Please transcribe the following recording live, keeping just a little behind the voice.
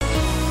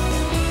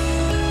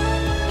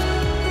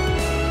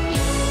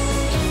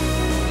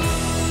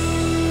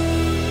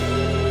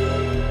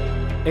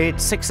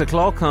It's 6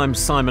 o'clock. I'm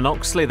Simon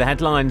Oxley. The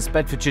headlines: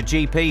 Bedfordshire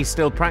GP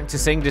still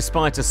practising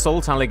despite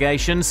assault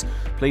allegations.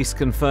 Police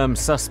confirm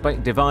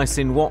suspect device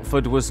in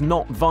Watford was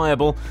not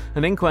viable.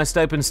 An inquest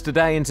opens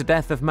today into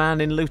death of man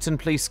in Luton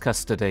police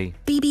custody.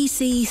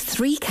 BBC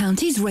Three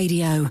Counties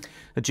Radio.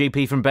 A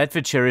GP from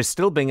Bedfordshire is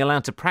still being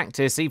allowed to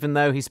practice even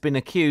though he's been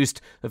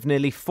accused of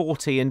nearly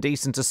 40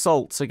 indecent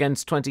assaults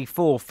against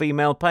 24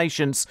 female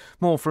patients.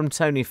 More from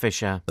Tony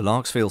Fisher. The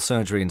Larksfield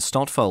surgery in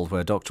Stotfold,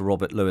 where Dr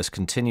Robert Lewis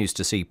continues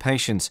to see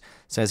patients,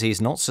 says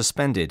he's not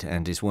suspended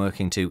and is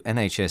working to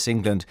NHS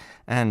England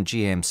and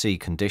GMC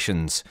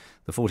conditions.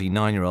 The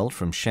 49-year-old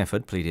from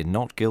Shefford pleaded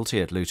not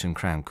guilty at Luton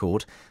Crown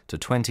Court to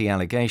 20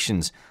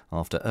 allegations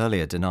after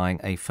earlier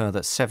denying a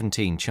further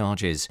 17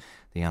 charges.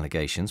 The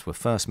allegations were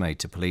first made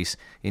to police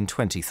in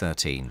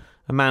 2013.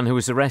 A man who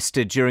was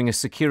arrested during a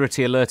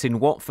security alert in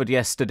Watford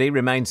yesterday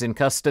remains in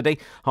custody.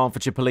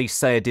 Hertfordshire police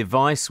say a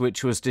device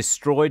which was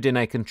destroyed in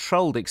a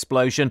controlled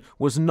explosion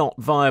was not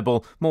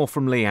viable. More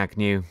from Lee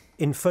Agnew.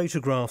 In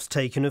photographs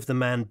taken of the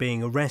man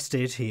being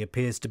arrested, he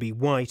appears to be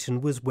white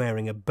and was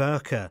wearing a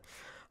burqa.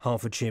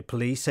 Hertfordshire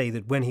police say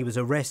that when he was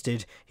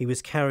arrested, he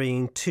was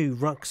carrying 2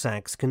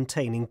 rucksacks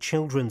containing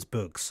children's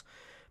books.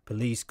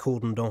 Police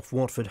cordoned off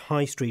Watford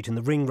High Street and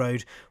the Ring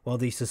Road, while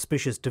the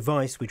suspicious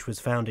device, which was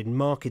found in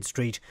Market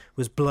Street,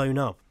 was blown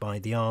up by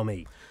the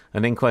army.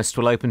 An inquest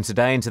will open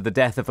today into the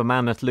death of a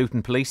man at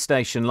Luton Police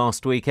Station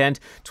last weekend.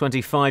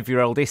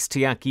 25-year-old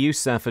Istiak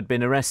Yousaf had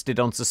been arrested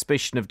on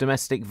suspicion of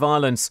domestic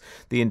violence.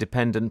 The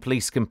Independent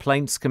Police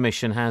Complaints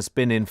Commission has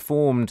been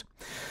informed.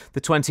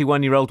 The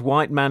 21-year-old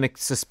white man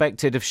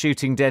suspected of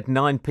shooting dead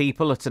 9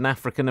 people at an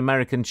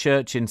African-American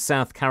church in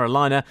South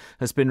Carolina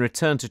has been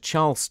returned to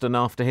Charleston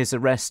after his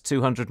arrest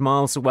 200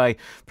 miles away.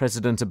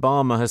 President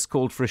Obama has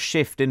called for a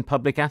shift in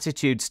public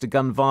attitudes to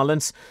gun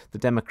violence. The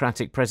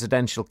Democratic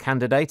presidential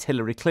candidate,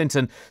 Hillary Clinton,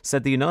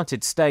 said the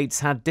United States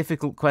had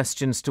difficult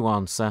questions to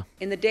answer.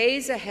 In the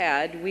days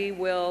ahead, we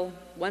will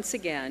once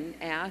again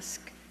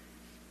ask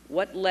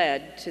what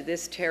led to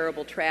this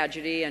terrible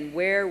tragedy and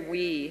where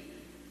we,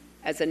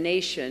 as a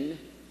nation,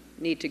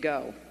 need to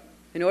go.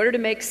 In order to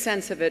make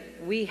sense of it,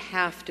 we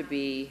have to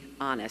be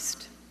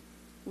honest.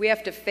 We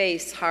have to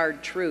face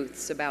hard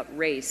truths about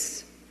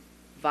race,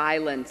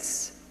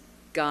 violence,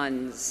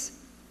 guns,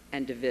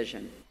 and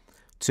division.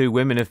 2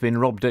 women have been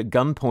robbed at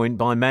gunpoint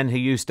by men who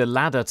used a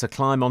ladder to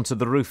climb onto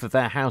the roof of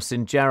their house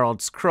in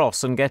Gerrards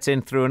Cross and get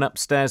in through an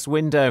upstairs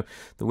window.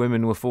 The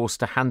women were forced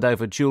to hand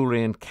over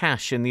jewellery and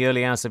cash in the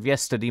early hours of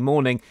yesterday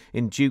morning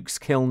in Duke's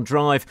Kiln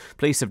Drive.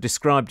 Police have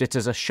described it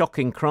as a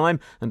shocking crime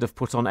and have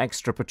put on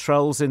extra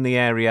patrols in the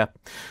area.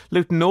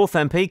 Luton North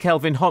MP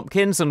Kelvin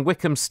Hopkins and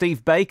Wickham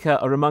Steve Baker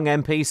are among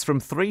MPs from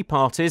 3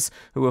 parties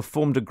who have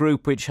formed a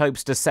group which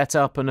hopes to set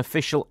up an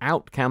official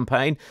out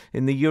campaign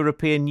in the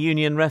European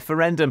Union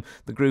referendum.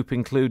 The group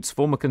includes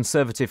former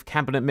Conservative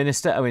Cabinet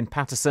Minister Owen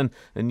Paterson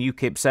and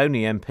UKIP's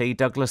only MP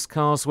Douglas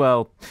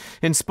Carswell.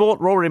 In sport,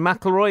 Rory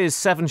McIlroy is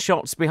 7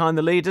 shots behind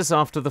the leaders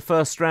after the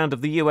first round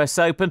of the US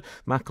Open.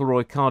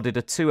 McIlroy carded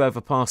a 2-over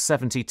par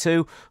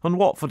 72 on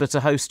Watford to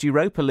host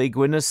Europa League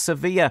winners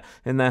Sevilla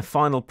in their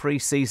final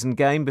pre-season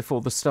game before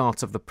the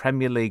start of the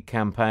Premier League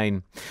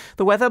campaign.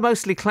 The weather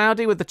mostly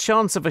cloudy with the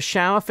chance of a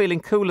shower,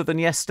 feeling cooler than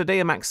yesterday,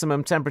 a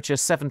maximum temperature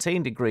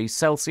 17 degrees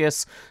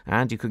Celsius.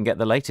 And you can get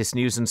the latest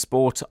news and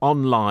sport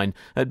online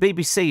at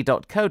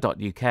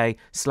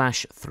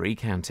bbc.co.uk/3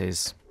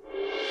 counties.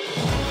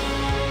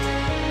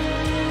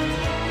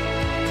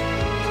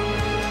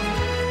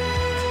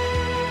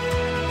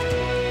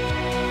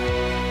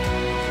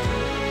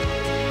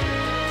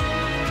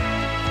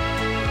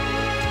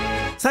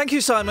 Thank you,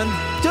 Simon.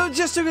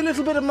 Just do a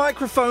little bit of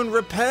microphone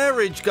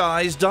repairage,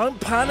 guys. Don't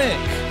panic.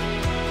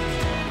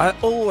 I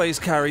always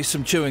carry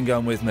some chewing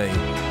gum with me.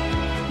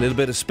 A little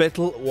bit of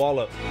spittle,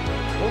 wallop.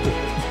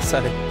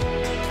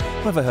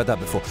 Never heard that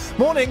before.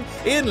 Morning,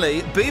 Iain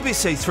Lee,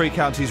 BBC Three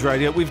Counties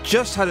Radio. We've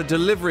just had a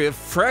delivery of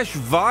fresh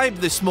vibe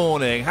this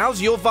morning. How's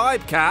your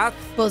vibe, Kath?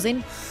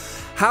 Buzzing.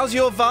 How's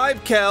your vibe,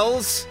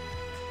 Kels?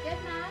 Good,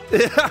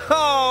 man.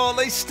 Oh,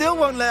 they still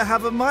won't let her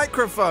have a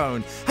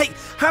microphone. Hey,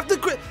 have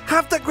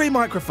that green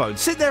microphone.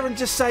 Sit there and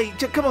just say,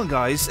 come on,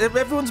 guys.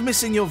 Everyone's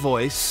missing your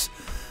voice.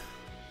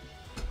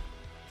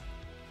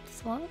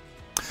 What?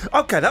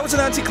 Okay, that was an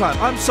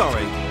anticlimactic. I'm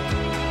sorry.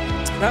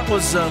 That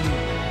was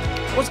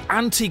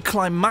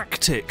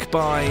anticlimactic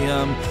by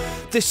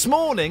this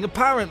morning.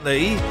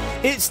 Apparently,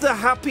 it's the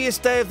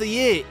happiest day of the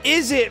year.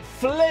 Is it,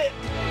 Flip?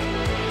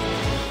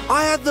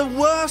 I had the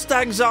worst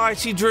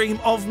anxiety dream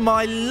of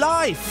my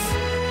life.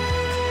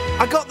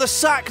 I got the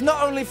sack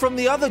not only from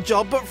the other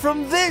job, but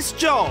from this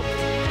job.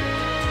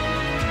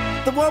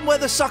 The one where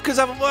the suckers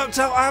haven't worked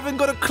out, I haven't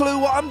got a clue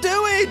what I'm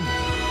doing.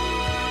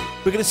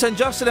 We're going to send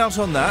Justin out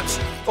on that.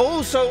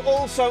 Also,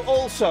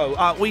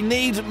 we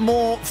need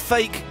more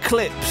fake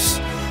clips.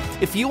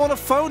 If you want to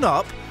phone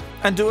up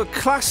and do a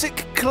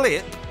classic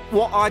clip,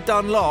 what I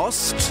done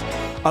lost,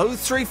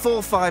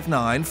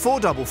 03459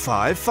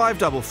 455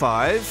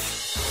 555.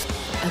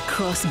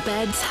 Across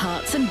beds,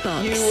 hearts and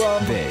bucks.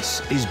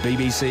 This is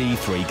BBC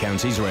Three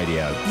Counties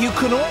Radio. You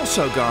can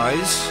also,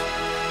 guys,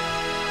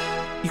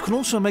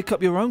 make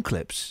up your own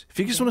clips. If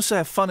you just want to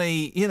say a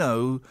funny,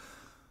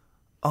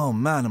 oh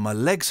man, and my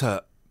legs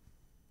hurt.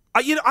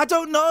 I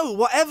don't know,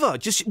 whatever.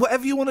 Just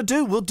whatever you want to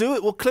do, we'll do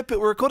it. We'll clip it,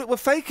 we'll record it, we'll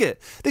fake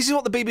it. This is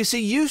what the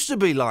BBC used to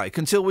be like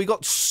until we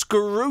got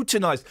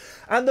scrutinised.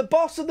 And the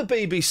boss of the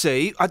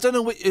BBC, I don't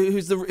know who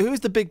is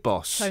the big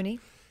boss? Tony.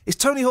 Is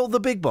Tony Hall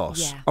the big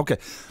boss? Yeah. Okay.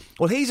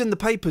 Well, he's in the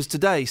papers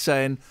today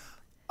saying,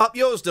 up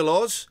yours,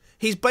 Delors.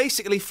 He's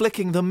basically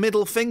flicking the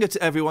middle finger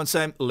to everyone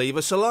saying, leave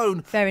us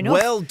alone. Fair enough.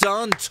 Well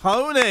done,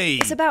 Tony.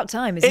 It's about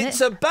time, isn't it? It's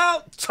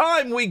about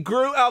time we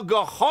grew our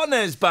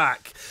cojones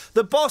back.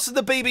 The boss of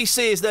the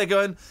BBC is there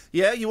going,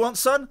 yeah, you want,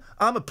 son?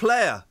 I'm a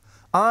player.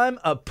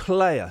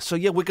 So,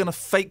 yeah, we're going to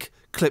fake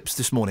clips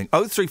this morning.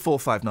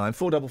 03459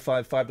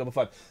 455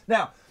 555.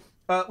 Now,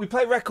 we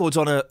play records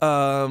on a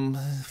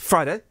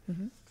Friday.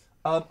 Mm-hmm.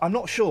 I'm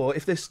not sure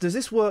if does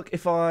this work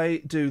if I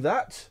do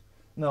that?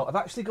 No, I've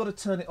actually got to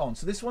turn it on.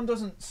 So this one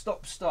doesn't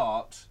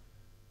start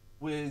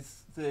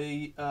with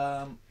the...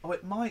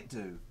 it might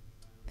do.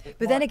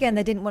 But then again,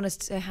 they didn't want us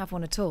to have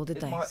one at all, did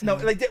they? No,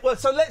 they did. Well,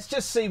 so let's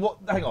just see what...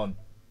 Hang on.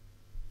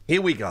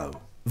 Here we go.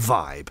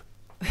 Vibe.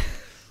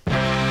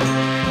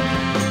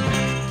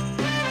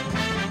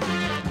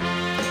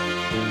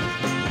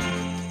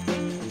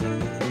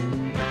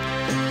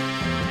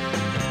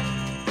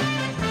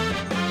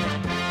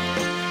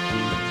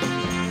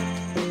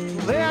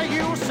 There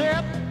you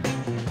sit,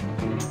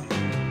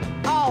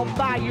 all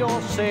by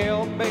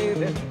yourself,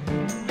 baby.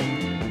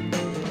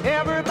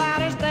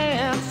 Everybody's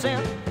dancing.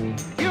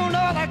 You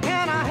know they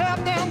cannot help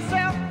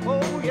themselves.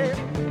 Oh yeah,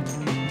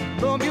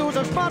 the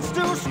music's much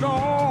too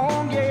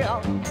strong.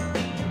 Yeah,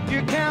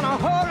 you cannot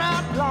hold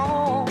out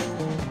long.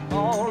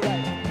 All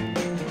right,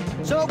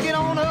 so get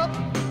on up,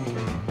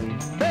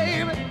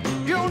 baby.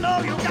 You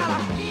know you gotta.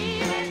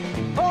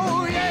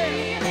 Oh yeah.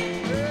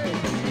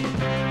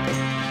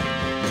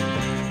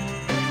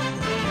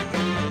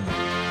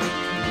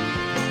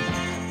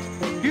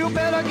 You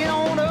better get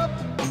on up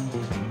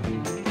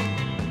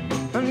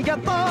and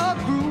get the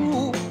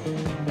groove.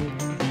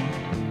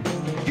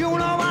 You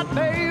know what,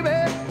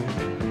 baby?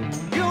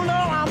 You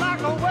know I like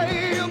the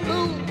way you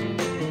move.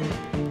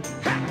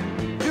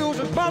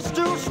 Music's much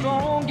too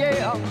strong,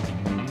 yeah.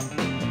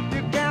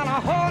 You gotta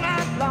hold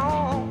that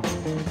long,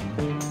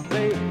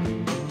 baby.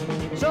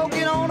 So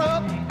get on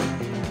up,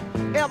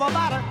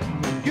 everybody.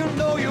 You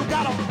know you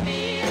gotta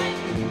feel it.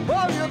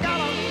 Oh, you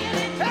gotta,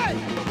 hey!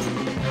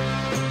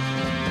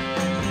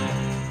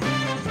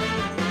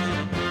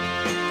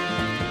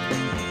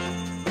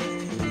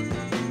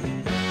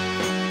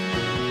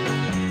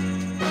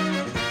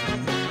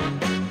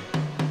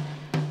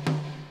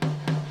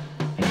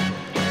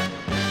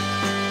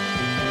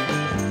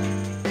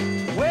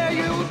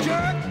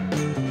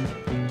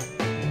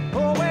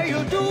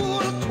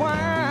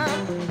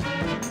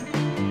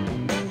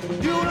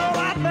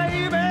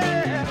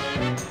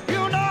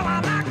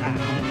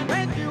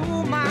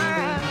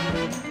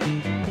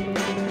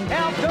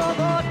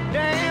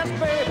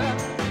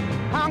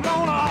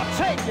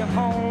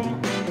 Home,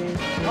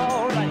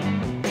 all right.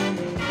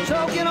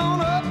 So get on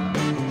up.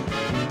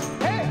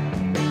 Hey,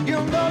 you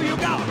know you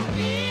got it.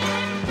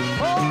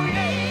 Oh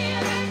yeah.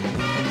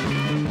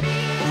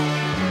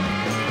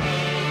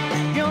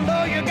 You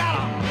know you got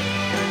it.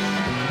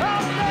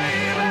 Oh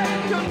baby,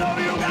 you know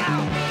you got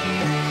it.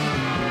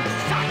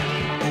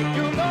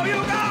 You know you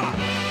got it.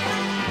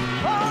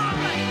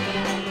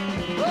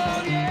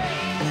 Oh yeah.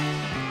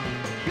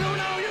 You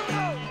know.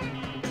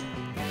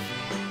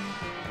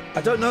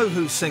 I don't know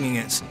who's singing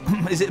it.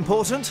 Is it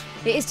important?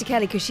 It is to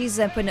Kelly because she's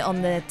putting it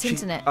on the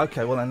internet.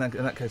 Okay, well in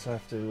that case I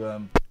have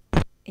to.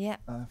 Yeah.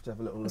 I have to have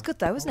a little. It's good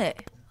though, isn't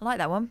it? I like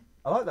that one.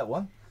 I like that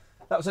one.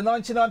 That was a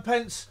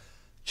 99p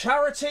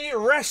charity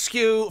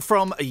rescue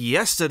from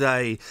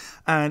yesterday,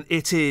 and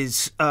it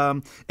is.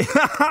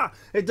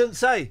 It doesn't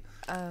say.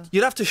 Oh.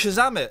 You'd have to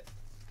Shazam it.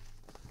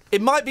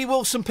 It might be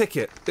Wilson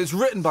Pickett. It's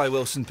written by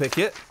Wilson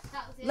Pickett.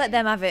 Let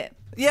them have it.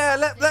 Yeah,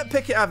 let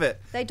Pickett have it.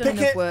 They've done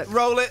enough work.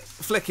 Roll it,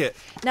 flick it.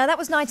 Now, that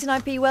was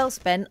 99p well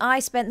spent. I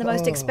spent the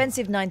most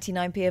expensive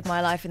 99p of my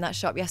life in that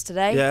shop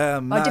yesterday. Yeah,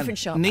 man. A different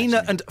shop, Nina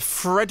actually. and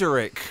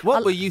Frederick.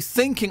 What were you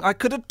thinking? I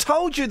could have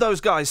told you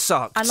those guys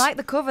sucked. I like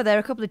the cover. They're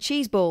a couple of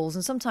cheese balls,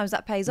 and sometimes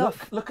that pays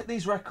off. Look at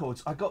these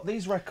records. I got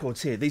these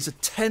records here. These are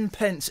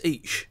 10p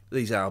each,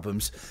 these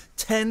albums.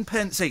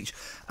 10p each.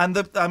 And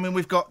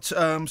we've got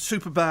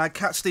Superbad,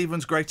 Cat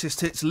Stevens'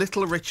 Greatest Hits,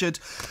 Little Richard.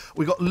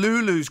 We've got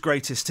Lulu's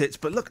Greatest Hits.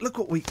 But look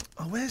what we...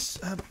 Oh, where's...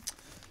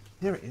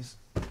 here it is.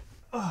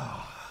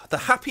 Oh, the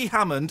Happy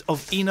Hammond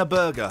of Ina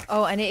Burger.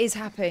 Oh, and it is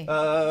happy.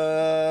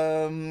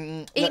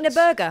 Eating a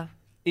burger.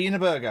 Eating a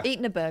burger.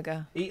 Eating a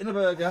burger. Eating a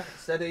burger.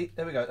 Steady.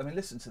 There we go. I mean,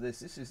 listen to this.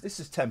 This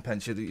is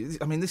 10p.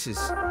 I mean, this is...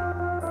 It's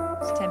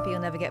 10p you'll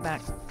never get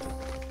back.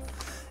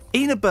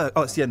 Eating a burger.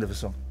 Oh, it's the end of the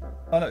song.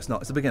 Oh, no, it's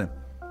not. It's the beginning.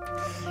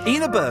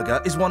 Ina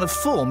Berger is one of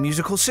 4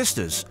 musical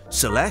sisters,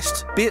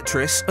 Celeste,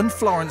 Beatrice and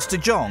Florence de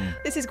Jong,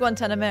 This is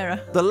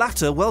Guantanamera. the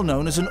latter well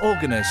known as an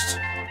organist.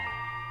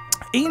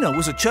 Ina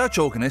was a church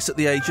organist at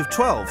the age of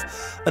 12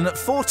 and at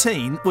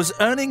 14 was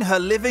earning her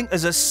living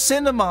as a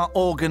cinema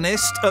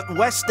organist at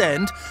West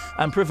End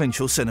and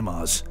provincial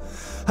cinemas.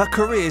 Her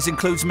career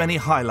includes many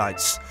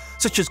highlights,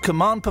 such as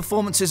command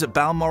performances at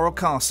Balmoral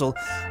Castle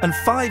and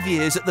 5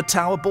 years at the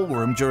Tower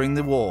Ballroom during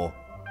the war.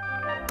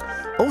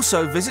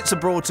 Also visits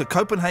abroad to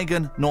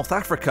Copenhagen, North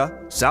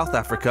Africa, South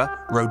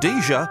Africa,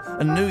 Rhodesia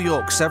and New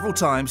York several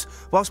times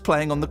whilst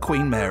playing on the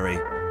Queen Mary.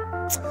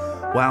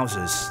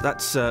 Wowzers,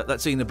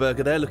 that's Ina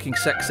Berger there, looking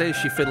sexy as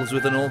she fiddles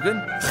with an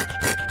organ.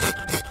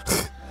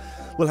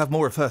 We'll have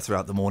more of her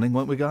throughout the morning,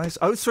 won't we, guys?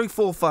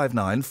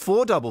 03459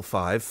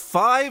 455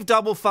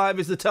 555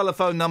 is the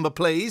telephone number,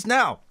 please.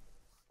 Now,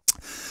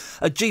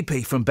 a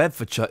GP from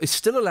Bedfordshire is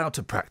still allowed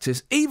to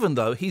practice even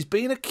though he's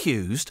been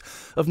accused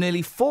of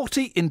nearly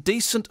 40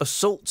 indecent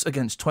assaults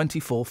against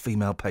 24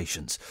 female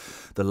patients.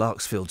 The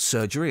Larksfield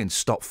surgery in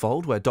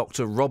Stotfold, where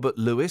Dr. Robert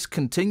Lewis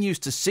continues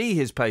to see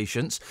his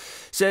patients,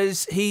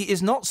 says he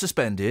is not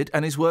suspended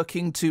and is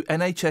working to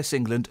NHS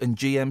England and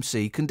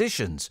GMC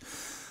conditions.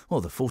 Well,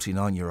 the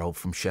 49-year-old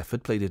from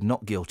Shefford pleaded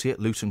not guilty at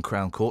Luton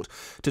Crown Court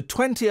to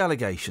 20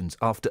 allegations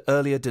after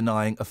earlier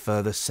denying a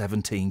further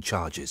 17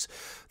 charges.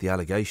 The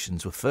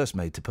allegations were first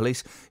made to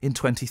police in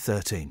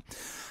 2013.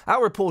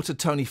 Our reporter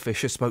Tony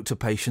Fisher spoke to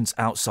patients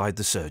outside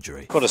the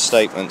surgery. Got a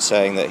statement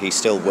saying that he's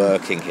still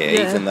working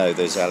here, even though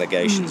there's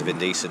allegations of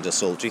indecent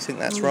assault. Do you think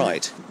that's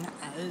right?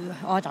 No,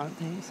 I don't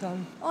think so.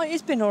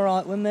 He's been all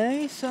right with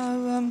me,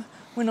 so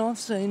when I've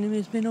seen him,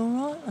 he's been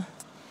all right.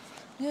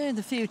 Yeah,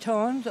 the few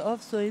times that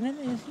I've seen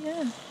him,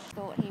 yeah.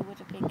 Thought he would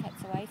have been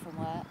kept away from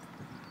work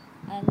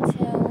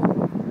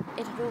until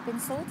it had all been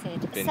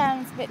sorted. It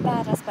sounds a bit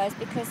bad, I suppose,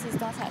 because he's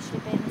not actually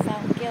been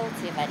found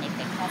guilty of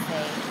anything, has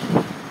he?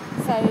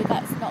 So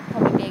that's not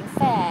probably being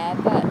fair,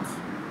 but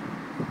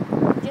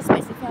it just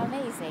makes me feel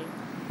uneasy.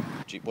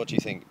 What do you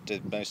think? Do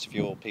most of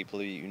your people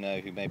who you know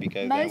who maybe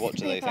go there, what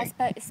do they think? Most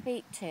people I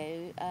speak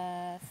to,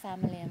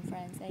 family and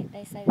friends,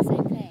 they say the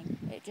same thing.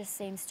 It just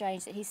seems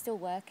strange that he's still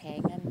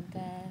working and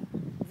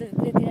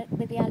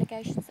with the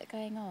allegations that are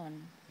going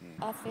on.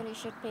 I feel he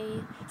should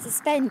be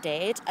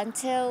suspended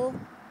until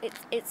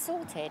it's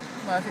sorted.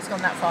 Well, if it's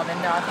gone that far, then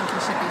no, I think he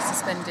should be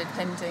suspended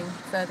pending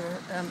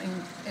further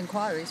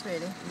inquiries,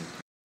 really.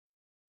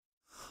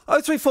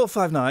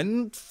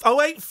 03459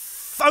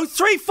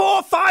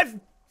 03455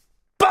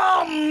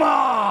 Bum!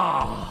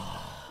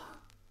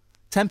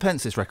 10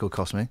 pence this record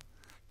cost me.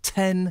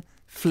 10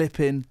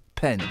 flipping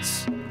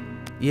pence.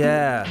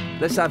 Yeah,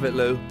 let's have it,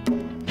 Lou.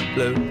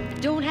 Lou.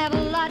 Don't have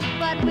a lot,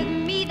 but with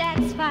me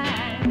that's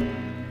fine.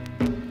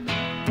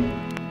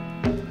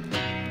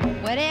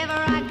 Whatever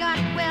I got,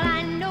 well,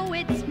 I know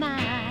it's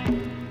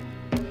mine.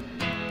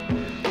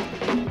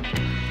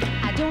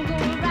 I don't go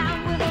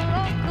around with a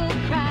local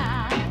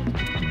crowd.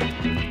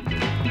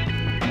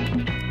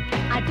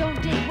 I don't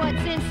dig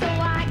what's in, so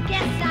I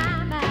guess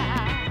I'm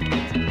out.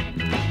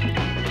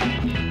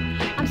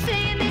 I'm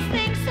saying these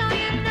things so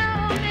you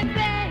know me,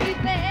 baby.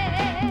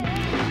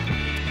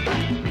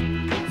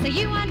 So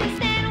you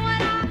understand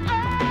what I'm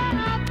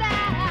all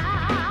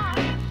about.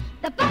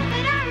 The boat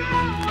that I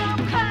row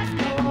won't cross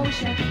the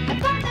ocean. The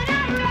boat that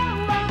I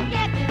row won't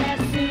get me there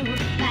soon.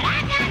 But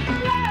I got the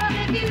love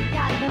if you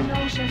got the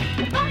notion.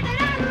 The boat that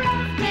I row,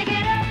 pick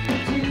it up for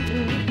two.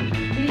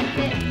 Look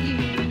at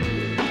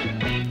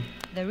you.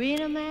 There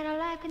ain't a man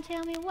alive can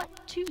tell me what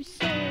to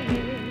say.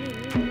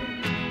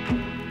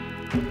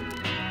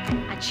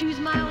 I choose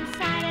my own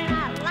side and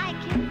I like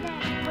it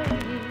that way.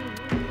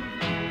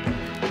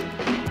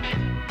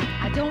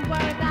 I don't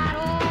worry about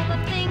all the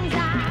things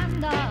I'm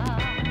not.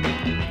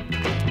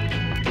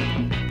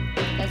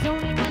 There's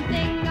only one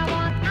thing I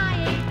want I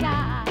ain't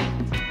got.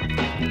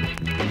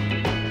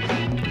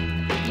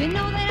 You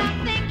know that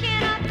I'm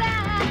thinking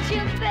about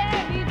you,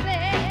 baby.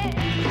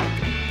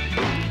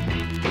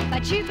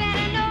 But you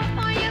better know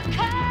before you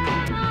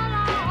come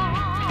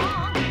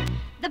along.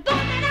 The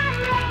boat that I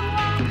row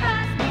won't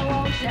cross the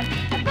ocean.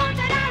 The boat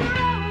that I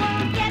row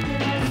won't get to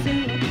there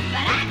soon.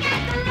 But I got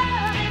the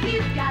love if you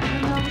got the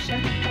motion.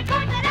 The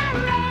boat that I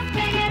row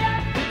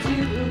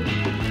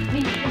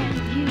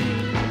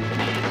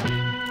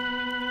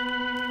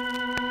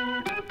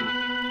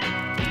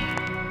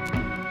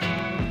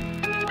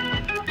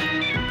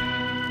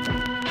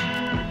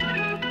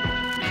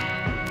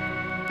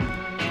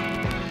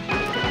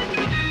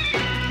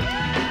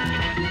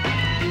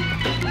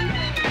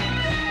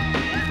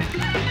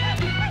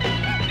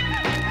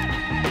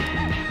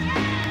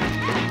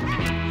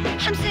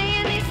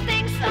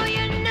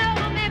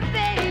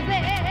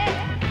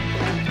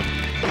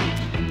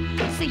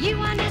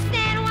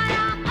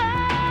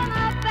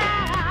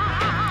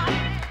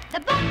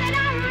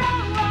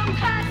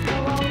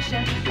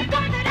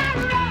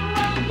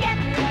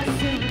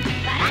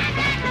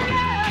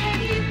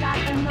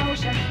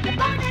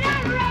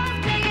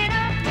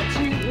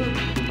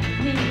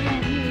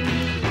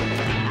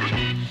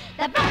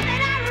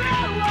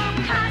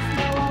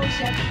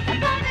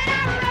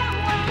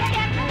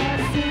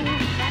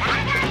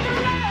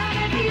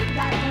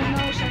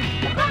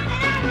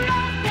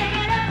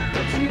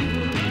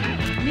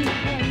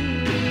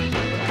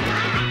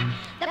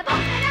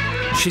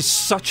She's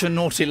such a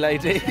naughty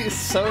lady.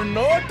 So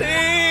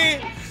naughty!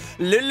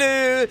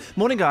 Lulu!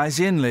 Morning, guys.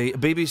 Iain Lee,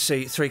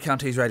 BBC Three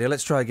Counties Radio.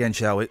 Let's try again,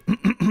 shall we?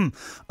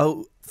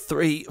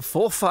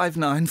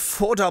 03459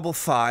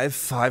 455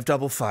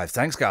 555.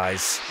 Thanks,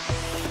 guys.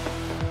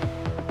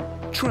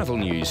 Travel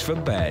news for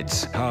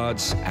beds,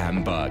 cards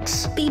and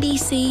bugs.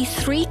 BBC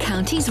Three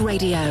Counties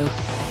Radio.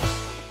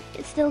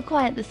 It's still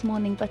quiet this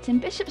morning, but in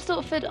Bishop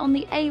Stortford on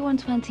the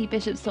A120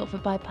 Bishop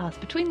Stortford bypass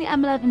between the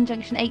M11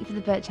 junction 8 for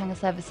the Birchanger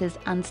services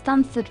and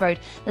Stansted Road,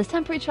 there's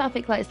temporary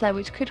traffic lights there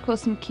which could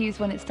cause some queues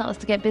when it starts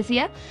to get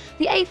busier.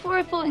 The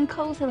A404 in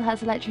Coleshill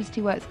has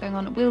electricity works going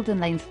on at Wilden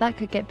Lane, so that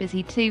could get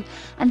busy too.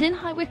 And in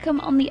High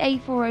Wycombe on the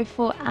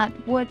A404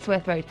 at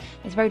Wordsworth Road,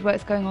 there's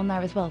roadworks going on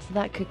there as well, so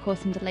that could cause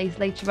some delays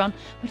later on.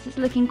 But it's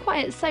looking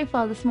quiet so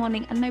far this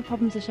morning and no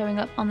problems are showing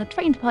up on the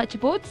train departure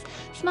boards.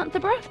 Samantha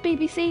Bruff,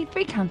 BBC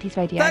Three Counties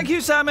Radio. Thank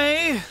you, Sammy.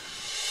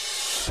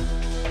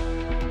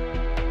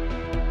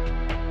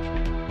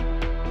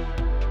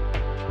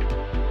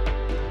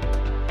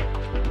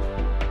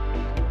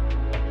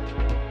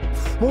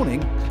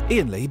 Morning,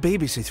 Iain Lee,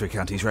 BBC Three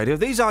Counties Radio.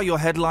 These are your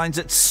headlines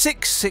at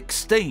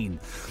 6:16.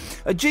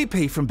 A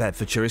GP from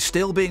Bedfordshire is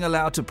still being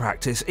allowed to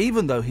practice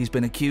even though he's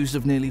been accused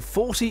of nearly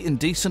 40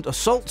 indecent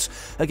assaults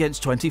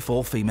against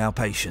 24 female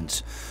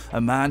patients. A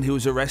man who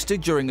was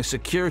arrested during a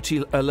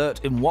security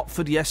alert in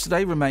Watford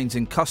yesterday remains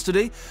in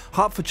custody.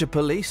 Hertfordshire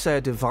police say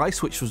a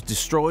device which was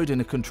destroyed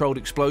in a controlled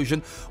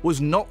explosion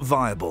was not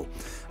viable.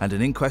 And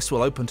an inquest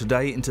will open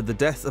today into the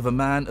death of a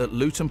man at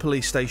Luton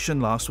Police Station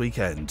last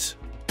weekend.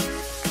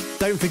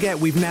 Don't forget,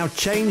 we've now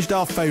changed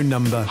our phone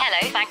number.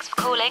 Hello, thanks for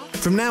calling.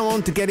 From now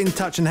on, to get in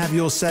touch and have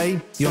your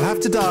say, you'll have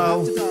to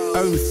dial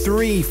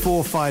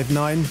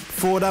 03459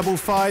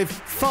 455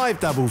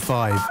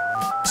 555.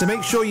 So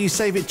make sure you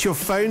save it to your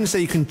phone so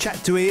you can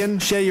chat to Iain,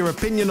 share your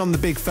opinion on the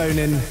big phone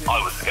in.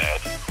 I was scared.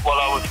 Well,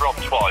 I was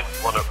robbed twice,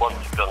 one at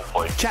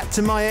gunpoint. Chat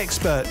to my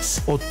experts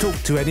or talk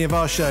to any of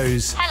our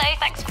shows. Hello,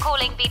 thanks for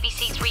calling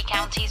BBC Three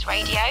Counties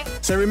Radio.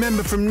 So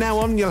remember, from now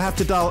on, you'll have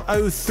to dial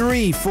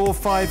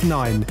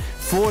 03459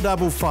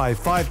 455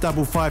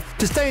 555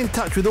 to stay in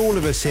touch with all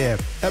of us here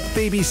at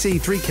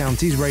BBC Three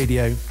Counties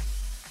Radio.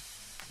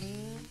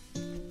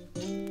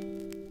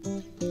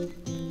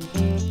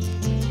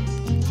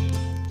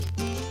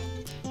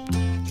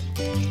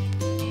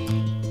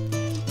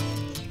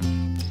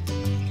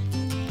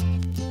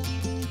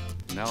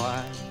 Now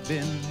I've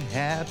been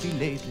happy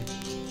lately,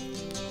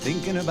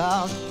 thinking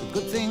about the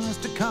good things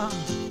to come,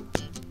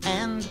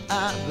 and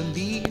I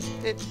believe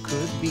it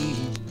could be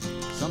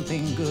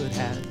something good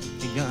has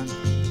begun.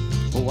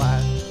 Oh,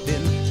 I've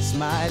been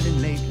smiling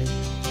lately,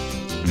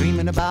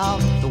 dreaming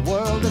about the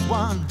world as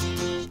one,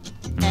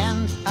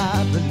 and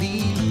I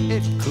believe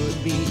it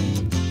could be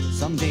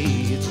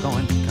someday it's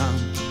going to come.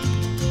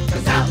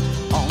 'Cause out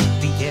on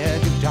the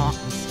edge of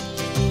darkness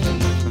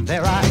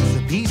there rides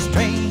the peace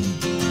train.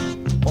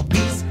 Oh,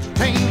 peace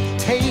train,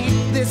 take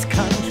this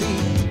country,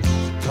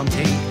 come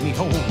take me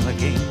home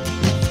again.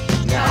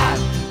 Now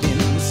I've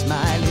been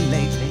smiling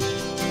lately,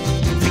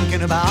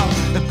 thinking about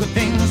the good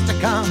things to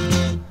come,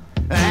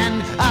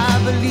 and I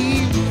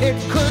believe it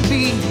could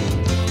be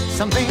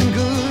something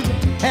good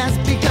has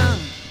begun.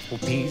 Oh,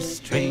 peace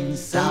train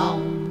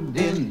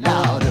sounding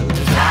louder,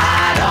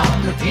 ride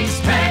on the peace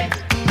train.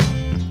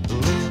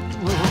 Ooh,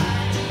 ooh.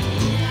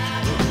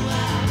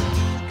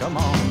 Come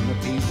on, the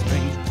peace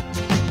train.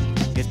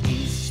 Yes,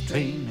 peace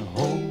train,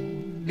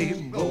 holy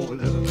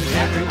roller.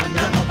 Everyone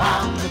jump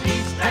on the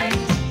peace train.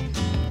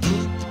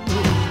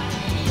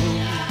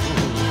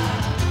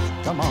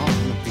 Come on,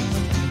 the peace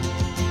train.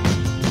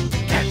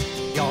 Get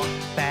your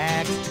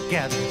bags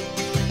together.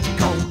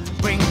 Go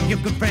bring your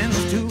good friends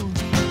too.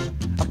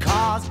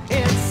 'Cause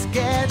it's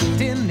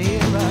getting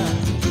nearer.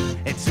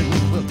 It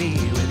soon will be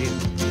with you.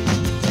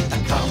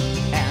 Come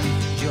and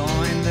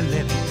join the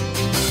living.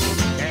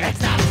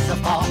 It's not so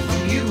far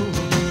from you.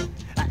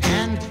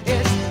 And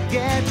it's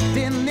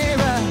getting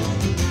nearer.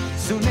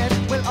 Soon it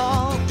will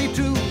all be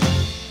true.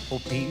 Oh,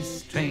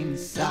 peace train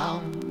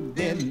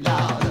sounding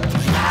louder.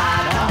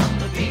 Ride on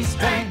the peace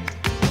train.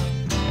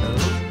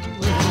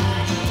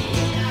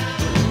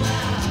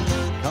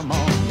 Come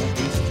on, the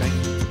peace train.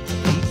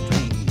 Peace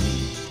train.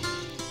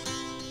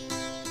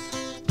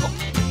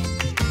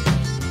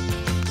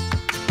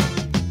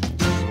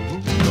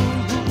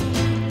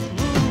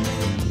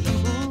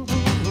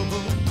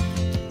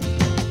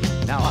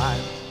 Now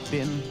I've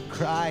been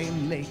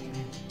crying lately,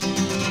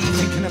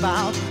 thinking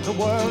about the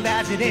world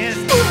as it is.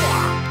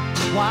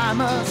 Why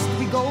must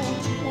we go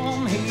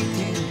on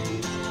hating?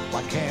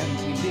 Why can't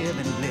we live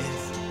in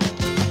bliss?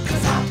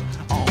 'Cause out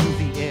on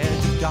the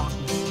edge of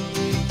darkness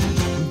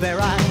there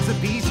rides a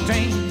peace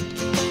train.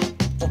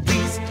 Oh,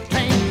 peace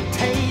train,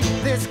 take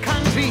this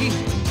country,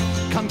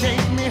 come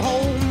take me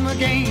home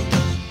again.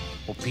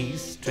 Oh,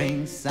 peace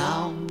train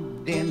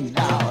sounding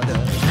louder,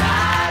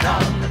 ride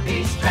on the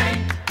peace train.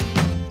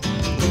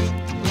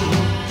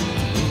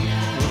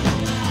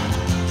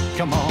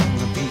 Come on,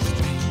 the peace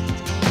train.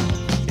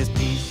 Yes,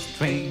 peace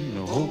train,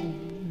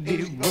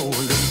 holy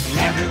roller.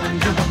 Everyone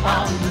jump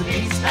on the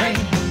peace train.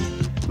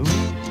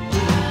 Ooh.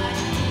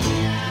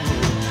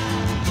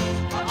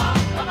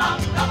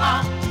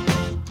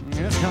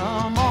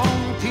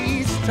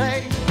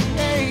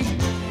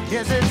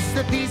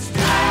 to be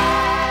straight.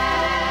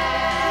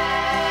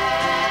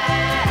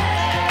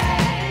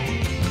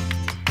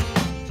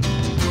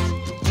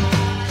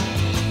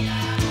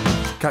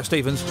 Cat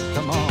Stevens.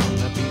 Come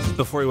on,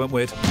 before he went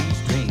weird.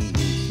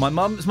 My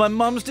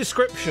mum's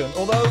description,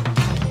 although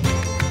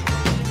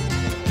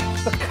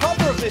the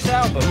cover of this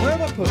album, where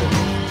have I put it?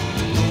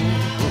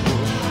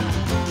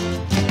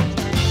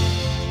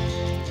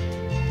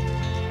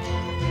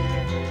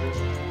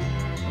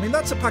 I mean,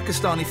 that's a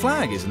Pakistani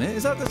flag, isn't it?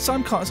 Is that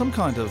some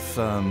kind of?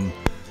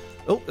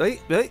 Oh, hey,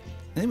 there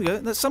we go.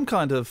 That's some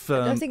kind of.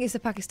 I don't think it's a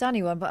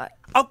Pakistani one, but.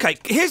 Okay,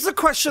 here's the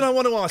question I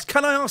want to ask.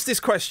 Can I ask this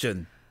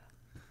question?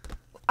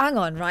 Hang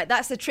on, right?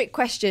 That's the trick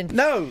question.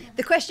 No.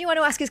 The question you want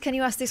to ask is, can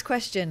you ask this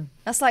question?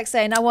 That's like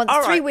saying, I want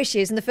three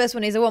wishes, and the first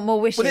one is, I want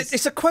more wishes. Well,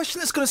 it's a question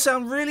that's going to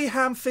sound really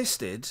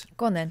ham-fisted.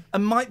 Go on, then.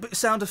 And might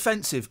sound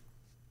offensive.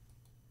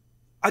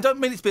 I don't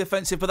mean it to be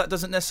offensive, but that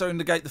doesn't necessarily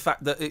negate the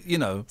fact that,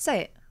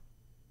 Say it.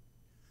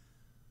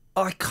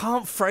 I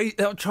can't phrase...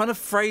 I'm trying to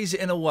phrase it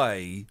in a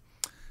way.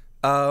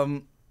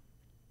 Okay,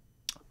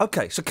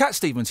 so Cat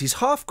Stevens, he's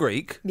half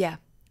Greek. Yeah.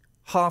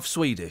 Half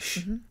Swedish.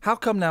 Mm-hmm. How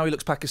come now he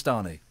looks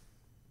Pakistani?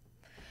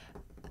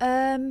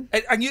 And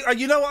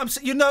you know what I'm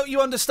saying?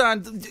 You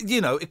understand,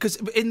 because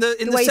in the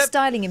way he's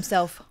styling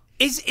himself.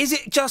 Is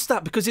it just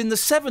that? Because in the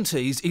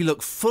 70s, he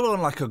looked full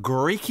on like a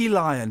Greeky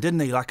lion,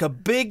 didn't he? Like a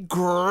big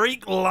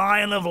Greek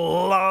lion of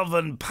love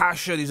and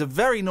passion. He's a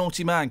very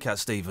naughty man, Cat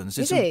Stevens.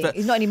 Is he?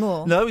 He's not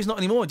anymore. No, he's not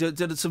anymore.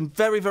 Did some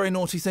very, very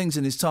naughty things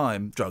in his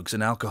time. Drugs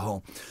and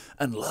alcohol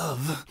and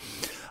love.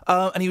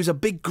 And he was a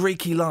big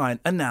Greeky lion,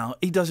 and now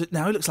he does it.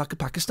 Now he looks like a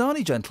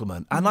Pakistani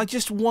gentleman. And I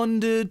just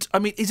wondered, I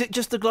mean, is it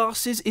just the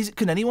glasses?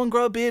 Can anyone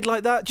grow a beard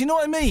like that? Do you know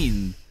what I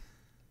mean?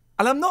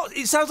 And I'm not.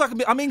 It sounds like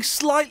I'm being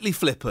slightly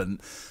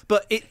flippant,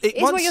 but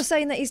is what you're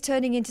saying that he's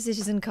turning into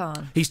Citizen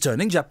Khan? He's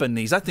turning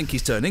Japanese. I think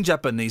he's turning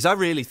Japanese. I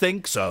really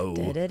think so.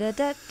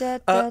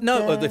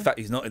 No, in fact,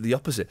 he's not. The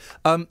opposite.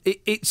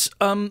 It's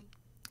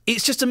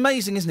just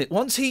amazing, isn't it?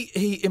 Once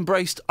he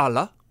embraced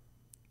Allah,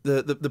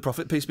 the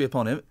Prophet, peace be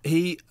upon him,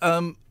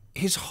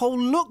 his whole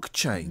look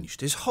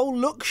changed. His whole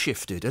look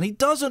shifted, and he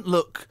doesn't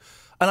look.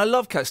 And I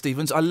love Cat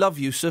Stevens. I love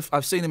Yusuf.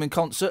 I've seen him in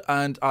concert,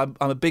 and I'm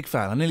a big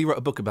fan. I nearly wrote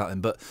a book about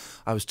him, but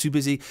I was too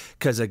busy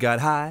because I got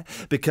high.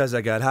 But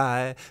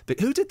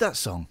who did that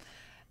song?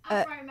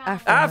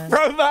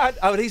 Afro Man.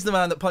 Oh, and he's the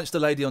man that punched the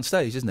lady on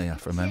stage, isn't he,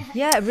 Afro Man?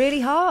 Yeah,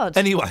 really hard.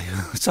 Anyway,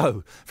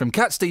 so from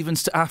Cat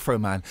Stevens to Afro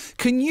Man,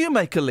 can you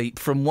make a leap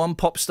from one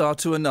pop star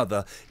to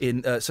another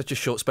in such a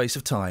short space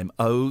of time?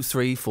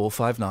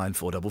 03459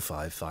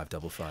 455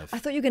 555. I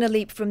thought you were going to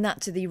leap from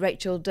that to the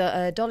Rachel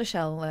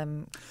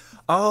Dolezal.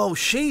 Oh,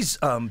 she's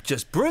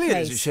just brilliant,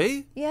 case. Isn't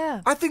she?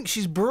 Yeah. I think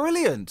she's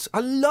brilliant. I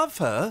love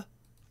her.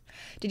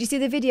 Did you see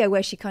the video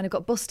where she kind of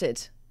got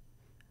busted?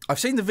 I've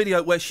seen the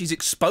video where she's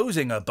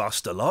exposing her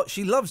bust a lot.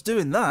 She loves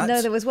doing that.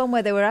 No, there was one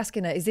where they were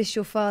asking her, is this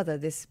your father,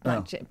 this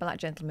black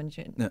gentleman?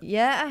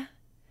 Yeah.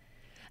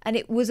 And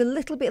it was a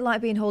little bit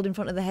like being hauled in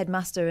front of the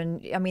headmaster,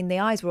 and, I mean, the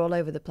eyes were all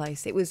over the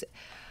place. It was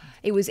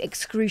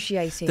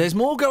excruciating. There's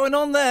more going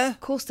on there. Of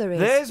course there is.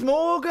 There's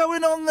more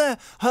going on there.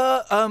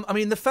 Her,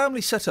 the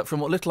family set up, from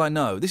what little I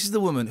know, this is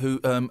the woman who...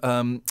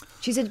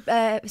 she's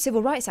a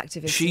civil rights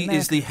activist. She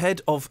is the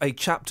head of a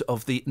chapter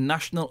of the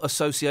National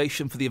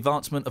Association for the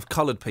Advancement of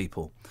Coloured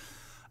People.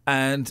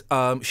 And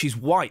she's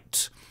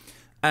white.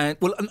 And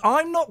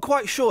I'm not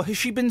quite sure. Has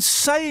she been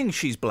saying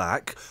she's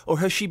black, or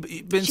has she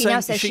been saying... She now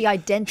says she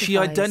identifies. She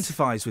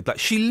identifies with black.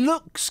 She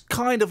looks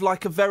kind of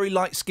like a very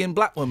light-skinned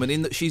black woman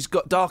in that she's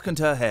got darkened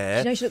her hair. Do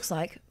you know who she looks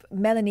like?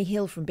 Melanie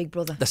Hill from Big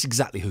Brother. That's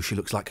exactly who she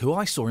looks like, who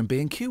I saw in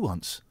B&Q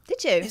once.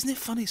 Did you? Isn't it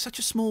funny? It's such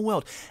a small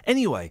world.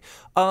 Anyway,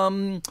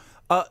 so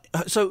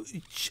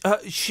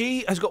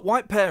she has got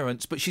white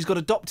parents, but she's got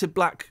adopted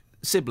black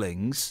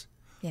siblings.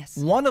 Yes.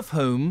 One of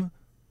whom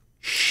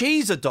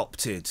she's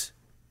adopted.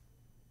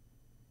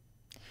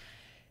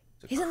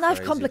 Isn't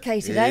life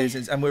complicated, It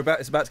is, and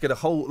it's about to get a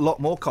whole lot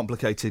more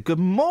complicated. Good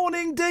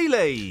morning,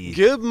 Dealey.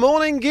 Good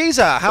morning,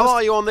 Geezer. How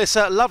are you on this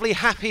lovely,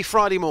 happy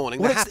Friday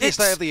morning? The happiest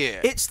day of the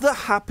year. It's the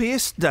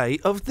happiest day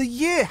of the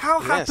year. How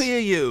happy are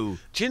you?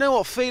 Do you know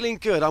what? Feeling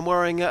good. I'm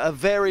wearing a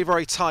very,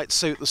 very tight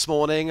suit this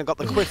morning. I've got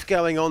the quiff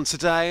going on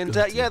today, and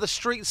the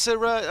streets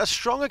are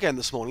strong again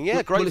this morning.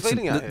 Yeah, great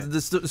feeling out here.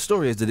 The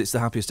story is that it's the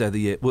happiest day of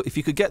the year. Well, if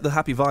you could get the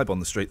happy vibe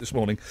on the street this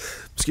morning,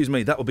 excuse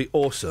me, that would be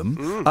awesome.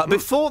 Mm-hmm.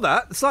 Before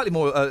that, slightly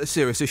more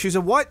serious issues.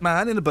 A white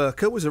man in a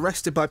burqa was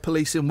arrested by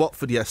police in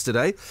Watford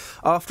yesterday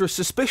after a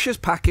suspicious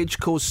package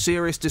caused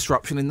serious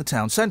disruption in the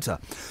town centre.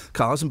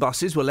 Cars and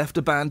buses were left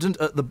abandoned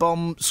at the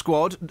bomb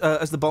squad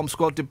as the bomb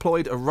squad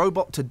deployed a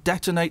robot to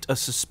detonate a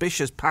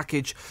suspicious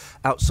package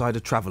outside a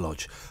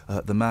Travelodge.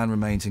 The man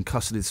remains in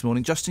custody this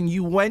morning. Justin,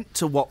 you went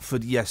to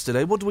Watford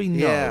yesterday. What do we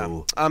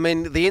know? Yeah, I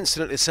mean, the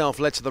incident itself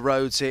led to the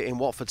roads in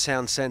Watford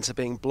town centre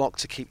being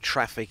blocked to keep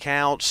traffic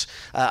out.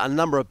 A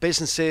number of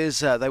businesses,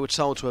 they were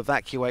told to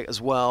evacuate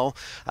as well.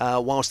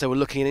 well, whilst they were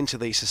looking into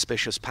the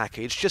suspicious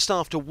package. Just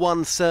after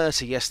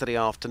 1:30 yesterday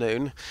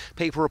afternoon,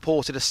 people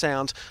reported a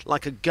sound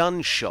like a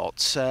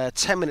gunshot.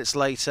 10 minutes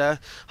later,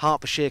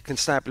 Hertfordshire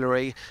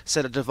Constabulary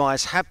said a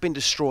device had been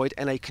destroyed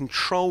in a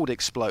controlled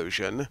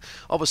explosion.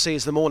 Obviously,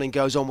 as the morning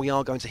goes on, we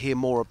are going to hear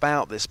more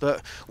about this,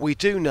 but we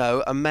do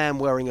know a man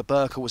wearing a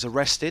burqa was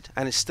arrested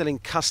and is still in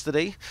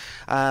custody,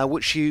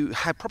 which you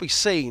have probably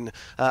seen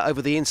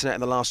over the internet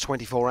in the last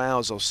 24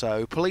 hours or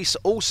so. Police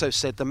also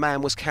said the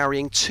man was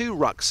carrying 2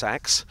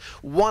 rucksacks,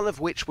 one of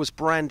which was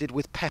branded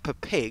with Peppa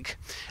Pig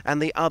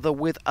and the other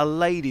with a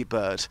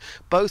ladybird.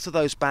 Both of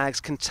those bags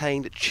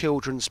contained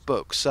children's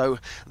books, so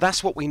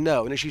that's what we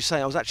know. And as you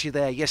say, I was actually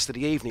there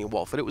yesterday evening in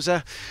Watford. It was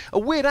a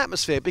weird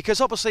atmosphere because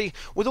obviously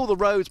with all the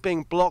roads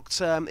being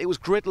blocked, it was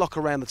gridlock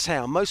around the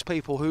town. Most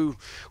people who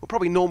would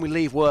probably normally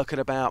leave work at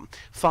about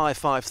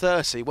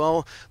 5:30,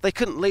 well, they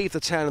couldn't leave the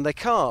town in their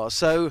cars,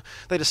 so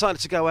they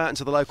decided to go out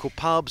into the local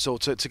pubs or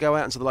to go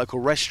out into the local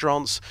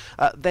restaurants,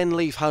 then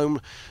leave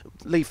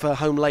for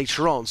home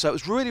later on. So it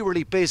was really,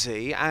 really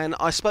busy, and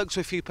I spoke to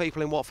a few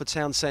people in Watford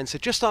town centre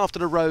just after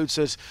the roads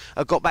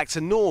had got back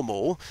to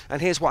normal,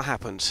 and here's what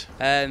happened.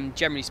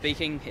 Generally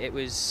speaking, it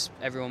was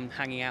everyone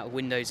hanging out of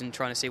windows and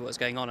trying to see what was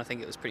going on. I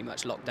think it was pretty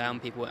much locked down.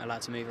 People weren't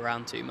allowed to move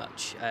around too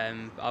much.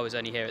 I was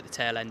only here at the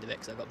tail end of it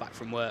because I got back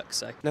from work.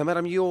 So now,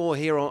 madam, you're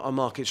here on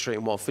Market Street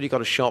in Watford. You've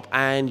got a shop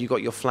and you've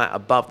got your flat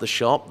above the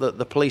shop.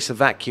 The police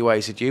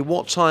evacuated you.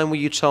 What time were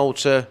you told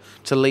to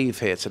leave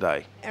here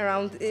today?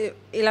 Around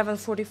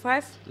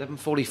 11:45.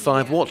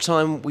 11:45. Yeah. What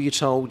time were you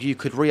told you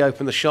could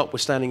reopen the shop we're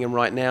standing in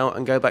right now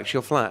and go back to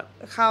your flat?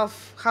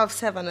 Half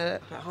 7.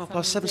 At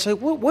 7:30. So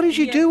what did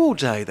you do all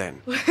day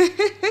then?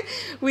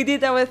 We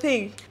did our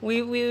thing.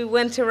 We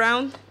went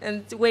around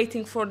and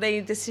waiting for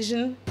their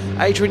decision.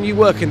 Adrian, you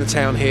work in the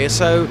town here,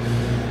 so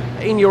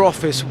in your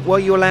office, were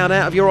you allowed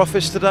out of your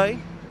office today?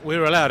 We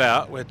were allowed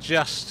out. We're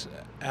just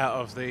out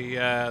of the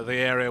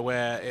area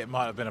where it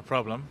might have been a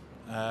problem.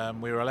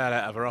 We were allowed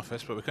out of our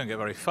office, but we couldn't get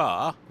very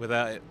far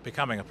without it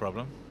becoming a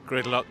problem.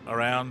 Gridlock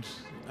around.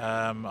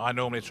 I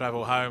normally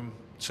travel home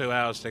 2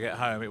 hours to get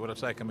home. It would have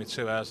taken me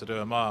 2 hours to do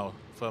a mile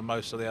for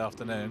most of the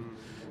afternoon,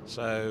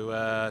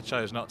 so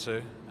chose not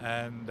to.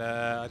 And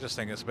I just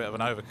think it's a bit of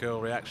an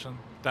overkill reaction.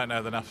 Don't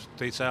know enough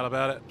detail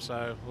about it,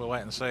 so we'll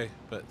wait and see.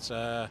 But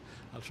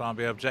I'll try and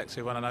be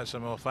objective when I know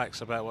some more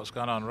facts about what's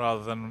gone on,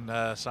 rather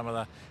than some of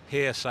the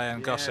hearsay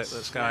and gossip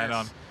that's going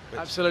on.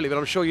 Absolutely, but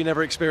I'm sure you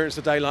never experienced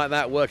a day like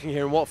that working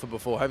here in Watford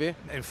before, have you?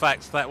 In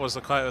fact, that was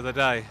the quote of the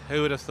day.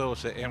 Who would have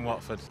thought it in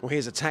Watford? Well,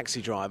 here's a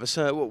taxi driver.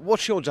 So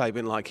what's your day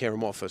been like here in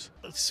Watford?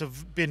 It's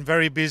been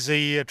very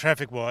busy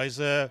traffic-wise.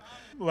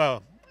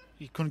 Well,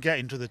 you couldn't get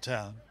into the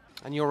town.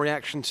 And your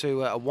reaction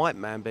to a white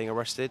man being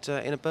arrested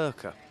in a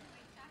burqa?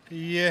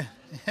 Yeah,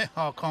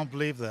 I can't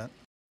believe that.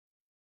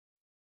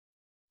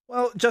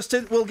 Well,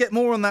 Justin, we'll get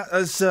more on that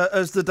as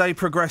the day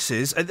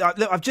progresses.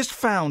 Look, I've just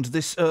found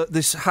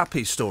this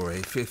happy story.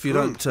 If you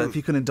don't, if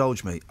you can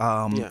indulge me,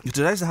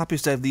 Today's the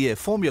happiest day of the year.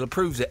 Formula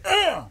proves it.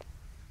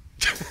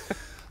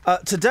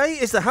 Today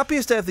is the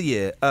happiest day of the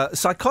year.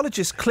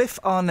 Psychologist Cliff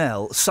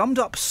Arnell summed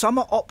up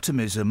summer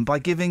optimism by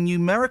giving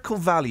numerical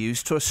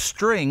values to a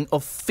string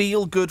of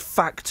feel-good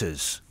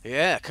factors.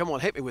 Yeah, come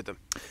on, hit me with them.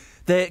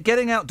 They're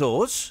getting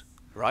outdoors,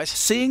 right?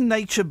 Seeing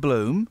nature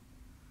bloom.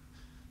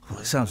 Oh,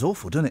 it sounds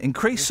awful, doesn't it?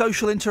 Increased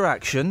social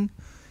interaction,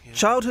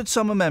 childhood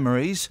summer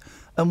memories,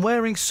 and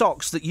wearing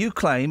socks that you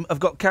claim have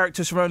got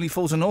characters from Only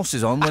Fools and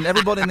Horses on when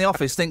everybody in the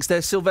office thinks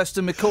they're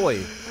Sylvester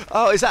McCoy.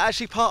 Oh, is that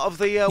actually part of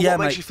the what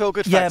makes you feel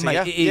good factor?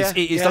 Yeah, mate, it is.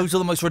 It is. Those are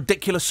the most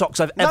ridiculous socks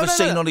I've ever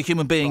seen on a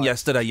human being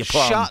yesterday, you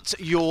plum. Shut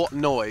your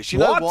noise. You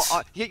know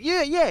what?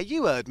 Yeah,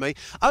 you heard me.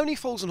 Only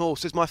Fools and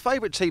Horses, my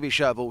favourite TV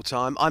show of all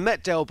time. I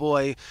met Del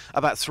Boy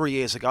about 3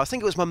 years ago. I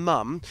think it was my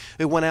mum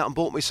who went out and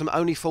bought me some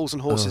Only Fools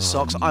and Horses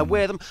socks. I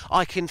wear them.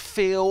 I can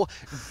feel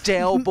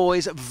Del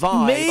Boy's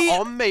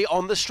vibe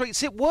on the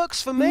streets. It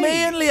works for me.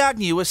 Me and Lee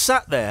Agnew were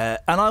sat there,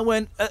 and I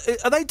went,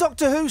 "Are they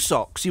Doctor Who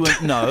socks?" You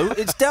went, "No,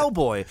 it's Del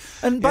Boy."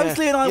 And both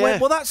Lee and I went,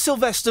 "Well, that's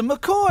Sylvester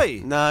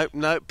McCoy."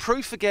 No.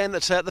 Proof again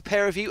that the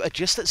pair of you are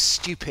just that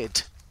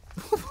stupid.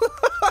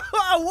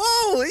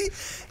 Whoa,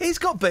 he's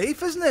got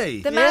beef, hasn't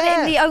he? The man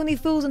in the Only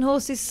Fools and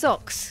Horses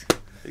socks.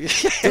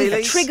 With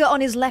a trigger on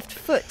his left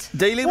foot.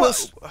 Dealey,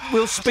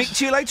 we'll speak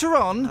to you later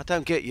on. I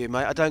don't get you,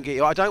 mate. I don't get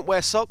you. I don't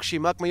wear socks, you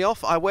mug me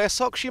off. I wear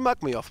socks, you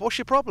mug me off. What's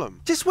your problem?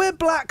 Just wear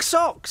black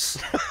socks.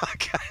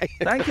 Okay.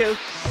 Thank you.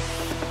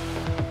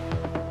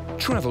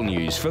 Travel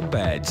news for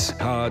beds,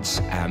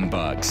 cards and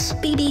bugs.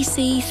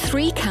 BBC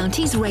Three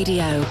Counties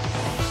Radio.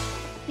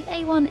 The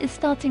A1 is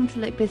starting to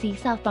look busy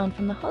southbound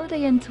from the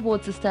Holiday Inn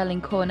towards the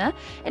Stirling Corner.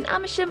 In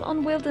Amersham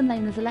on Wilden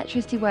Lane there's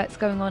electricity works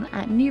going on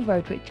at New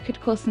Road which could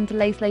cause some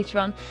delays later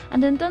on,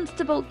 and in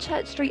Dunstable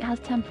Church Street has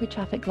temporary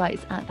traffic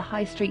lights at the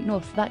High Street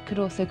North, so that could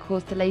also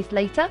cause delays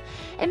later.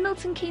 In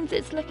Milton Keynes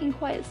it's looking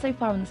quiet so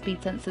far on the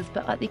speed sensors,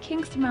 but at the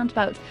Kingston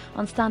roundabout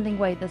on Standing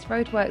Way there's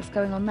roadworks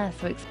going on there,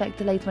 so expect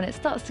delays when it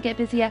starts to get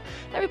busier.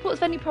 No reports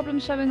of any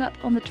problems showing up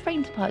on the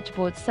train departure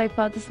boards so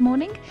far this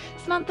morning.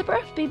 Samantha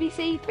Bruff,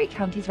 BBC Three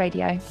Counties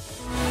Radio.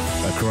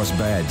 across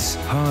beds,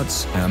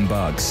 hearts and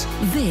bugs.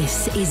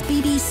 This is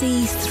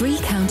BBC Three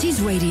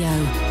Counties Radio.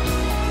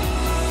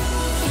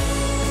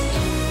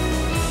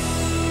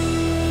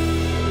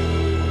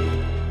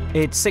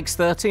 It's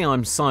 6:30,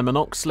 I'm Simon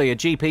Oxley. A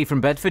GP from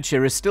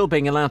Bedfordshire is still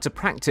being allowed to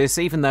practice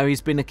even though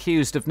he's been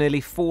accused of nearly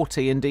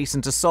 40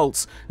 indecent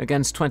assaults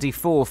against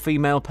 24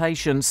 female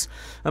patients.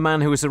 A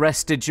man who was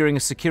arrested during a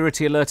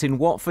security alert in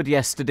Watford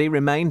yesterday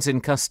remains in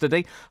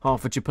custody.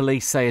 Hertfordshire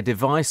police say a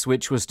device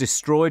which was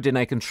destroyed in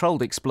a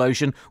controlled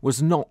explosion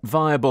was not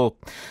viable.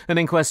 An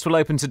inquest will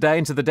open today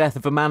into the death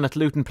of a man at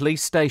Luton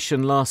Police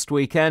Station last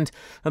weekend,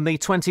 and the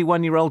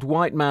 21-year-old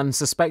white man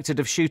suspected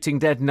of shooting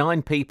dead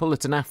 9 people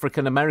at an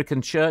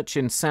African-American church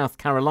in South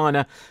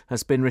Carolina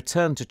has been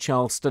returned to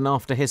Charleston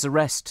after his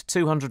arrest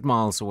 200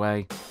 miles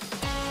away.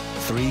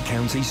 Three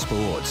Counties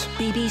Sports.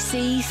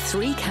 BBC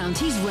Three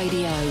Counties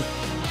Radio.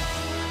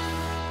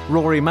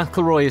 Rory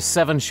McIlroy is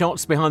 7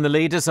 shots behind the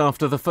leaders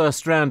after the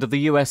first round of the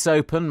US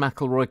Open.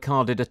 McIlroy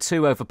carded a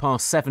 2 over par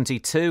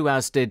 72,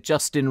 as did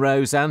Justin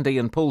Rose and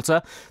Ian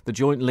Poulter. The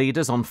joint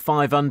leaders on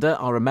 5 under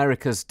are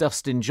America's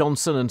Dustin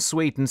Johnson and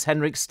Sweden's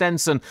Henrik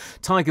Stenson.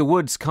 Tiger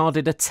Woods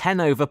carded a 10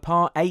 over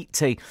par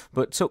 80,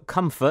 but took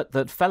comfort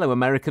that fellow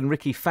American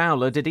Ricky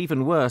Fowler did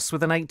even worse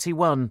with an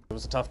 81. It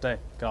was a tough day.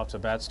 Got off to a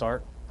bad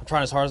start. I'm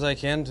trying as hard as I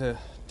can to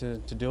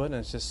do it, and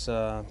it's just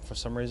for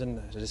some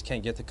reason I just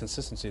can't get the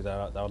consistency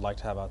that I would like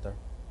to have out there.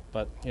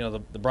 But you know,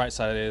 the bright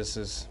side is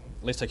at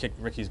least I kicked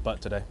Ricky's butt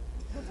today.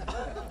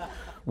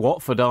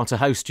 Watford are to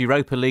host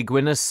Europa League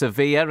winners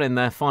Sevilla in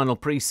their final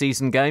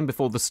pre-season game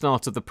before the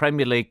start of the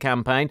Premier League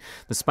campaign.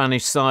 The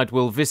Spanish side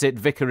will visit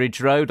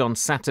Vicarage Road on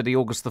Saturday,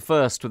 August the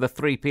 1st with a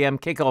 3 p.m.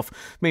 kick-off.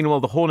 Meanwhile,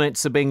 the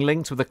Hornets are being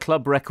linked with a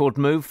club record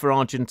move for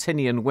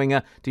Argentinian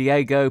winger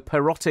Diego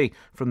Perotti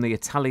from the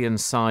Italian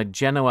side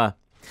Genoa.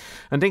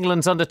 And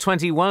England's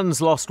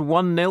under-21s lost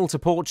 1-0 to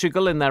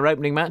Portugal in their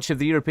opening match of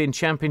the European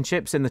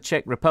Championships in the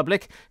Czech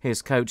Republic.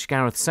 Here's coach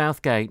Gareth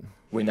Southgate.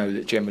 We know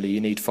that generally you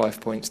need 5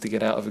 points to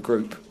get out of a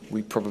group.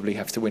 We probably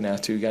have to win our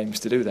 2 games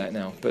to do that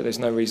now, but there's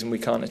no reason we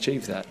can't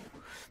achieve that.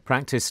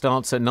 Practice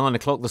starts at 9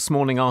 o'clock this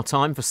morning our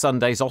time for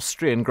Sunday's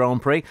Austrian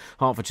Grand Prix.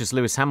 Hertfordshire's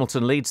Lewis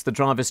Hamilton leads the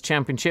Drivers'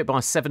 Championship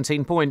by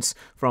 17 points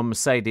from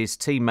Mercedes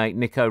teammate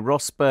Nico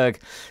Rosberg.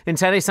 In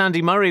tennis,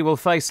 Andy Murray will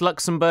face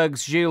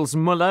Luxembourg's Gilles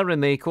Muller in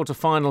the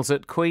quarter-finals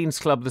at Queen's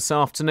Club this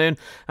afternoon.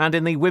 And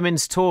in the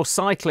Women's Tour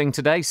cycling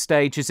today,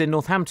 stage is in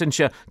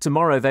Northamptonshire.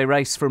 Tomorrow they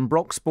race from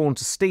Broxbourne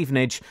to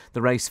Stevenage.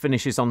 The race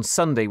finishes on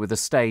Sunday with a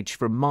stage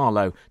from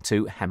Marlow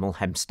to Hemel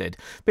Hempstead.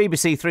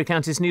 BBC Three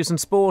Counties News and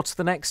Sport.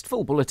 The next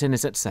full bulletin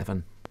is at 7.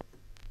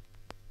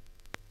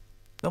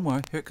 Don't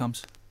worry, here it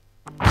comes.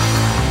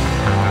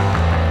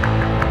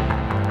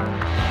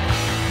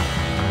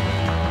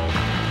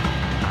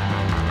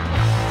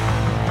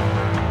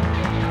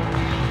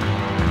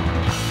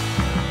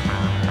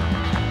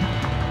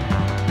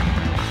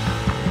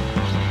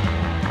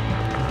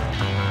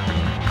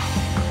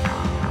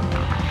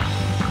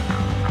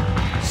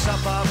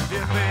 Sup up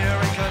your beer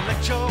and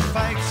collect your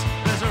fakes.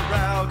 There's a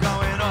row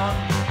going on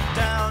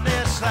down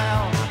near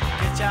Slough.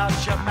 Get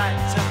out your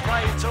mat and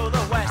pray to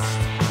the west.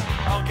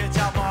 I'll get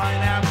out mine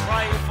and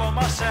pray for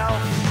myself.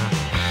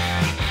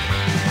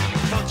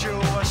 Thought you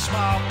were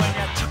smart when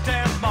you took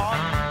them on,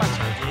 but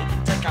you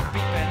didn't take a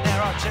peep in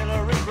their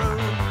artillery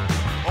room.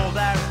 All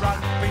that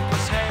rugby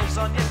was hairs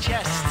on your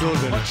chest.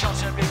 What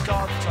chance have you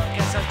got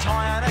against a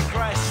tie and a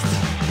crest?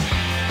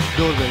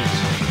 Hello,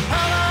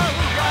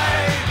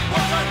 Ray,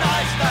 what a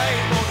nice day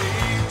for the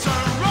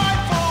Eton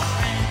Rifles.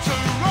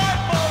 Eton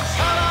Rifles.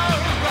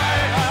 Hello,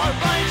 Ray, our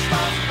range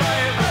starts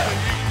baby.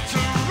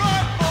 Eton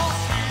Rifles.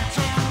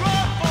 Eton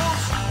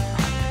Rifles.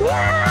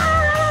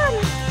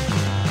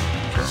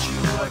 Guess you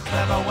were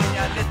clever when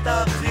you lit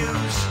the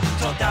fuse.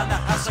 Tore down the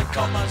House of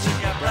Commons in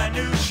your brand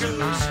new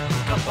shoes.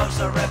 Composed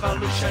a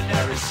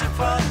revolutionary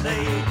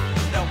symphony.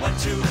 Then went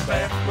to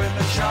bed with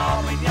a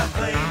charm in your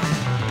feet.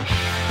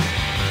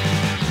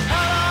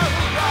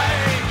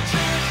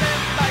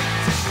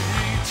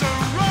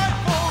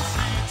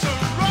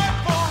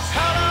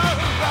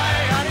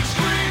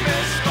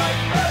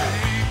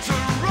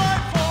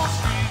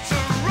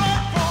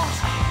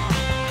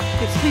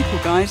 It's people,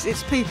 guys,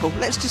 it's people.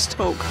 Let's just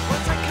talk.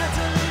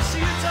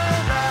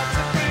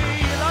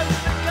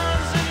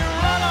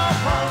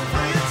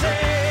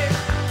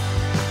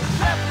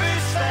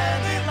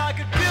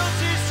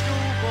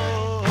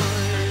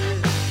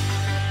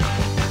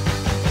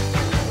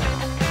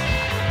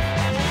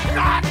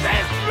 Not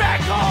this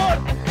record!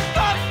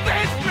 Not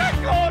this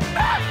record!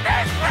 Not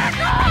this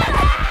record!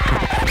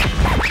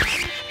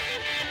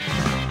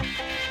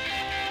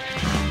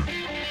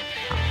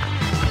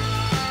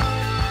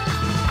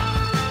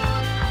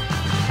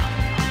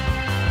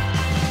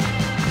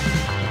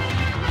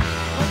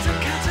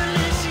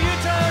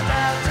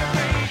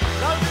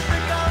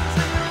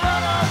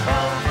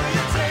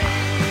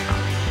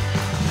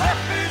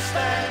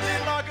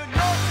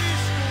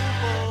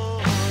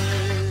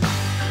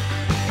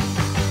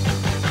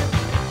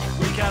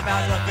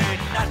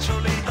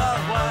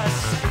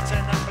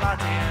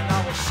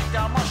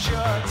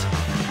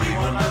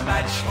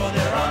 match for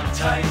their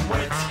untamed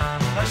wit.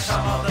 Though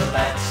some of the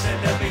lads said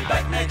they'll be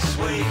back next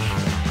week.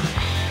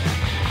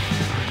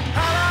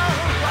 Hello,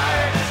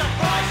 Ray, there's a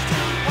price to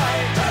pay.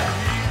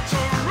 To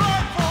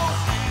rifles,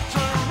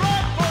 to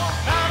rifles.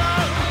 Hello,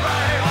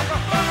 Ray, I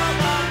prefer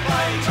my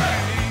blade.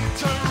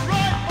 To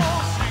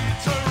rifles,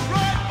 to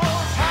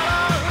rifles.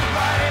 Hello,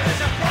 Ray,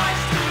 there's a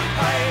price to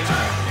pay.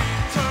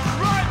 To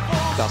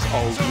rifles, that's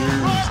old to news.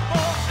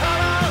 rifles.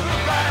 Hello,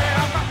 Ray,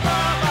 I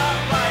prefer my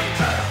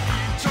blade.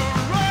 To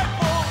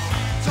rifles,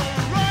 to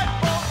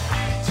rifles,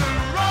 to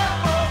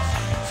rifles,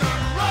 to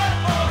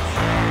rifles.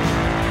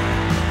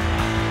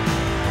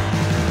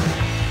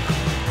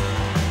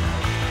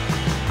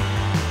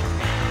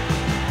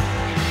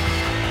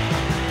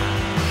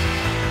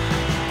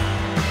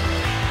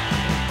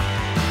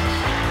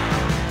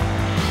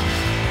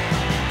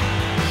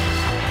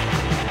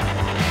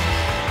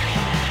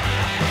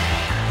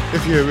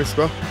 If you hear a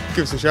whisper,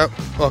 give us a shout.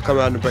 I'll come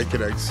around and bake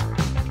your eggs.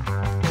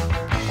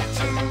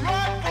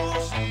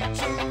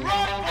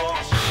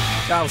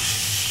 Oh,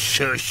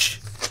 shush.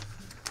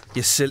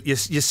 You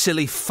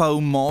silly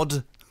faux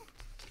mod.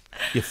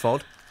 You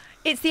fod.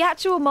 It's the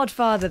actual mod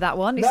father, that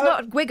one. It's No,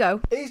 not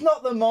Wiggo. He's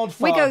not the mod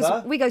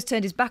father. Wiggo's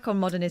turned his back on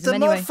modernism The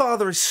anyway. mod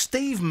father is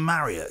Steve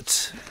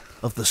Marriott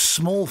of the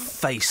Small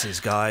Faces,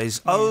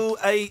 guys.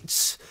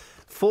 08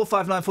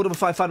 459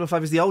 455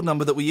 555 is the old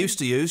number that we used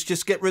to use.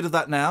 Just get rid of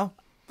that now.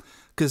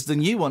 Because the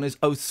new one is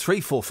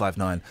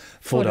 03459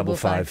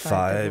 455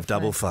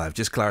 555.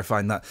 Just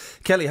clarifying that.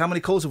 Kelly, how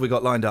many calls have we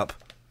got lined up?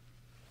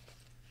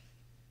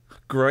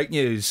 Great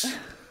news.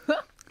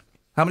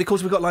 How many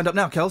calls have we got lined up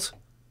now, Kels?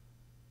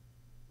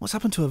 What's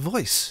happened to her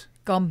voice?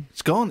 Gone.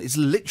 It's gone. It's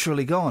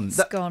literally gone.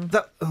 It's gone.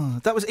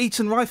 That was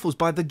Eton Rifles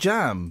by The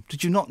Jam.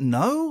 Did you not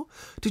know?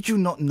 Did you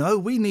not know?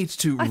 We need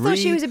to I thought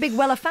she was a big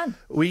Weller fan.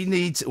 We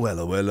need...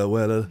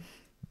 Wella.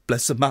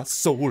 Bless my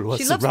soul.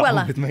 What's She loves wrong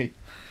Weller. with me?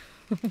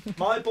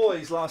 My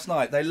boys last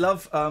night, they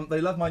love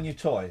my new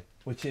toy,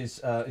 which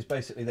is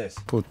basically this.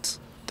 Put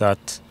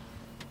that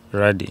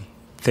ready,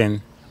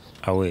 then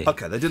away.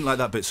 Okay, they didn't like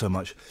that bit so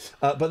much,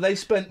 but they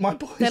spent my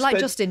boys. They like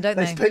Justin, don't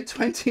they? They spent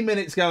 20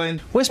 minutes going.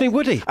 Where's me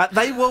Woody?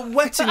 They were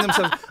wetting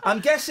themselves. I'm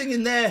guessing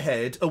in their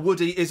head, a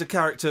Woody is a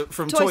character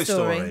from Toy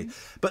Story.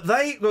 But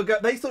they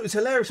thought it was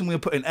hilarious, and we were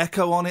putting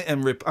echo on it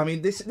and rip. I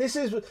mean, this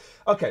is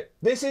okay.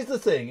 This is the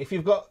thing. If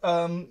you've got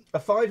a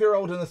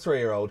 5-year-old and a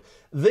 3-year-old,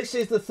 this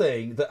is the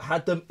thing that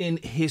had them in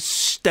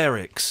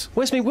hysterics.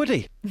 Where's me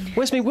Woody?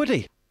 Where's me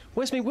Woody?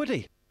 Where's me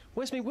Woody?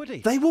 Where's me Woody?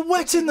 They were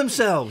wetting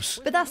themselves.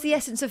 But that's the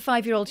essence of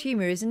 5-year-old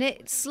humour, isn't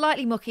it?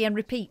 Slightly mucky and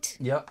repeat.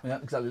 Yeah,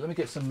 exactly. Let me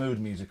get some mood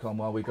music on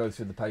while we go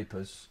through the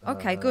papers.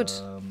 Okay, good.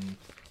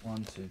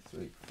 1, 2,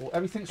 3, 4.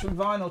 Everything's from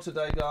vinyl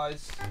today,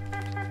 guys.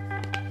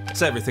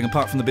 It's everything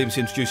apart from the BBC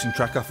introducing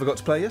track I forgot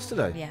to play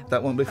yesterday. Yeah.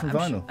 That won't be from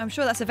vinyl. I'm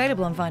sure that's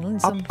available on vinyl.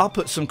 In some... I'll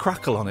put some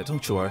crackle on it,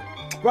 don't you worry.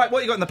 Right,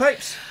 what you got in the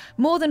papers?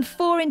 More than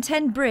 4 in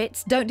 10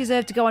 Brits don't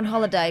deserve to go on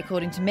holiday,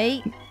 according to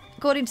me.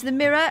 According to the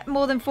Mirror,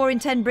 more than 4 in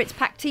 10 Brits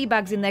pack tea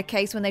bags in their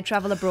case when they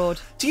travel abroad.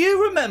 Do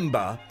you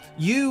remember?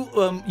 You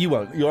won't.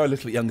 You're a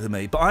little bit younger than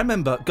me, but I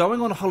remember going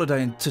on a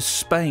holiday to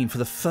Spain for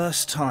the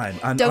first time.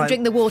 And Don't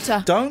drink the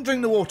water. Don't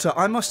drink the water.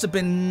 I must have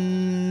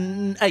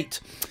been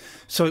 8,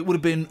 so it would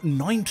have been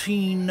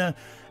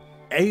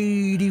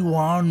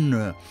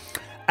 1981,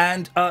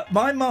 and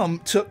my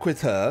mum took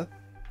with her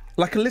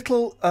like a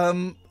little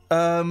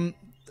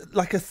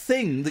like a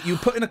thing that you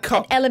put in a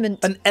cup. An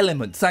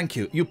element, thank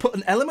you. You put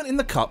an element in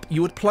the cup,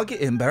 you would plug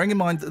it in, bearing in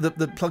mind that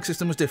the plug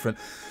system was different,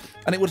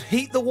 and it would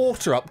heat the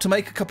water up to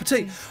make a cup of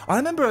tea. I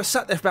remember I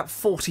sat there for about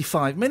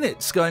 45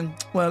 minutes going,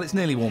 well, it's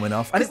nearly warm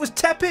enough, and it was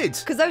tepid.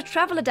 Because those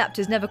travel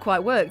adapters never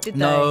quite worked, did they?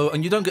 No,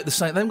 and you don't get the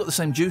same, they haven't got the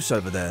same juice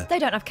over there. They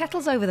don't have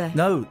kettles over there.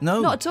 No.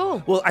 Not at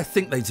all. Well, I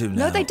think they do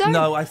now. No, they don't.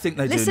 No, I think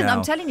they do now. Listen,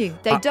 I'm telling you,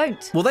 they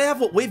don't. Well, they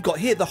have what we've got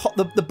here,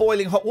 the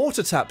boiling hot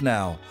water tap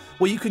now,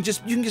 where you can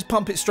just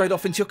pump it straight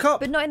off into your cup.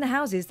 But not in the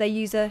houses. They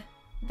use a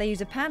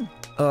pan.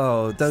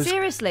 Oh, those...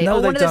 Seriously? No,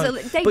 or they one don't. Of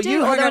those, they But do,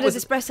 you or hang they're out those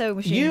with- espresso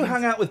machines. You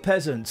hang out with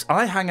peasants.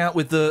 I hang out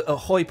with the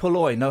hoi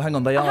polloi. No, hang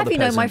on, they I'll are have the you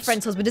know peasants. my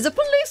friend's husband is a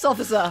police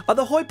officer. Are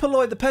the hoi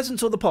polloi the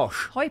peasants or the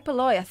posh? Hoi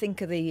polloi, I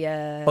think, are the...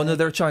 Oh, no,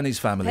 they're a Chinese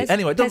family.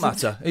 Anyway, it doesn't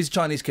matter. He's a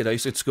Chinese kid I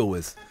used to go to school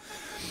with.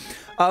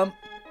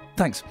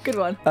 Thanks. Good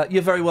one.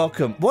 You're very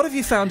welcome. What have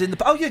you found in the...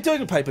 Oh, you're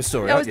doing a paper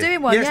story, I aren't was you?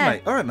 doing one, yes, yeah.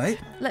 mate. All right, mate.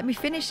 Let me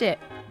finish it.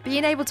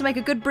 Being able to make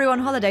a good brew on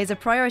holiday is a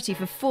priority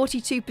for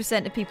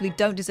 42% of people who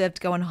don't deserve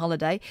to go on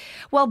holiday,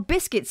 while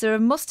biscuits are a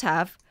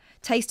must-have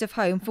taste of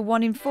home for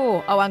 1 in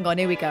 4. Oh, hang on,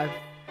 here we go.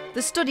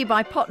 The study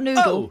by Pot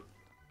Noodle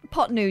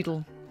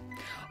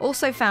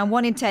also found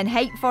 1 in 10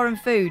 hate foreign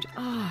food.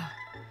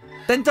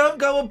 Then don't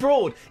go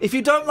abroad. If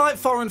you don't like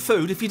foreign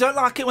food, if you don't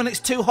like it when it's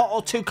too hot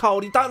or too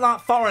cold, you don't like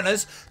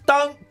foreigners,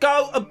 don't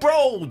go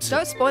abroad.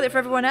 Don't spoil it for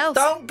everyone else.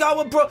 Don't go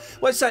abroad.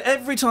 Well, say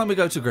every time we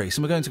go to Greece,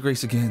 and we're going to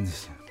Greece again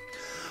this year,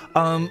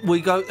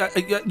 We go.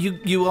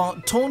 You are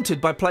taunted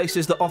by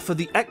places that offer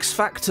the X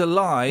Factor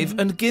Live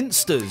and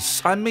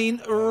Ginsters. I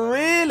mean,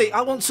 really,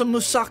 I want some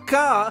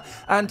moussaka.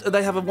 And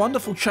they have a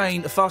wonderful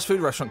chain, a fast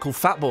food restaurant called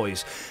Fat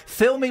Boys.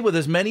 Fill me with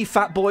as many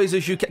Fat Boys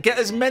as you can. Get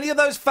as many of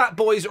those Fat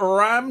Boys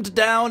rammed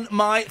down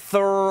my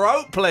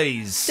throat,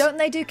 please. Don't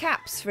they do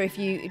caps for if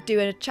you do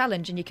a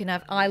challenge and you can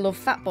have "I love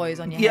Fat Boys"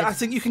 on your head? Yeah, I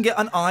think you can get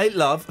an "I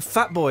love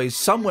Fat Boys"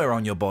 somewhere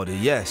on your body.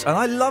 Yes, and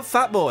I love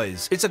Fat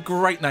Boys. It's a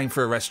great name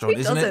for a restaurant,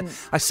 isn't it?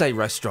 I say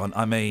restaurant.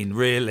 I mean,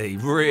 really.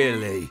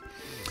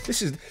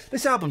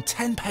 This album,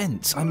 10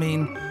 pence. I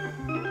mean,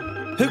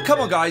 come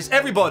on, guys,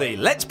 everybody,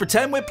 let's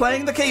pretend we're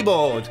playing the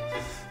keyboard.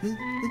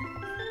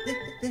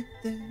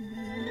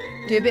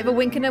 Do a bit of a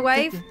wink and a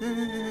wave.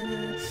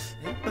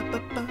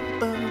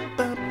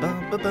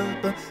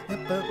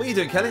 What are you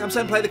doing, Kelly? I'm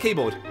saying play the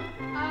keyboard.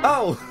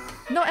 Oh.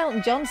 Not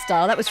Elton John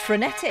style. That was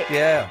frenetic.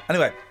 Yeah.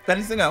 Anyway,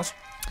 anything else?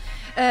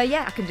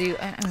 Yeah, I can do.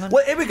 Hang on.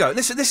 Well, here we go.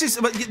 This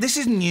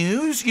is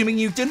news. You mean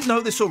you didn't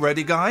know this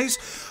already, guys?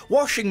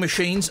 Washing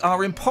machines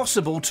are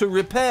impossible to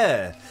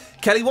repair.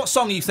 Kelly, what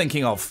song are you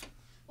thinking of?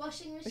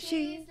 Washing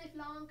machines live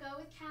long, go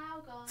with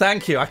cow, go.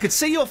 Thank you. I could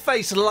see your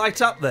face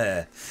light up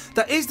there.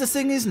 That is the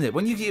thing, isn't it?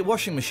 When you get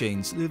washing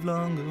machines, live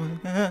long, go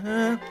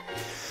with...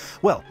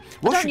 Well,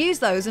 I don't use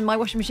those, and my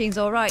washing machine's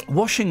all right.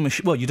 Washing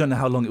machine. Well, you don't know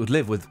how long it would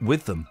live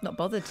with them. Not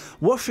bothered.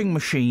 Washing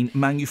machine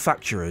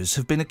manufacturers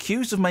have been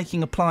accused of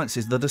making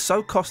appliances that are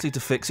so costly to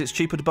fix it's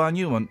cheaper to buy a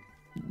new one.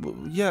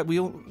 Yeah, we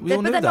all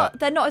know that.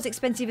 They're not as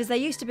expensive as they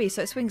used to be,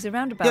 so it swings and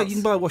roundabouts. Yeah, you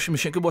can buy a washing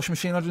machine, good washing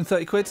machine,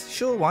 130 quid.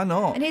 Sure, why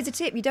not? And here's a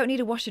tip: you don't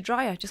need a washer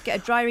dryer. Just get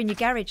a dryer in your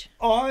garage.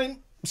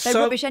 They're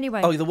rubbish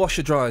anyway. Oh, the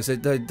washer dryers,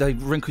 they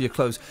wrinkle your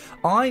clothes.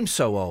 I'm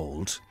so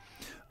old.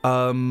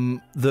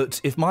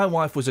 That if my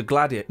wife was a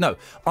gladiator... No,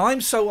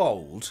 I'm so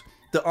old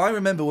that I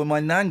remember when my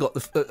nan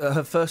got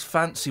her first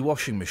fancy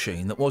washing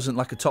machine that wasn't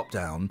like a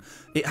top-down,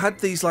 it had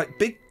these like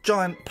big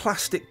giant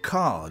plastic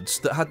cards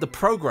that had the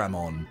programme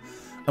on,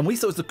 and we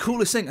thought it was the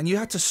coolest thing, and you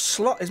had to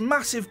slot... It's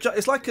massive...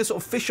 It's like a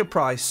sort of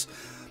Fisher-Price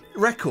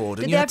record.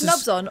 Did they have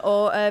knobs on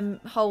or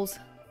holes?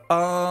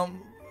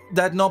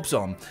 They had knobs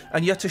on,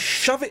 and you had to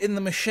shove it in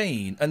the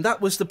machine, and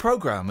that was the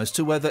programme as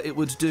to whether it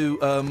would do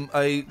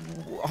a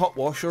hot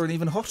wash or an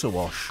even hotter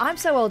wash. I'm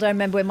so old, I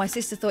remember when my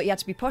sister thought you had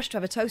to be posh to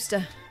have a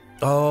toaster.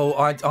 Oh,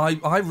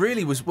 I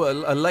really was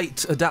a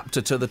late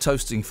adapter to the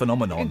toasting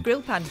phenomenon. A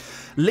grill pan.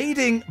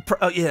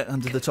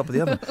 Under the top of the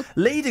oven.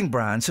 Leading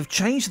brands have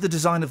changed the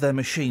design of their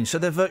machines so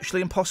they're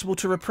virtually impossible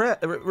to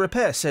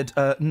repair, said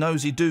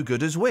Nosy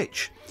Do-Gooders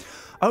Witch.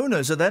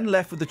 Owners are then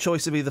left with the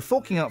choice of either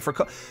forking out for a...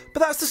 But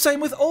that's the same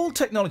with all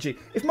technology.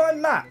 If my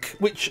Mac,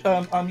 which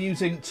I'm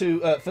using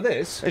for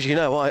this... As you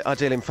know, I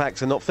deal in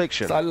facts and not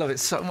fiction. I love it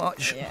so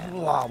much. Yeah.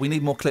 Wow, we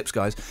need more clips,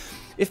 guys.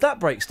 If that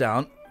breaks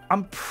down,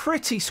 I'm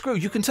pretty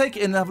screwed. You can take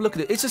it in and have a look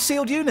at it. It's a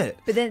sealed unit.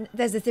 But then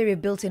there's the theory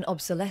of built-in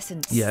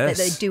obsolescence. Yes.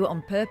 That they do it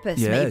on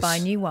purpose. Yes. Maybe buy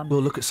a new one.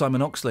 Well, look at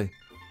Simon Oxley.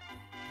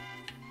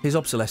 His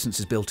obsolescence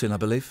is built in, I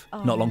believe.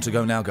 Oh. Not long to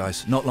go now,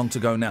 guys. Not long to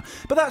go now.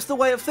 But that's the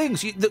way of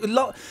things.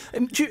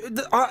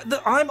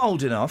 I'm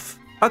old enough...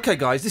 OK,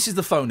 guys, this is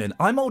the phone in.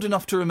 I'm old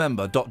enough to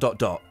remember...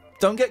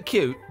 Don't get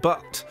cute,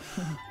 but...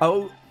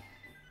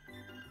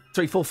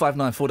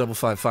 3459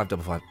 455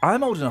 555.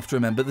 I'm old enough to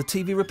remember the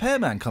TV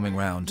repairman coming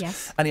round.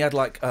 Yes. And he had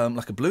like a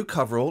blue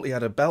coverall. He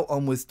had a belt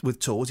on with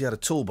tools. He had a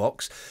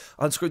toolbox.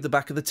 Unscrewed the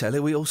back of the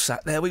telly. We all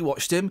sat there. We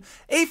watched him.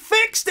 He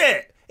fixed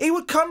it! He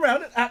would come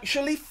round and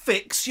actually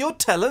fix your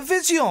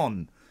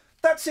television.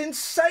 That's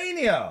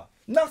insania.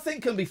 Nothing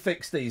can be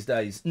fixed these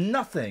days.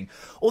 Nothing.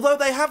 Although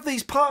they have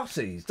these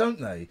parties, don't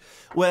they?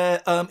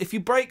 Where if you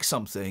break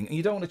something and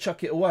you don't want to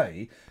chuck it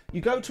away, you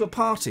go to a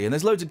party and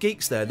there's loads of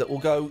geeks there that will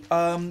go,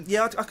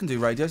 yeah, I can do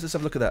radios. Let's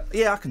have a look at that.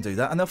 Yeah, I can do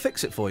that. And they'll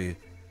fix it for you.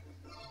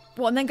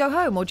 What, and then go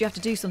home, or do you have to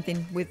do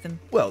something with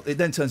them? Well, it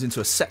then turns into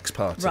a sex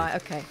party. Right,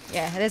 OK.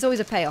 Yeah, there's always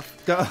a payoff.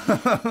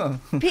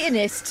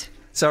 Pianist...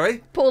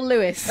 Sorry? Paul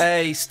Lewis.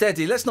 Hey,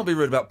 steady. Let's not be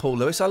rude about Paul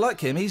Lewis. I like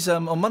him. He's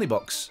on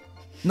Moneybox.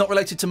 Not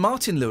related to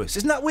Martin Lewis.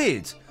 Isn't that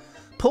weird?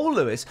 Paul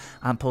Lewis.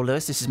 I'm Paul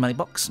Lewis. This is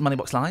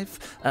Moneybox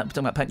Live. We're talking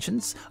about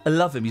pensions. I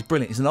love him. He's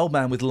brilliant. He's an old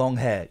man with long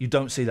hair. You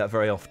don't see that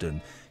very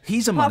often.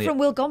 He's a Apart from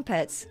Will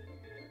Gompets.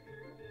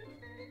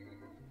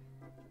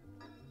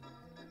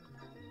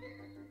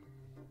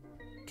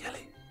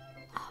 Kelly.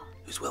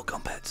 Who's Will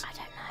Gompets? I don't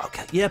know.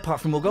 Okay, yeah,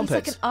 apart from Will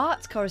Gompets. He's like an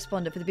arts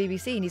correspondent for the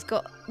BBC, and he's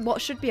got what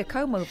should be a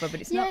comb over,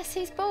 but it's not. Yes,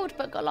 he's bald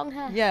but got long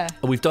hair. Yeah.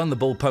 We've done the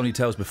bald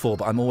ponytails before,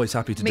 but I'm always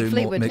happy to do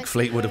more. Mick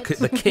Fleetwood,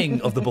 the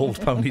king of the bald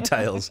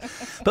ponytails.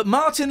 But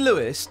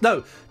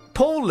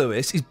Paul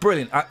Lewis is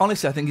brilliant.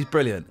 Honestly, I think he's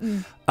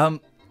brilliant.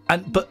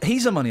 But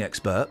he's a money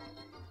expert.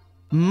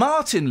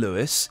 Martin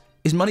Lewis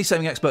is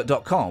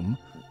moneysavingexpert.com.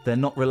 They're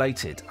not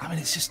related. I mean,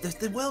 it's just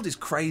the world is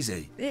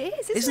crazy. It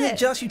is, isn't it?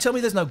 Just you tell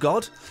me there's no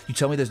God. You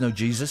tell me there's no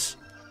Jesus.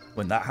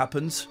 When that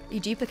happens...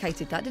 He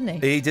duplicated that,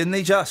 didn't he? Didn't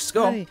he just?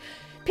 Go on.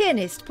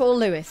 Pianist Paul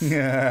Lewis.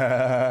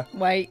 Yeah.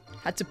 Wait,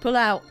 had to pull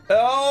out.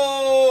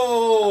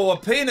 Oh,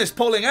 a pianist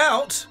pulling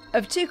out?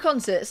 Of 2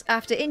 concerts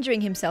after injuring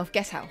himself,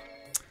 guess how?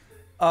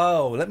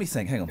 Oh, let me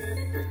think. Hang on.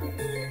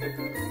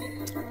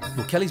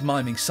 Well, Kelly's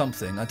miming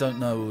something. I don't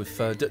know if...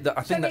 I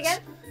think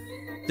that's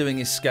doing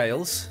his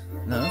scales.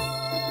 No.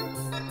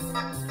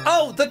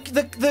 Oh,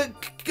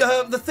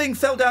 the thing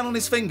fell down on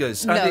his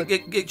fingers. No.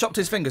 It chopped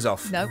his fingers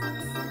off. No.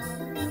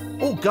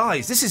 Oh,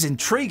 guys, this is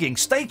intriguing.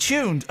 Stay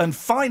tuned and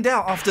find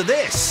out after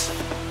this.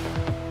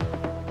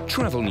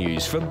 Travel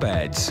news for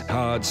beds,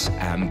 cards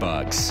and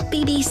bugs.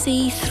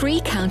 BBC Three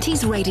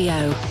Counties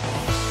Radio.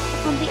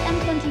 On the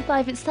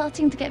M25, it's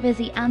starting to get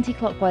busy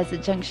anti-clockwise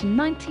at junction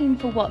 19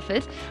 for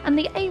Watford, and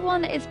the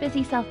A1 is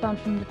busy southbound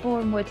from the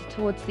Boreham Wood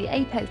towards the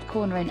Apex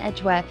corner in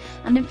Edgware,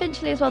 and in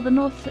Finchley as well, the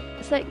North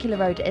Circular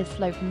Road is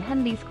slow from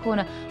Henley's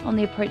corner on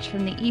the approach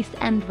from the East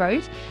End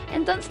Road.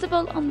 In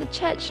Dunstable, on the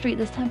Church Street,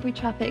 there's temporary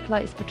traffic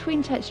lights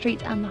between Church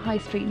Street and the High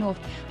Street North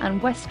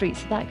and West Street,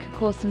 so that could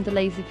cause some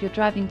delays if you're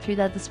driving through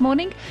there this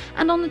morning.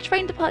 And on the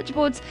train departure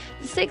boards,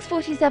 the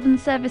 6:47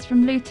 service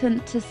from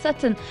Luton to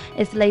Sutton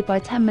is delayed by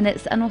 10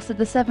 minutes, and also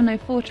the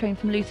 7:04 train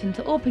from Luton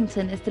to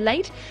Orpington is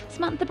delayed.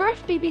 Samantha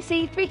Bruff,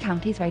 BBC Three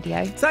Counties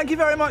Radio. Thank you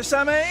very much,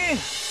 Sammy.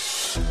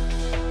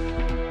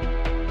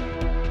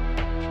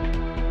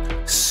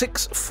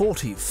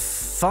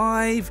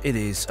 6:45. It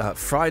is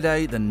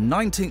Friday, the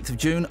 19th of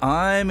June.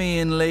 I'm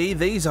Iain Lee.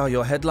 These are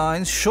your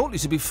headlines, shortly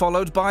to be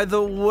followed by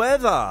the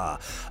weather.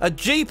 A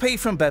GP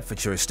from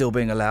Bedfordshire is still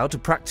being allowed to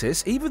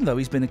practice, even though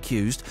he's been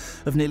accused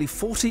of nearly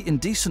 40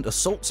 indecent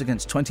assaults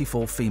against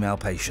 24 female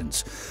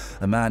patients.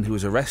 A man who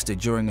was arrested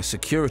during a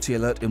security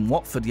alert in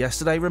Watford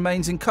yesterday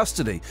remains in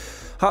custody.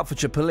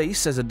 Hertfordshire Police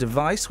says a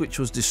device which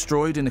was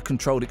destroyed in a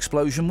controlled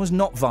explosion was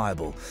not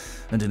viable.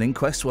 And an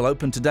inquest will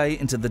open today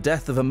into the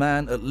death of a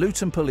man at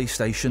Luton Police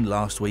Station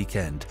last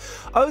weekend.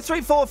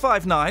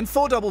 03459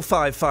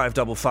 455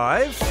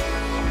 555.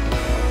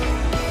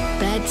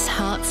 Beds,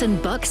 Hearts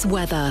and Bucks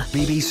weather.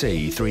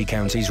 BBC Three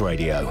Counties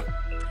Radio.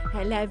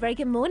 Hello, very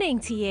good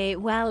morning to you.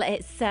 Well,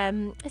 it's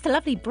a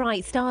lovely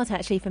bright start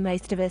actually for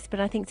most of us,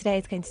 but I think today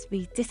is going to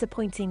be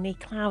disappointingly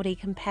cloudy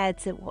compared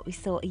to what we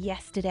saw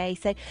yesterday.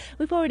 So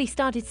we've already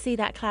started to see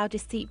that cloud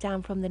just seep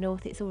down from the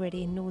north. It's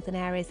already in northern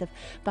areas of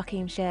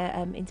Buckinghamshire,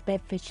 into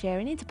Bedfordshire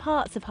and into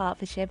parts of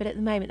Hertfordshire, but at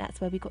the moment that's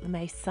where we've got the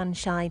most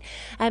sunshine.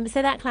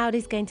 So that cloud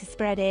is going to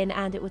spread in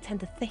and it will tend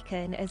to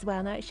thicken as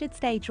well. Now it should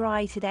stay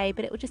dry today,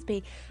 but it will just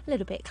be a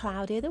little bit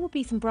cloudier. There will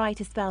be some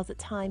brighter spells at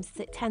times as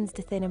it tends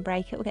to thin and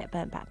break. It will get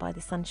burnt back by the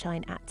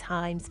sunshine at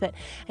times, but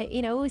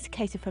always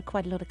cater for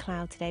quite a lot of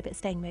cloud today, but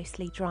staying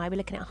mostly dry. We're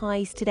looking at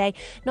highs today,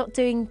 not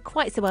doing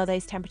quite so well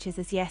those temperatures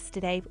as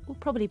yesterday. We'll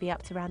probably be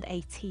up to around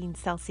 18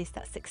 Celsius,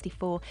 that's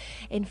 64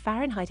 in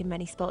Fahrenheit in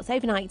many spots.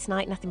 Overnight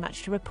tonight, nothing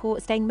much to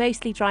report, staying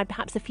mostly dry,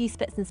 perhaps a few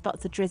spits and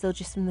spots of drizzle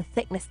just from the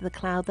thickness of the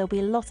cloud. There'll be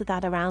a lot of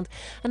that around.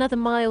 Another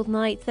mild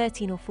night,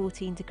 13 or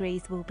 14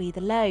 degrees will be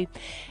the low.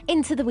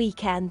 Into the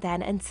weekend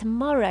then, and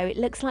tomorrow it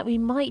looks like we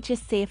might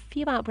just see a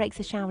few outbreaks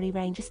of showery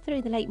rain just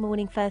through the late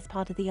morning, first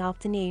part of the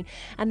afternoon,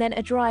 and then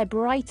a drier,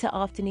 brighter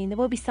afternoon. There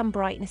will be some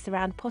brightness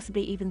around,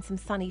 possibly even some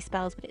sunny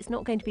spells, but it's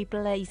not going to be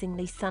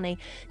blazingly sunny.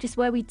 Just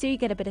where we do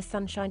get a bit of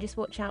sunshine, just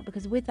watch out,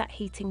 because with that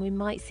heating we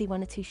might see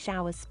 1 or 2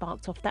 showers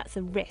sparked off. That's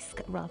a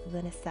risk rather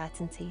than a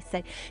certainty.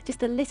 So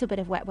just a little bit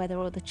of wet weather,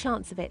 or the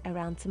chance of it,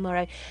 around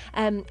tomorrow.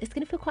 It's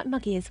going to feel quite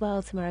muggy as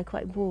well tomorrow,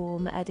 quite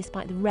warm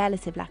despite the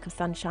relative lack of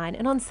sunshine.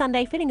 And on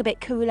Sunday, feeling a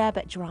bit cooler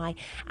but dry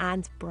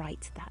and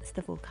bright. That's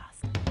the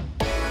forecast.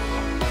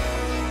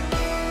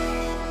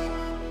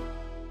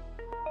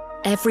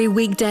 Every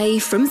weekday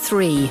from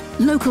 3.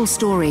 Local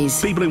stories.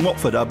 People in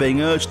Watford are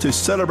being urged to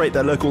celebrate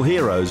their local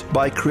heroes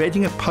by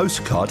creating a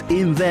postcard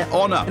in their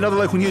honour. In other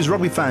local news,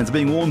 rugby fans are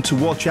being warned to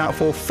watch out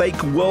for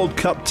fake World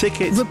Cup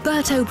tickets.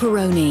 Roberto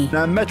Peroni.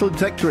 Now, a metal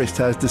detectorist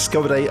has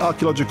discovered an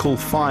archaeological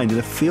find in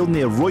a field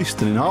near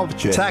Royston in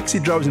Hertfordshire. Taxi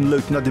drivers in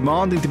Luton are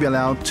demanding to be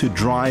allowed to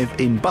drive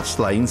in bus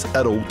lanes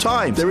at all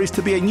times. There is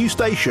to be a new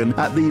station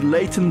at the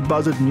Leighton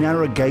Buzzard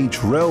Narrow Gauge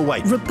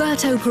Railway.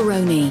 Roberto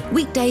Peroni.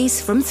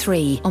 Weekdays from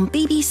 3 on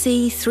BBC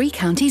Three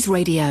Counties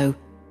Radio.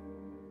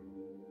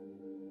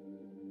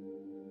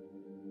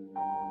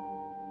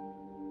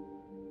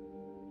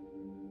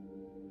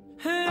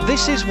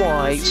 This is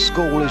why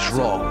school is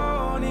wrong.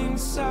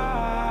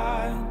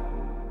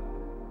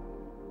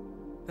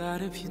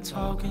 That if you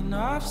talk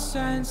enough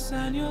sense,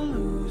 then you'll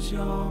lose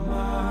your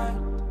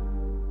mind.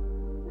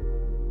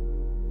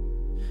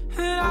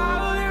 And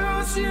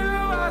I'll use you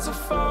as a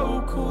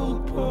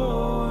focal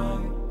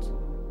point,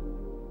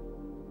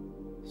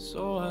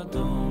 so I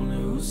don't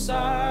lose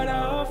sight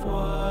of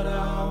what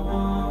I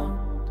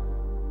want.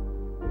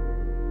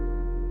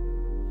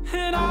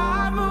 And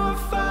I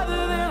moved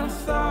further than I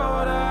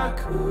thought I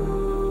could,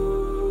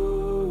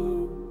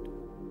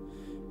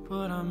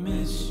 but I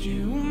missed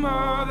you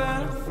more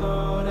than I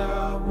thought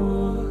I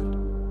would.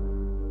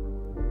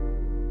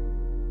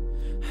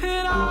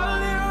 And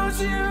I'll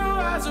use you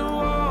as a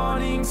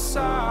warning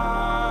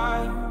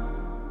sign,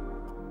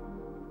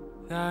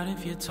 that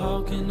if you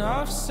talk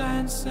enough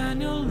sense, then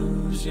you'll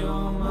lose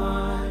your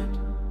mind.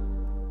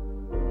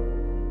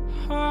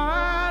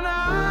 And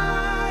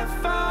I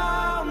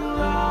found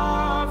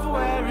love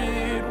where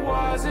it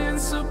wasn't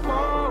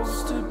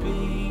supposed to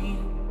be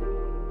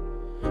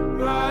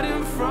right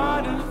in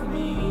front of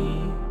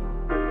me.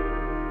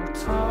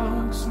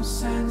 Talk some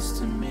sense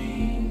to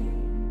me.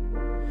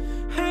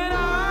 And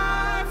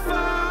I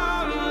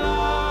found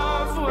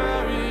love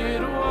where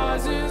it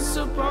wasn't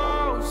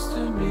supposed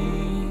to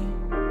be,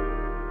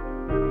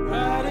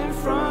 right in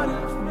front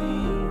of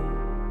me.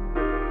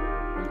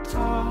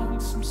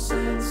 Talk some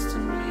sense to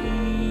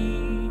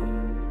me.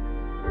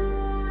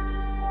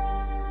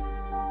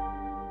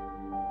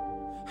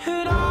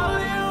 And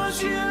I'll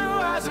use you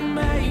as a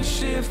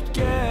makeshift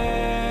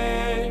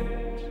gauge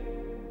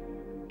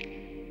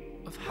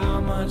of how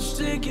much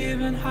to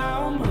give and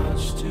how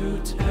much to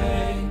take.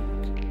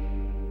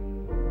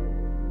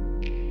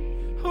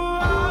 Or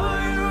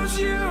I'll use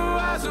you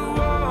as a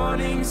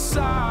warning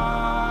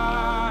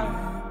sign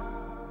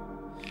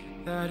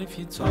that if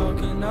you talk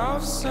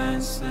enough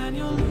sense, then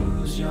you'll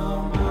lose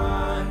your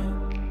mind.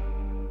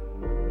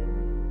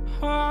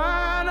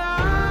 And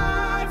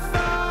I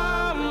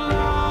found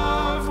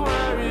love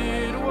where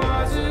it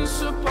wasn't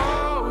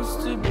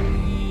supposed to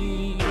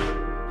be,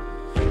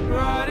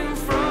 right in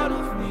front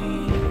of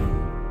me.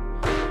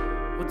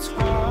 Well,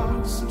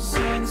 talk some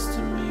sense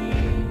to me.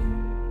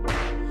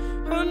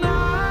 And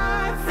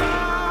I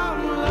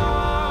found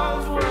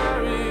love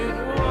where it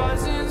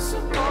wasn't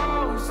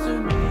supposed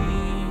to be,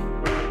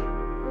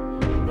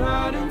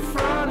 right in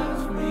front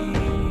of me.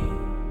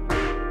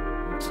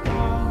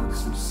 Talk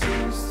some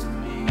sense to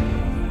me.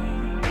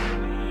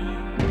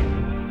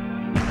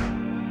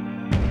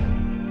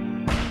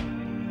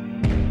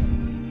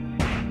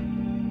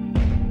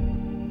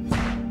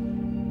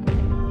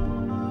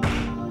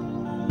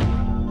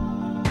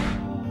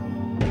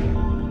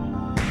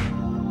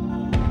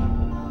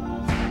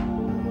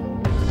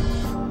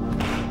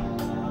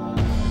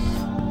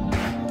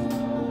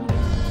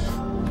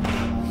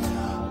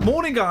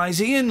 Morning,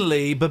 guys. Iain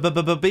Lee,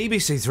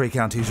 BBC Three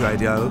Counties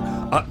Radio.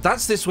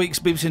 That's this week's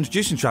BBC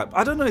Introducing Track.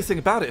 I don't know anything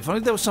about it. If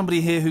only there was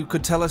somebody here who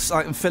could tell us,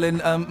 and fill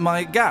in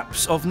my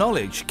gaps of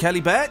knowledge.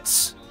 Kelly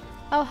Betts.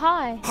 Oh,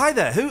 hi. Hi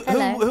there. Who,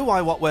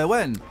 why, what, where,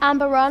 when?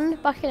 Amber Run,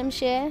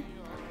 Buckinghamshire.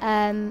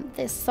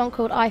 This song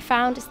called I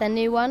Found. It's their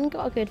new one.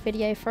 Got a good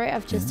video for it.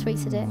 I've just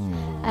tweeted it.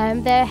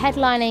 They're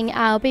headlining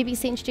our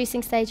BBC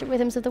Introducing stage at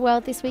Rhythms of the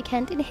World this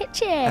weekend in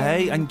Hitchin.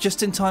 Hey, and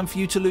just in time for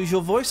you to lose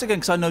your voice again,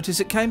 because I noticed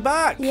it came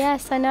back.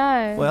 Yes, I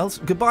know. Well,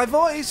 goodbye,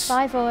 voice.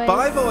 Bye, voice.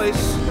 Bye,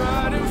 voice.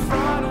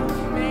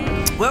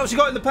 What else you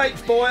got in the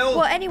papes, Boyle?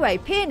 Well, anyway,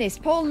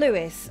 pianist Paul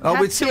Lewis. Oh,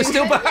 we're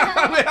still back.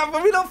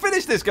 Have we not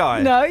finished this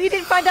guy? No, you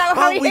didn't find out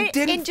how he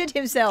didn't. injured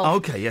himself.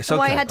 Okay, yes, and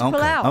okay. why he had to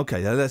pull out.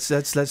 Okay,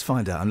 let's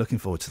find out. I'm looking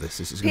forward to this.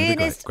 This is going to be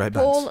Pianist great.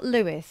 Paul Bands.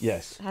 Lewis.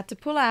 Yes. Had to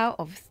pull out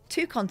of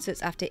 2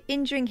 concerts after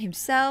injuring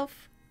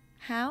himself.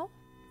 How?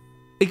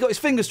 He got his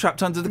fingers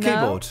trapped under the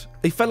keyboard.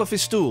 He fell off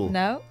his stool.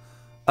 No.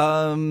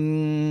 I've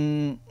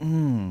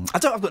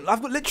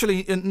got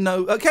literally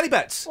no. Kelly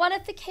Betts. One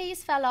of the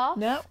keys fell off.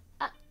 No.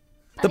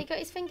 And he got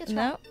his finger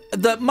trapped.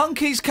 The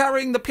monkeys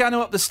carrying the piano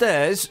up the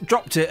stairs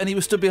dropped it, and he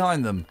was stood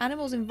behind them.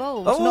 Animals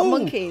involved, not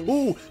monkeys.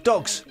 Oh,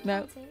 dogs.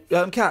 No.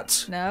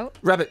 Cats. No.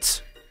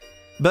 Rabbits.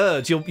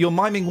 Birds. You're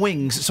miming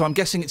wings, so I'm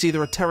guessing it's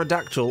either a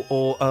pterodactyl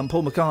or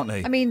Paul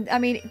McCartney. I mean,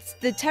 it's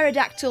the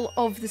pterodactyl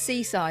of the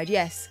seaside.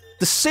 Yes.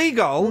 The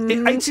seagull.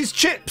 It ate his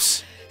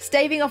chips.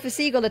 Staving off a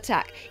seagull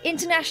attack.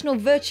 International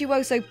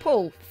virtuoso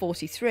Paul,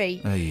 43,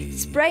 Hey.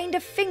 sprained a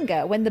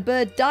finger when the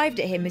bird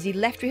dived at him as he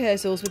left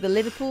rehearsals with the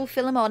Liverpool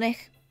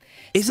Philharmonic.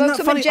 Isn't that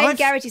Spokeswoman funny? Jane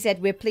Garrity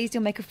said, "We're pleased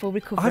he'll make a full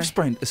recovery." I've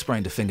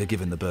sprained a finger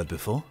giving the bird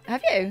before.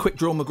 Have you? Quick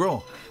draw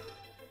McGraw.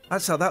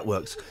 That's how that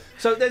works.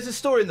 So there's a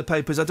story in the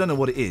papers. I don't know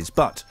what it is,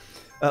 but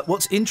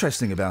what's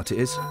interesting about it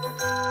is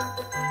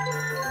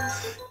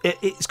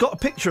it's got a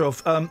picture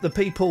of the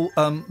people.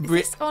 Is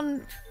this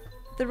on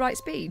the right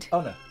speed?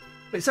 Oh no.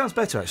 It sounds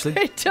better, actually.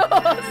 It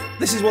does.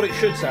 This is what it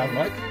should sound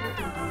like.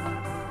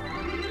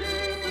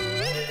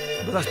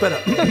 But that's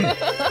better.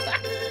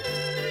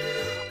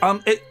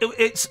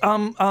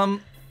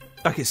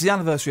 Okay, it's the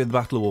anniversary of the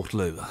Battle of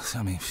Waterloo.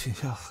 I mean,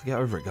 get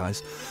over it,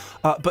 guys.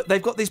 But they've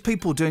got these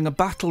people doing a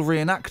battle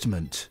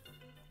reenactment.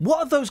 What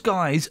are those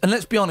guys? And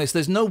let's be honest,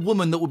 there's no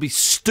woman that would be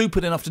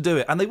stupid enough to do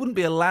it, and they wouldn't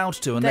be allowed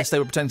to unless they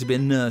were pretending to be a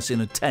nurse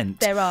in a tent.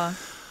 There are.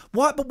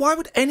 Why? But why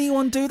would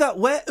anyone do that?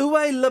 Où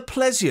est le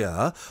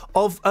plaisir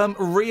of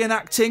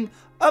reenacting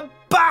a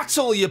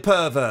battle, you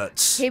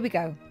perverts? Here we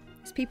go.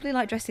 It's people who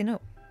like dressing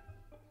up.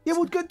 Yeah,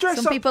 well, good dress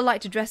up. Some people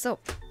like to dress up.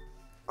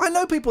 I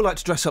know people like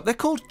to dress up. They're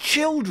called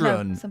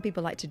children. No, some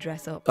people like to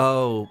dress up.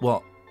 Oh,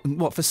 what?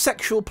 What, for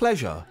sexual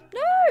pleasure?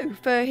 No,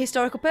 for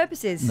historical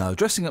purposes. No,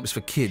 dressing up is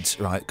for kids,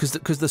 right?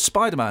 Because the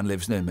Spider-Man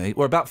lives near me,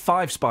 or about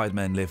 5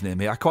 Spider-Men live near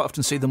me. I quite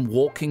often see them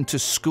walking to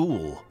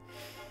school.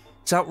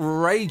 It's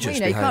outrageous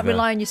Well, you can't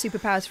rely on your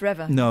superpowers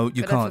forever. No,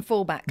 you can't. That's a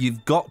fallback.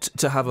 You've got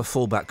to have a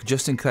fallback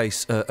just in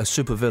case a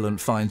supervillain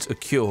finds a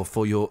cure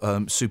for your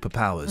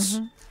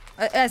superpowers.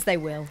 As they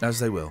will. As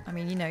they will. I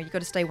mean, you've got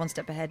to stay one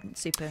step ahead.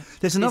 Super.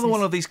 There's another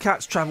one of these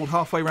cats travelled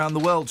halfway around the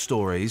world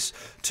stories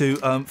to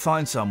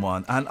find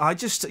someone, and I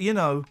just,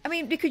 I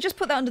mean, you could just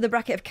put that under the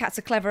bracket of cats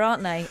are clever,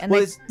 aren't they? And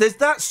there's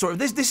that story.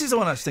 This is the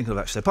one I was thinking of,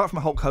 actually. Apart from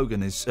Hulk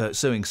Hogan is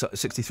suing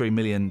 £63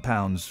 million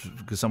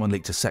because someone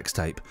leaked a sex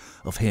tape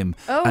of him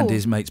and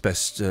his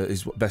mate's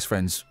his best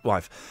friend's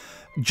wife.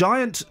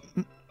 Giant...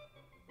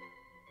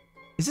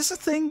 Is this a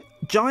thing?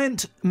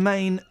 Giant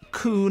Maine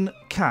Coon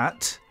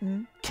cat,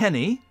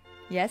 Kenny...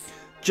 Yes.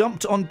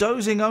 Jumped on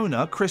dozing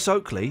owner Chris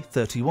Oakley,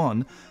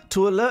 31,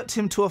 to alert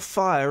him to a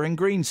fire in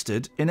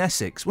Greenstead in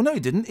Essex. Well, no, he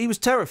didn't. He was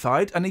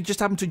terrified, and he just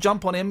happened to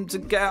jump on him to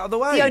get out of the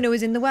way. The owner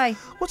was in the way.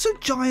 What's a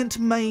giant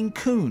Maine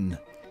Coon?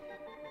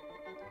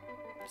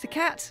 It's a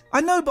cat.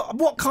 I know, but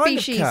what kind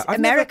Species, of cat?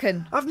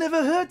 American. I've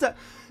never heard that.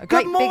 A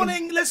Good great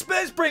morning. Let's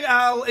bring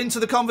Al into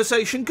the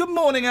conversation. Good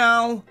morning,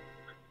 Al.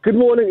 Good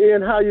morning,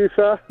 Ian. How are you,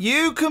 sir?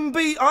 I can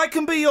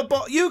be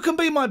you can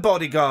be my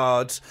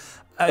bodyguard.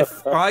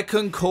 If I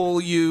can call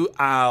you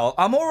Al.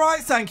 I'm all right,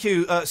 thank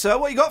you, sir.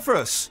 What you got for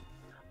us?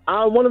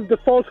 One of the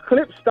false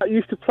clips that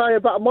used to play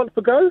about a month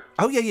ago.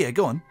 Oh, yeah,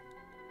 go on.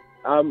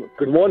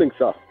 Good morning,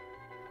 sir.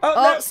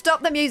 Oh,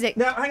 stop the music.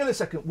 Now, hang on a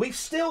second. We've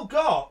still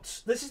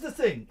got... This is the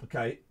thing,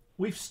 okay?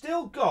 We've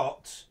still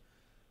got...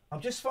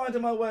 I'm just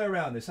finding my way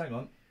around this. Hang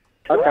on.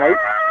 Okay.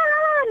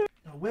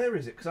 Now, where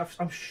is it? Because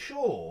I'm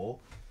sure...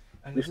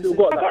 We've still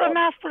got that. I've got a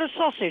mouthful of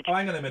sausage. Oh,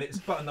 hang on a minute. It's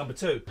button number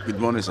 2.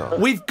 Good morning, sir.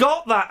 We've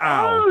got that,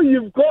 Al. Oh,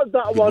 you've got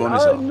that one. morning,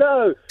 Oh, sir.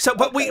 no. So,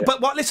 but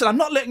what? Listen, I'm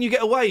not letting you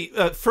get away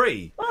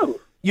free. Oh.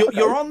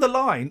 You're on the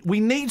line. We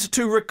need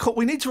to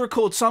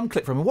record some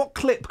clip from him. What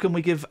clip can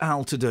we give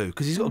Al to do?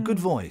 Because he's got a good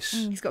voice.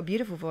 He's got a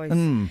beautiful voice.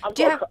 I've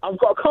got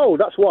a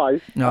cold, that's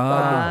why.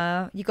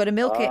 You got to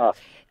milk it.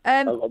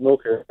 I've got to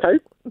milk it. Okay.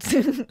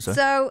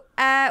 So,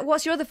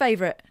 what's your other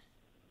favourite?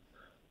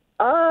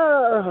 You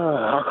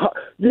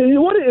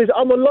know what it is?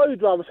 I'm a lorry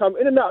driver, so I'm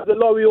in and out of the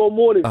lorry all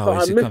morning. Oh, so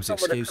I here miss comes some of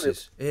the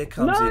excuses. clips. Here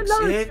comes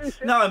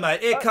no,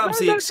 mate. Here comes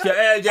the excuse.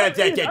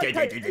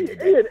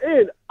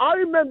 Ian, I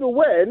remember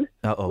when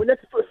they had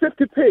to put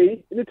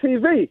 50p in the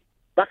TV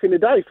back in the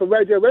day for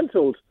radio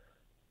rentals.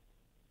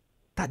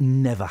 That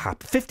never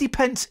happened. 50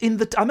 pence in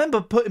the... I remember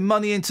putting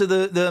money into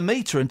the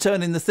meter and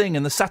turning the thing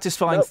and the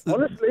satisfying...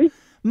 honestly.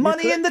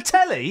 Money in the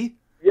telly?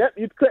 Yep,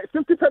 you'd collect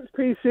 50 pence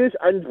pieces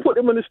and put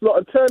them in the slot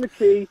and turn the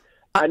key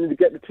and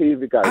get the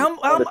TV going.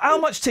 How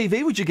much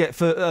TV would you get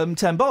for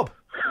 10 bob?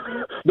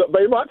 Not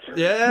very much.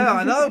 Yeah,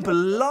 I know,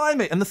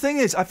 blimey. And the thing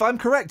is, if I'm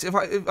correct, if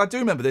I do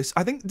remember this,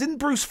 I think, didn't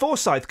Bruce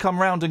Forsyth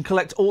come round and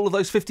collect all of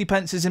those 50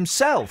 pences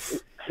himself?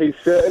 He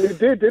certainly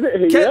did, didn't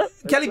he?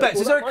 Kelly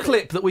Betts, is there a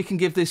clip that we can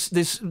give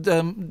this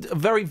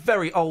very,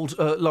 very old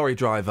lorry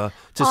driver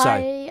to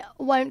say?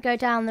 I won't go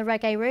down the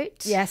reggae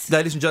route. Yes.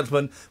 Ladies and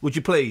gentlemen, would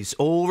you please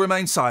all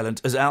remain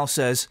silent as Al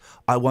says,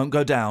 I won't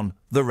go down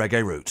the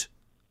reggae route.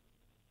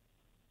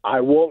 I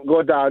won't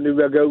go down the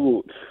reggae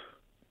route.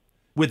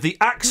 With the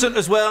accent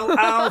as well.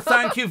 Al,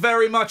 thank you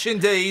very much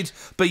indeed.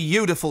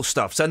 Beautiful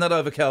stuff. Send that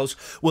over, Kels.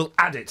 We'll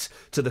add it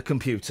to the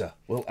computer.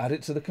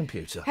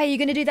 Hey, you're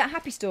going to do that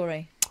happy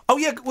story? Oh,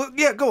 yeah,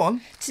 go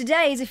on.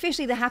 Today is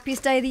officially the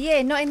happiest day of the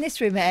year. Not in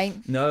this room, it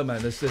ain't. No,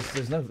 man, there's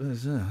no...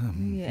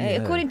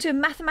 According to a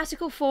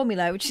mathematical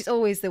formula, which is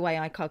always the way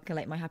I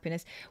calculate my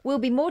happiness, we'll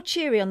be more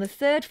cheery on the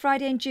third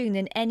Friday in June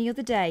than any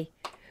other day.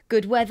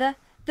 Good weather,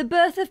 the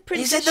birth of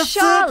Princess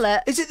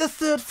Charlotte... Is it the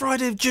third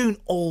Friday of June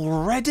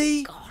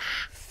already?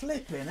 Gosh.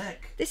 Flipping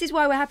heck. This is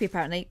why we're happy,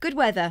 apparently. Good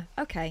weather.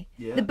 Okay.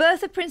 Yeah. The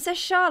birth of Princess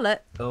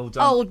Charlotte.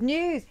 Old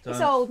news. It's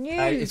old news.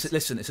 Hey,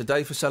 listen, it's a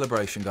day for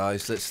celebration,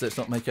 guys. Let's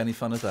not make any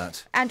fun of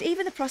that. And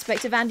even the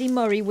prospect of Andy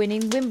Murray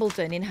winning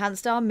Wimbledon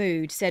enhanced our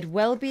mood, said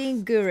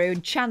well-being guru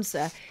and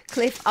chancer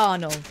Cliff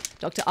Arnold.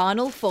 Dr.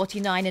 Arnold,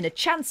 49 and a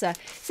chancer,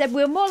 said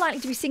we're more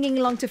likely to be singing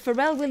along to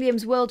Pharrell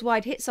Williams'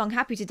 worldwide hit song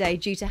Happy Today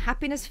due to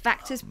happiness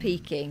factors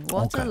peaking.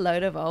 What a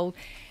load of old...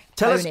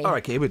 Tell us. All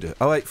right, here we do.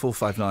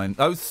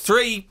 08459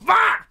 03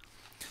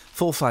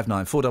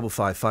 459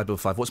 455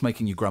 555. What's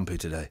making you grumpy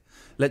today?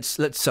 Let's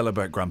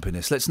celebrate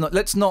grumpiness. Let's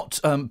not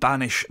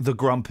banish the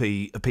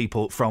grumpy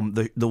people from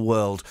the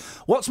world.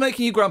 What's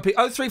making you grumpy?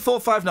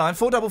 03459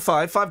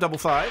 455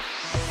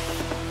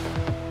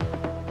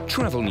 555.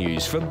 Travel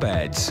news for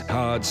beds,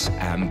 cards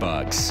and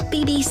bugs.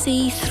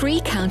 BBC Three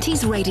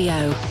Counties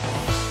Radio.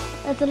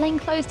 There's a lane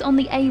closed on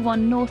the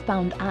A1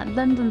 northbound at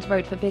London's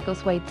Road for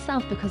Biggleswade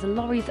South because a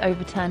lorry's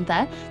overturned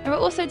there. There are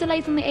also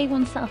delays on the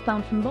A1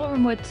 southbound from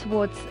Borehamwood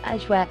towards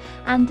Edgware,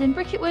 and in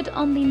Bricketwood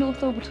on the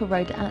North Orbital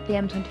Road at the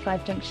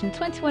M25 junction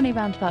 21A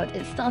roundabout.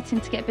 It's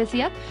starting to get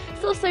busier.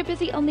 It's also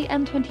busy on the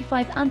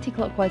M25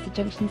 anti-clockwise at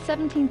junction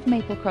 17 from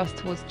Maple Cross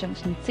towards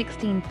junction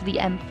 16 for the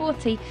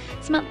M40.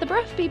 Samantha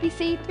Bruff,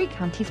 BBC Three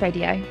Counties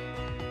Radio.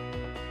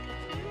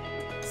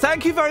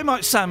 Thank you very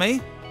much,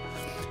 Sammy.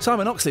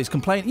 Simon Oxley's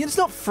complaining. Yeah, it's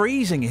not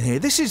freezing in here.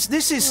 This is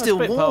still it's a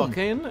bit warm.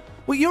 parky, isn't it?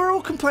 Well, you're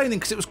all complaining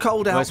because it was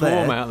cold out it's there.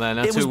 Warm out there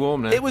now. It Too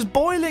warm now. It was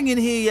boiling in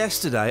here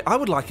yesterday. I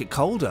would like it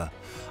colder.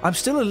 I'm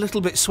still a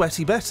little bit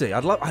sweaty, Betty. I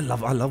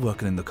love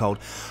working in the cold.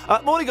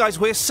 Morning, guys.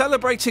 We're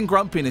celebrating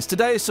grumpiness.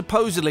 Today is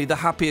supposedly the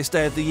happiest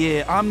day of the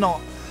year. I'm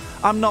not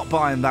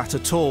buying that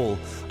at all.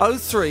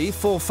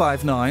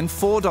 03459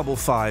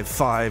 455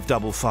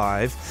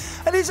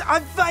 555. And I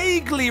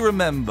vaguely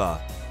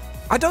remember.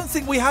 I don't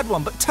think we had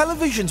one, but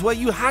televisions where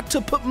you had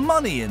to put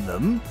money in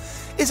them.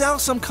 Is Al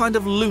some kind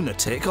of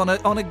lunatic on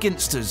a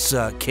Ginster's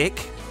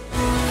kick?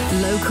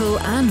 Local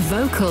and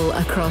vocal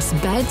across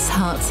beds,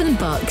 hearts and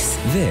bucks.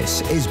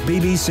 This is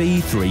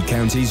BBC Three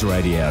Counties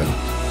Radio.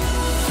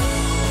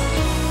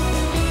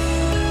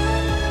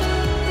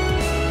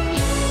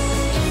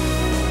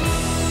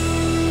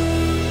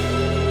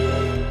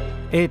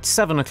 It's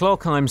 7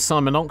 o'clock. I'm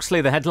Simon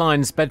Oxley. The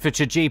headlines: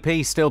 Bedfordshire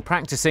GP still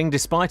practising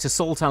despite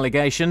assault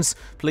allegations.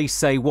 Police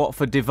say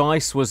Watford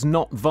device was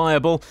not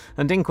viable.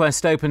 And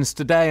inquest opens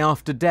today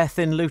after death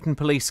in Luton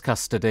police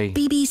custody.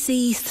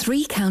 BBC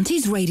Three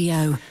Counties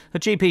Radio. A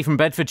GP from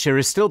Bedfordshire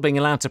is still being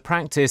allowed to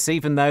practice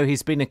even though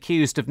he's been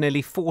accused of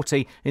nearly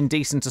 40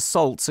 indecent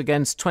assaults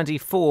against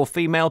 24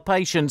 female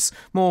patients.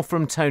 More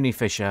from Tony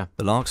Fisher.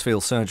 The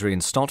Larksfield surgery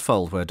in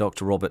Stotfold, where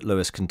Dr Robert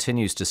Lewis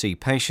continues to see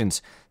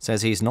patients,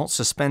 says he's not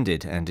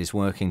suspended and is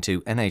working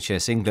to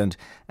NHS England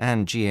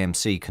and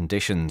GMC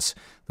conditions.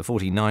 The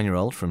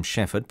 49-year-old from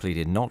Shefford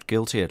pleaded not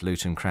guilty at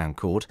Luton Crown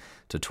Court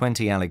to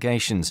 20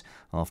 allegations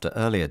after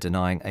earlier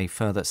denying a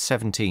further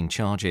 17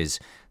 charges.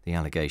 The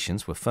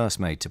allegations were first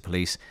made to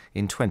police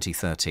in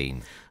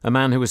 2013. A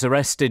man who was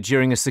arrested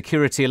during a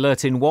security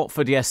alert in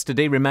Watford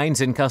yesterday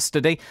remains in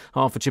custody.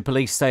 Hertfordshire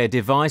police say a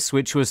device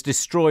which was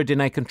destroyed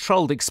in a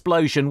controlled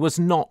explosion was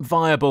not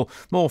viable.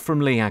 More from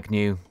Lee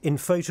Agnew. In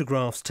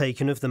photographs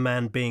taken of the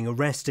man being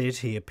arrested,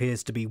 he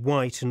appears to be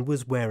white and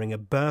was wearing a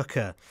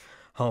burqa.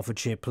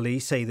 Hertfordshire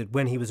police say that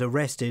when he was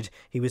arrested,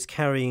 he was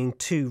carrying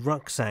 2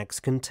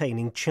 rucksacks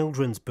containing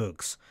children's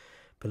books.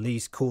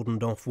 Police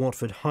cordoned off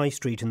Watford High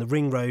Street and the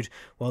Ring Road,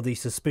 while the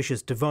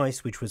suspicious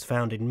device, which was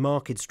found in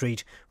Market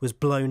Street, was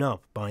blown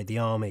up by the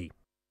army.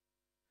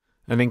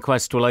 An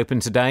inquest will open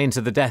today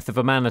into the death of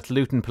a man at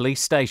Luton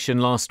Police Station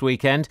last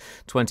weekend.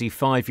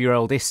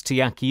 25-year-old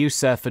Istiak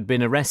Youssef had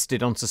been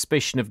arrested on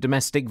suspicion of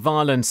domestic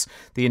violence.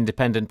 The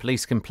Independent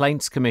Police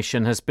Complaints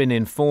Commission has been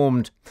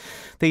informed.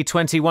 The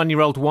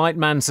 21-year-old white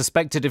man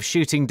suspected of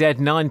shooting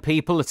dead 9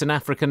 people at an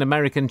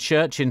African-American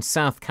church in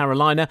South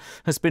Carolina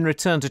has been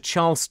returned to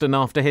Charleston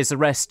after his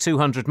arrest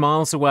 200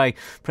 miles away.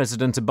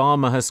 President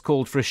Obama has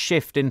called for a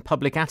shift in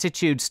public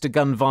attitudes to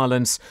gun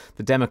violence.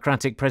 The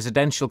Democratic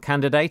presidential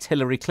candidate,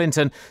 Hillary Clinton,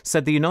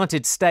 said the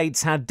United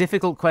States had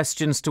difficult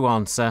questions to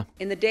answer.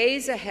 In the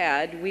days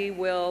ahead, we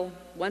will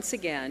once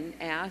again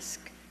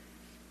ask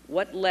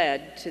what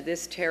led to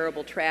this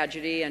terrible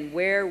tragedy and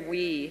where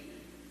we,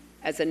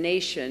 as a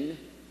nation,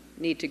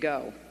 need to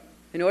go.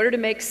 In order to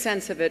make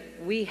sense of it,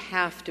 we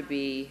have to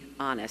be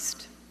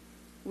honest.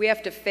 We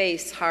have to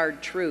face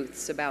hard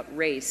truths about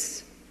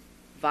race,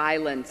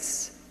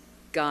 violence,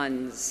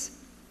 guns,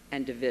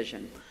 and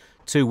division.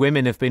 2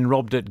 women have been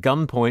robbed at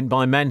gunpoint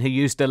by men who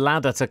used a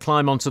ladder to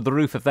climb onto the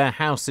roof of their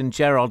house in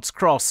Gerrard's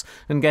Cross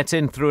and get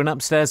in through an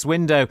upstairs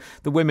window.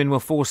 The women were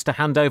forced to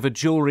hand over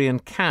jewellery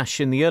and cash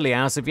in the early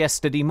hours of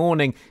yesterday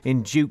morning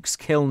in Duke's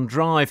Kiln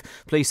Drive.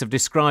 Police have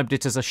described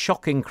it as a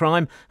shocking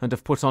crime and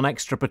have put on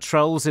extra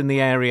patrols in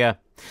the area.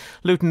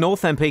 Luton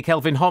North MP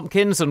Kelvin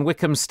Hopkins and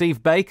Wickham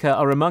Steve Baker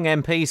are among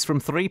MPs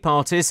from 3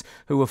 parties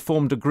who have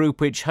formed a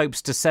group which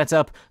hopes to set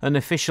up an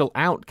official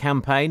out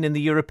campaign in the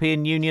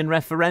European Union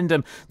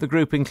referendum. The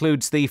group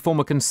includes the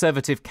former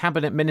Conservative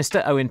Cabinet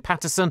Minister Owen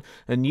Paterson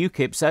and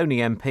UKIP's only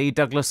MP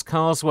Douglas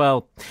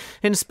Carswell.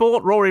 In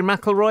sport, Rory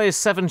McIlroy is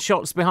 7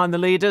 shots behind the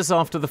leaders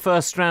after the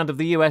first round of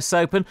the US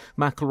Open.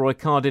 McIlroy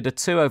carded a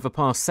 2 over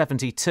par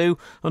 72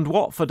 and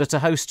Watford are to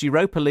host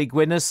Europa League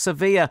winners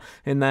Sevilla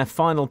in their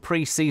final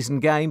pre-season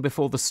game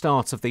before the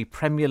start of the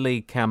Premier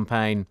League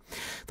campaign.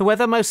 The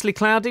weather mostly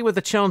cloudy with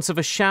a chance of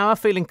a shower,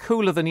 feeling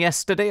cooler than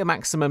yesterday, a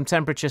maximum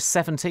temperature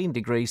 17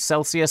 degrees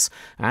Celsius.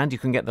 And you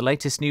can get the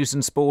latest news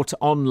and sport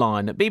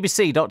online at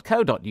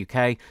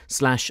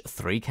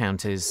bbc.co.uk/3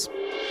 counties.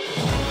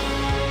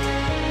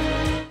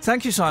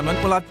 Thank you, Simon.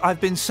 Well, I've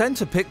been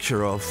sent a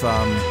picture of...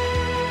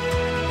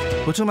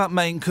 we're talking about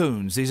Maine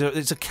Coons.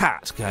 It's a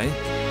cat, okay?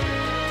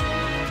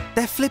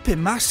 They're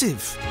flipping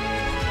massive.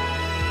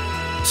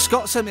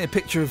 Scott sent me a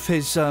picture of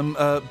his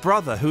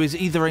brother, who is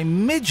either a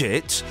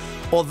midget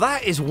or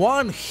that is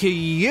one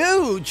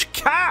huge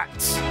cat.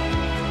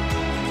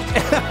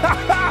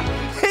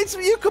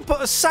 You could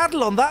put a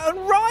saddle on that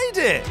and ride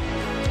it.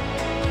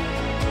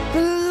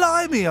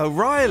 Blimey,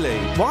 O'Reilly.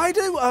 Why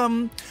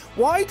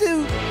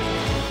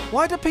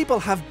do people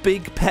have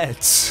big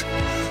pets?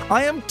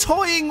 I am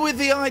toying with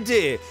the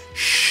idea.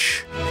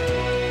 Shh.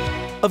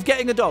 Of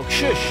getting a dog.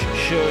 Shush.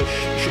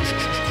 Shush. Shush.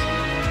 Shush.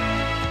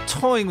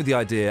 Toying with the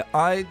idea.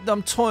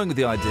 I'm toying with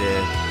the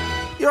idea.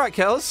 You right,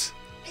 Kels?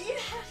 You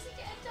have to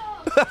get a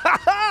dog.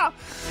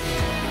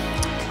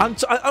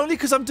 Only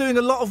because I'm doing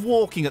a lot of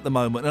walking at the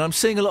moment and I'm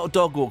seeing a lot of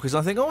dog walkers.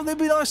 I think, oh, it'd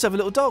be nice to have a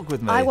little dog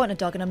with me. I want a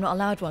dog and I'm not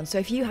allowed one, so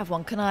if you have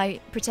one, can I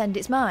pretend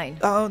it's mine?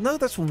 Oh, no,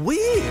 that's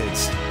weird.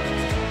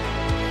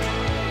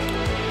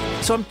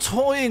 So I'm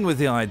toying with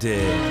the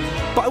idea.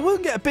 But I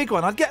wouldn't get a big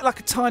one. I'd get like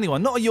a tiny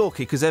one, not a Yorkie,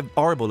 because they're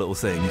horrible little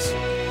things.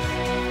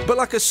 But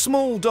like a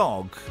small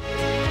dog.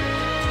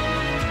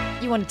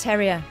 You want a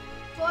terrier?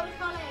 Border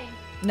collie.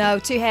 No,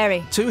 too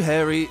hairy. Too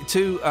hairy,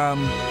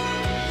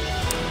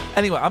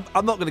 Anyway,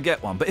 I'm not going to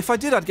get one, but if I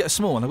did, I'd get a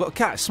small one. I've got a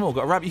cat, small,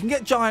 got a rabbit. You can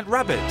get giant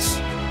rabbits.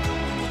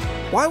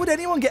 Why would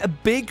anyone get a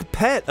big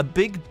pet, a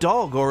big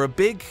dog, or a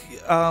big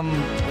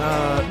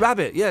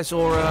rabbit? Yes,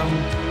 or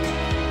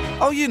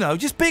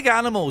just big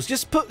animals.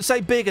 Just say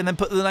big and then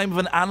put the name of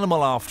an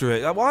animal after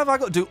it. Why have I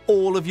got to do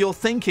all of your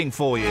thinking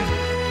for you?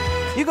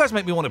 You guys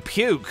make me want to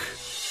puke.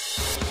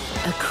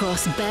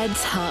 Across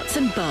beds, hearts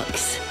and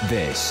bucks.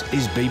 This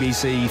is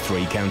BBC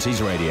Three Counties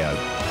Radio.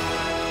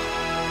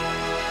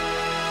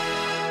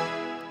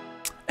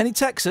 Any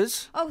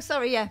Texas? Oh,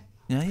 sorry, yeah.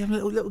 Yeah, you have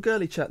a little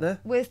girly chat there.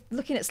 We're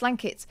looking at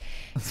slankets.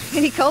 It's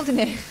really cold in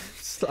here.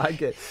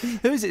 Slanket.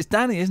 Who is it? It's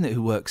Danny, isn't it,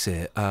 who works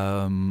here?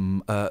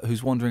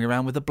 Who's wandering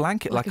around with a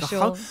blanket like a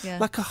shawl, yeah.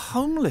 like a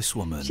homeless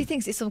woman. She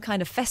thinks it's some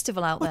kind of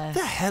festival out there. What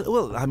the hell?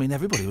 Well, I mean,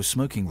 everybody was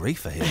smoking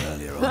reefer here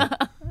earlier on.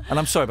 And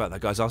I'm sorry about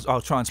that, guys. I'll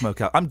try and smoke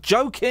out. I'm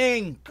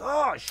joking.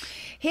 Gosh.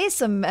 Here's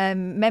some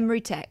memory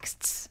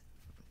texts.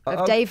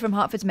 Of Dave from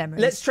Hartford's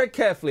memories. Let's tread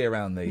carefully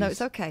around these. No,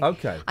 it's okay.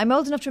 Okay. I'm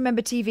old enough to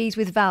remember TVs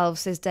with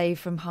valves, says Dave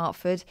from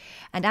Hartford.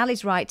 And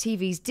Ali's right,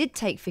 TVs did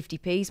take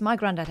 50p's. My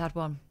granddad had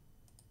one.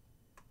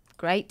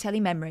 Great, telly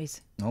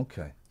memories.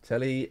 Okay,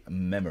 telly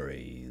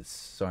memories.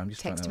 Sorry, I'm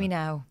just Text trying to... me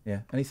now.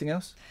 Yeah, anything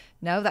else?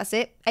 No, that's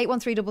it.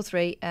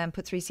 81333,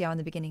 put 3CR in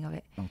the beginning of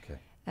it.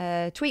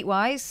 Okay.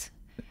 Tweet-wise...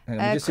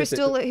 On,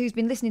 Crystal, who's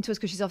been listening to us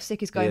because she's off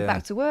sick, is going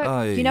back to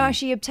work. Do you know how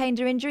she obtained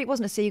her injury? It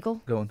wasn't a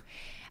seagull. Go on.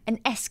 An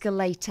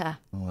escalator.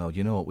 Oh, well,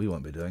 you know what we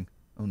won't be doing.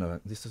 Oh, no,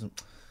 this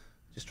doesn't...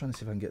 Just trying to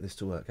see if I can get this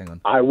to work. Hang on.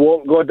 I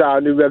won't go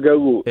down the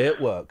go. It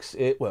works.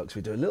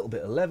 We do a little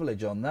bit of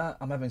levelage on that.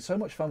 I'm having so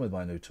much fun with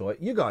my new toy.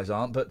 You guys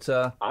aren't, but...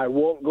 I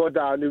won't go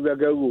down the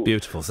go.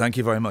 Beautiful. Thank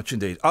you very much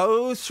indeed.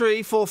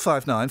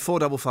 03459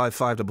 455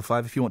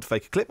 555 if you want to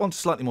fake a clip on to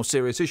slightly more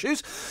serious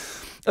issues.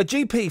 A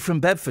GP from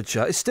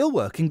Bedfordshire is still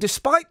working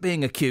despite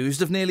being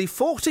accused of nearly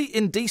 40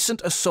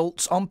 indecent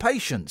assaults on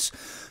patients.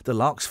 The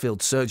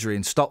Larksfield surgery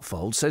in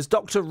Stotfold says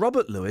Dr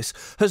Robert Lewis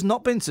has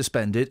not been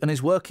suspended and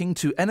is working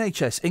to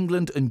NHS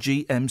England and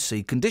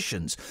GMC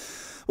conditions.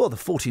 Well, the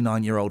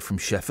 49-year-old from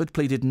Shefford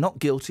pleaded not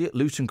guilty at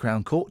Luton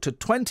Crown Court to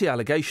 20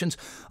 allegations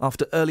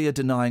after earlier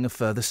denying a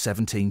further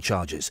 17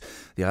 charges.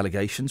 The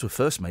allegations were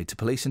first made to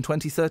police in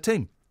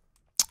 2013.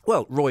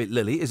 Well, Roy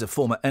Lilly is a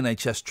former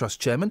NHS Trust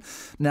chairman,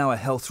 now a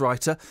health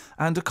writer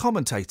and a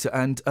commentator,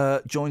 and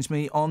joins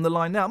me on the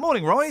line now.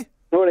 Morning, Roy.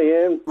 Morning,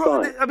 Ian.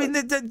 Right, I mean,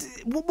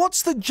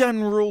 what's the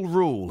general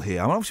rule here?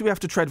 I mean, obviously, we have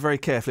to tread very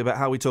carefully about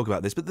how we talk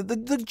about this, but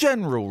the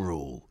general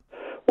rule.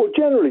 Well,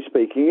 generally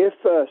speaking, if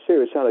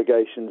serious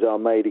allegations are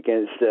made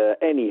against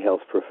any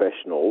health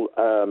professional,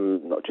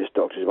 not just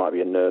doctors, it might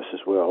be a nurse as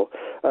well,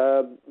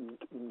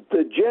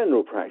 the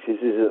general practice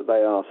is that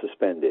they are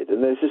suspended.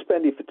 And they're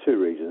suspended for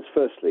two reasons.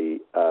 Firstly,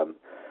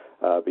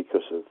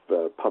 because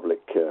of public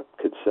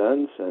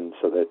concerns, and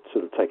so they're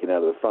sort of taken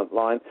out of the front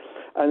line.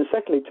 And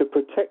secondly, to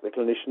protect the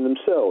clinician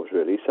themselves,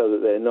 really, so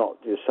that they're not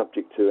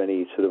subject to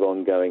any sort of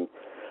ongoing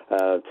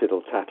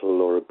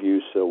tittle-tattle or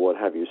abuse or what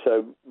have you.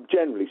 So,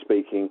 generally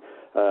speaking,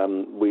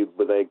 when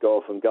they go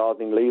off on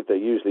gardening leave, they're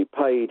usually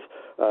paid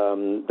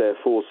their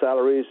full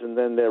salaries, and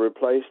then they're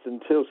replaced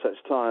until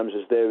such times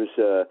as there is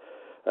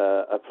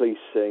a police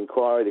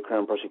inquiry. The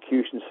Crown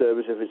Prosecution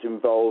Service, if it's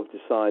involved,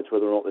 decides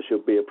whether or not there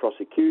should be a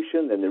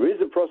prosecution. Then there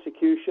is a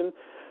prosecution,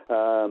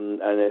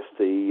 and if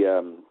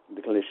the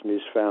clinician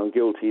is found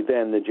guilty,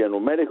 then the General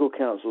Medical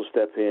Council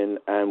step in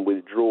and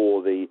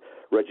withdraw the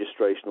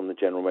registration on the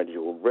General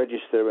Medical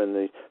Register, and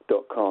the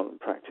doc can't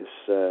practice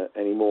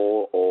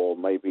anymore, or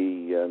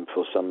maybe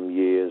for some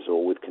years,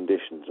 or with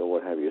conditions, or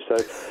what have you. So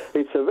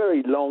it's a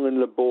very long and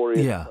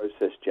laborious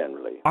process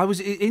generally. I was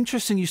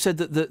interesting. You said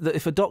that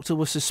if a doctor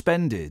was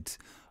suspended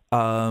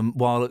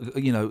while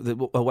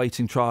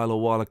awaiting trial,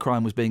 or while a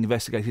crime was being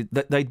investigated,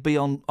 that they'd be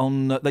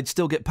they'd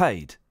still get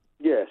paid.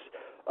 Yes.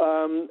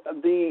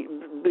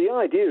 The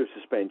idea of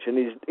suspension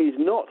is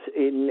not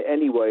in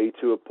any way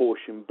to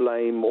apportion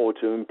blame or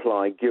to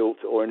imply guilt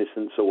or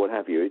innocence or what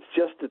have you. It's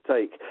just to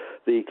take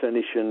the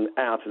clinician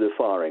out of the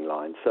firing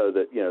line, so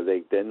that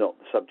they're not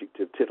subject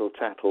to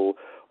tittle-tattle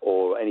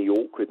or any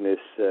awkwardness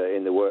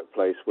in the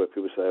workplace where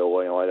people say, "Oh,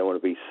 I don't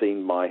want to be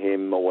seen by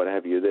him" or what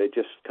have you. They're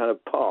just kind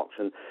of parked,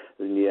 and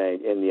in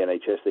the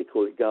NHS they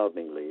call it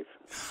gardening leave.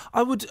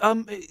 I would.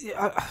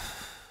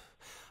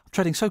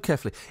 Treading so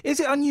carefully.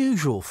 Is it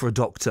unusual for a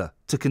doctor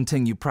to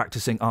continue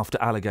practising after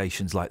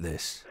allegations like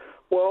this?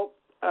 Well,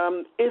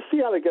 if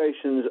the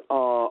allegations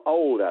are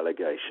old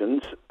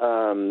allegations,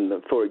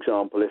 for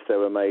example, if they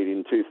were made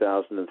in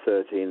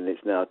 2013 and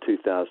it's now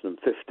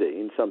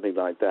 2015, something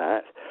like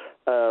that,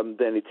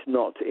 then it's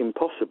not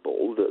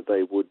impossible that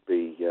they would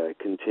be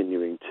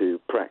continuing to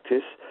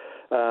practice.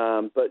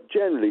 But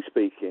generally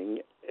speaking,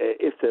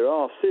 if there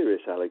are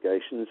serious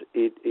allegations,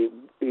 it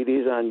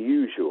is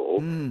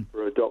unusual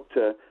for a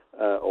doctor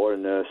or a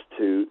nurse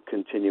to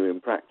continue in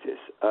practice.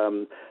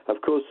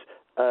 Of course,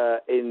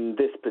 in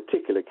this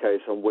particular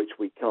case on which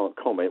we can't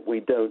comment, we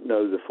don't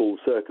know the full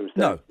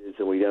circumstances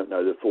and we don't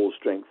know the full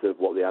strength of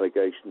what the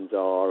allegations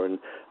are and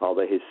are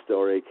they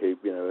historic,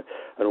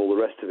 and all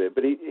the rest of it.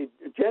 But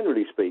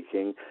generally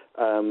speaking,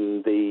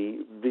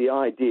 the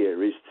idea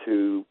is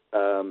to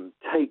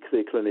take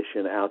the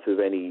clinician out of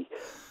any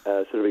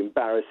sort of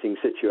embarrassing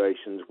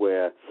situations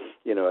where,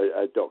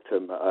 a doctor,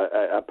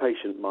 a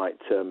patient might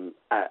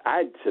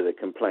add to the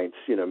complaints,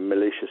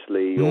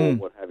 maliciously or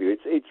what have you.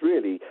 It's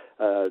really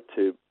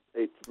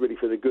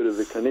for the good of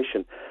the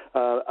clinician.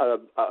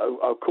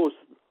 Of course,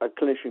 a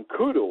clinician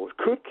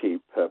could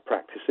keep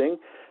practicing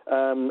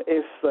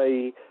if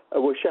they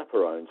were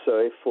chaperoned. So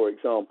if, for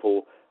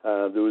example,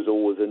 there was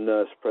always a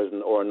nurse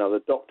present or another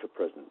doctor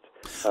present.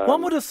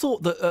 One would have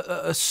thought that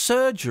a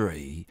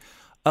surgery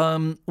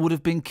would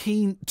have been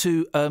keen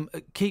to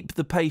keep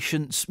the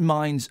patient's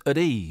minds at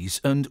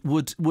ease and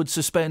would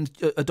suspend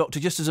a doctor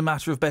just as a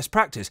matter of best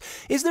practice.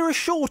 Is there a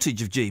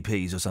shortage of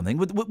GPs or something?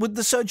 Would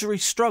the surgery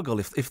struggle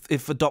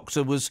if a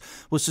doctor was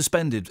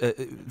suspended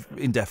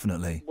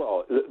indefinitely?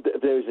 Well,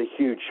 there is a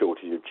huge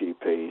shortage of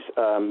GPs,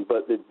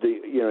 but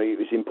it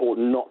was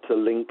important not to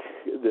link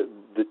the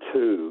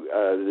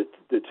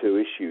two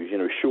issues.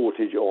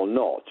 Shortage or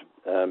not,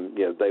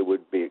 they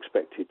would be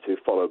expected to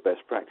follow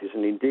best practice,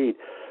 and indeed,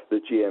 the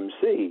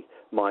GMC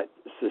might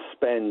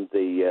suspend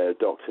the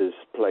doctor's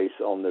place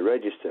on the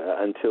register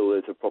until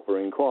there's a proper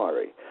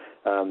inquiry.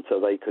 So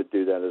they could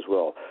do that as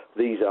well.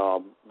 These are,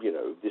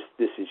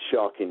 this is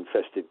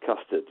shark-infested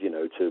custard,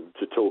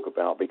 to talk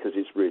about because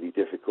it's really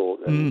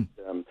difficult. And,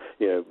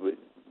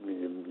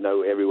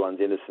 everyone's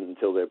innocent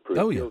until they're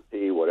proved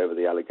guilty, whatever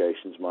the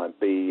allegations might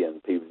be,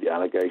 and the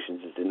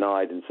allegations are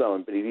denied and so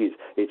on. But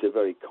it's a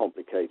very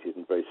complicated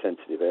and very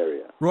sensitive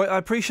area. Roy, I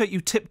appreciate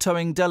you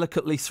tiptoeing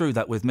delicately through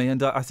that with me,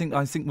 and I think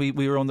we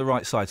were on the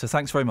right side. So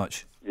thanks very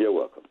much. You're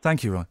welcome.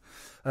 Thank you, Roy.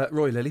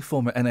 Roy Lilly,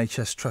 former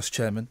NHS Trust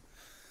Chairman.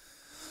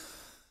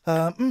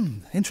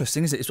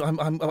 Interesting, isn't it?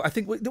 I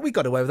think we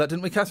got away with that,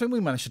 didn't we, Catherine? We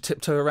managed to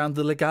tiptoe around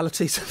the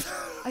legalities.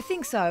 I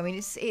think so. I mean,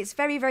 it's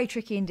very, very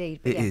tricky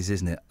indeed. It is,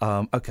 isn't it?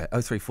 OK,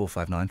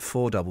 03459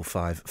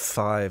 455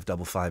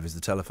 555 is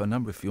the telephone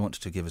number if you want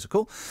to give us a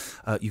call.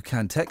 You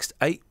can text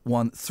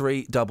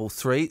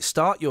 81333.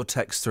 Start your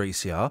text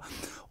 3CR.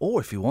 Or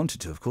if you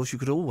wanted to, of course, you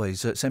could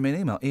always send me an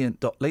email,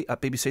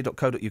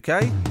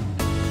 ian.lee@bbc.co.uk.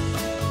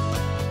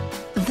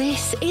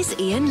 This is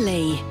Iain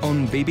Lee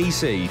on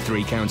BBC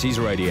Three Counties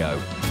Radio.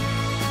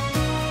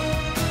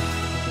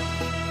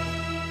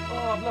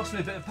 I've lost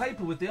me a bit of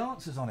paper with the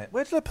answers on it.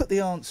 Where did I put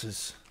the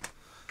answers?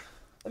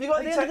 Have you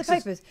got any texts? texts? The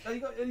papers? Have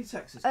you got any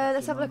texts?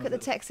 Let's have a look at the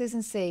texts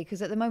and see,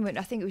 because at the moment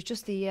I think it was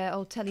just the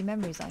old telly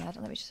memories I had.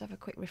 Let me just have a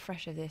quick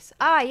refresh of this.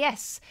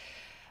 Yes.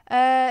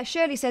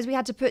 Shirley says we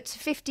had to put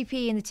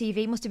 50p in the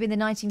TV. It must have been the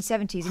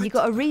 1970s, and you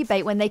got a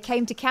rebate when they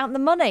came to count the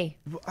money.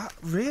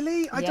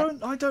 Really? Yeah.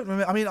 I don't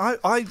remember. I mean,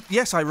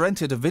 I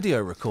rented a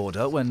video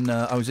recorder when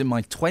I was in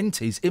my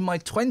 20s. In my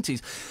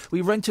 20s,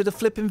 we rented a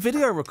flipping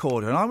video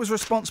recorder, and I was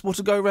responsible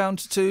to go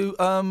round to.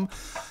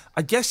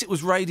 I guess it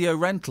was Radio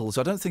Rentals.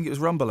 I don't think it was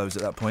Rumbelows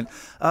at that point.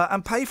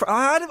 And pay for it.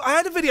 I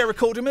had a video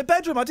recorder in my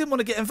bedroom. I didn't want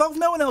to get involved.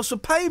 No one else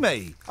would pay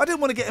me. I didn't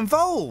want to get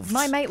involved.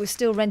 My mate was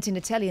still renting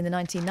a telly in the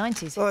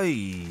 1990s.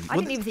 I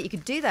didn't even think you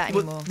could do that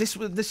anymore.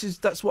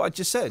 That's what I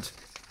just said.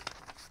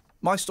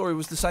 My story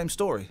was the same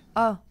story.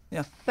 Oh.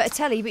 Yeah. But a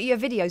telly, but your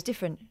video's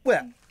different.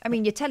 Well, I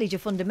mean, your telly's your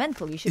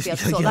fundamental. You should be able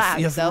to sort that out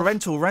yourself.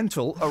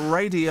 Rental, a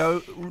radio...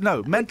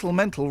 No,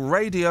 mental,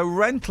 radio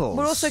rentals.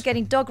 We're also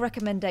getting dog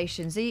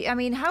recommendations. I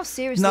mean, how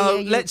seriously are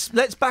you... let's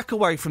back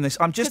away from this.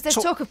 I'm just... Because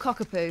there's talk of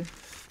cockapoo.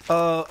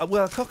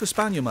 Well, a Cocker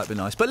Spaniel might be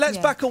nice. But let's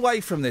back away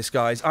from this,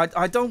 guys.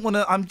 I don't want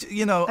to... I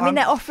mean,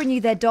 they're offering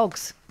you their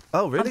dogs.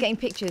 Oh, really? I'm getting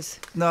pictures.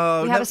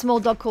 No. We have a small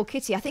dog called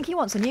Kitty. I think he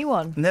wants a new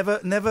one.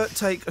 Never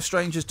take a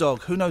stranger's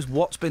dog. Who knows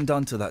what's been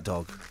done to that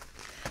dog?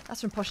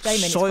 That's from Posh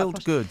Damon.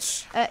 Soiled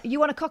goods. You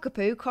want a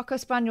cockapoo, Cocker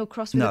Spaniel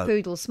crossed with a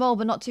poodle. Small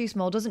but not too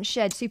small, doesn't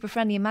shed, super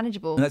friendly and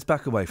manageable. Let's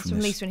back away from this.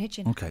 From Lisa and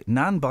Hitchin. OK,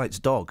 Nan bites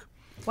dog.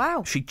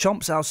 Wow. She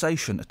chomps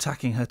Alsatian,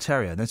 attacking her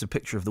terrier. There's a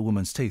picture of the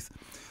woman's teeth.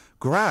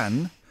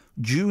 Gran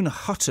June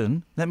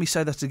Hutton, let me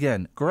say that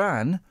again.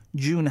 Gran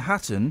June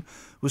Hutton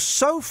was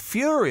so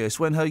furious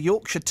when her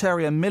Yorkshire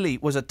Terrier Millie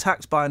was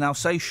attacked by an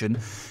Alsatian,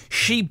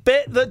 she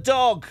bit the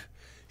dog.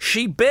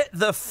 She bit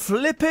the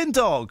flipping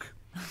dog.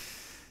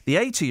 The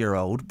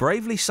 80-year-old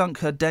bravely sunk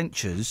her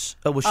dentures.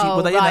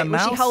 Were they in her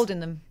mouth? Was she holding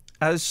them?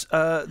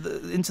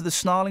 Into the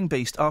snarling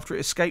beast after it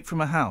escaped from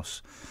her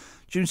house.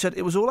 June said,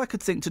 "It was all I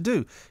could think to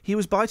do. He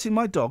was biting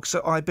my dog,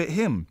 so I bit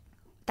him."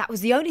 That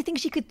was the only thing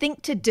she could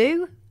think to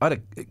do? I'd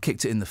have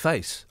kicked it in the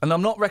face. And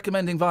I'm not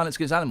recommending violence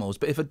against animals,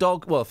 but if a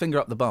dog... Well, finger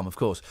up the bum, of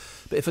course.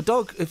 But if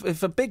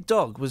a big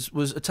dog was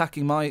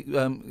attacking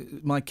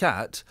my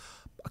cat,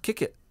 I'd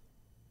kick it.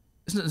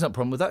 There's no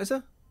problem with that, is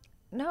there?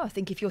 No, I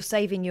think if you're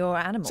saving your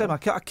animal... Same, I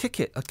kick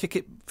it. I kick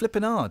it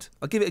flipping hard.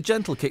 I'll give it a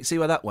gentle kick, see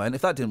where that went.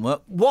 If that didn't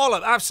work,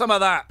 wallop, have some of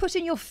that.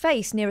 Putting your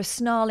face near a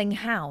snarling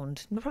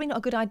hound, probably not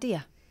a good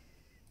idea.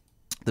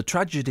 The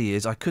tragedy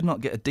is I could not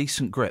get a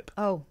decent grip.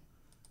 Oh.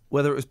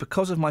 Whether it was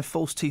because of my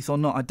false teeth or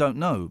not, I don't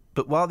know.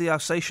 But while the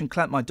Alsatian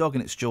clamped my dog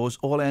in its jaws,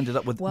 all I ended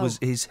up with was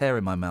his hair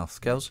in my mouth.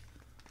 Girls?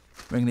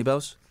 Ring any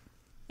bells?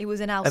 It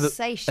was an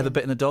Alsatian. Ever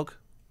bitten a dog?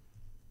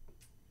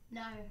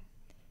 No.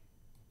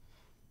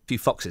 A few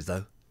foxes,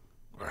 though.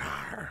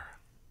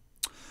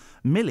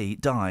 Millie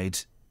died.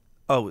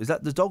 Oh, is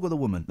that the dog or the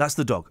woman? That's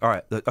the dog. All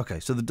right. Okay,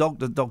 so the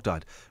dog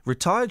died.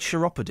 Retired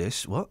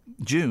chiropodist,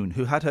 June,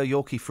 who had her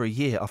Yorkie for a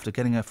year after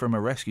getting her from a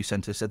rescue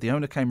centre, said the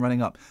owner came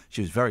running up.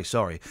 She was very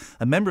sorry.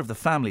 A member of the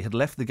family had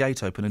left the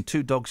gate open and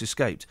 2 dogs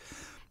escaped.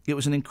 It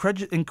was an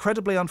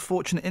incredibly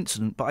unfortunate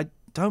incident, but I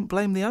don't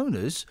blame the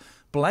owners.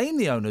 Blame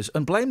the owners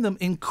and blame them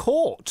in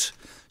court.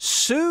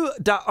 Sue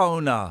the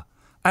owner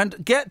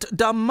and get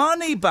the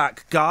money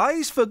back,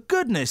 guys, for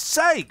goodness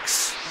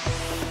sakes.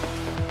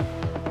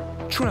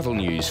 Travel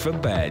news for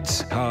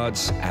beds,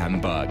 cards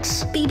and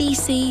bugs.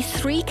 BBC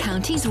Three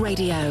Counties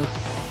Radio.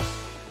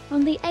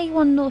 On the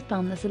A1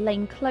 northbound, there's a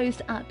lane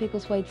closed at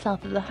Biggleswade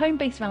south of the home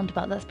base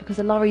roundabout. That's because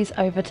a lorry's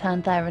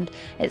overturned there and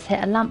it's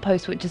hit a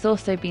lamppost, which has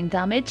also been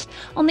damaged.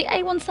 On the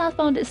A1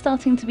 southbound, it's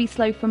starting to be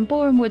slow from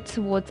Borehamwood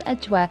towards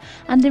Edgware.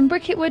 And in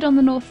Bricketwood on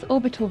the North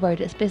Orbital Road,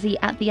 it's busy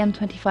at the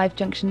M25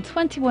 junction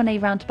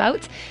 21A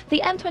roundabout. The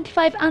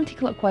M25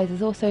 anti-clockwise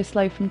is also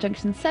slow from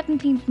junction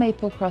 17 from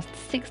Maple Cross to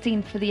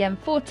 16 for the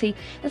M40.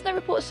 There's no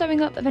reports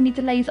showing up of any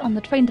delays on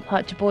the train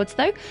departure boards,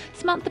 though.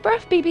 Samantha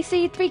Bruff,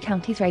 BBC Three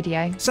Counties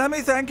Radio.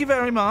 Sammy, thank you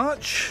very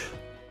much.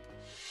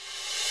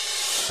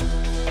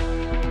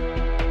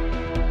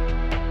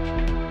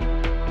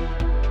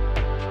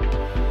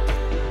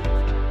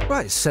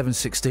 Right, it's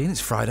 7:16, it's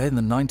Friday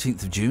the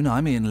 19th of June.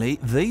 I'm Iain Lee.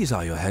 These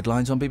are your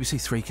headlines on BBC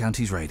Three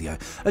Counties Radio.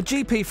 A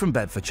GP from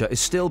Bedfordshire is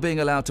still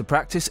being allowed to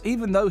practice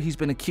even though he's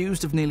been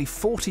accused of nearly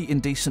 40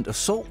 indecent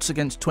assaults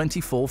against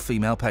 24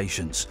 female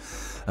patients.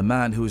 A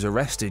man who was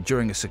arrested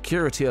during a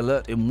security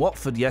alert in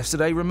Watford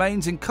yesterday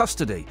remains in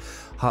custody.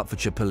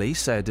 Hertfordshire police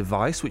say a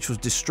device which was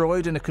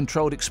destroyed in a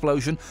controlled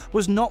explosion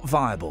was not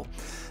viable.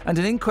 And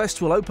an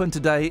inquest will open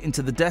today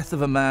into the death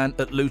of a man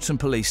at Luton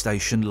Police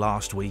Station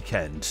last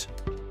weekend.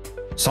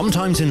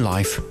 Sometimes in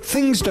life,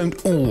 things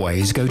don't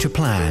always go to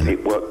plan.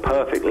 It worked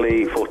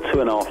perfectly for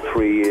 2.5,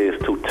 3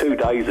 years till 2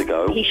 days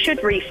ago. He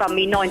should refund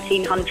me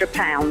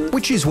 £1,900.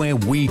 Which is where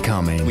we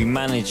come in. We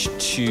managed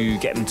to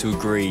get them to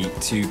agree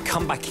to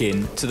come back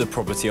in to the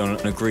property on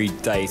an agreed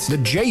date. The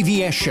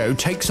JVS show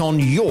takes on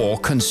your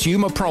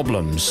consumer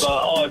problems.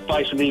 I've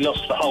basically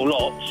lost the whole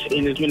lot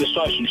in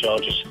administration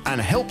charges. And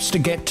helps to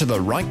get to the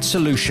right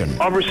solution.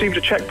 I've received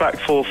a cheque back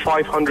for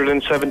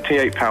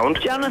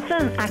 £578.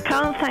 Jonathan, I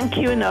can't thank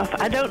you enough.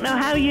 I don't know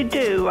how you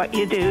do what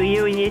you do,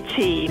 you and your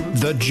team.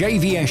 The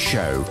JVS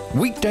show,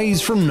 weekdays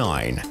from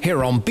 9,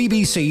 here on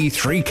BBC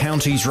Three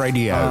Counties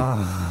Radio.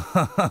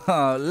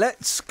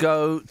 Let's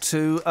go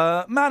to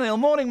Manil.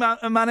 Morning,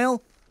 Manil.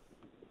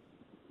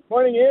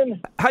 Morning,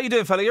 Ian. How you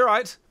doing, fella? You all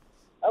right?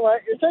 All right.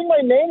 You're saying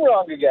my name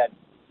wrong again.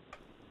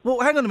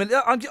 Well, hang on a minute.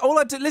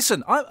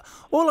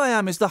 All I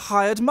am is the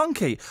hired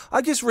monkey.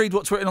 I just read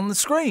what's written on the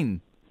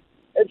screen.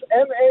 It's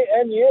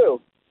Manu.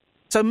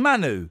 So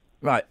Manu.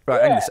 Right.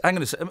 Yeah. Hang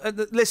on a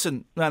second.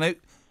 Listen, Manu,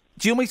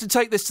 do you want me to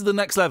take this to the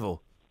next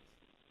level?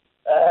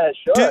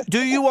 Sure. Do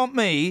you want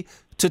me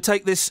to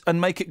take this and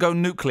make it go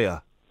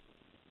nuclear?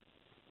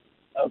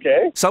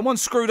 Okay. Someone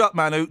screwed up,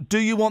 Manu. Do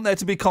you want there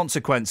to be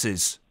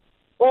consequences?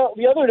 Well,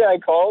 the other day I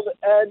called,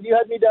 and you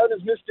had me down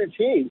as Mr.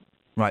 T.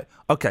 Right.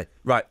 Okay.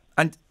 Right.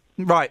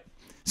 Right.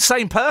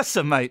 Same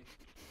person, mate.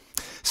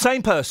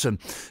 Same person.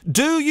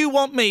 Do you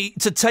want me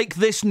to take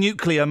this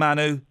nuclear,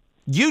 Manu?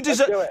 You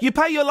deserve. You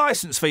pay your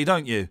licence fee,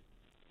 don't you?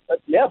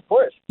 Yeah, of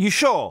course. You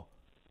sure?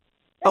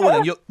 Yeah. Oh,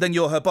 well, then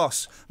you're her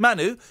boss.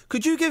 Manu,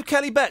 could you give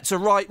Kelly Betts a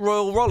right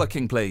royal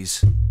rollicking,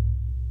 please?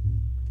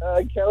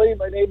 Kelly,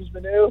 my name's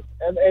Manu,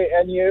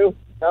 Manu,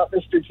 not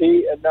Mr.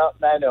 T, and not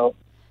Manu.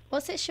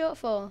 What's it short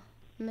for?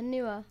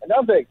 Manure.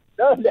 Nothing.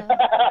 No.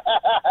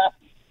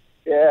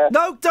 Yeah.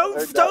 No,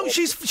 don't.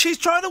 She's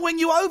trying to win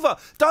you over.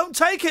 Don't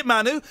take it,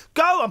 Manu.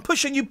 Go. I'm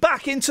pushing you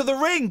back into the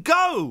ring.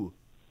 Go.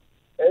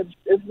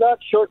 It's not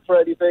short for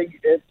anything.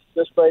 It's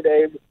just my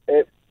name.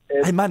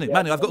 Hey, Manu,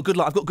 I've got a good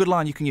line. I've got a good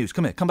line you can use.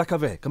 Come here. Come back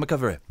over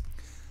here.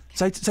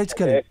 Say to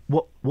Kelly,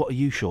 what are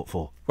you short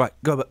for? Right,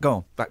 go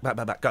on. Back.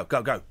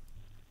 Go.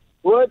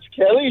 What's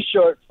Kelly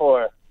short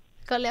for?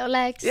 Got little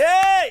legs.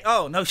 Yay!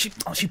 Oh no, she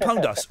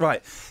pwned us.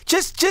 Right,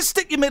 just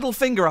stick your middle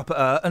finger up at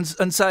her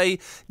and say,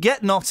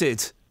 "Get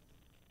knotted."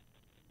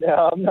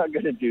 No, I'm not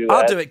going to do that.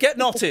 I'll do it. Get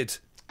knotted.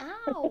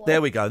 Ow.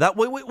 There we go. That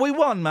we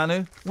won,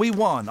 Manu. We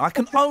won. I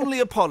can only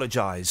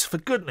apologise. For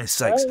goodness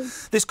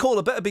sakes, this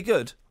caller better be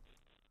good.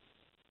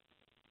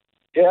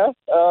 Yeah.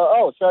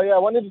 I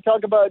wanted to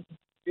talk about.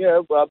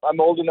 I'm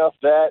old enough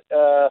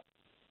that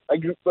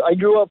I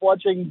grew up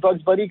watching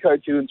Bugs Bunny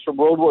cartoons from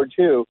World War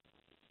II,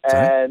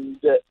 and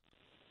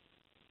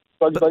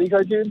Bugs Bunny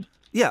cartoons?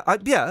 Yeah,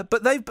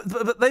 but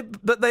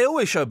they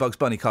always show Bugs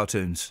Bunny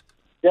cartoons.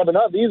 Yeah, but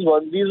not these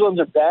ones. These ones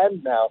are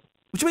banned now.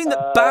 What do you mean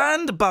that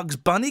banned Bugs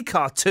Bunny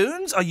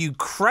cartoons? Are you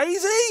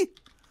crazy?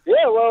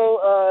 Yeah,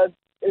 well,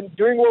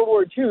 during World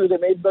War II, they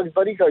made Bugs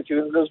Bunny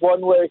cartoons. There's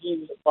one where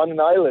he's on an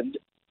island,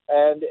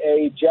 and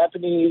a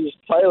Japanese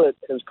pilot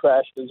has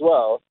crashed as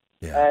well.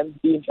 Yeah. And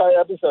the entire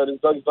episode is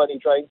Bugs Bunny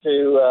trying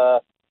to,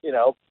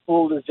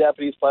 fool this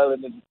Japanese pilot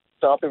and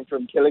stop him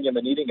from killing him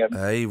and eating him.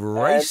 Hey,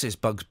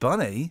 racist Bugs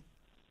Bunny.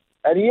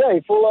 And he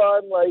full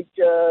on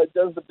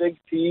does the big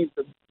teeth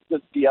and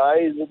the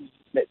eyes and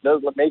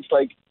makes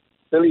like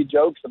silly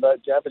jokes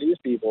about Japanese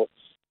people.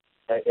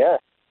 Yeah.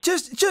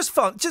 Just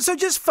fun.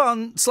 Just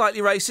fun,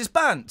 slightly racist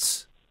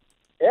bants.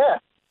 Yeah.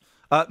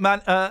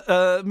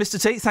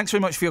 Mr. T, thanks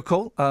very much for your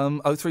call.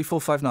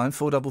 03459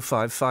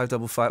 455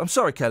 555. I'm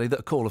sorry, Kelly, that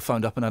a caller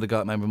phoned up and had a go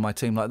at a member of my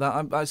team like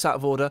that. It's out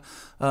of order.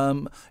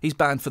 He's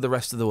banned for the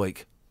rest of the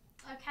week.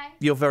 Okay.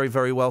 You're very,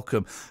 very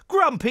welcome.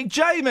 Grumpy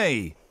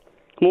Jamie.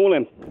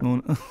 Morning.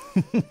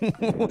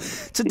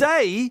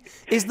 Today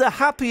is the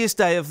happiest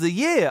day of the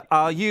year.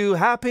 Are you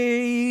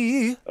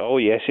happy? Oh,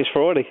 yes, it's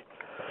Friday.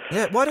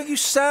 Yeah, why don't you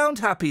sound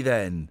happy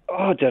then? Oh,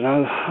 I don't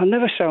know. I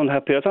never sound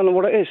happy. I don't know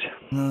what it is.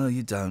 No,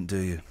 you don't, do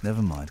you?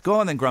 Never mind. Go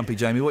on then, Grumpy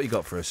Jamie. What you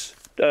got for us?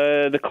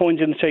 The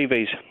coins in the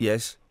TVs.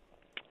 Yes.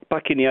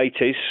 Back in the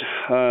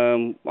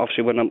 80s,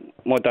 obviously when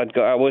my dad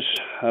got ours,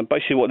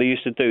 basically what they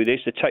used to do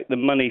is to take the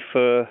money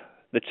for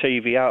the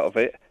TV out of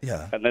it,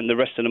 and then the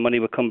rest of the money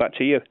would come back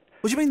to you.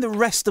 What do you mean the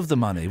rest of the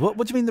money? What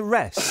do you mean the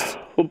rest?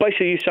 Well,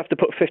 basically you used to have to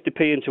put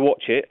 50p in to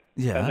watch it,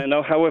 and then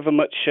however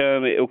much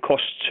it'll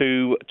cost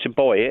to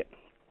buy it,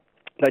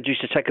 they'd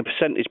used to take a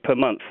percentage per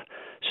month.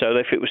 So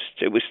if it was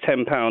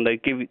 £10,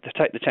 they'd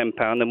take the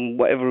 £10, and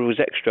whatever was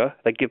extra,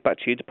 they'd give back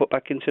to you to put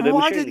back into the machine.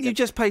 Why didn't you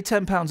just pay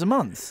 £10 a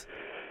month?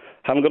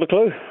 Haven't got a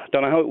clue.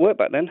 Don't know how it worked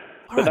back then.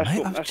 All but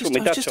right, that's mate. what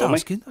my dad told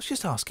me. I was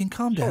just asking.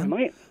 Calm down.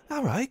 Sorry, mate.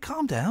 All right,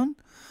 calm down.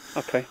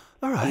 Okay.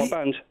 All right.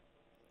 I'm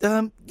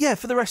banned. Yeah,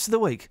 for the rest of the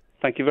week.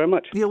 Thank you very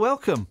much. You're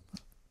welcome.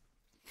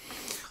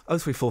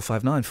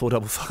 03459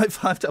 455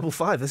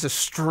 555. There's a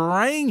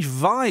strange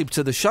vibe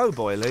to the show,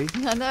 Boyley.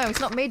 I know, it's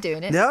not me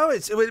doing it. No,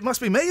 it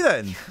must be me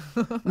then.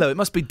 No, it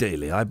must be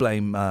Dealey. I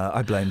blame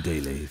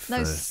Dealey.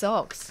 No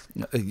socks.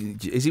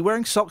 Is he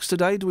wearing socks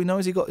today? Do we know?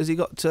 Has he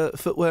got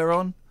footwear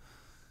on?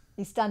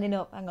 He's standing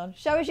up. Hang on.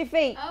 Show us your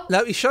feet. Oh.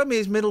 No, he showed me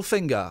his middle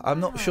finger. I'm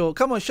not sure.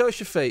 Come on, show us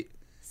your feet.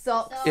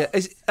 Socks. Yeah,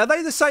 are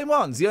they the same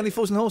ones? The Only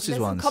Fools and Horses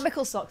There's ones? some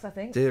comical socks, I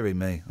think. Dearie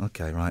me.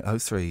 Okay, right.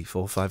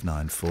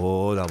 03459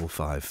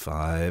 455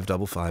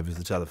 555 is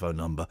the telephone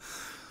number.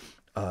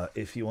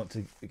 If you want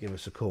to give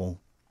us a call.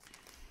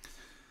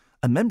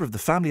 A member of the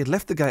family had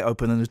left the gate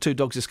open and the two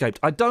dogs escaped.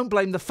 I don't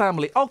blame the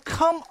family. Oh,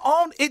 come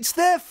on. It's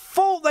their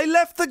fault. They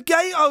left the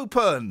gate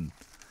open.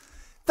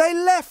 They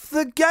left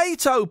the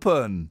gate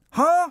open.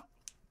 Huh?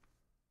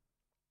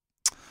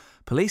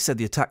 Police said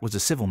the attack was a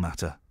civil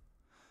matter.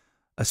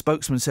 A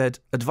spokesman said,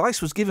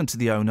 advice was given to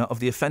the owner of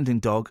the offending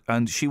dog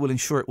and she will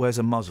ensure it wears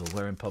a muzzle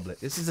where in public.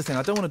 This is the thing.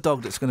 I don't want a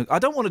dog that's going to... I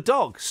don't want a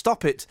dog.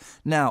 Stop it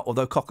now.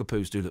 Although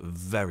cockapoos do look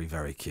very,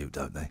 very cute,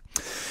 don't they?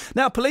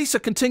 Now, police are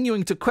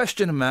continuing to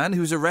question a man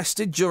who was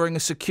arrested during a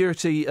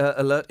security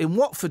alert in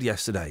Watford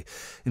yesterday.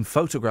 In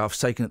photographs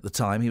taken at the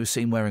time, he was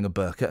seen wearing a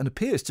burqa and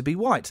appears to be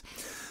white.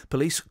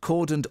 Police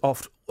cordoned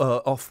off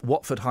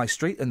Watford High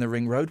Street and the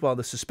Ring Road while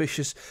the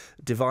suspicious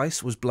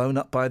device was blown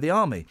up by the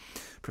army.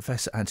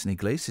 Professor Anthony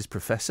Glees is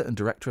Professor and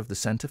Director of the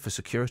Centre for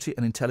Security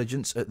and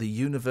Intelligence at the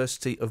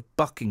University of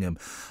Buckingham.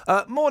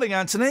 Morning,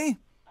 Anthony.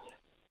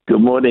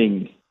 Good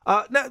morning.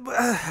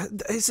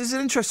 This is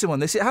an interesting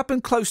one. It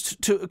happened close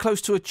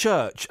to a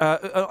church,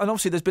 and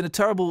obviously there's been a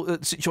terrible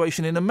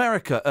situation in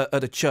America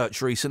at a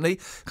church recently.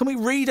 Can we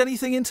read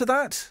anything into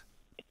that?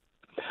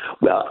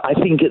 Well, I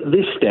think at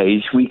this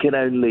stage we can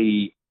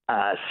only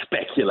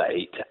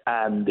speculate,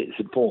 and it's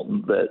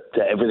important that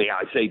everything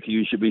I say to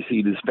you should be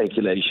seen as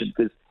speculation,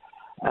 because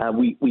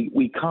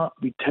we can't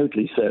be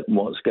totally certain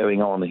what's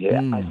going on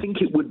here. I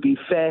think it would be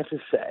fair to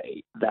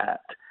say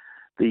that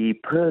the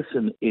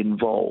person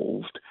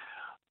involved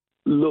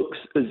looks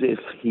as if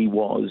he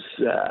was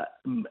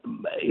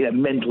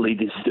mentally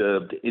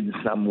disturbed in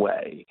some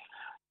way,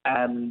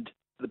 and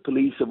the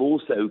police have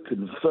also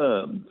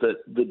confirmed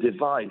that the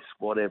device,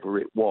 whatever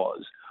it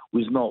was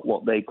not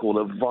what they call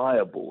a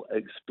viable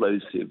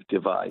explosive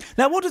device.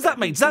 Now, what does that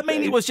mean? Does that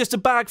mean it was just a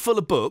bag full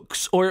of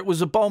books, or it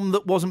was a bomb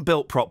that wasn't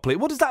built properly?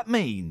 What does that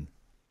mean?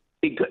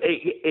 It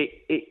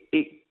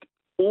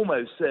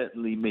almost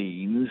certainly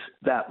means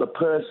that the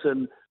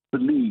person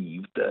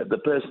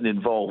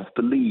involved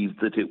believed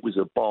that it was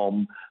a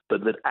bomb,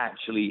 but that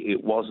actually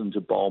it wasn't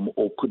a bomb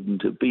or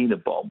couldn't have been a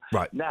bomb.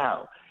 Right.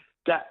 Now,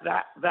 that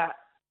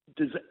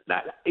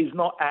is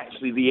not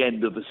actually the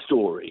end of the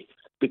story,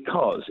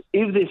 because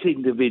if this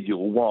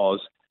individual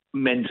was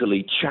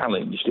mentally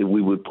challenged, if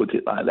we would put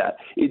it like that,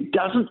 it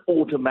doesn't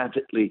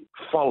automatically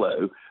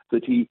follow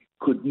that he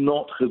could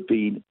not have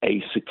been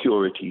a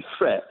security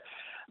threat.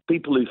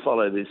 People who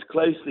follow this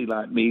closely,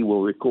 like me,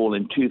 will recall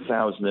in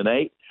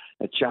 2008,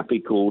 a chappie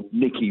called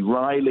Nicky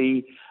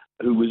Riley,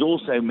 who was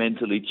also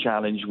mentally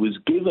challenged, was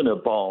given a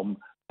bomb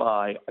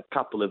by a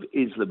couple of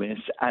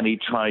Islamists, and he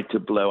tried to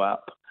blow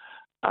up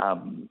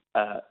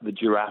the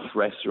Giraffe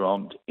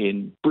restaurant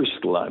in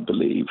Bristol, I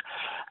believe.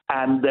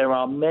 And there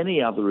are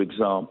many other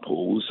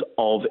examples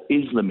of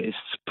Islamists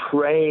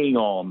preying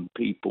on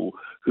people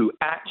who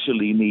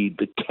actually need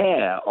the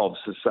care of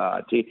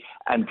society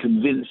and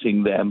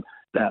convincing them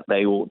that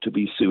they ought to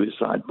be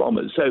suicide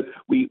bombers. So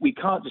we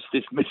can't just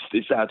dismiss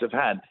this out of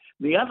hand.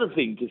 The other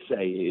thing to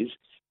say is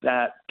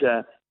that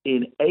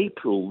in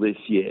April this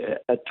year,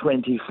 a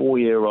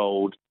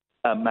 24-year-old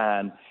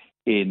man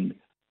in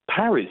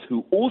Paris,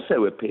 who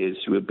also appears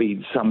to have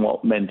been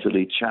somewhat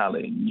mentally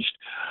challenged,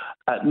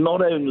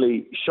 not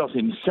only shot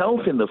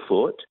himself in the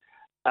foot,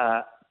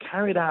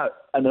 carried out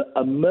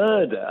a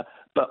murder,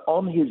 but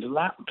on his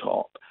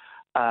laptop,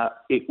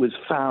 it was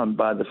found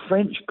by the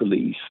French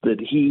police that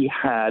he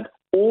had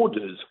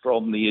orders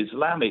from the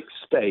Islamic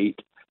State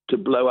to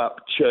blow up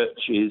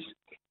churches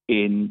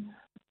in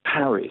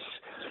Paris.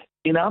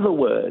 In other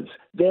words,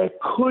 there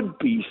could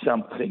be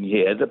something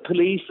here. The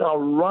police are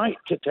right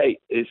to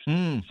take this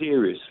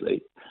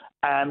seriously.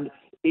 And,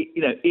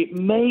 it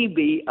may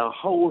be a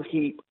whole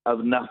heap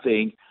of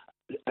nothing,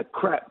 a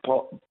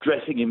crackpot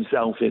dressing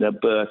himself in a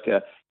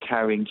burqa,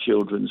 carrying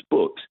children's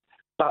books.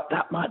 But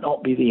that might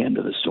not be the end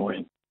of the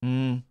story.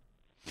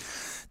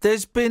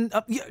 There's been.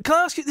 Can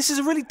I ask you? This is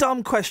a really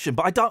dumb question,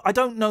 but I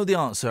don't know the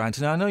answer,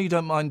 Anthony. I know you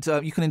don't mind.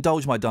 You can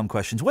indulge my dumb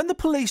questions. When the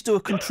police do a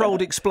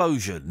controlled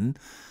explosion,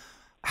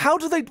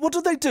 what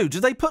do they do? Do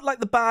they put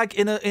the bag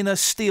in a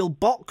steel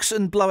box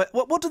and blow it?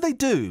 What do they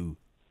do?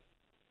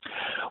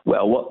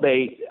 Well,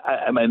 there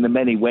are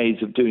many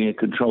ways of doing a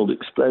controlled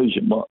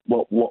explosion.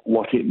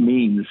 What it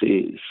means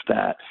is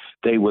that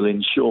they will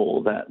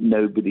ensure that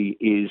nobody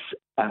is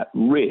at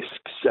risk.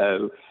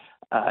 So,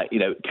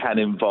 it can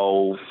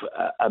involve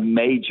a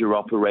major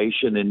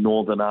operation in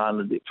Northern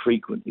Ireland. It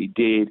frequently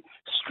did.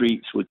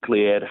 Streets were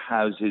cleared,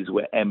 houses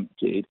were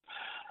emptied.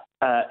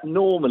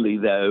 Normally,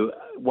 though,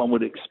 one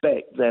would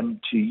expect them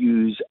to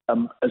use a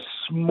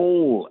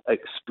small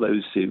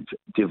explosive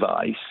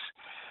device,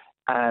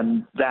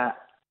 and that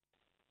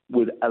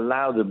would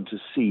allow them to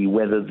see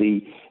whether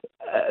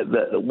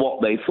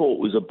what they thought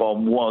was a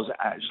bomb was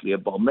actually a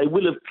bomb. They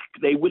will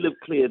have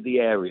cleared the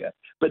area,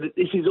 but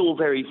this is all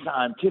very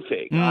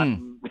scientific.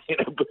 I'm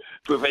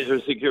Professor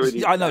of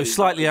Security. I know,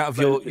 slightly out of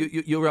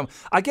your realm.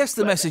 I guess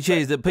the message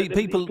is that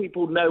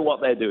people know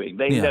what they're doing.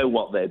 They know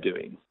what they're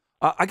doing.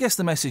 I guess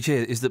the message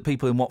here is that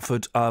people in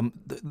Watford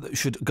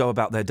should go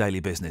about their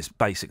daily business,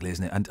 basically,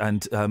 isn't it?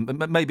 And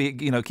maybe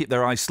keep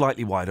their eyes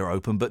slightly wider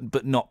open,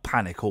 but not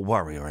panic or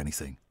worry or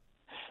anything.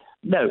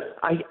 No,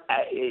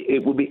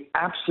 it would be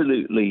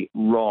absolutely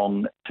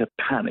wrong to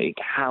panic.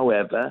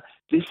 However,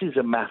 this is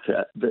a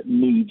matter that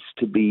needs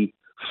to be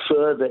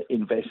further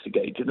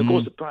investigated. Of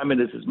course, the Prime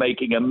Minister is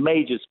making a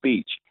major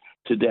speech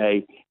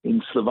today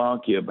in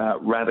Slovakia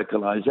about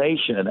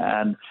radicalisation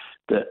and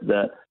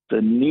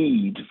the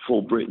need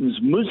for Britain's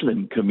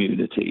Muslim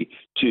community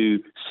to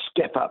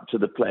step up to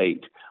the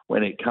plate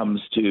when it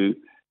comes to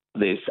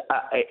this.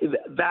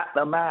 That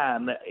the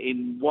man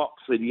in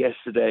Watford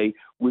yesterday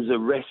was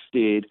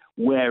arrested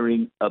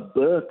wearing a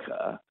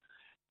burqa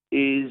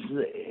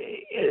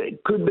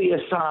it could be a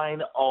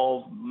sign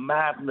of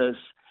madness.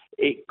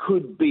 It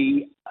could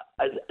be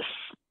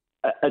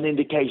an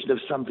indication of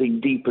something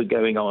deeper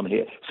going on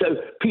here. So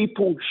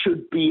people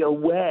should be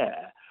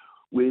aware.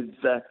 With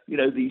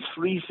these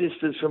three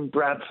sisters from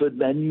Bradford,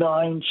 their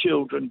 9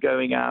 children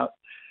going out.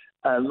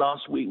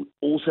 Last week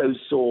also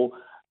saw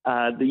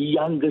the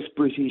youngest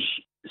British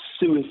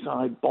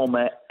suicide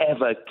bomber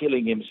ever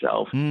killing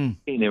himself in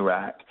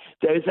Iraq.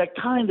 There's a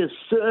kind of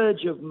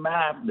surge of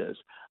madness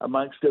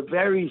amongst a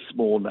very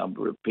small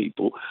number of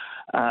people.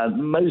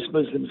 Most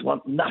Muslims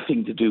want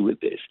nothing to do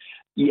with this.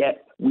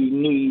 Yet we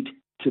need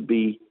to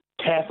be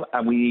careful,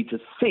 and we need to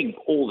think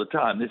all the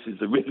time. This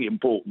is a really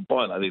important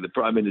point I think the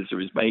Prime Minister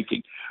is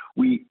making.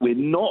 We're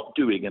not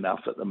doing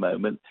enough at the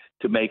moment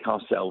to make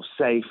ourselves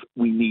safe.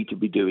 We need to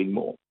be doing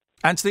more.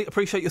 Anthony,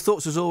 appreciate your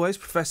thoughts as always.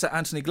 Professor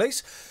Anthony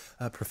Gleeson,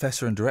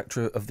 Professor and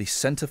Director of the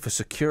Centre for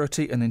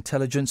Security and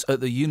Intelligence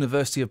at the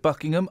University of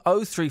Buckingham.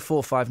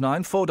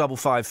 03459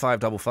 455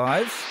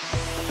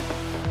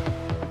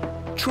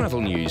 555.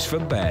 Travel news for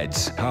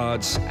beds,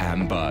 cards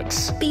and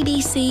bugs.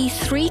 BBC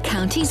Three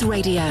Counties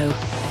Radio.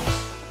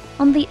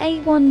 On the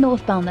A1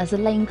 northbound, there's a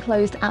lane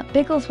closed at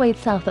Biggleswade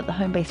South at the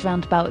home base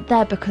roundabout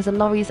there because a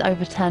lorry's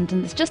overturned,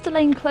 and it's just a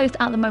lane closed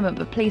at the moment,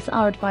 but police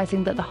are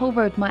advising that the whole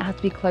road might have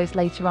to be closed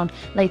later on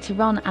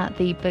at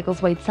the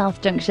Biggleswade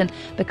South junction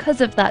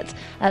because of that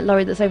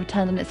lorry that's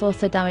overturned, and it's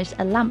also damaged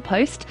a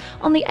lamppost.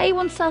 On the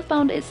A1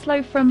 southbound, it's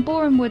slow from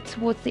Borehamwood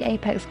towards the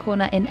Apex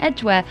corner in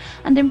Edgware,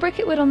 and in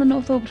Bricketwood on the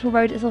North Orbital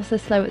Road, it's also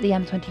slow at the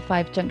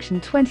M25 junction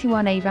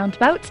 21A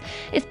roundabout.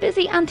 It's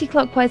busy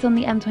anti-clockwise on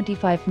the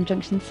M25 from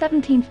junction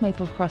 17 from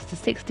Maple Cross to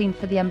 16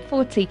 for the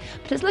M40,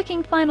 but it's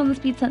looking fine on the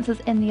speed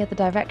sensors in the other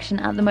direction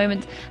at the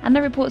moment, and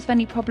no reports of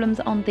any problems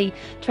on the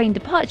train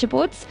departure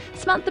boards.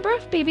 Samantha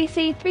Bruff,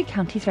 BBC Three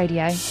Counties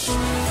Radio.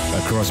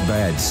 Across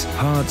beds,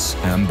 hearts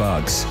and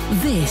bugs.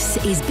 This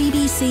is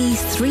BBC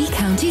Three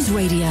Counties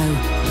Radio.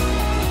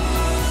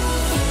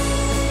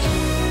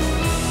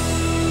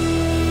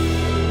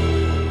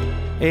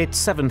 It's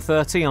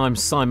 7:30, I'm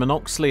Simon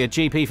Oxley. A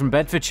GP from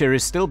Bedfordshire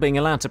is still being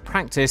allowed to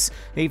practice,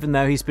 even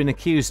though he's been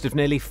accused of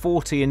nearly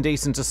 40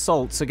 indecent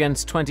assaults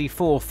against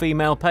 24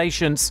 female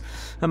patients.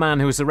 A man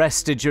who was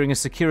arrested during a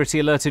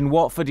security alert in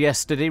Watford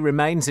yesterday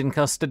remains in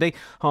custody.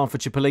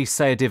 Hertfordshire police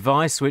say a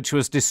device which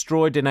was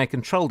destroyed in a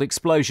controlled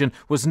explosion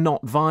was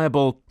not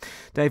viable.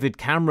 David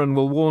Cameron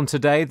will warn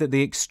today that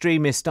the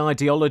extremist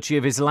ideology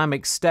of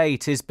Islamic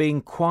State is being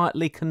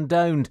quietly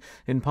condoned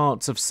in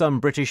parts of some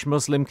British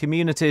Muslim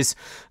communities,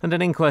 and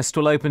an inquest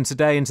will open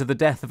today into the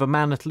death of a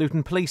man at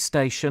Luton Police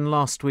Station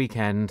last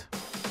weekend.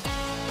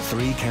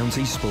 Three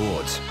Counties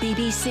Sports.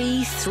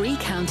 BBC Three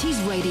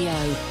Counties Radio.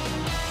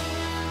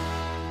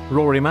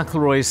 Rory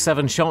McIlroy is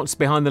 7 shots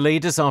behind the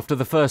leaders after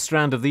the first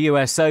round of the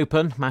US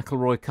Open.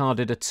 McIlroy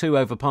carded a 2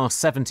 over par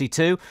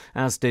 72,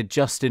 as did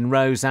Justin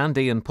Rose and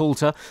Ian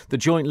Poulter. The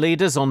joint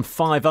leaders on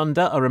 5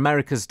 under are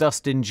America's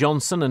Dustin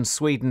Johnson and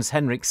Sweden's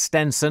Henrik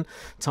Stenson.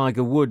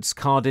 Tiger Woods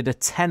carded a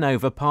 10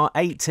 over par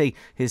 80,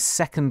 his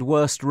second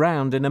worst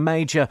round in a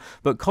major.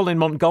 But Colin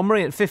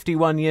Montgomery, at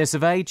 51 years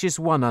of age, is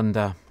 1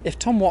 under. If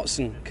Tom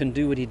Watson can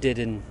do what he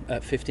did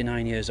at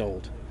 59 years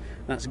old,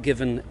 that's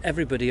given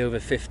everybody over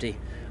 50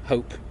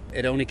 hope.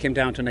 It only came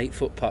down to an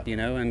 8-foot putt,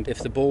 and if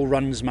the ball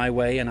runs my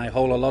way and I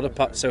hole a lot of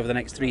putts over the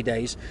next 3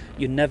 days,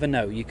 you never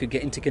know. You could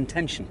get into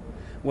contention.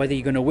 Whether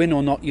you're going to win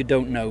or not, you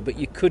don't know, but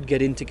you could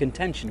get into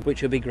contention,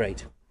 which would be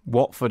great.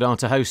 Watford are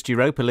to host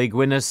Europa League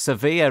winners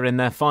Sevilla in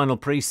their final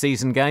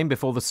pre-season game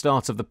before the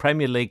start of the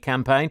Premier League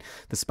campaign.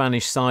 The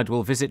Spanish side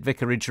will visit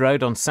Vicarage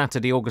Road on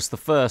Saturday, August the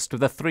 1st,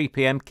 with a 3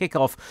 p.m.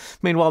 kick-off.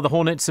 Meanwhile, the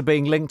Hornets are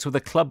being linked with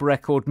a club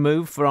record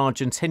move for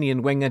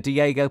Argentinian winger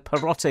Diego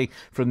Perotti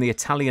from the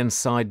Italian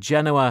side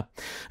Genoa.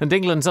 And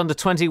England's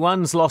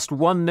under-21s lost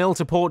 1-0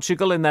 to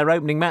Portugal in their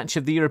opening match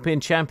of the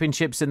European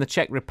Championships in the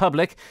Czech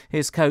Republic.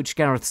 Here's coach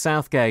Gareth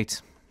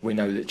Southgate. We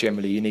know that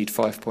generally you need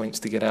 5 points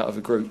to get out of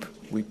a group.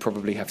 We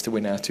probably have to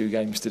win our 2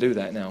 games to do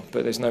that now,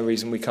 but there's no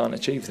reason we can't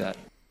achieve that.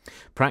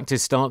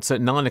 Practice starts at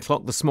 9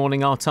 o'clock this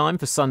morning our time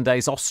for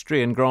Sunday's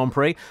Austrian Grand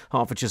Prix.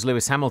 Hertfordshire's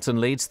Lewis Hamilton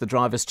leads the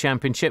Drivers'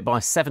 Championship by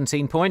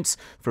 17 points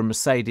from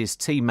Mercedes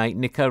teammate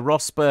Nico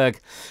Rosberg.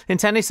 In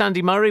tennis,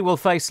 Andy Murray will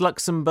face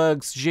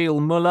Luxembourg's Gilles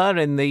Muller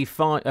in the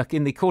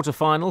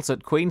quarter-finals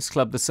at Queen's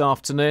Club this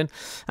afternoon.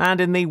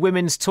 And in the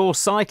Women's Tour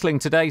cycling,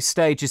 today's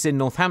stage is in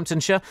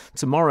Northamptonshire.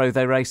 Tomorrow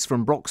they race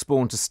from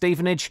Broxbourne to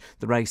Stevenage.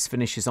 The race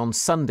finishes on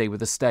Sunday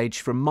with a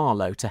stage from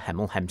Marlow to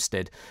Hemel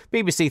Hempstead.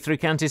 BBC Three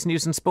Counties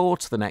News and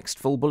Sport. The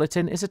next full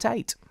bulletin is at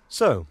 8.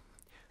 So,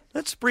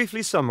 let's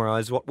briefly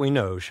summarise what we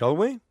know, shall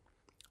we?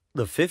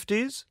 The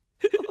 50s,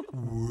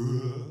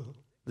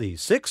 the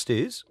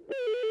 60s,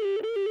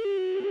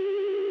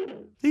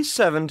 the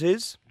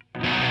 70s,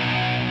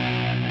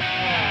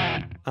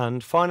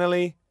 and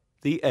finally,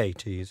 the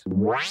 80s.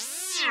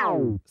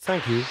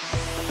 Thank you,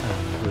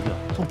 and good luck.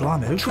 Oh,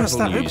 blimey, who pressed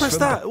that? Who pressed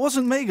that? It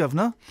wasn't me,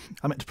 Governor.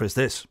 I meant to press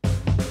this.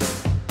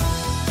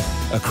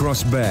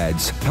 Across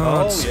beds,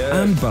 hearts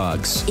and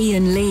bugs.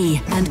 Iain Lee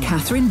and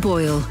Catherine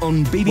Boyle.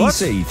 On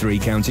BBC Three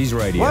Counties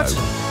Radio. What?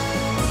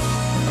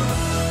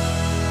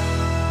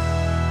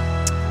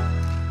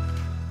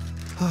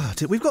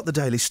 We've got the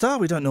Daily Star.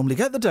 We don't normally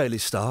get the Daily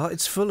Star.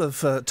 It's full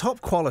of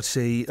top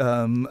quality,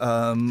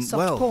 porn.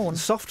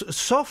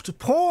 Soft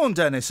porn,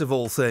 Dennis, of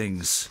all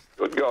things.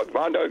 Good God,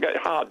 why don't I get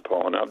hard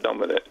porn? I'm done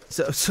with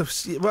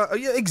it. Well,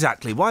 yeah,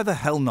 exactly. Why the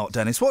hell not,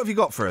 Dennis? What have you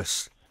got for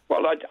us?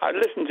 Well, I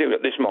listened to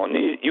it this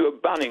morning. You were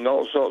banning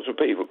all sorts of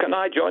people. Can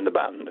I join the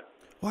band?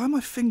 Why are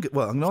my fingers...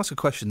 Well, I'm going to ask a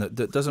question that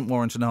doesn't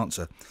warrant an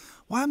answer.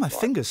 Why are my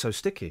fingers so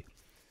sticky?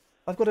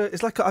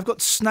 It's like I've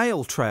got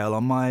snail trail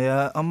on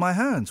my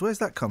hands. Where's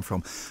that come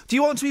from? Do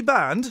you want to be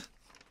banned?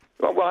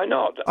 Well, why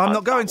not? I'm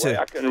not going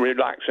to. I can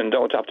relax and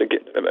don't have to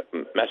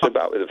mess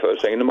about with the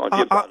first thing in the morning.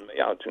 You ban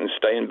me out and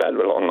stay in bed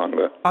a lot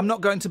longer. I'm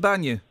not going to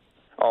ban you.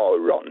 Oh,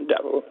 rotten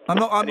devil. I'm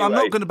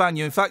not going to ban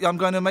you. In fact, I'm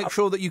going to make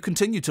sure that you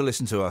continue to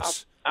listen to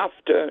us.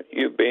 After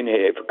you've been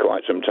here for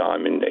quite some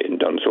time in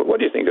Dunstable, what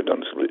do you think of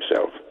Dunstable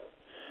itself?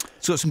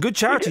 It's got some good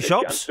charity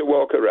shops. Chance to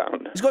walk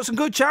around. It's got some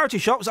good charity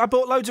shops. I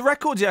bought loads of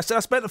records yesterday. I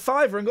spent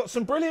 £5 and got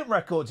some brilliant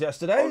records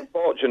yesterday.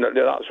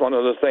 Unfortunately, that's one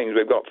of the things.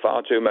 We've got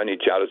far too many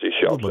charity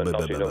shops and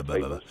not enough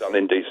people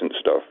selling decent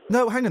stuff.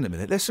 No, hang on a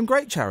minute. There's some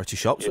great charity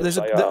shops. Yes,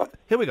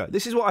 Here we go.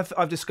 This is what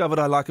I've discovered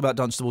I like about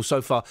Dunstable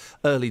so far.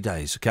 Early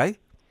days, OK?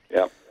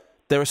 Yeah.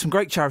 There are some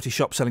great charity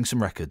shops selling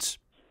some records.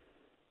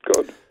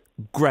 Good.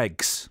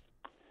 Greg's.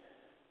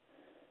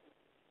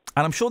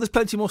 And I'm sure there's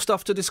plenty more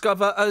stuff to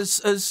discover as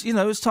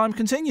time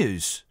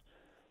continues.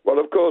 Well,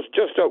 of course,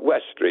 just up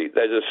West Street,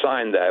 there's a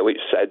sign there which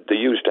said they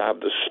used to have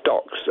the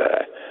stocks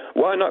there.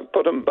 Why not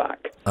put them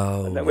back?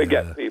 Oh, and then we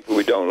get people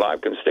we don't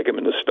like and stick them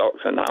in the stocks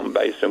and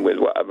ham-base them with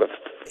whatever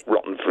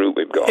rotten fruit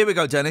we've got. Here we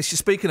go, Dennis. You're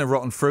speaking of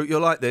rotten fruit. You're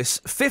like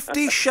this.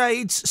 50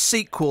 Shades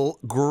sequel,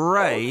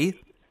 Grey,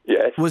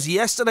 was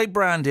yesterday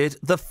branded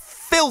the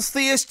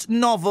filthiest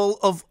novel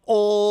of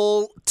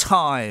all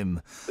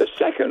time. The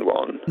second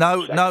one?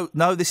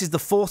 No. This is the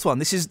fourth one.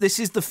 This is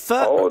the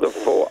first. Oh, the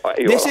fourth.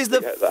 This is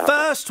the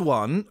first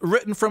one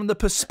written from the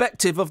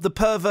perspective of the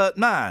pervert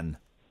man.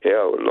 Yeah,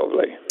 oh,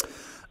 lovely.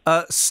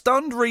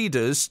 Stunned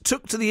readers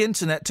took to the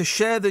internet to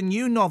share the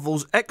new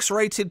novel's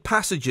X-rated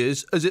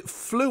passages as it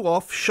flew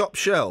off shop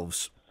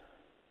shelves.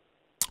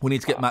 We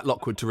need to get Matt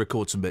Lockwood to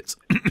record some bits.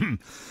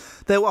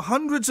 There were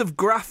hundreds of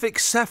graphic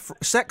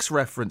sex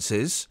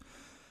references,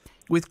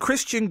 with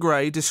Christian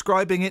Grey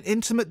describing in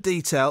intimate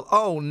detail.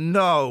 Oh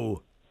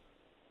no!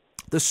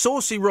 The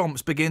saucy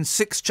romps begin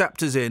 6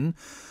 chapters in,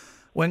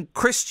 when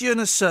Christian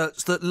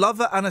asserts that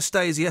lover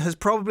Anastasia has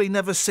probably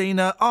never seen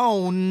her.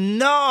 Oh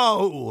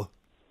no!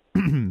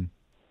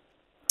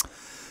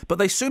 But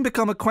they soon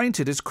become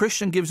acquainted as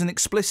Christian gives an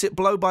explicit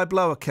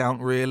blow-by-blow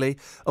account, really,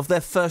 of their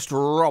first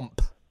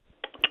romp.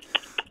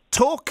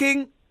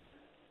 Talking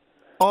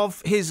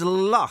of his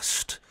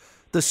lust,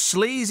 the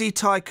sleazy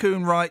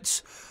tycoon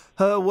writes,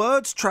 her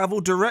words travel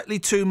directly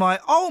to my...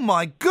 Oh,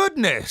 my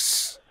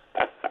goodness!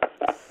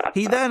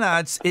 He then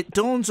adds, it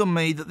dawns on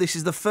me that this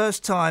is the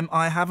first time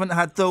I haven't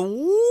had the...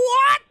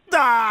 What the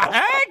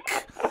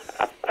heck?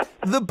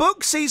 The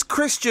book sees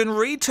Christian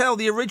retell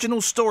the original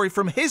story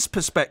from his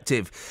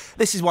perspective.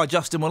 This is why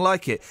Justin will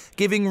like it,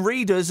 giving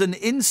readers an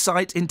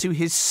insight into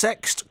his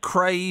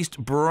sex-crazed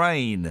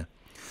brain.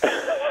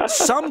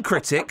 Some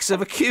critics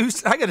have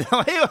accused... Hang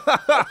on.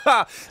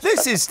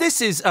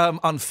 This is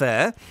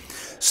unfair.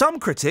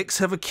 Some critics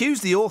have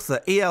accused the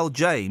author, E.L.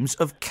 James,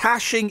 of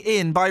cashing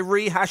in by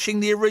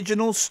rehashing the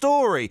original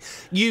story.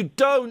 You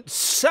don't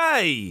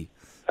say!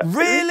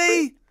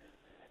 Really?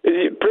 Is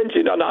it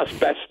printed on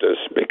asbestos?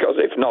 Because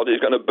if not,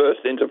 it's going to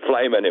burst into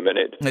flame any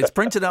minute. It's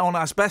printed on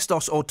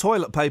asbestos or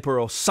toilet paper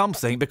or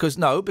something, because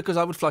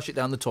I would flush it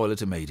down the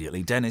toilet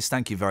immediately. Dennis,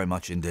 thank you very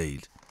much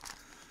indeed.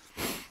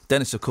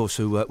 Dennis, of course,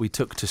 who we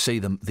took to see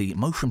the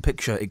motion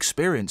picture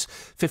experience,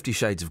 50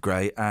 Shades of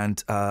Grey,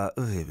 and it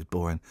was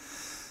boring.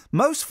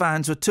 Most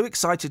fans were too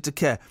excited to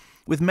care,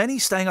 with many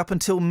staying up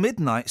until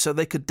midnight so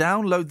they could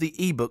download the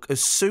ebook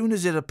as soon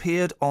as it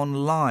appeared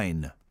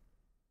online.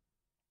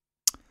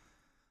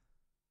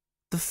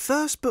 The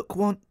first book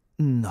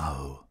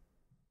No.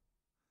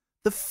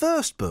 The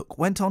first book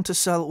went on to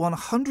sell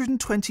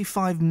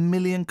 125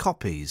 million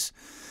copies,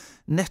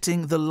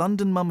 netting the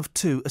London mum of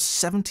 2 a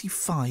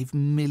 £75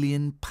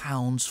 million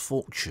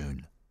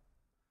fortune.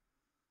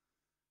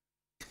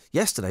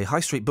 Yesterday,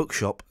 High Street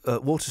bookshop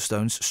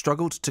Waterstones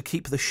struggled to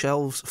keep the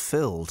shelves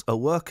filled. A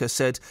worker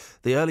said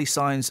the early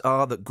signs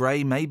are that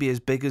Grey may be as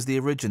big as the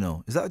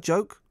original. Is that a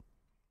joke?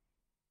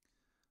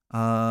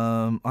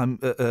 And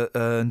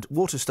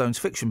Waterstones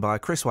fiction buyer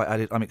Chris White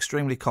added, I'm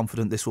extremely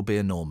confident this will be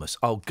enormous.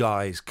 Oh,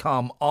 guys,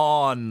 come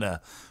on.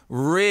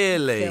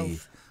 Really?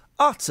 Filth.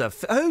 Utter...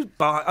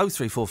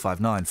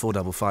 03459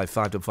 455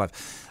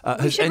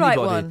 555. You should write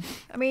one.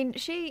 I mean,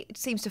 she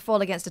seems to fall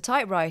against a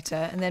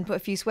typewriter and then put a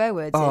few swear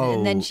words in,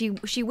 and then she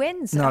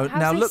wins. No,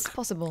 How's this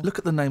possible? Look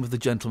at the name of the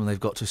gentleman they've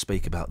got to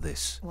speak about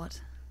this.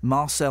 What?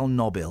 Marcel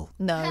Nobil.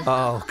 No.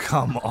 Oh,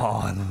 come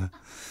on.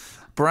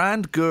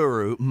 Brand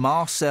guru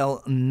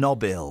Marcel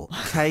Nobil,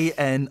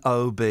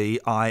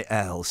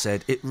 Knobil,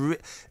 said, it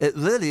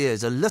really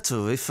is a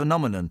literary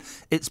phenomenon.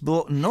 It's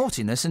brought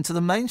naughtiness into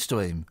the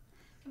mainstream.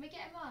 Can we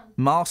get him on?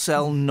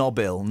 Marcel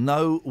Nobil.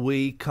 No,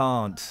 we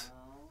can't.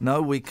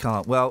 No, we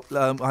can't. Well,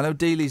 I know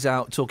Dealey's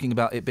out talking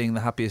about it being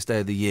the happiest day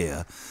of the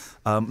year.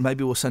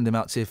 Maybe we'll send him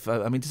out to see if...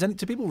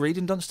 do people read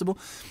in Dunstable?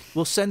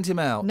 We'll send him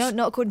out. No,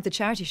 not according to the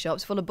charity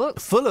shops, full of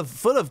books. Full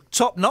of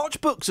top-notch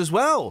books as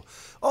well.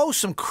 Oh,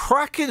 some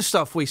cracking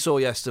stuff we saw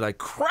yesterday.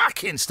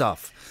 Cracking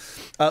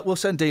stuff. We'll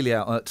send Dealey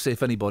out to see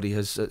if anybody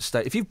has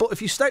stayed... If you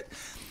stayed...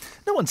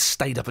 No one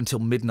stayed up until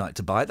midnight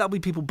to buy it. That'll be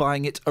people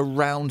buying it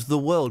around the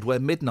world, where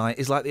midnight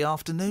is like the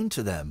afternoon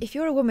to them. If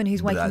you're a woman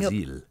who's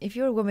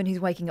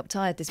waking up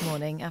tired this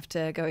morning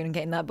after going and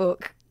getting that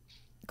book,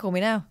 call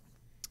me now.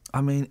 I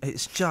mean,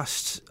 it's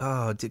just...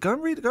 go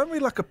and read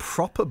like a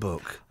proper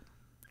book.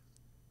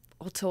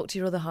 Or talk to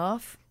your other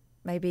half.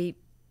 Maybe...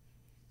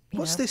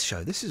 What's this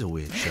show? This is a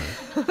weird show.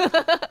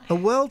 A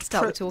world...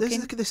 Start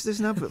talking. There's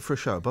an advert for a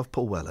show above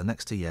Paul Weller,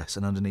 next to Yes,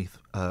 and underneath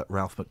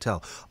Ralph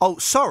McTell. Oh,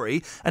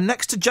 sorry, and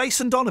next to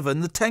Jason Donovan,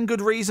 the 10 Good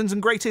Reasons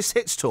and Greatest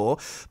Hits Tour,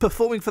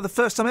 performing for the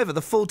first time ever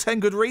the full 10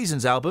 Good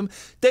Reasons album.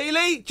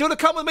 Dealey, do you want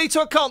to come with me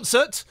to a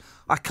concert?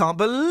 I can't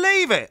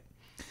believe it.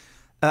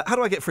 How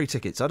do I get free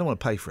tickets? I don't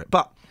want to pay for it.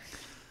 But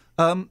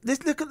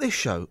look at this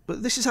show.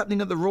 This is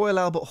happening at the Royal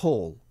Albert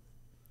Hall.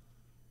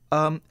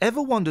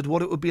 Ever wondered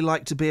what it would be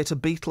like to be at a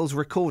Beatles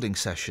recording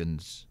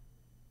sessions?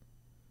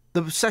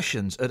 The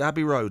sessions at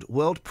Abbey Road,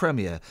 world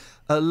premiere,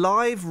 a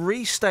live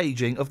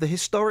restaging of the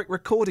historic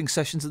recording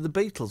sessions of the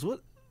Beatles.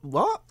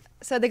 What?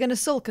 So they're going to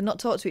sulk and not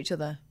talk to each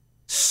other?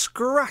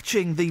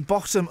 scratching the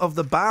bottom of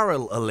the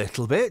barrel a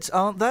little bit,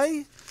 aren't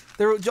they?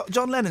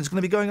 John Lennon's going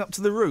to be going up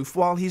to the roof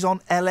while he's on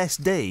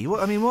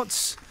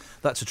LSD.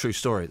 That's a true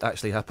story. It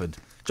actually happened.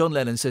 John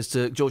Lennon says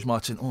to George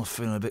Martin, I'm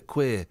feeling a bit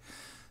queer.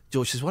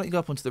 George says, why don't you go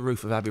up onto the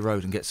roof of Abbey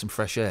Road and get some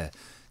fresh air?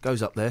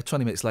 Goes up there,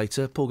 20 minutes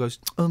later, Paul goes,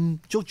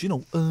 George, do you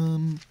know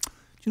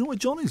where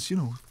John is?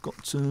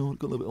 Got a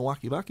little bit of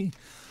wacky-backy.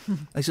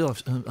 He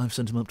said, I've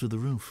sent him up to the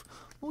roof.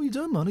 What are you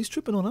doing, man? He's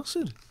tripping on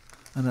acid.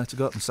 And I had to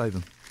go up and save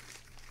him.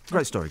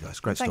 Great story, guys.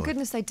 Great story. Thank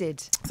goodness they did.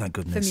 Thank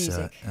goodness. For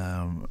music.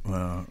 There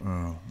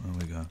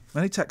we go.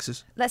 Any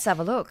texts? Let's have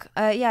a look.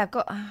 Yeah, I've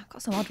got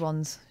some odd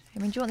ones. I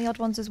mean, do you want the odd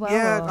ones as well?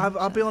 Yeah,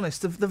 I'll be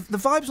honest. The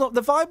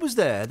vibe was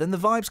there. Then the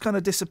vibes kind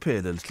of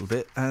disappeared a little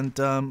bit, and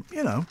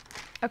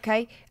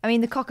Okay. I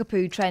mean, the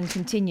cockapoo trend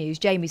continues.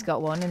 Jamie's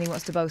got one, and he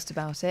wants to boast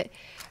about it.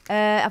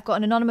 I've got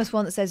an anonymous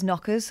one that says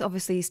knockers.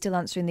 Obviously, he's still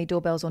answering the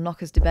doorbells or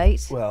knockers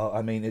debate. Well,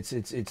 I mean, it's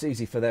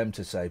easy for them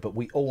to say, but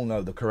we all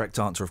know the correct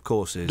answer, of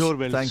course, is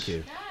doorbells. Thank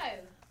you. No.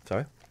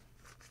 Sorry.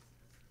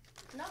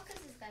 Knockers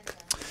is better.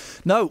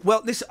 No.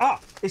 Well, it's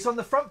on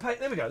the front page.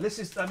 There we go. This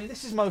is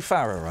Mo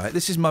Farah, right?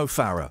 This is Mo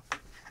Farah.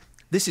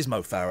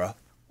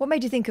 What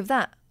made you think of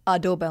that? Our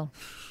doorbell.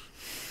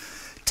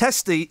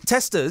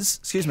 Testers,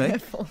 excuse me.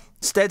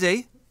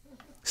 Steady.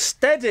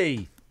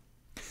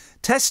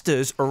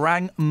 Testers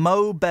rang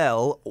Mo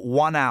Bell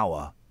 1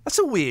 hour. That's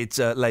a weird,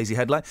 lazy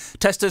headline.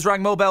 Testers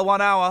rang Mo Bell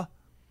 1 hour.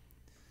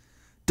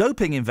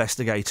 Doping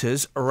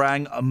investigators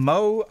rang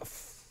Mo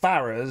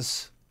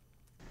Farah's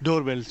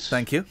doorbells.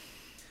 Thank you.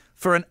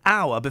 For an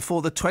hour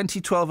before the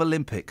 2012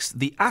 Olympics,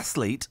 the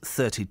athlete,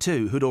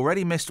 32, who'd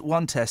already missed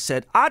one test,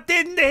 said, I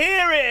didn't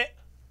hear it!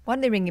 Why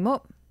didn't they ring him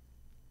up?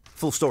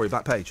 Full story,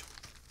 back page.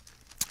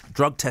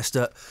 Drug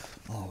tester...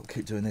 Oh,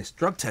 keep doing this.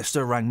 Drug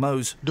tester rang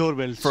Mo's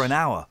doorbells for an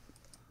hour.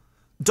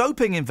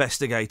 Doping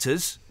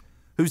investigators...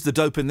 Who's the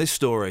dope in this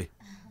story?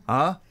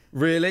 Huh?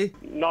 Really?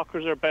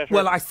 Knockers are better.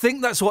 Well, I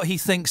think that's what he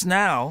thinks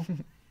now.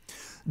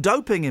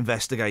 Doping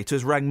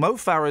investigators rang Mo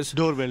Farah's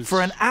doorbells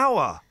for an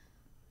hour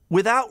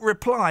without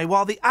reply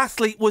while the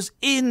athlete was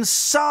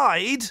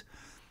inside.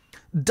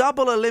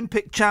 Double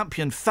Olympic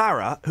champion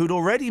Farah, who'd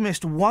already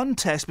missed one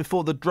test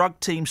before the drug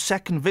team's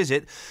second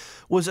visit,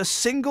 was a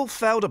single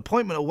failed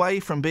appointment away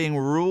from being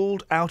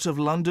ruled out of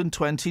London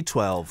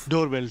 2012.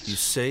 Doorbells. You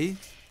see?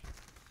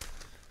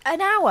 An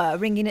hour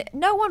ringing it.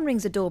 No one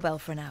rings a doorbell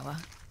for an hour.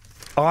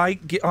 I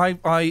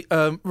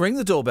ring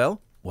the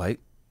doorbell. Wait.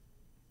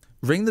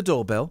 Ring the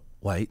doorbell.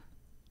 Wait.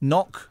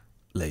 Knock.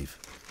 Leave.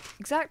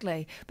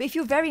 Exactly. But if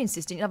you're very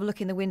insistent, you have a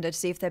look in the window to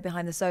see if they're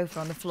behind the sofa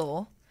on the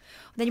floor.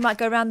 Then you might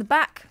go around the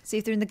back, see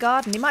if they're in the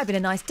garden. It might have been a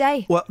nice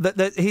day. Well,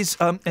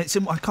 it's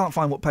in, I can't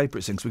find what paper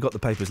it's in because we got the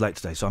papers late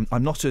today, so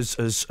I'm not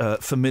as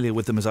familiar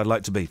with them as I'd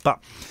like to be.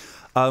 But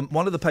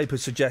one of the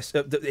papers suggests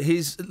that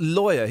his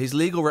lawyer, his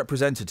legal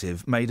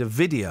representative, made a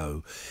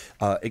video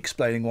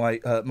explaining why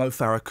Mo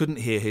Farah couldn't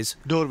hear his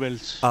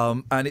doorbells.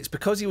 And it's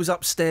because he was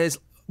upstairs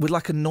with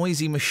like a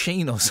noisy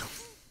machine or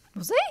something.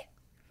 Was he?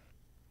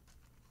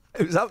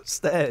 It was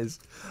upstairs.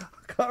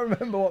 I can't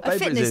remember what paper A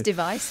fitness it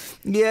device?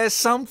 Yeah,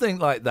 something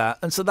like that.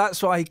 And so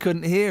that's why he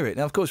couldn't hear it.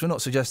 Now, of course, we're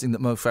not suggesting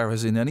that Mo Farah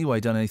has in any way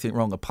done anything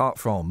wrong apart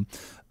from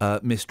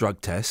missed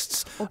drug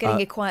tests. Or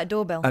getting a quiet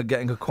doorbell.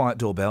 Getting a quiet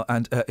doorbell.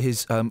 And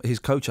his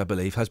coach, I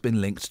believe, has been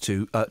linked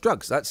to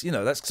drugs. That's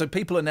so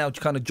people are now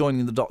kind of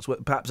joining the dots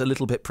perhaps a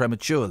little bit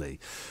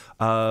prematurely.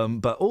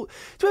 But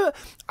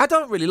I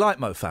don't really like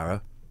Mo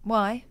Farah.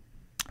 Why?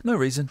 No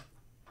reason.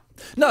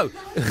 No.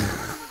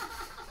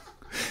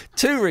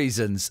 2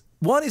 reasons.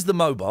 One is the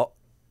Mobot.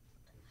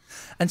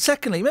 And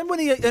secondly, remember when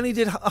he only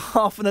did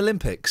half an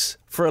Olympics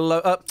for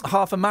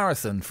half a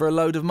marathon for a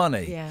load of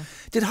money? Yeah.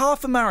 Did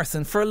half a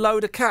marathon for a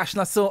load of cash,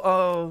 and I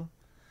thought,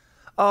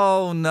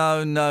 no,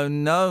 Mo,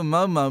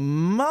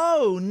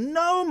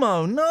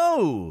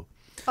 no.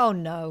 Oh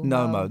no,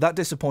 Mo. That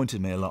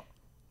disappointed me a lot.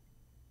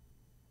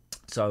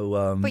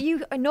 So. But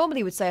you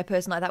normally would say a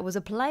person like that was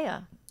a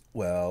player.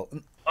 Well,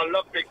 I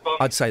love Big Bum.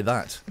 I'd say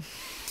that.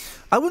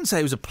 I wouldn't say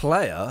he was a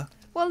player.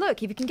 Well,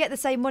 look, if you can get the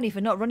same money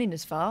for not running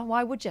as far,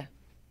 why would you?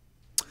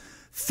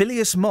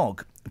 Phileas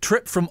Mogg,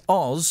 trip from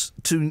Oz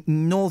to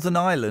Northern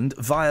Ireland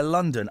via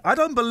London. I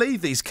don't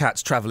believe these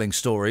cats' travelling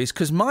stories,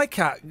 because my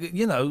cat,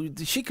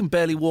 she can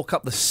barely walk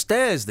up the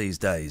stairs these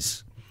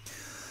days.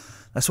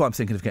 That's why I'm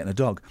thinking of getting a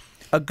dog.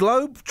 A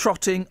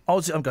globe-trotting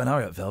Aussie... I'm going,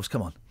 hurry up, Velves,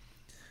 come on.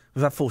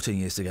 We've had 14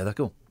 years together.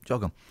 Go on,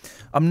 jog on.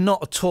 I'm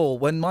not at all.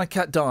 When my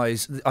cat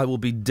dies, I will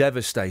be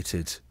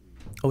devastated.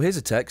 Oh, here's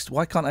a text.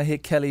 Why can't I hear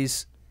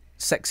Kelly's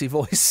sexy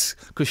voice?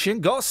 Because she ain't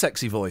got a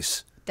sexy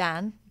voice.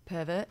 Dan,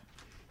 pervert.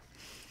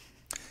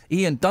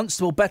 Iain,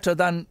 Dunstable better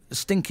than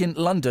stinking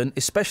London,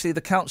 especially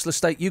the council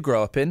estate you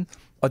grow up in.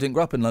 I didn't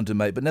grow up in London,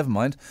 mate, but never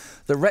mind.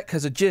 The Rec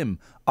has a gym.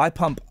 I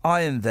pump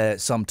iron there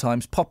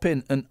sometimes. Pop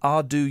in and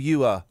do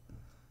you a...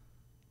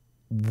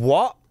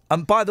 What?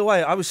 And by the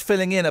way, I was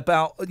filling in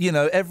about,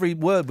 every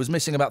word was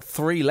missing about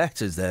 3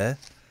 letters there.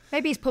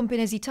 Maybe he's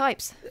pumping as he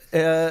types.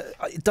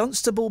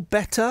 Dunstable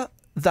better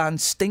than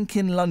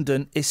stinking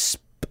London,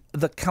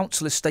 the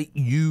council estate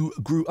you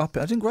grew up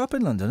in. I didn't grow up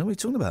in London. What are you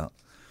talking about?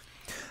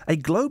 A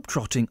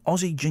globe-trotting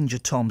Aussie Ginger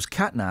Tom's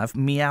catnav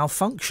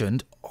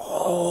meow-functioned.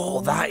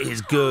 Oh, that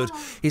is good.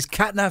 His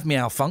catnav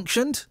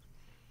meow-functioned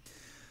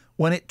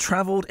when it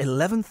travelled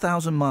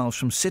 11,000 miles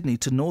from Sydney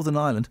to Northern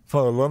Ireland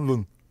via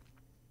London.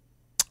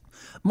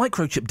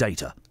 Microchip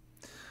data.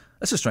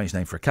 That's a strange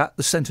name for a cat.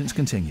 The sentence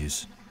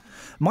continues.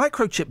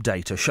 Microchip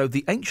data showed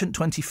the ancient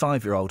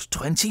 25-year-old,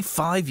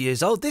 25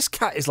 years old, this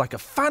cat is like a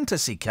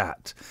fantasy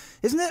cat,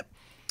 isn't it?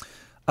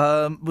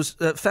 Was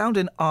found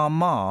in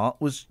Armagh,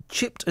 was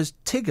chipped as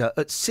Tigger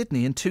at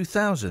Sydney in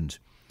 2000.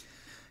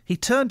 He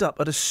turned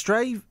up at a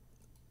stray...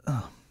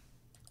 Oh,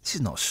 this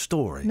is not a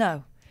story.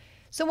 No.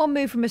 Someone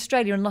moved from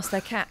Australia and lost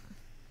their cat.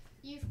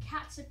 You've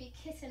cat to be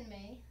kissing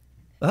me.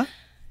 Huh?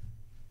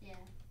 Yeah,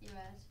 you heard.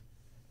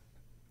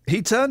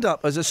 He turned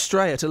up as a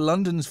stray at a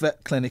London's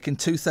vet clinic in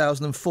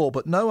 2004,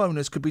 but no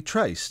owners could be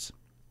traced.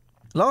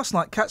 Last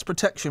night, cats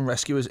protection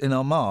rescuers in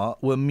Armagh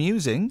were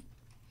musing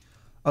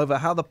over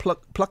how the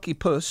plucky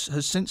puss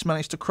has since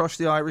managed to cross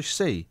the Irish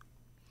Sea.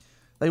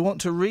 They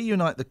want to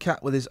reunite the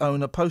cat with his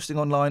owner, posting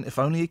online, if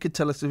only he could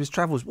tell us of his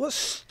travels. What a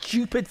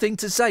stupid thing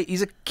to say.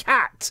 He's a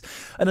cat.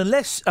 And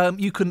unless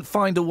you can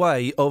find a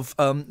way of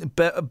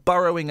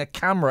burrowing a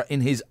camera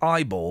in his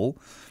eyeball,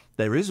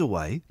 there is a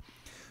way,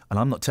 and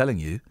I'm not telling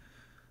you,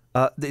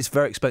 it's a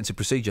very expensive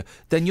procedure,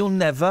 then you'll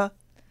never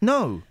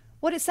know.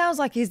 What it sounds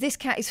like is this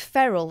cat is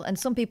feral and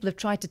some people have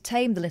tried to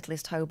tame the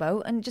littlest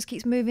hobo and it just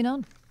keeps moving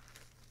on.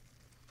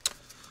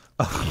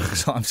 Oh,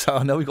 so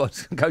I know we've got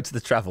to go to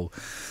the travel.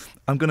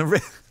 I'm going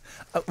to...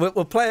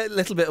 we'll play a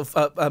little bit of...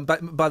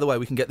 by the way,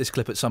 we can get this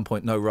clip at some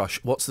point, no rush.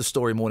 What's the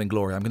story, Morning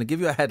Glory? I'm going to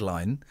give you a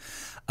headline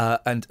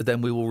and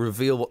then we will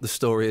reveal what the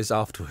story is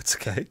afterwards,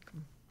 OK?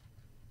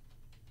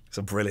 It's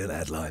a brilliant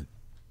headline.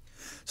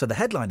 So the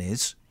headline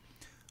is...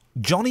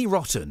 Johnny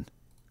Rotten.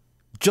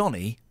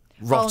 Johnny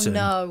Rotten.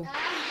 Oh, no.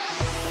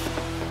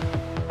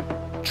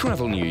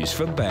 Travel news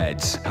for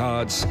beds,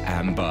 cards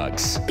and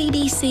bugs.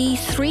 BBC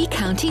Three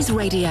Counties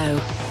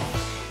Radio.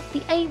 The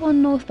A1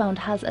 northbound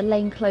has a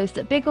lane closed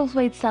at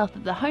Biggleswade South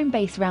at the home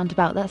base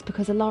roundabout. That's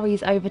because a lorry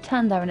is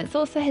overturned there and it's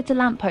also hit a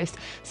lamppost.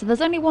 So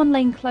there's only one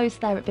lane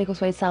closed there at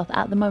Biggleswade South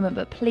at the moment,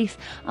 but police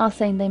are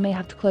saying they may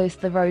have to close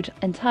the road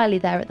entirely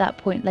there at that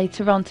point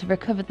later on to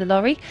recover the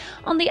lorry.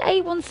 On the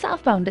A1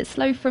 southbound, it's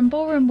slow from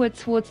Boreham Wood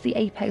towards the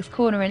Apex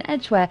corner in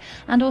Edgware,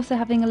 and also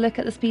having a look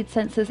at the speed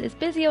sensors, it's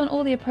busy on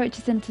all the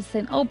approaches into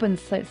St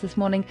Albans sites this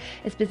morning.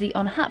 It's busy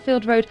on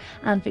Hatfield Road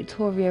and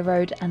Victoria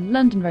Road and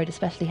London Road,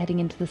 especially heading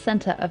into the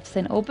centre of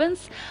St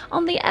Albans.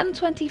 On the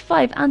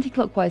M25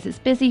 anti-clockwise, it's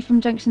busy from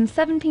junction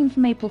 17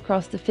 for Maple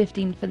Cross to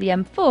 15 for the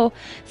M4.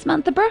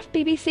 Samantha Bruff,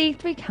 BBC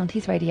Three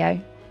Counties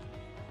Radio.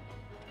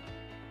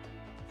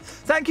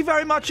 Thank you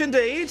very much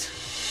indeed.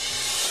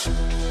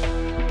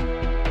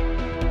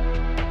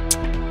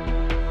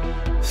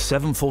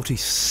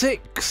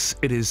 7:46.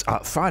 It is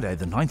Friday,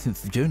 the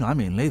 19th of June. I'm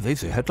Iain Lee.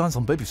 These are headlines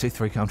on BBC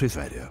Three Counties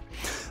Radio.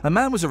 A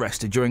man was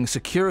arrested during a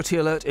security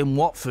alert in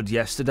Watford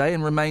yesterday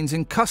and remains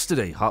in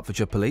custody.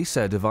 Hertfordshire police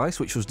say a device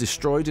which was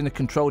destroyed in a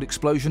controlled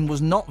explosion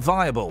was not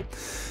viable.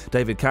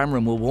 David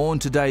Cameron will warn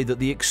today that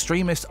the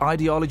extremist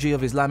ideology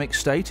of Islamic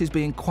State is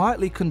being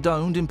quietly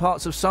condoned in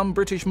parts of some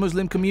British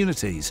Muslim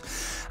communities.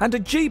 And a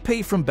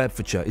GP from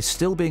Bedfordshire is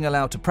still being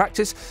allowed to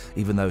practice,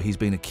 even though he's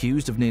been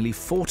accused of nearly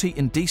 40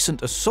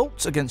 indecent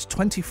assaults against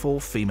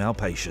 24 female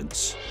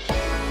patients.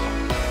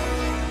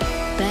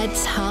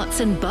 Beds,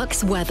 hearts and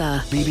bucks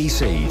weather.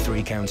 BBC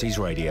Three Counties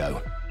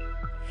Radio.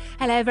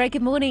 Hello, very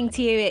good morning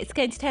to you. It's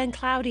going to turn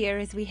cloudier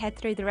as we head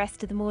through the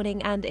rest of the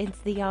morning and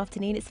into the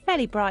afternoon. It's a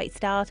fairly bright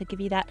start, I'll give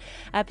you that,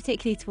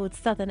 particularly towards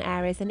southern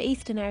areas and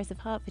eastern areas of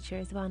Hertfordshire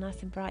as well.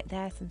 Nice and bright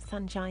there, some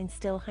sunshine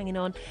still hanging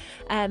on.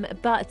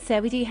 But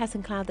we do have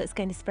some cloud that's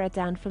going to spread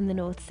down from the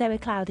north, so a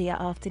cloudier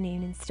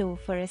afternoon in store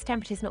for us.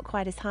 Temperatures not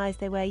quite as high as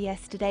they were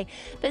yesterday,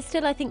 but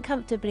still I think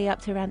comfortably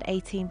up to around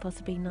 18,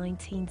 possibly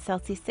 19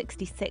 Celsius,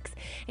 66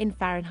 in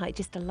Fahrenheit,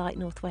 just a light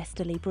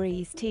northwesterly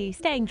breeze too.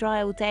 Staying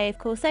dry all day, of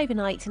course,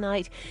 overnight tonight.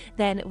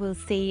 Then we'll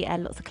see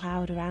lots of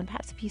cloud around,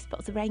 perhaps a few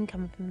spots of rain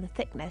coming from the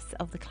thickness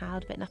of the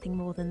cloud, but nothing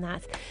more than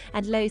that,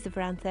 and lows of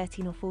around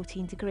 13 or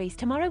 14 degrees.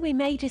 Tomorrow we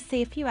may just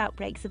see a few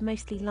outbreaks of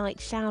mostly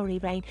light showery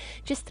rain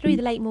just through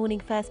the late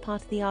morning, first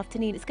part of the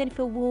afternoon. It's going to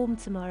feel warm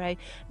tomorrow,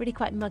 really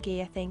quite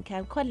muggy I think,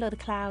 quite a lot of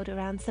cloud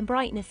around, some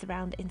brightness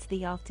around into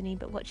the afternoon,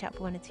 but watch out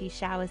for one or two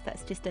showers.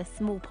 That's just a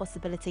small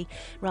possibility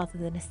rather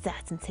than a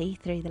certainty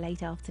through the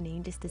late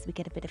afternoon, just as we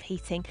get a bit of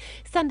heating.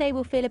 Sunday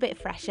will feel a bit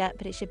fresher,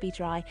 but it should be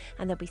dry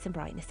and there'll be some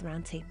brightness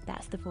around too.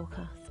 That's the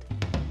forecast.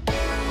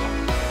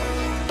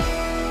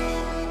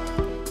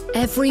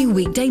 Every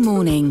weekday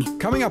morning.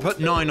 Coming up at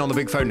 9 on the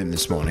Big Phone In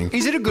this morning,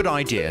 is it a good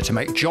idea to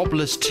make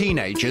jobless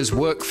teenagers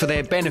work for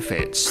their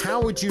benefits?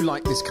 How would you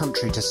like this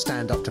country to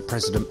stand up to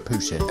President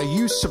Putin? Are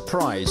you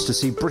surprised to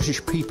see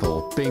British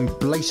people being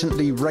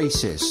blatantly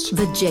racist?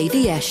 The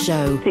JVS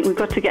Show. I think we've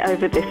got to get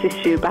over this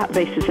issue about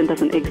racism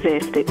doesn't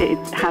exist. It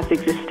has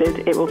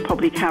existed. It will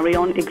probably carry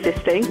on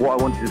existing. What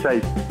I wanted to say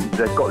is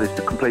they've got this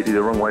completely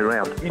the wrong way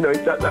round. You know,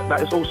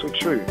 that is also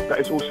true. That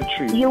is also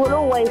true. You will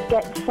always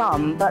get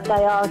some, but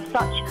they are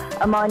such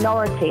a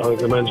minority. I think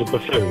the man's a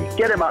buffoon.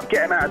 Get him up,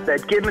 get him out of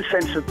bed, give him a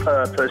sense of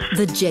purpose.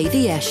 The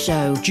JVS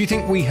Show. Do you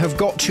think we have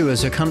got to,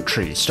 as a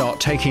country, start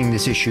taking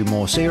this issue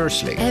more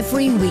seriously?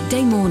 Every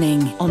weekday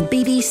morning on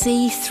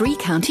BBC Three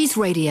Counties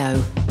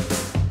Radio.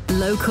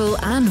 Local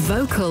and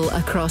vocal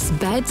across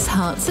beds,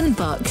 hearts and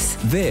bucks.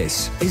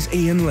 This is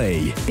Iain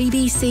Lee.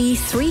 BBC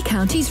Three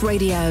Counties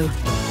Radio.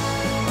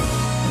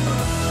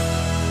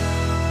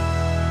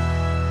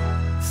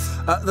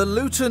 The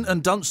Luton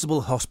and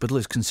Dunstable Hospital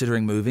is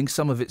considering moving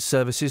some of its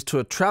services to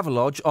a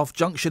Travelodge off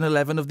Junction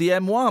 11 of the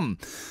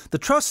M1. The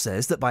Trust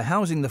says that by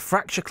housing the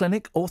fracture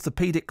clinic,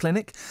 orthopaedic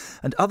clinic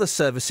and other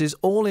services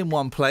all in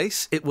one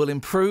place, it will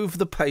improve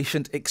the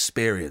patient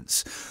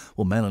experience.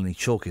 Well, Melanie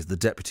Chalk is the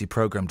Deputy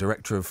Programme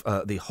Director of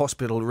the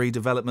hospital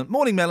redevelopment.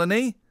 Morning,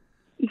 Melanie.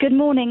 Good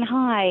morning,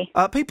 hi.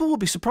 People will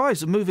be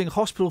surprised at moving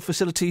hospital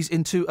facilities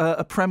into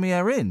a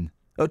Premier Inn.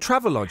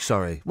 Travelodge,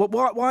 sorry.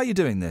 Why are you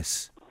doing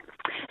this?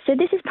 So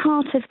this is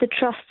part of the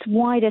Trust's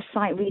wider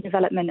site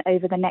redevelopment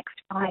over the next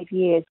 5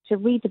 years to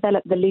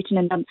redevelop the Luton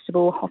and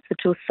Dunstable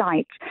Hospital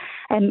site,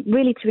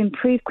 really to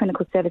improve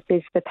clinical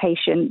services for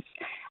patients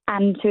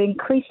and to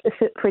increase the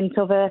footprint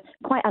of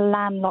quite a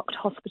landlocked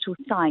hospital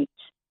site.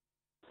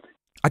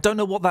 I don't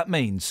know what that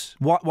means.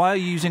 Why are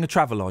you using a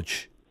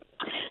Travelodge?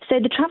 So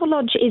the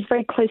Travelodge is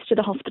very close to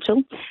the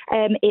hospital.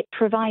 It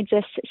provides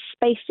us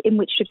space in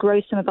which to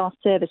grow some of our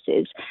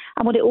services.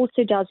 And what it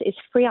also does is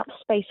free up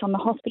space on the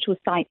hospital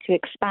site to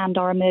expand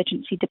our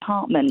emergency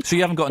department. So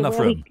you haven't got enough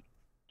room?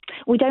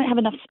 We don't have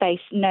enough space,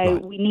 no.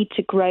 Right. We need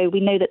to grow. We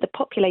know that the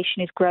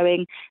population is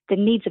growing, the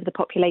needs of the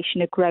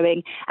population are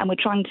growing, and we're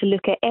trying to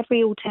look at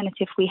every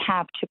alternative we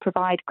have to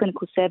provide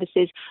clinical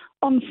services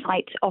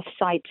on-site,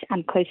 off-site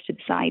and close to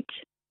the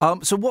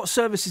site. So what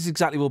services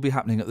exactly will be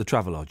happening at the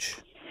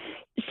Travelodge?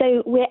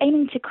 So we're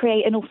aiming to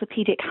create an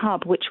orthopaedic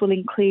hub which will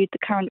include the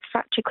current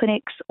fracture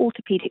clinics,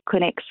 orthopaedic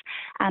clinics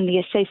and the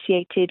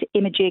associated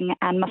imaging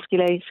and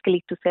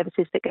musculoskeletal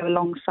services that go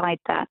alongside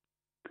that.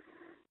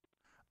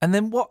 And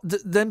then what?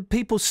 Then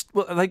people,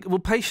 will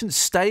patients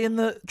stay in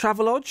the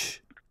Travelodge?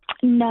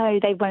 No,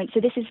 they won't. So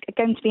this is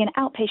going to be an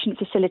outpatient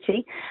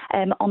facility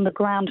on the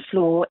ground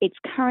floor. It's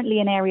currently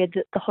an area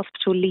that the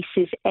hospital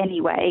leases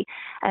anyway,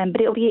 but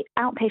it'll be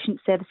outpatient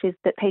services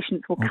that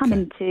patients will come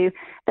into.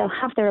 They'll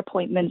have their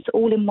appointments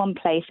all in one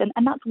place. And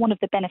that's one of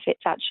the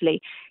benefits,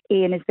 actually,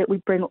 Iain, is that we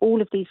bring all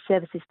of these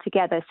services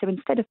together. So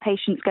instead of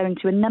patients going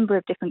to a number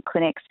of different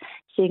clinics,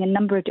 seeing a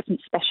number of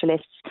different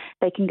specialists,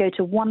 they can go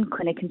to one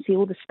clinic and see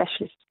all the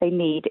specialists they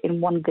need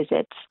in one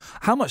visit.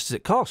 How much does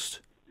it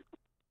cost?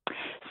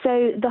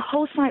 So the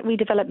whole site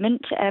redevelopment,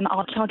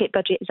 our target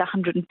budget is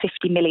 150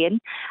 million,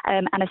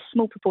 and a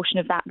small proportion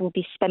of that will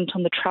be spent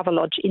on the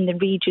Travelodge in the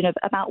region of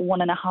about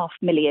 1.5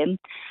 million.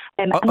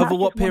 Over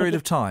what period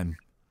of time?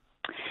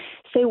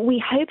 So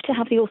we hope to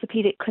have the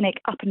orthopaedic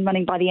clinic up and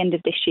running by the end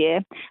of this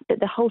year,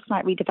 but the whole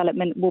site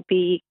redevelopment will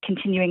be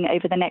continuing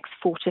over the next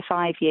 4 to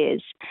 5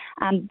 years.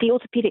 And the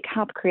orthopaedic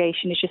hub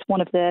creation is just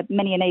one of the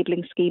many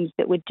enabling schemes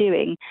that we're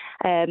doing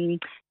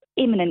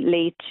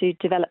imminently to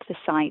develop the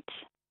site.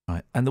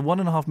 Right. And the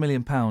 £1.5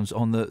 million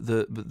on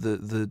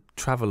the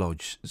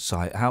Travelodge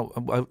site,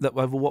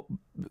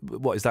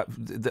 what is that?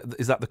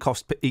 Is that the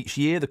cost each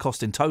year? The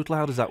cost in total?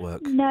 How does that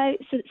work? No,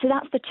 so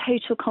that's the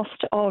total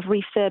cost of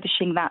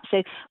refurbishing that.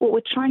 So what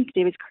we're trying to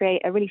do is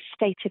create a really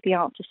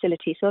state-of-the-art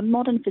facility, so a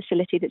modern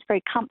facility that's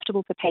very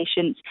comfortable for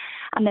patients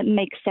and that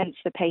makes sense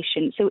for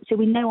patients. So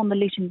we know on the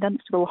Luton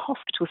Dunstable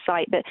Hospital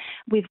site that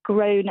we've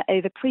grown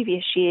over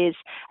previous years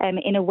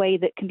in a way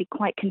that can be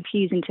quite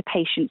confusing to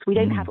patients. We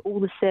don't have all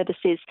the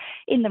services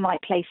in the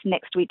right place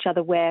next to each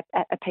other where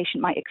a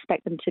patient might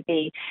expect them to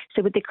be.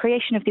 So with the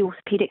creation of the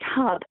orthopaedic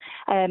hub,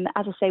 as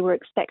I say, we're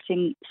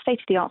expecting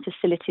state-of-the-art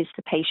facilities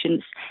for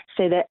patients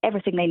so that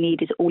everything they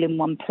need is all in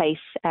one place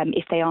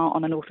if they are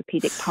on an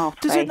orthopaedic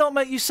pathway. Does it not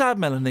make you sad,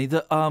 Melanie,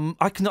 that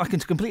I can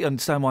completely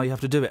understand why you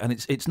have to do it, and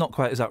it's not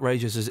quite as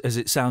outrageous as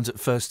it sounds at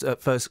first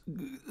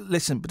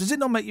listen, but does it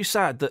not make you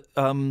sad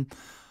that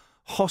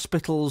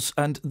hospitals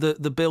and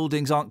the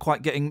buildings aren't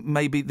quite getting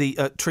maybe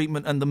the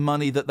treatment and the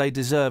money that they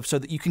deserve so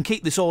that you can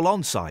keep this all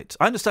on site?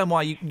 I understand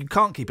why you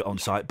can't keep it on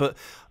site, but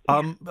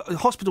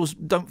hospitals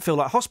don't feel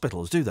like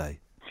hospitals, do they?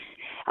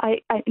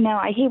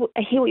 I hear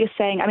what you're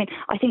saying. I mean,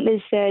 I think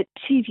there's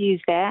two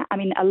views there. I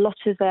mean, a lot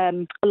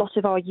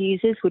of our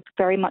users would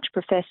very much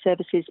prefer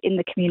services in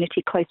the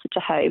community closer to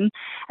home.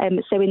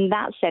 So in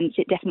that sense,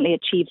 it definitely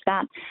achieves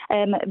that.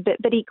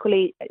 But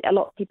equally, a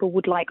lot of people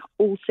would like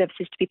all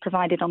services to be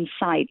provided on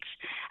sites.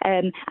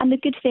 And the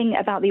good thing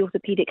about the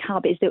orthopaedic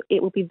hub is that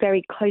it will be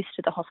very close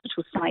to the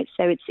hospital site.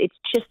 So it's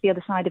just the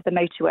other side of the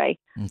motorway.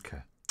 Okay.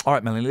 All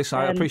right, Melanie, listen,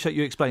 I appreciate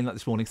you explaining that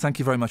this morning. Thank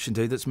you very much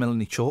indeed. That's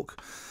Melanie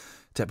Chalk,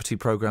 Deputy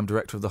Programme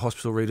Director of the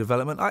Hospital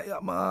Redevelopment.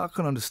 I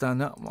can understand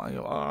that.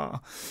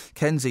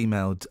 Ken's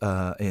emailed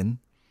in.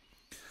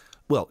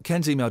 Well,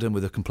 Ken's emailed in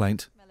with a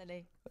complaint.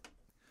 Melanie.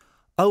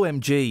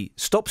 OMG,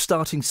 stop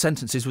starting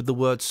sentences with the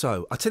word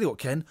so. I tell you what,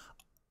 Ken,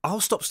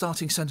 I'll stop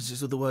starting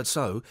sentences with the word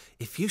so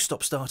if you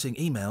stop starting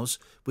emails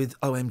with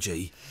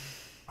OMG.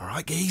 All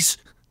right, geez?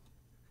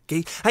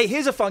 Hey,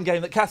 here's a fun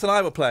game that Kath and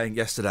I were playing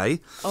yesterday.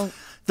 Oh.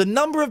 The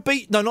number of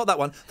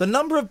The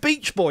number of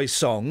Beach Boys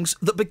songs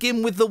that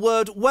begin with the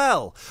word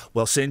well.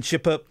 Well, since you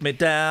put me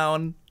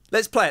down.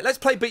 Let's play it. Let's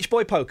play Beach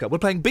Boy Poker. We're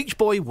playing Beach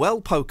Boy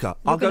Well Poker.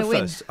 I'll go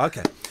first.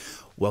 Okay.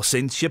 Well,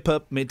 since you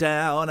put me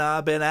down,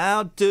 I've been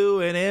out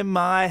doing in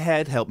my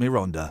head. Help me,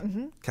 Rhonda.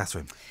 Mm-hmm.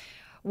 Catherine.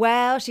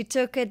 Well, she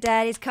took her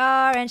daddy's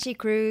car and she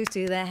cruised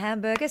to the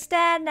hamburger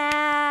stand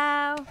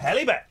now.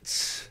 Helly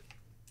Betts.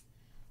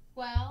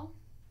 Well.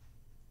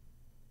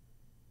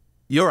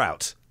 You're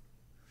out.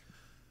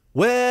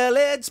 Well,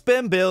 it's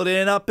been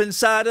building up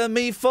inside of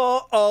me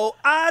for,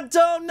 I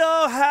don't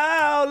know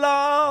how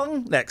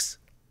long. Next.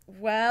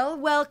 Well,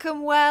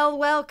 welcome,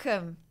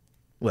 welcome.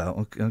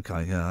 Well,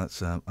 okay, yeah,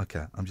 that's,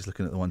 okay. I'm just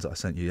looking at the ones that I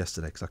sent you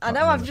yesterday, because I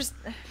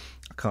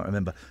can't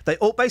remember. They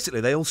all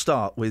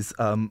start with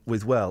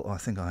well. I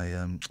think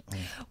I.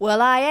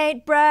 Well, I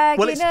ain't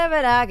bragging, well,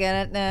 but I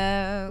gotta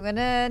know.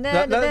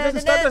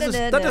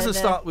 That doesn't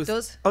start with.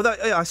 Does? Oh,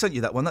 yeah, I sent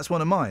you that one. That's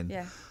one of mine.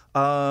 Yeah.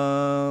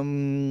 Well,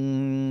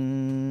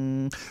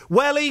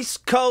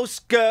 East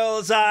Coast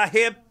girls are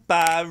hip.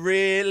 I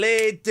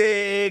really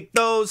dig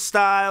those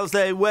styles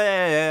they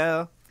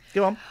wear.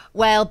 Go on.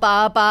 Well,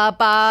 that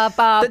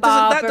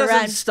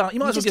doesn't start. You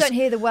might as well don't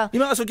hear the well. You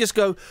might as well just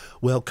go,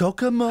 well,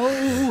 Kokomo.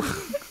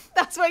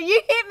 That's what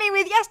you hit me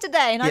with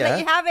yesterday, and I let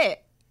you have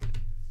it.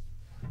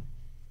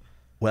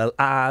 Well,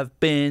 I've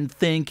been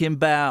thinking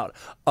about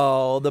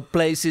all the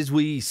places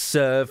we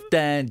surfed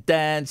and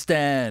danced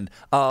and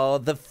all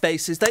the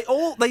faces. They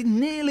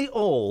nearly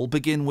all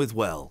begin with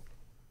well.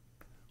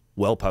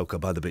 Well Poker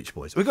by the Beach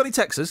Boys. Have we got any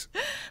texts?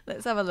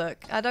 Let's have a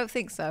look. I don't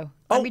think so.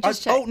 Let me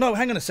just check. Oh, no,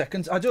 hang on a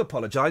second. I do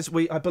apologise.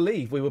 I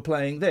believe we were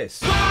playing this.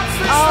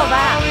 Oh,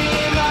 that.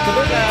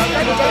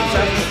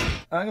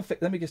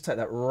 Let me just take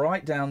that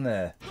right down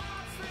there.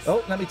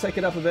 Oh, let me take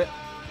it up a bit.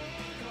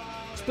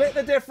 Split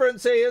the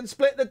difference, Iain.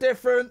 Split the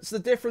difference. The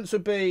difference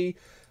would be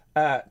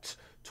at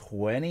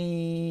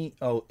 20...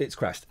 Oh, it's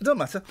crashed. It doesn't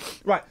matter.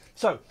 Right,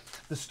 so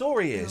the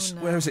story is...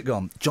 Where has it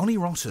gone? Johnny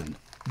Rotten.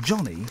 Do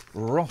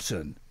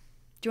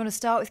you want to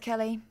start with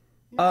Kelly?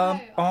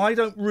 I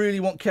don't really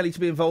want Kelly to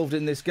be involved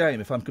in this game,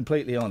 if I'm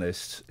completely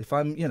honest. If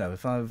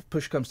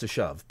push comes to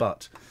shove,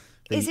 but...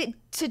 Is it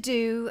to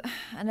do...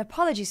 And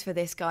apologies for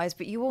this, guys,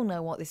 but you all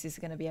know what this is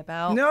going to be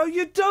about. No,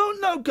 you don't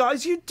know,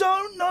 guys. You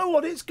don't know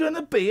what it's going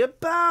to be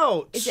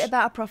about. Is it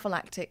about a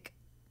prophylactic?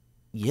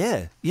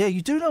 Yeah,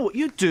 you do know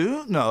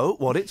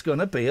what it's going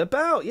to be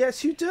about.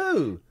 Yes, you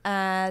do.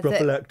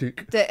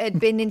 Prophylactic. That had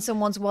been in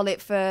someone's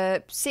wallet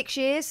for 6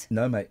 years?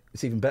 No, mate.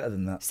 It's even better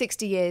than that.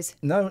 60 years?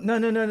 No.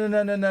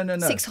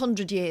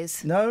 600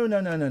 years? No.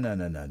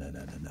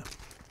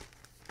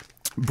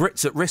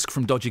 Brits at risk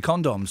from dodgy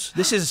condoms.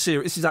 This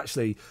is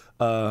actually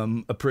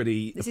a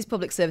pretty... This is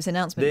public service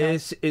announcement.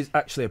 This is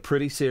actually a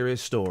pretty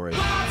serious story.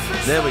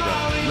 There we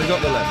go. We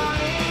got the level.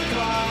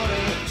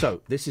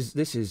 So this is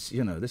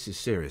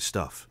serious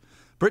stuff.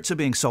 Brits are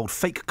being sold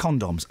fake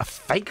condoms. A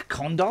fake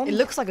condom? It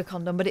looks like a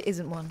condom, but it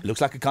isn't one. It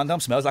looks like a condom,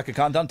 smells like a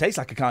condom, tastes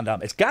like a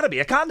condom. It's got to be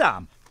a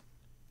condom.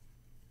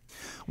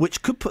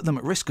 Which could put them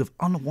at risk of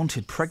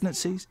unwanted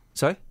pregnancies.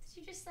 Sorry?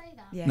 Did you just say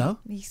that? Yeah. No.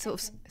 He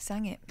sort of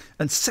sang it.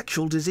 And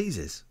sexual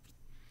diseases.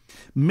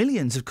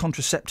 Millions of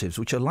contraceptives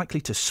which are likely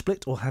to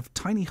split or have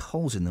tiny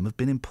holes in them have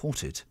been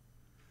imported.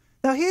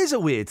 Now here's a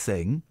weird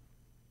thing.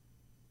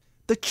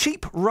 The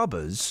cheap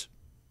rubbers...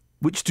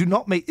 which do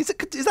not meet... Is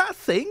that a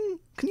thing?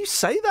 Can you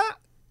say that?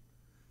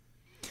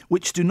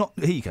 Which do not...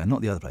 Here you go,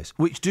 not the other place.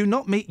 Which do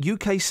not meet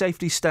UK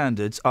safety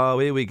standards. Oh,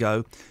 here we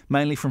go.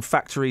 Mainly from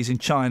factories in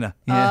China.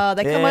 Yeah,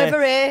 they come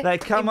over here. They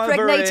come over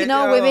here. Impregnating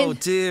our women. Oh,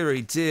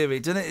 dearie.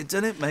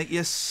 Doesn't it make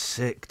you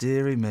sick,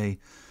 dearie me?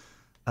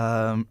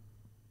 Well,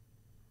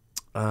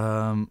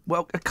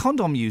 a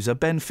condom user,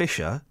 Ben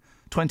Fisher,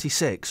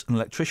 26, an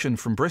electrician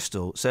from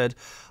Bristol, said,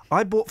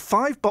 I bought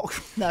 5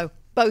 boxes... No,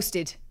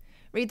 boasted.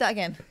 Read that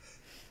again.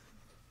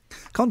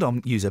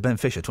 Condom user Ben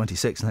Fisher,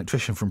 26, an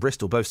electrician from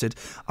Bristol, boasted,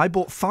 I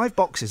bought 5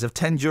 boxes of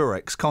 10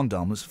 Durex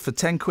condoms for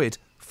 10 quid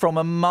from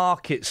a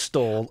market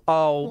stall.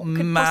 Oh, what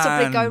could man.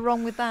 possibly go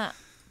wrong with that?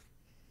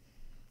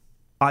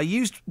 I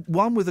used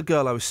one with a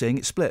girl I was seeing,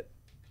 it split.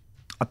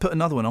 I put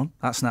another one on,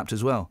 that snapped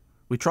as well.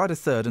 We tried a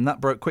third and that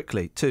broke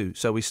quickly too,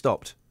 so we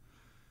stopped.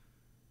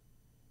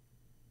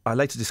 I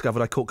later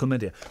discovered I caught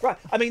chlamydia. Right,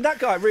 I mean, that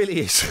guy really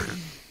is.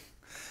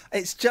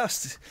 It's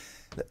just...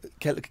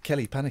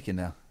 Kelly panicking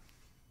now.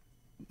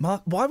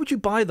 Mark, why would you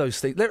buy those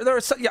things? There are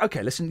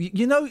okay, listen,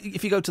 you know,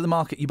 if you go to the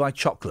market, you buy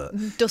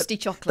chocolate. Dusty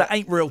chocolate. That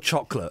ain't real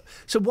chocolate.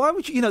 So why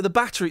would you, the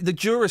battery, the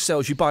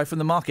Duracells you buy from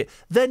the market,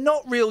 they're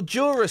not real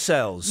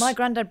Duracells. My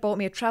granddad bought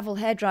me a travel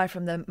hairdryer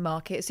from the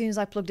market. As soon as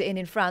I plugged it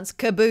in France,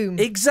 kaboom.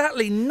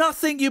 Exactly.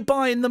 Nothing you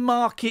buy in the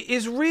market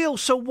is real.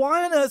 So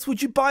why on earth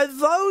would you buy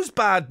those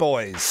bad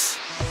boys?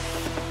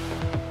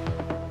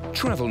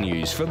 Travel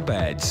news for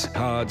beds,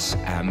 cards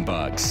and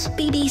bugs.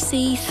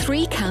 BBC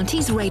Three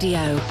Counties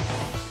Radio.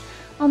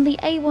 On the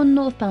A1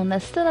 northbound,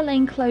 there's still a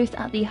lane closed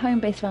at the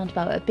home-based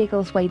roundabout at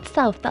Biggleswade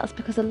South. That's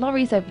because a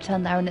lorry's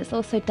overturned there and it's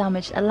also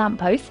damaged a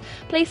lamppost.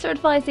 Police are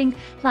advising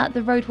that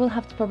the road will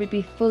have to probably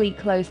be fully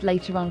closed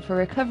later on for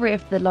recovery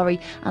of the lorry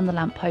and the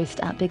lamppost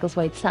at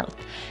Biggleswade South.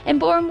 In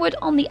Borehamwood,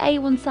 on the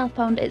A1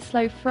 southbound, it's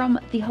slow from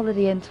the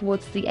Holiday Inn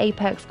towards the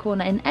Apex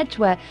corner in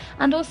Edgware,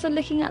 and also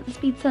looking at the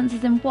speed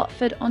sensors in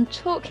Watford on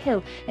Chalk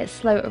Hill, it's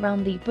slow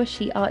around the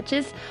Bushy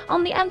Arches.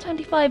 On the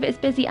M25, it's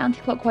busy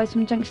anti-clockwise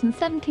from junction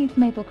 17th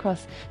Maple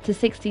Cross to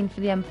 16 for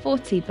the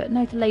M40, but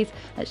no delays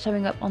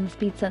showing up on the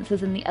speed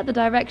sensors in the other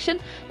direction.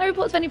 No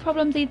reports of any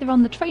problems either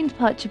on the train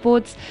departure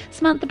boards.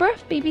 Samantha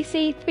Bruff,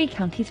 BBC Three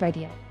Counties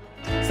Radio.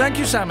 Thank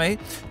you, Sammy.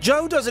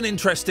 Joe does an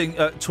interesting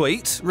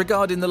tweet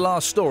regarding the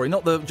last story,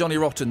 not the Johnny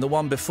Rotten, the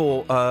one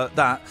before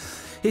that.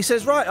 He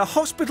says, right, a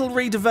hospital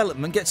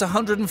redevelopment gets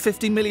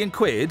 150 million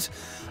quid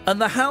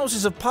and the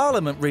Houses of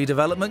Parliament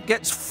redevelopment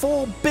gets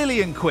 4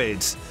 billion quid.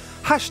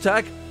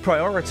 Hashtag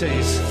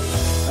priorities.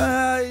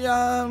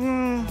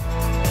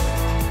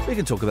 We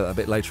can talk about that a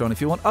bit later on if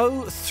you want.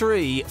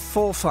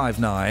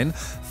 03459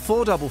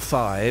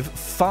 455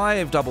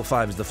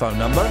 555 is the phone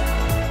number.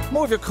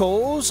 More of your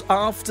calls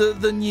after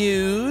the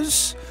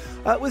news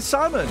with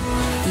Simon.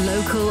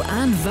 Local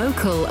and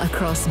vocal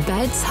across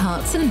beds,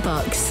 hearts and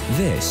bucks.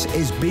 This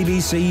is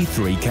BBC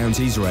Three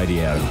Counties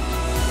Radio.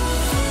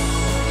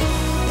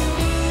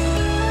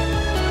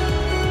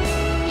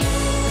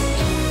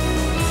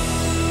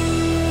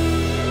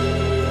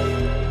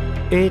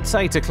 It's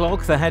 8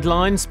 o'clock. The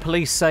headlines.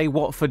 Police say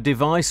Watford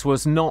device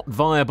was not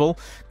viable.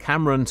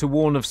 Cameron to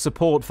warn of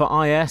support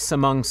for IS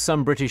among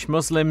some British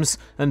Muslims.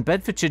 And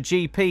Bedfordshire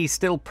GP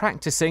still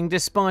practising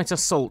despite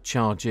assault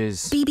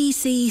charges.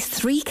 BBC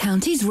Three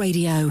Counties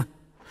Radio.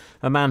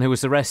 A man who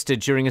was arrested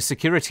during a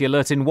security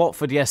alert in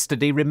Watford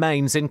yesterday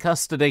remains in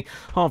custody.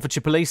 Hertfordshire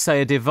police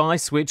say a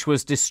device which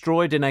was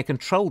destroyed in a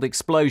controlled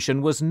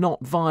explosion was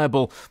not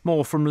viable.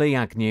 More from Lee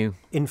Agnew.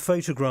 In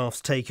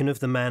photographs taken of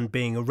the man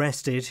being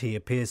arrested, he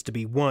appears to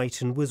be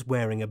white and was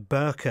wearing a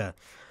burqa.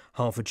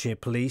 Hertfordshire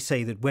police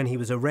say that when he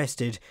was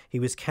arrested,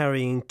 he was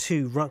carrying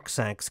 2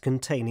 rucksacks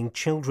containing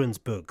children's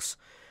books.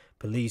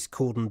 Police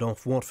cordoned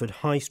off Watford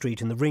High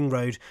Street and the Ring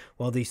Road,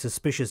 while the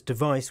suspicious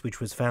device, which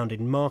was found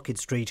in Market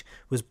Street,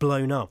 was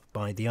blown up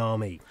by the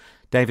army.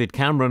 David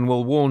Cameron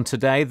will warn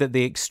today that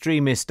the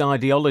extremist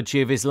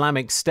ideology of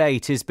Islamic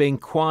State is being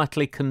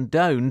quietly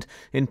condoned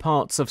in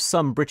parts of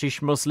some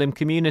British Muslim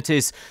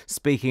communities.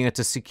 Speaking at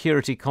a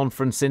security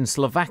conference in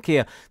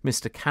Slovakia,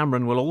 Mr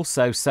Cameron will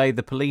also say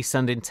the police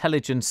and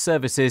intelligence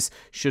services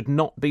should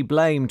not be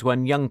blamed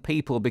when young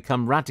people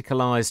become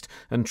radicalised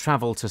and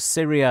travel to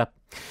Syria.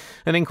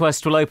 An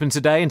inquest will open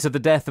today into the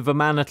death of a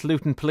man at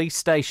Luton Police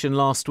Station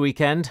last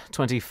weekend.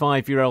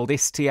 25-year-old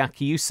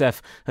Istiak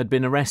Youssef had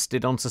been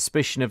arrested on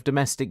suspicion of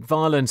domestic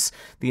violence.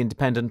 The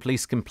Independent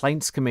Police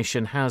Complaints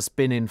Commission has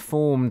been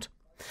informed.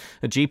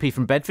 A GP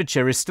from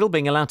Bedfordshire is still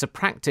being allowed to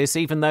practice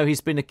even though he's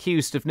been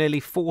accused of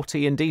nearly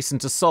 40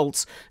 indecent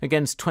assaults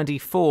against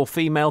 24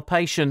 female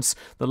patients.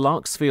 The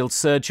Larksfield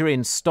surgery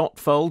in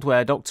Stotfold,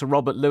 where Dr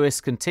Robert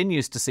Lewis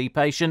continues to see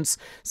patients,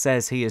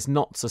 says he is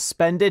not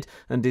suspended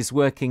and is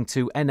working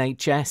to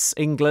NHS,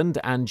 England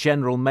and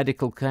General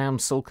Medical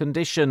Council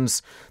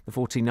conditions. The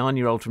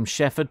 49-year-old from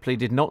Shefford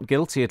pleaded not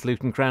guilty at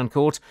Luton Crown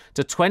Court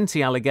to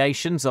 20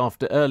 allegations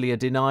after earlier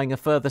denying a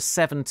further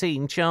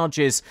 17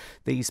 charges.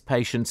 These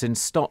patients in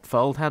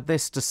Stotfold had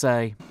this to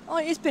say. Oh,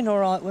 he's been all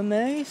right with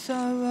me,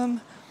 so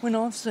when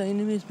I've seen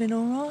him, he's been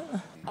all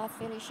right. I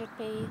feel he should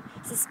be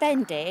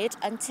suspended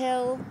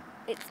until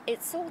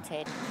it's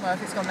sorted. Well,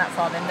 if it's gone that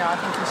far, then no, I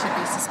think he should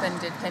be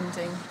suspended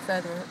pending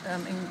further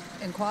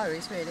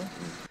inquiries, really.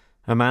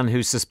 A man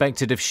who's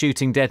suspected of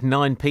shooting dead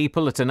 9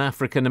 people at an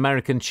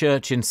African-American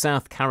church in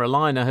South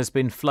Carolina has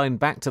been flown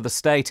back to the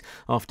state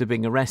after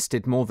being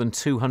arrested more than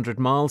 200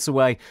 miles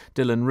away.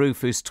 Dylan Roof,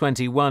 who's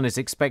 21, is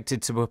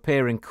expected to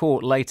appear in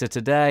court later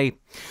today.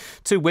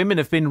 2 women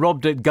have been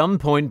robbed at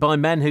gunpoint by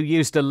men who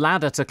used a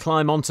ladder to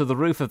climb onto the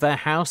roof of their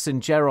house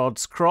in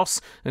Gerrard's Cross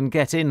and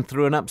get in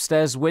through an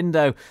upstairs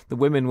window. The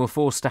women were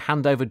forced to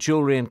hand over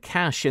jewellery and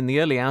cash in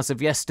the early hours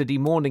of yesterday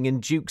morning in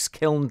Duke's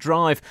Kiln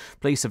Drive.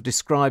 Police have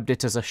described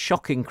it as a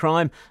shocking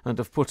crime and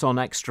have put on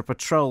extra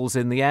patrols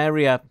in the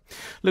area.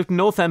 Luton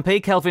North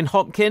MP Kelvin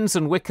Hopkins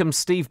and Wycombe's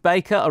Steve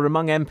Baker are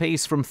among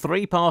MPs from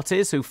 3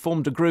 parties who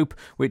formed a group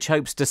which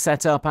hopes to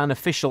set up an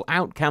official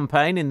out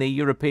campaign in the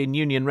European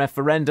Union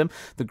referendum.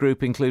 The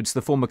group includes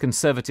the former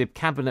Conservative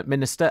Cabinet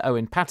Minister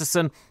Owen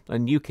Paterson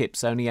and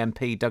UKIP's only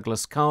MP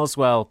Douglas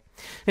Carswell.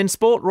 In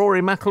sport,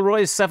 Rory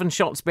McIlroy is 7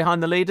 shots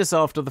behind the leaders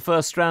after the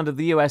first round of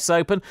the US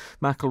Open.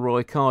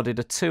 McIlroy carded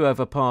a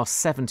 2-over par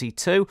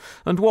 72,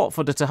 and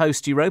Watford are to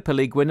host Europa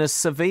League winners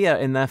Sevilla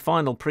in their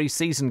final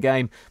pre-season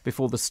game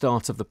before the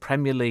start of the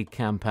Premier League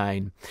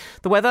campaign.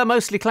 The weather,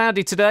 mostly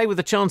cloudy today with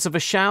a chance of a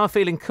shower,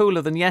 feeling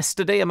cooler than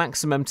yesterday, a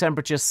maximum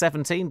temperature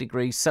 17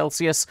 degrees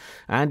Celsius,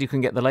 and you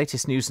can get the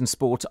latest news and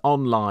sport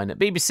online at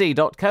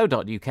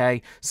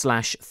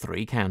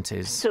bbc.co.uk/3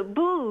 counties. So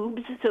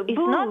boobs, it's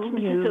not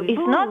new, it's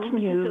not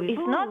new,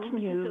 it's not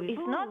new,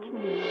 it's not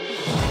new.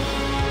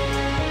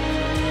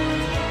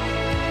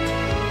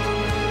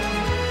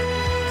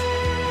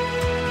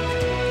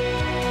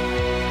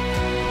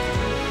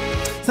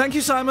 Thank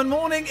you, Simon.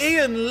 Morning,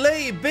 Iain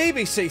Lee,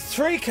 BBC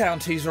Three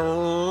Counties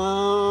Radio.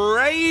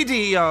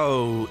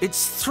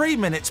 It's 3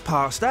 minutes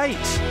past 8.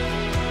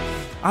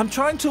 I'm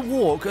trying to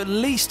walk at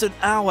least an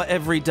hour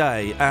every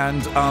day,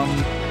 and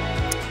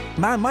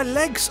man, my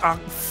legs are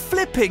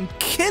flipping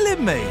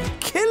killing me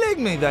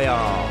they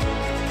are.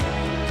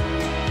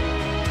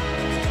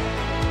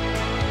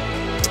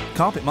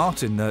 Carpet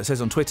Martin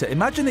says on Twitter,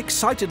 imagine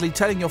excitedly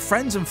telling your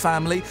friends and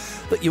family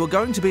that you are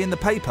going to be in the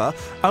paper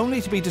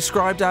only to be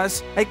described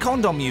as a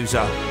condom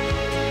user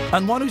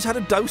and one who's had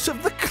a dose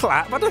of the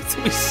clap. I don't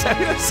think we say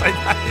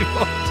that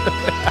anymore.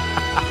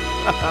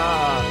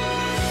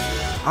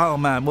 Oh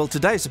man, well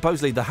today is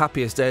supposedly the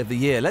happiest day of the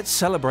year. Let's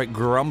celebrate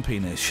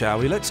grumpiness, shall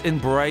we? Let's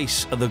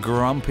embrace the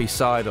grumpy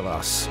side of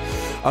us.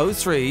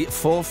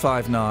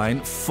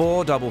 03459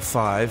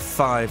 455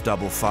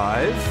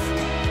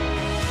 555.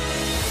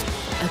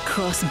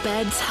 Across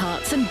beds,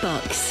 hearts and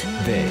bucks.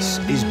 This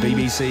is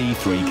BBC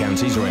Three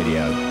Counties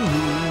Radio.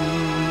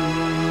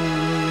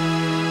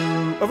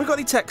 Have we got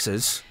any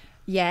texters?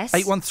 Yes.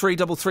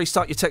 81333,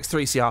 start your text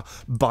 3CR.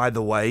 By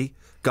the way,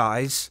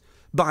 guys,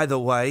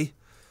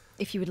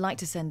 If you would like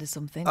to send us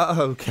something.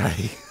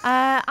 Okay.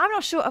 I'm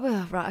not sure.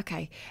 Oh, right,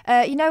 okay.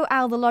 You know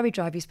Al, the lorry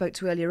driver you spoke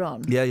to earlier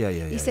on? Yeah.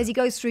 He says he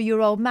goes through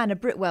your old man, a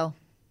Britwell.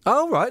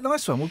 Oh, right,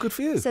 nice one. Well, good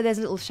for you. So there's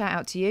a little shout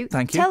out to you.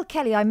 Thank you. Tell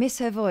Kelly I miss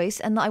her voice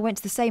and that I went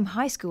to the same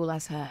high school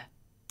as her.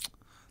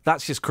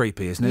 That's just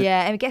creepy, isn't it?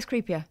 Yeah, and it gets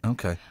creepier.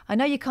 Okay. I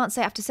know you can't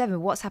say after 7,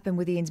 but what's happened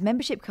with Ian's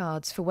membership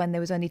cards for when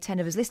there was only 10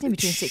 of us listening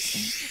between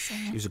 6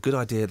 and... It was a good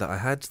idea that I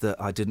had that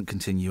I didn't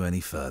continue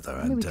any further.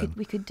 I mean,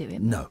 we could do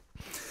it. No.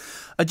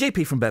 A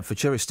GP from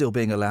Bedfordshire is still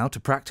being allowed to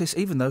practice,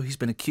 even though he's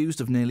been accused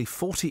of nearly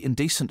 40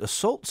 indecent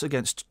assaults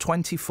against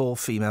 24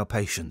 female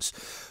patients.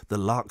 The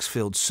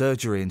Larksfield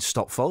surgery in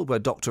Stopfold, where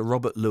Dr.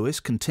 Robert Lewis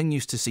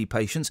continues to see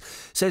patients,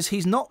 says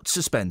he's not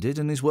suspended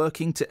and is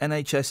working to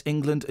NHS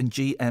England and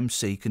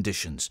GMC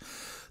conditions.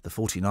 The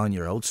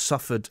 49-year-old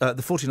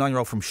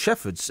from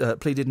Sheffords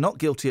pleaded not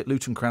guilty at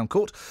Luton Crown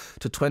Court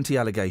to 20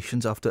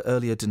 allegations after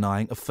earlier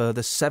denying a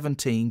further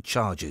 17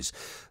 charges.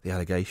 The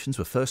allegations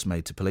were first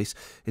made to police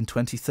in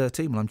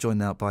 2013. Well, I'm joined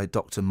now by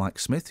Dr. Mike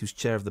Smith, who's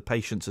chair of the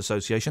Patients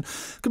Association.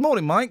 Good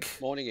morning, Mike.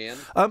 Morning, Ian.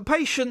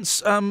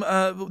 Patients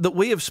that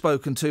we have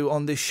spoken to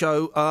on this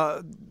show,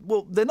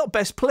 well, they're not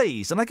best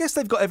pleased, and I guess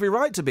they've got every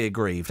right to be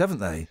aggrieved, haven't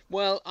they?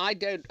 Well, I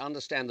don't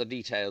understand the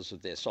details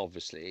of this,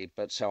 obviously,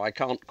 but so I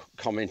can't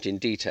comment in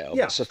detail.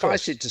 Yeah, but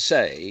suffice it to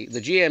say, the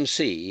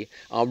GMC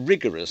are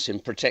rigorous in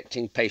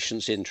protecting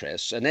patients'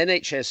 interests, and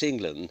NHS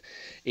England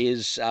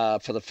is,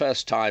 for the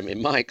first time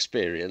in my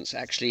experience,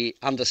 actually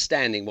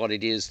understanding what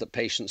it is that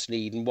patients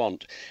need and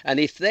want. And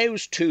if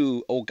those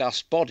two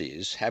august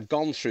bodies have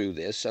gone through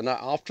this, and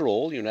after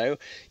all, you know,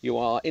 you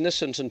are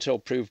innocent until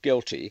proved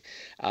guilty,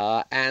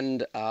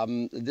 and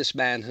this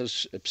man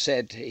has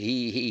said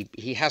he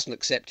hasn't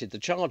accepted the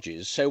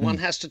charges, so one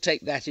has to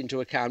take that into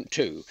account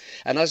too.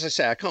 And as I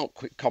say, I can't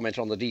comment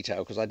on the detail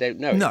because I don't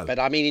know it, but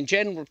I mean in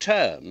general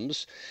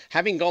terms,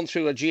 having gone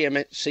through a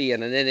GMC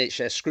and an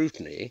NHS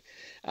scrutiny,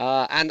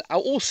 and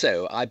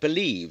also I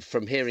believe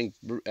from hearing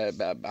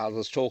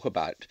others talk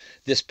about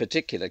this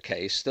particular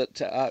case that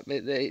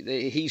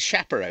he's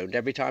chaperoned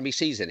every time he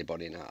sees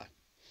anybody now.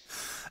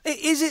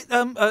 Is it?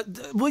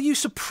 Were you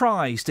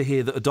surprised to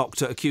hear that a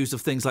doctor accused of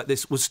things like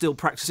this was still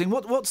practising?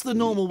 What's the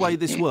normal way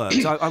this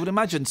works? I would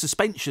imagine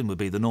suspension would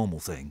be the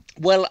normal thing.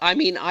 Well, I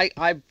mean,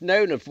 I've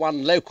known of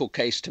one local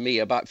case to me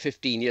about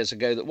 15 years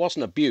ago that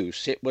wasn't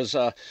abuse. It was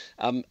a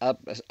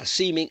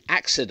seeming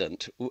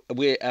accident.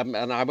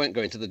 And I won't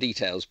go into the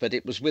details, but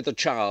it was with a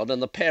child,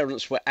 and the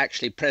parents were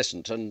actually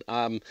present. And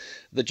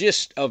the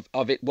gist of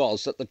it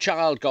was that the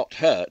child got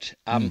hurt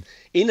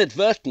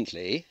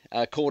inadvertently.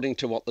 according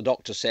to what the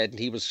doctor said, and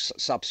he was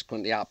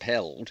subsequently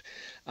upheld.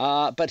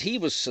 But he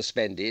was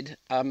suspended,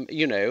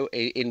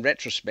 in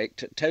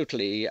retrospect,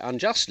 totally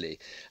unjustly,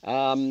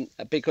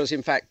 because,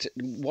 in fact,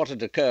 what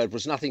had occurred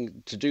was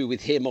nothing to do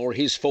with him or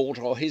his fault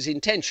or his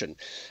intention.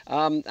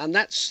 And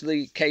that's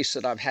the case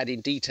that I've had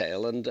in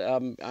detail. And,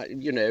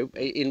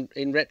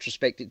 in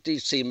retrospect, it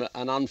did seem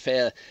an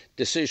unfair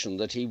decision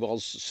that he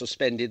was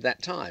suspended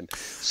that time.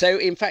 So,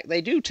 in fact,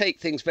 they do take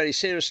things very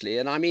seriously.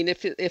 And, I mean,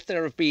 if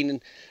there have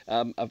been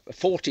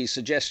 40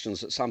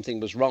 suggestions that something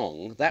was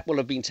wrong, that will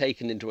have been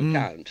taken into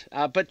account.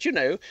 But,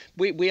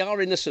 we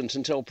are innocent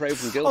until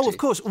proven guilty. Oh, of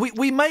course.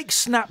 We make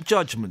snap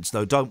judgments,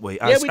 though, don't we?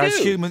 We do.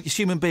 As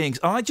human beings.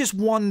 And I just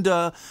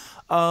wonder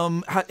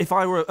if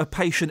I were a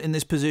patient in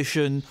this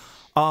position,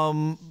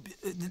 innocent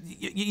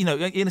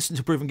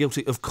until proven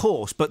guilty, of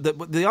course, but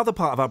the other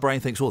part of our brain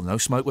thinks, well, no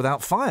smoke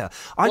without fire.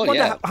 I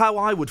wonder how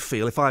I would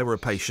feel if I were a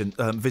patient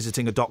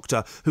visiting a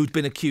doctor who'd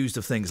been accused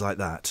of things like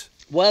that.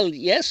 Well,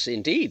 yes,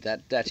 indeed.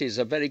 That is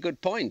a very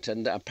good point.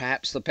 And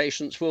perhaps the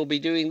patients will be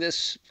doing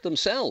this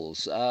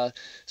themselves.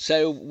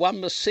 So one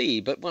must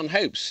see, but one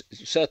hopes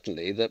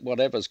certainly that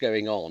whatever's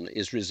going on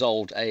is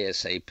resolved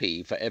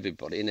ASAP for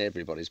everybody in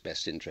everybody's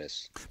best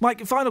interests.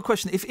 Mike, final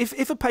question.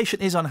 If a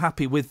patient is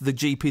unhappy with the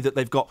GP that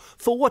they've got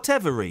for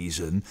whatever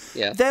reason,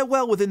 they're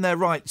well within their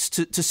rights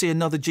to see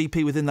another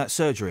GP within that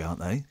surgery, aren't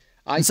they?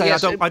 And say,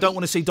 yes, I don't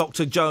want to see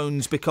Dr.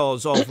 Jones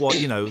because of what,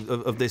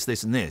 of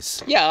this, and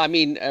this. Yeah, I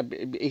mean,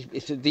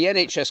 the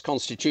NHS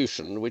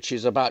Constitution, which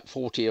is about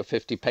 40 or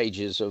 50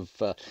 pages of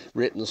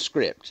written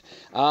script,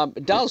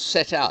 does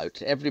set out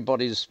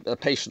everybody's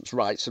patient's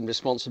rights and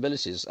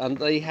responsibilities, and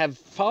they have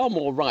far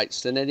more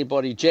rights than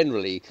anybody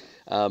generally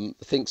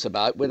thinks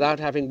about without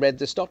having read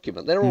this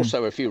document. There are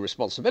also a few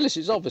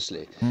responsibilities,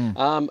 obviously,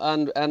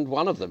 and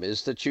one of them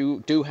is that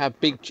you do have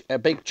a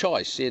big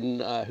choice in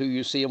who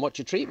you see and what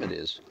your treatment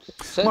is.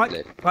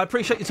 Certainly. Mike, I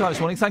appreciate your time this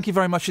morning. Thank you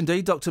very much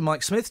indeed. Dr.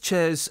 Mike Smith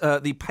chairs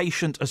the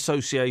Patient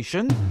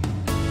Association.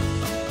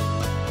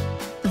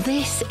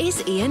 This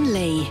is Iain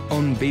Lee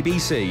on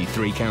BBC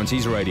Three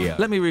Counties Radio.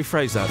 Let me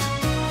rephrase that.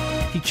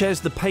 He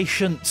chairs the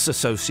Patients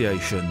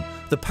Association.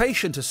 The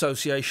Patient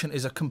Association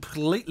is a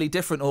completely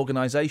different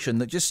organisation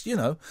that just,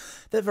 they're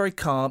very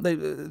calm. They're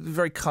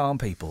very calm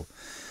people.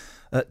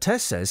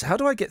 Tess says, how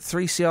do I get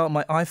 3CR on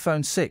my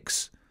iPhone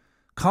 6?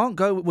 Can't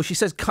go... Well, she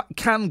says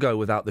can go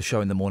without the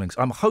show in the mornings.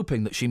 I'm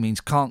hoping that she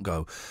means can't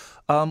go.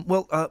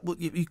 You're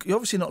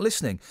obviously not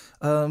listening.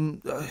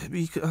 Hang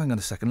on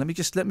a second. Let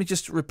me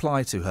just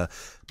reply to her.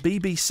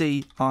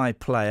 BBC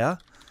iPlayer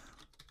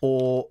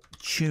or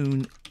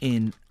Tune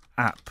In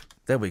app.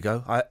 There we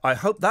go. I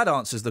hope that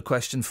answers the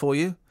question for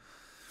you.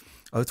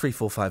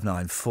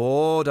 03459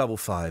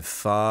 455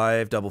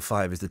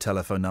 555 is the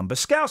telephone number.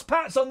 Scouse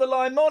Pat's on the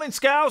line. Morning,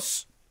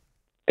 Scouse.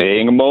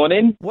 Hey, good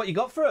morning. What you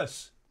got for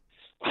us?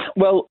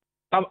 Well,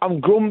 I'm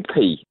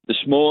grumpy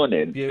this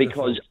morning.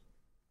 Beautiful.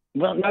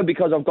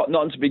 because I've got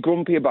nothing to be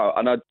grumpy about,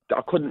 and I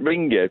couldn't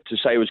ring you to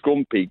say I was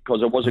grumpy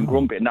because I wasn't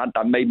grumpy, and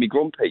that made me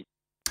grumpy.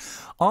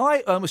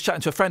 I was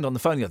chatting to a friend on the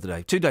phone the other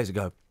day, 2 days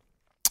ago,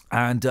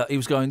 and he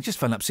was going, just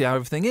phone up, see how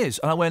everything is.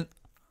 And I went,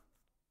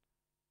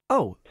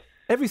 oh,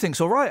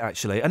 everything's all right,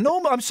 actually. And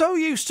normally, I'm so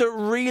used to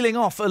reeling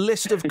off a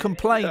list of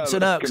complaints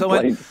and irks. I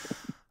went,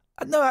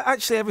 no,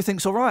 actually,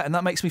 everything's all right, and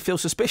that makes me feel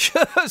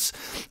suspicious.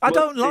 I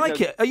don't like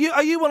it. Are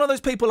you one of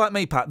those people like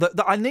me, Pat,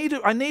 that I need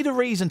a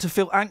reason to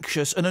feel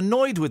anxious and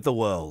annoyed with the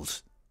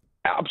world?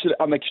 Absolutely.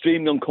 I'm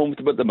extremely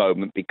uncomfortable at the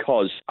moment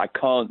because I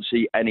can't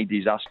see any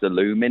disaster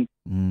looming.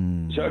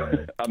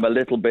 So I'm a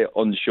little bit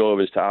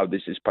unsure as to how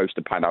this is supposed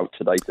to pan out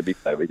today, to be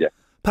fair with you.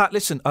 Pat,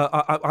 listen,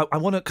 I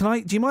want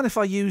to... do you mind if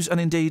I use and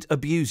indeed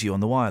abuse you on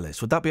the wireless?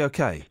 Would that be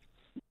okay?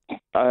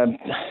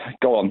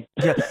 Go on.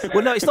 Yeah.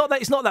 Well, no, it's not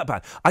that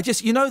bad. I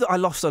just, that I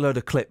lost a load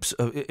of clips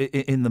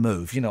in the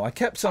move. I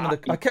kept some of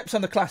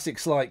the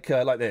classics like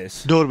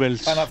this.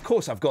 Doorbells. And of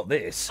course, I've got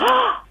this.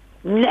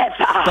 Never.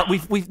 But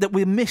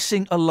we're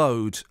missing a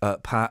load,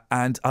 Pat.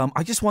 And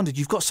I just wondered,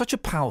 you've got such a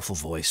powerful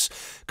voice.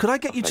 Could I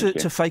get you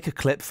to fake a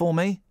clip for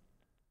me?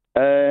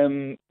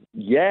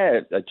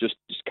 Yeah, just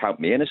count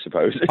me in, I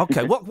suppose.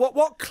 Okay,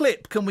 what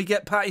clip can we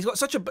get, Pat? He's got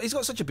such a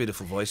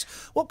beautiful voice.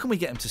 What can we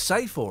get him to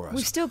say for us?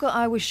 We've still got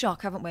I Was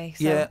Shock, haven't we?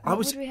 So yeah,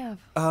 what do we have?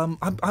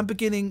 I'm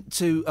beginning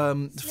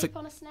to Sleep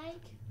on a snake.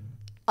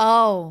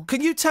 Oh,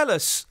 can you tell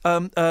us,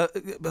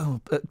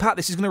 Pat?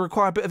 This is going to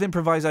require a bit of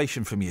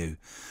improvisation from you.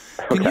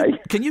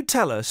 Can you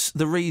tell us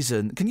the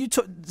reason? Can you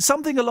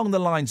something along the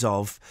lines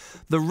of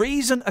the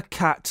reason a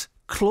cat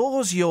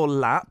claws your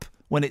lap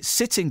when it's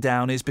sitting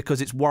down is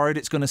because it's worried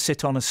it's going to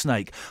sit on a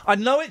snake. I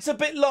know it's a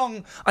bit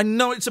long,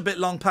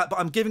 Pat, but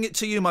I'm giving it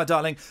to you, my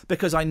darling,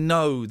 because I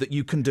know that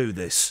you can do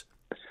this.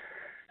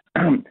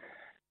 The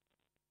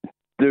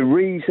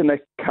reason a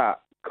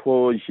cat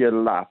claws your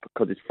lap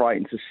because it's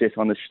frightened to sit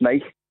on a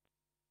snake.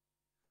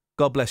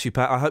 God bless you,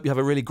 Pat. I hope you have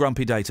a really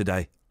grumpy day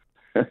today.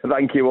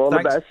 Thank you. The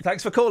best.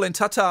 Thanks for calling.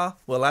 Ta-ta.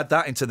 We'll add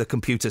that into the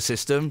computer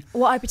system.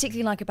 What I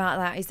particularly like about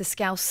that is the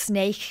Scouse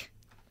snake.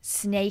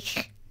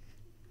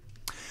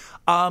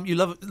 You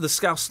love the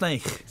Scouse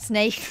Snake.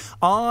 Snake.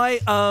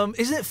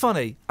 Isn't it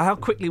funny how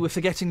quickly we're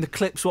forgetting the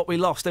clips, what we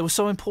lost? They were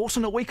so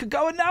important a week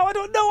ago, and now I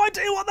don't no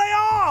idea what they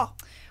are.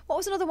 What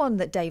was another one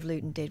that Dave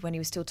Luton did when he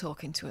was still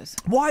talking to us?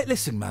 Why?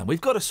 Listen, man,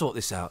 we've got to sort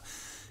this out.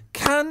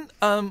 Can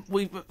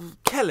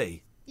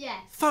Kelly?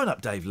 Yes. Phone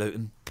up Dave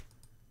Luton.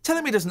 Tell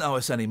him he doesn't owe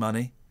us any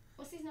money.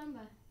 What's his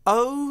number?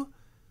 Oh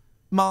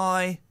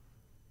my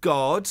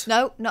God.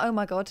 No, not oh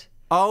my God.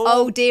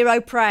 Oh dear, oh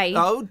pray.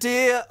 Oh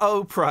dear,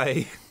 oh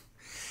pray.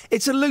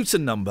 It's a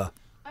Luton number.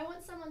 I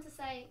want someone to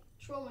say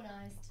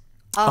traumatised.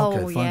 Oh,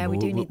 okay, fine. yeah, we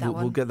do need that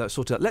one. We'll get that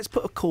sorted out. Let's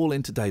put a call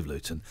into Dave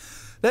Luton.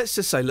 Let's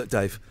just say, look,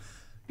 Dave,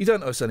 you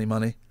don't owe us any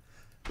money.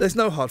 There's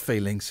no hard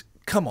feelings.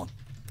 Come on.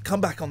 Come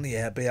back on the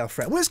air, be our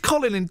friend. Where's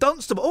Colin in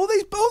Dunstable? All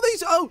these,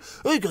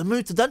 we're going to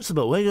move to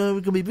Dunstable. We're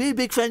going to be really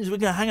big friends. We're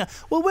going to hang out.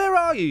 Well, where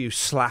are you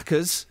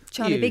slackers?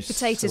 Charlie, you big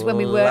potatoes when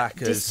we were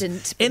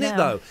distant. In it, now.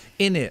 though.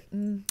 In it.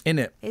 In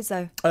it. Is,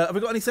 though. Have we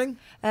got anything?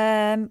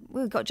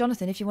 We've got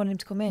Jonathan, if you want him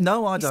to come in.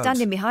 No, I He's don't.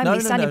 standing behind me.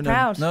 He's standing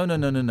proud. No.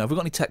 Have we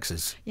got any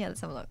texts? Yeah,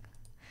 let's have a look.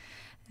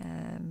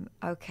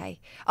 Okay.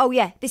 Oh,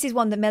 yeah, this is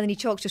one that Melanie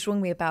Chalk's just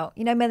rung me about.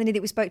 You know, Melanie,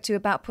 that we spoke to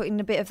about putting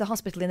a bit of the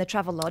hospital in the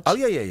travel lodge? Oh,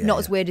 yeah. Not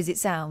as weird as it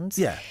sounds.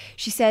 Yeah.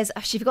 She says,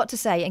 she forgot to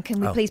say, and can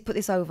we please put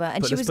this over?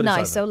 And she was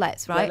nice, so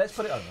let's, right? Yeah, let's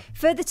put it over.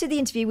 Further to the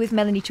interview with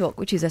Melanie Chalk,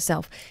 which is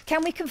herself,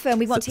 can we confirm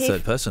we want to hear...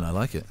 Third person, I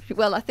like it.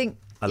 Well, I think...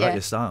 I like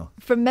your style.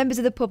 From members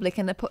of the public,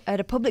 and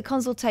a public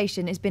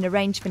consultation has been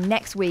arranged for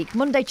next week.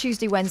 Monday,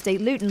 Tuesday, Wednesday,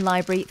 Luton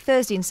Library.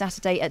 Thursday and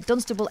Saturday at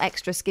Dunstable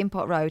Extra,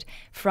 Skimpot Road.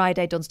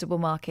 Friday, Dunstable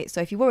Market.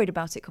 So if you're worried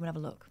about it, come and have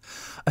a look.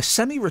 A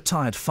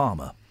semi-retired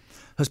farmer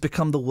has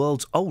become the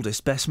world's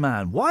oldest best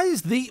man. Why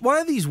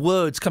are these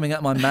words coming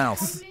out my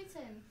mouth?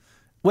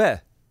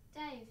 Where?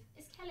 Dave,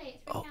 it's Kelly.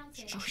 It's Three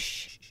Counties.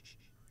 Shh.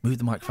 Move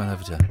the microphone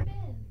over to her.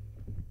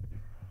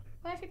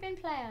 Where have you been,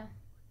 player?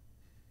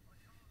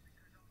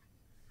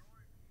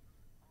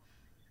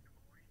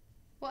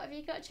 What have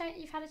you got?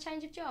 You've had a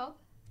change of job?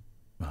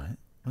 Right.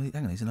 Well,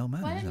 hang on, he's an old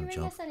man. Why He don't doesn't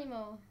you have a ring job. us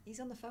anymore? He's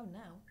on the phone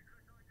now.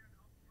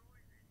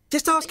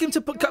 Just ask him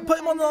to put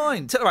him on the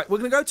line. Right, we're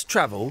going to go to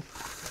travel,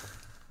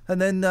 and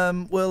then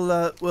we'll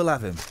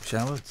have him,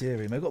 shall we?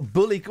 Dearie me, we've got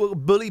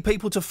bully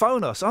people to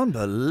phone us.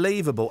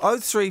 Unbelievable.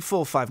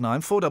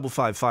 03459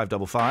 455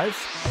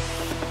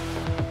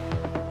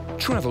 555.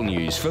 Travel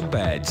news for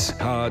beds,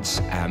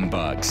 cards and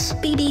bugs.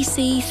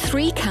 BBC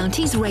Three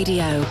Counties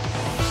Radio.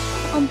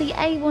 On the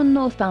A1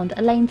 northbound,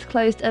 a lane's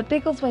closed at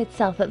Biggleswade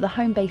South at the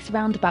home base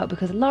roundabout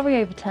because a lorry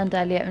overturned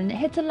earlier and it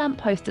hit a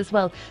lamppost as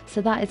well, so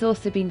that has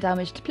also been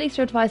damaged. Police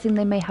are advising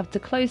they may have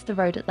to close the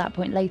road at that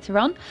point later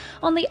on.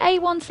 On the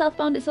A1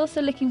 southbound, it's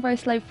also looking very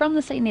slow from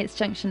the St Neots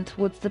junction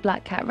towards the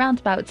Black Cat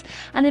roundabout,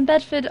 and in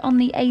Bedford on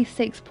the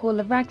A6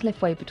 Paula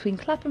Radcliffe Way between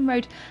Clapham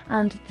Road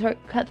and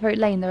Cutthroat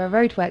Lane there are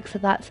roadworks, so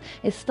that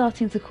is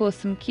starting to cause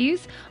some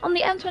queues. On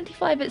the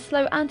M25 it's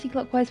slow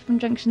anti-clockwise from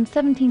junction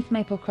 17 for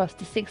Maple Cross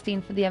to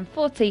 16 for the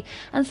M40,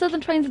 and Southern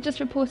Trains are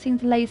just reporting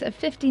delays of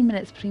 15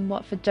 minutes between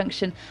Watford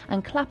Junction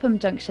and Clapham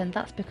Junction.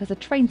 That's because a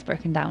train's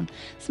broken down.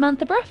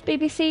 Samantha Bruff,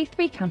 BBC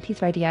Three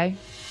Counties Radio.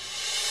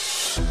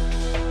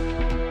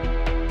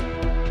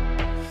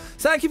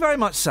 Thank you very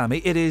much, Sammy.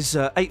 It is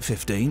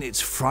 8:15. It's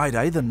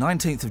Friday, the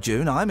 19th of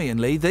June. I'm Iain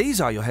Lee. These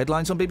are your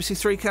headlines on BBC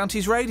Three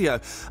Counties Radio.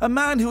 A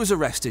man who was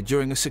arrested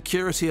during a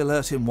security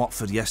alert in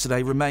Watford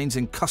yesterday remains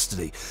in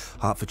custody.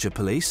 Hertfordshire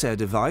police say a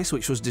device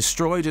which was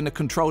destroyed in a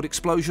controlled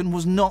explosion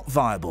was not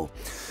viable.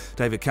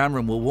 David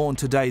Cameron will warn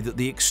today that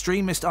the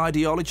extremist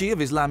ideology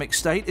of Islamic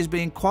State is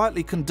being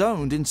quietly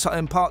condoned in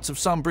parts of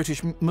some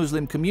British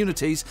Muslim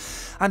communities,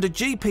 and a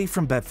GP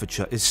from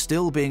Bedfordshire is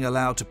still being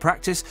allowed to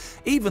practice,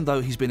 even though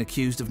he's been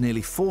accused of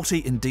nearly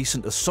 40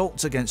 indecent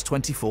assaults against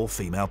 24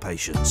 female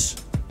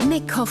patients.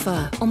 Nick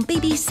Coffer on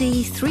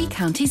BBC Three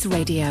Counties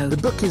Radio. The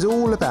book is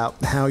all about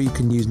how you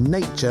can use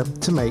nature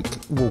to make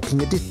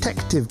walking a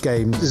detective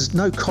game. There's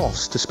no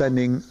cost to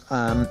spending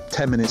 10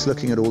 minutes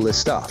looking at all this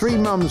stuff. Three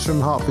mums from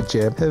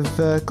Hertfordshire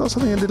have got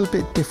something a little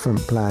bit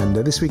different planned.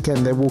 This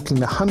weekend they're walking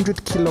the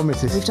 100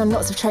 kilometres. We've done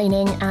lots of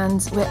training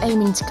and we're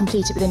aiming to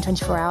complete it within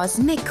 24 hours.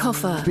 Nick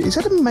Coffer. Is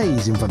that a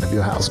maze in front of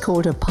your house? It's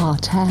called a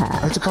parterre.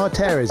 Oh, it's a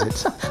parterre, is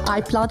it? I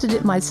planted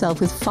it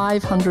myself with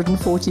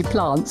 540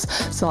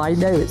 plants, so I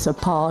know it's a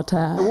parterre.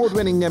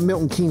 Award-winning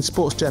Milton Keynes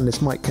sports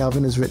journalist Mike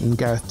Calvin has written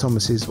Gareth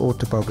Thomas's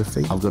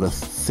autobiography. I've got to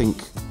think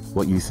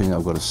what you think,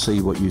 I've got to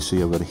see what you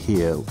see, I've got to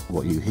hear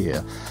what you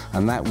hear,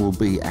 and that will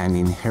be an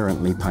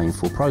inherently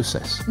painful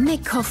process.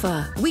 Nick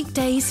Coffer,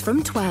 weekdays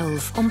from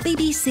 12 on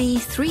BBC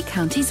Three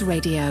Counties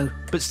Radio.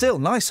 But still,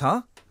 nice,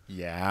 huh?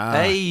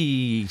 Yeah.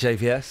 Hey,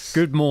 JVS.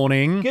 Good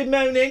morning. Good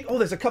morning. Oh,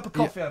 there's a cup of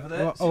coffee over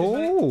there.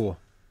 Oh.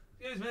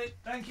 Excuse me.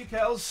 Thank you,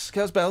 Kels.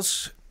 Kels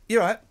Bells. You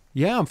all right?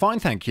 Yeah, I'm fine,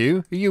 thank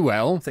you. Are you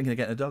well? Thinking of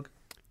getting a dog?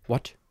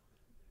 What?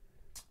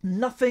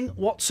 Nothing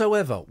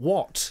whatsoever.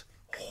 What?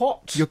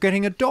 You're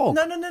getting a dog?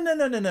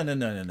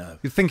 No.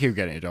 You think you're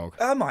getting a dog?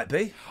 I might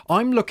be.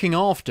 I'm looking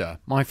after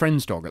my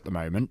friend's dog at the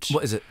moment.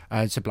 What is it?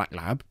 It's a black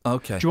lab.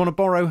 Okay. Do you want to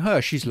borrow her?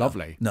 She's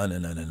lovely. No.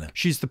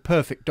 She's the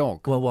perfect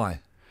dog. Well, why?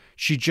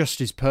 She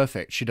just is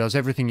perfect. She does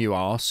everything you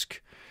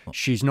ask.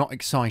 She's not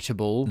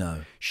excitable.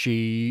 No.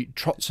 She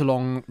trots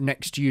along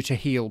next to you to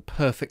heel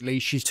perfectly.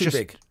 She's Too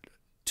big.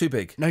 Too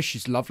big. No,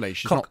 she's lovely.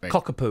 She's not big.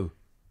 Cockapoo.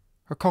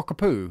 A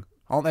cockapoo.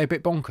 Aren't they a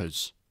bit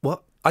bonkers?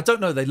 What? I don't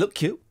know. They look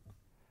cute.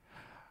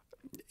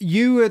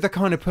 You are the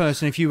kind of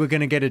person, if you were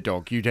going to get a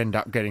dog, you'd end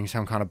up getting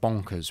some kind of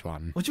bonkers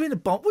one. What do you mean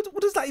a bonk?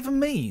 What does that even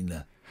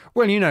mean?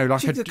 Well, you know,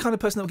 like the kind of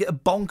person that would get a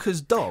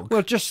bonkers dog.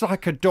 Well, just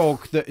like a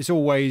dog that is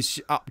always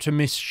up to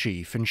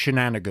mischief and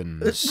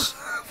shenanigans.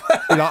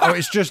 Like, oh,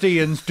 it's just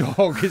Ian's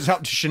dog. It's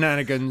up to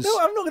shenanigans. No,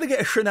 I'm not going to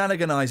get a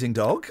shenaniganizing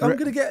dog. I'm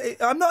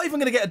not even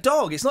going to get a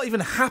dog. It's not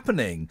even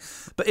happening.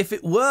 But if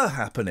it were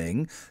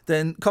happening,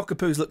 then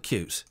cockapoos look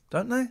cute,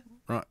 don't they?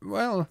 Right.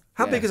 Well,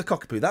 how big is a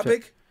cockapoo? That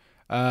big?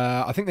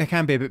 I think they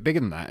can be a bit bigger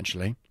than that,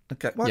 actually.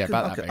 Okay, well, yeah,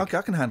 about that big. Okay,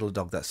 I can handle a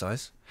dog that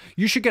size.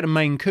 You should get a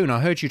Maine Coon. I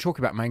heard you talk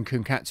about Maine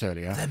Coon cats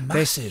earlier. They're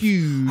massive. They're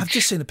huge. I've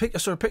just seen a picture. I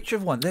saw a picture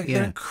of one.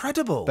 They're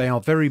incredible. They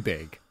are very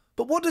big.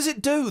 But what does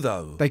it do,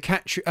 though? They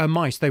catch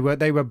mice. They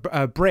were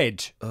bred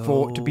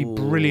to be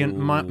brilliant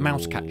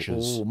mouse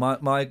catchers. Oh,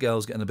 my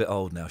girl's getting a bit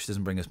old now. She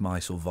doesn't bring us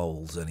mice or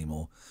voles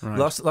anymore. Right.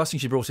 Last thing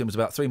she brought in was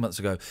about 3 months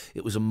ago.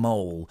 It was a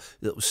mole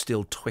that was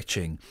still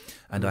twitching.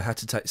 And I had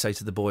to say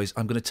to the boys,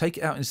 I'm going to take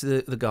it out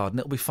into the garden.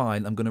 It'll be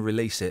fine. I'm going to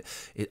release it.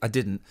 I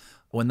didn't.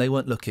 When they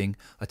weren't looking,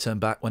 I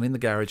turned back, went in the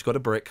garage, got a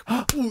brick.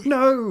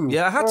 No!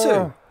 Yeah, I had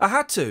to. I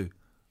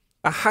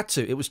had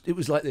to. It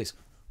was like this.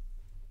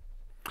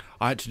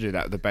 I had to do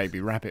that with a baby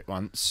rabbit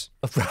once.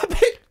 A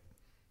rabbit?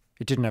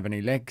 It didn't have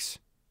any legs.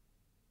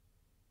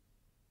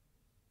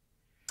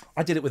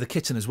 I did it with a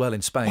kitten as well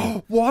in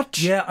Spain.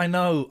 What? Yeah, I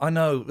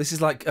know. This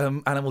is like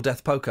animal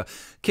death poker.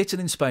 Kitten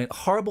in Spain,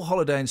 horrible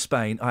holiday in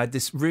Spain. I've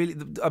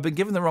been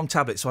given the wrong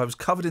tablet, so I was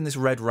covered in this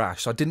red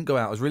rash. So I didn't go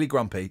out. I was really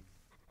grumpy.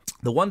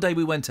 The one day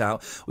we went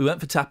out, we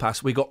went for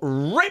tapas, we got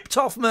ripped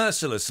off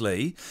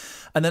mercilessly,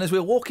 and then as we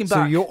were walking back...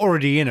 So you're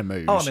already in a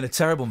mood. Oh, I'm in a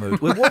terrible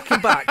mood. We're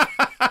walking back,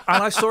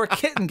 and I saw a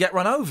kitten get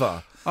run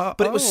over,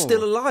 but it was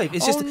still alive.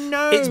 It's just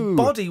its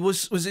body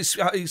was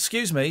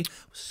excuse me,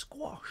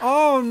 squashed.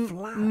 Oh,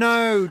 flat.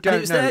 No, don't. And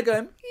it was there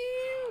going...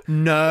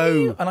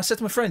 No. And I said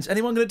to my friends,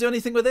 anyone going to do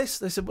anything with this?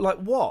 They said, like,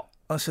 what?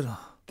 I said,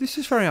 this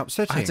is very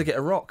upsetting. I had to get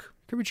a rock.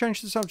 Can we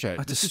change the subject?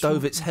 I had to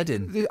stove its head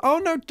in. Oh,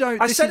 no,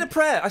 don't. I said a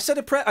prayer.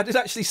 I did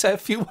actually say a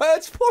few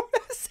words for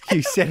it.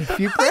 You said a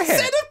few prayers? I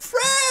said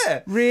a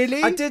prayer.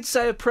 Really? I did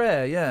say a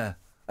prayer, yeah.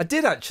 I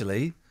did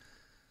actually.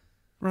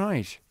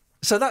 Right.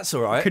 So that's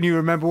all right. Can you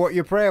remember what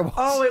your prayer was?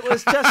 Oh, it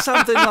was just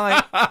something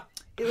like...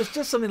 It was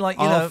just something like,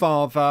 Our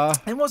Father.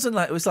 It wasn't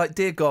like... It was like,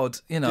 dear God,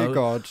 Dear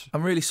God.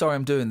 I'm really sorry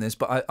I'm doing this,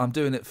 but I'm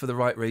doing it for the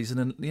right reason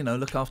and,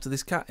 look after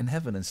this cat in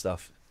heaven and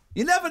stuff.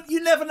 You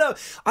never know.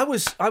 I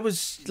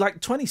was like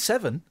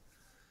 27.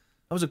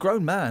 I was a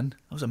grown man.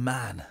 I was a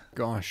man.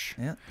 Gosh.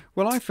 Yeah.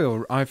 Well, I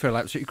feel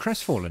absolutely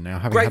crestfallen now,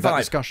 having had that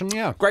discussion.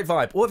 Yeah. Great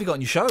vibe. What have you got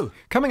on your show?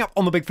 Coming up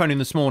on the Big Phone in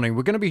this morning,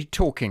 we're going to be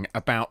talking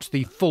about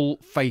the full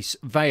face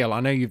veil. I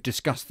know you've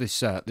discussed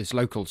this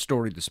local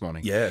story this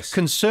morning. Yes.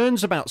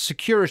 Concerns about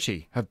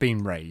security have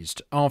been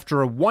raised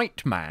after a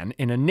white man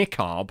in a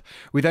niqab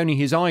with only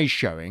his eyes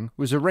showing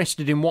was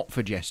arrested in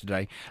Watford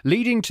yesterday,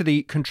 leading to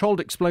the controlled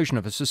explosion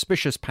of a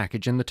suspicious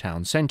package in the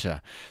town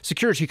centre.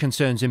 Security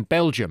concerns in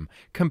Belgium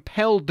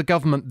compelled the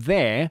government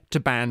there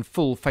to ban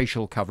full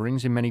facial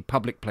coverings in many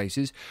public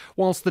places,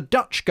 whilst the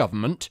Dutch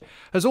government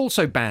has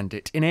also banned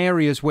it in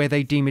areas where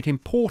they deem it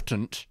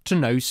important to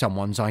know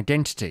someone's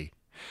identity.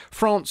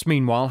 France,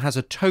 meanwhile, has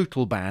a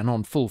total ban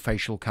on full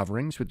facial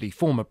coverings, with the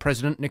former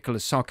president,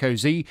 Nicolas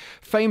Sarkozy,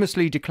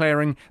 famously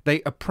declaring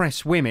they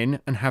oppress women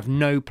and have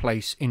no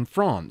place in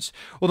France.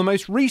 Well, the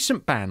most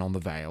recent ban on the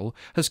veil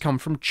has come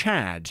from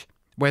Chad,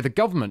 where the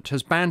government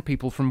has banned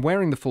people from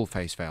wearing the full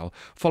face veil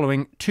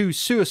following 2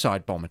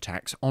 suicide bomb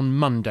attacks on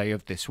Monday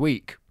of this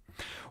week.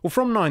 Well,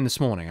 from 9 this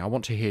morning, I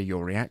want to hear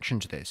your reaction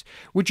to this.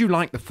 Would you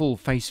like the full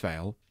face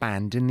veil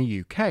banned in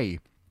the UK?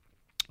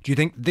 Do you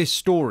think this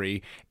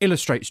story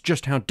illustrates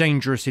just how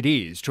dangerous it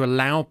is to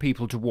allow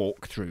people to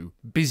walk through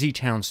busy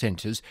town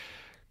centres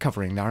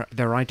covering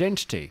their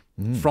identity?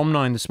 From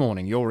 9 this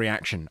morning, your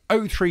reaction.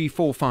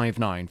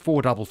 03459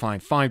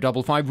 455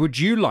 555. Would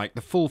you like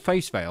the full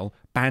face veil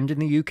banned in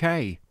the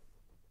UK?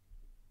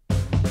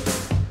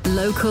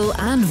 Local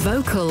and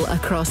vocal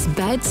across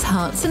Beds,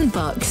 Herts and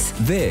Bucks.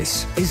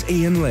 This is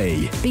Iain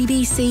Lee.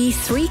 BBC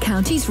Three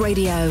Counties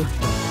Radio.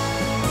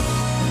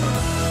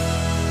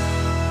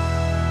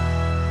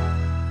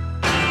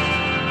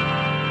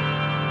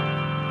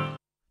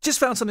 Just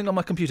found something on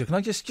my computer. Can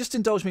I just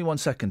indulge me 1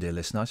 second, dear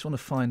listener? I just want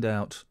to find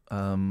out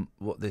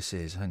what this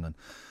is. Hang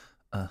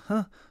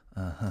on.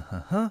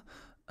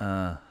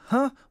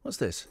 What's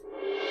this?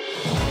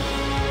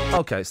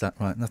 Okay, it's that.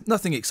 Right.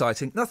 Nothing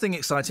exciting.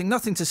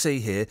 Nothing to see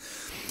here.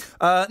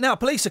 Now,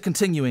 police are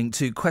continuing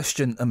to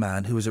question a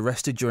man who was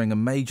arrested during a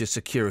major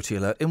security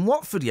alert in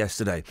Watford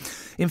yesterday.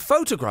 In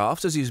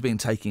photographs, as he was being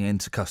taken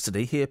into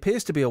custody, he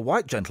appears to be a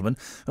white gentleman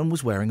and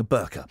was wearing a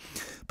burqa.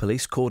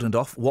 Police cordoned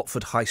off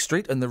Watford High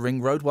Street and the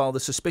Ring Road while the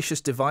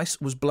suspicious device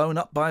was blown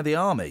up by the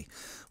army.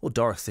 Well,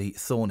 Dorothy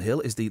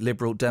Thornhill is the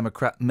Liberal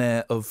Democrat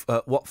Mayor of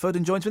Watford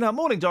and joins me now.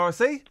 Morning,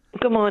 Dorothy.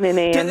 Good morning,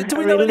 Ian. Do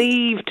we a know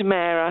relieved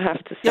mayor, I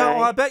have to say. Yeah,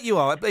 I bet you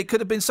are. It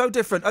could have been so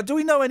different. Do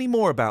we know any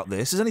more about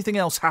this? Has anything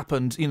else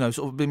happened,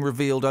 sort of been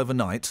revealed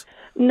overnight?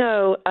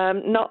 No,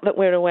 not that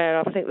we're aware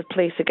of. I think the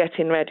police are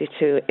getting ready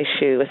to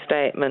issue a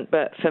statement.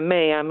 But for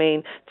me,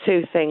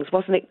 two things.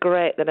 Wasn't it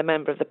great that a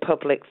member of the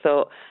public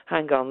thought,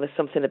 hang on, there's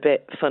something a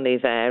bit funny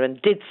there,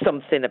 and did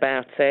something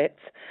about it?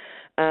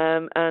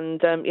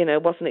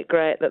 Wasn't it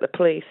great that the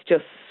police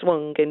just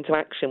swung into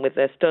action with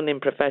their stunning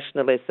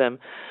professionalism?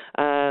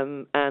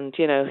 So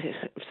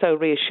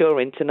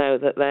reassuring to know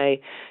that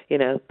they,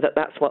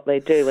 that's what they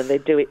do and they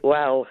do it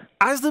well.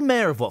 As the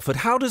mayor of Watford,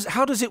 how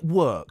does it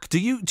work? Do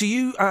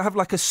you have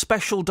like a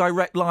special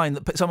direct line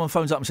that someone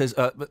phones up and says,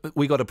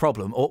 we got a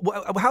problem? Or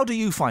how do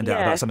you find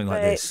out about something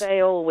like this?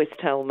 They always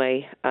tell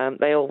me. And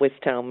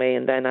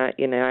then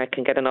I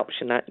can get an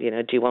option that,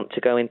 do you want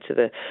to go into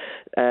the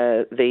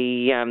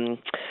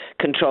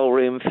control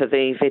room for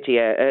the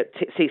video,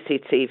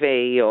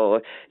 CCTV,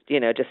 or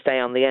just stay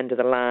on the end of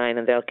the line,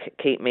 and they'll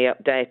keep me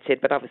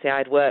updated. But obviously,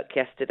 I'd worked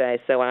yesterday,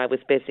 so I was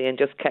busy and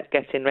just kept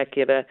getting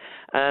regular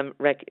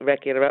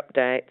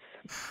updates.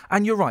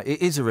 And you're right;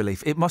 it is a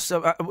relief. It must.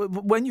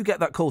 When you get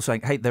that call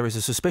saying, "Hey, there is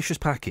a suspicious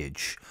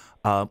package.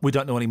 We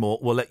don't know anymore.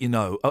 We'll let you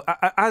know."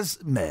 As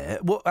mayor,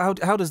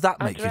 how does that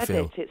make you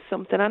feel? It's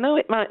something. I know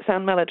it might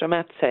sound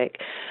melodramatic,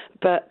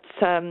 but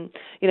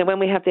when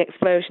we had the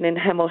explosion in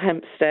Hemel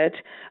Hempstead,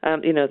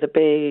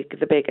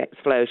 the big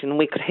explosion,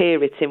 we could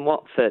hear it in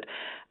Watford,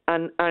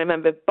 and I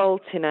remember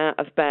bolting out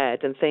of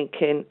bed and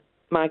thinking,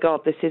 "My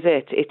God, this is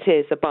it! It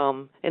is a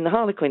bomb in the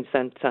Harlequin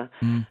Centre."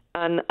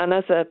 And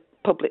as a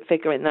public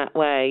figure in that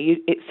way,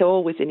 it's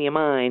always in your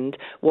mind,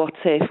 what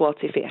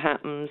if it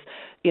happens?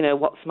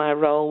 What's my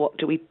role? What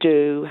do we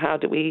do? How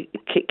do we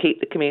keep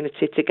the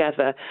community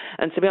together?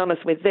 And to be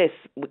honest with this,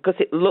 because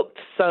it looked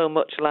so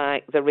much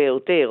like the real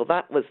deal,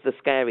 that was the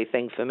scary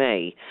thing for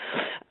me,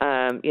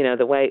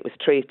 the way it was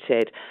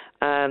treated.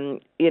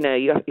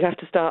 You have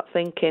to start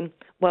thinking,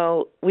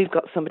 well, we've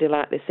got somebody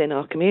like this in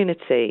our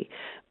community.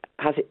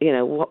 Has it,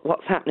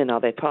 what's happening?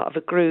 Are they part of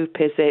a group?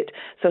 Is it?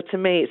 So to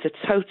me, it's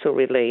a total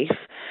relief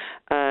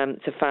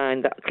to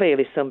find that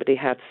clearly somebody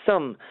had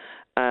some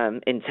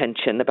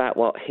intention about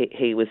what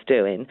he was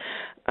doing.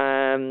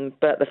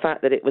 But the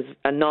fact that it was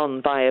a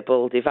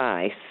non-viable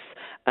device,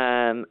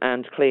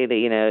 and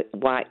clearly,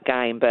 white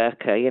guy in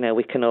burqa,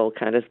 we can all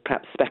kind of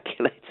perhaps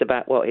speculate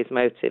about what his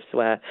motives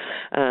were.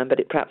 But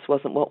it perhaps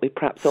wasn't what we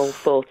perhaps all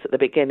thought at the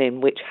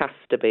beginning, which has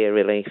to be a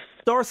relief.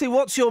 Dorothy,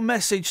 what's your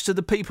message to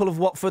the people of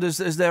Watford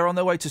as they're on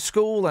their way to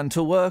school and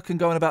to work and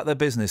going about their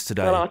business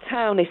today? Well, our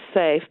town is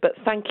safe, but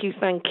thank you,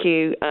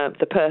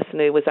 the person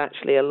who was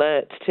actually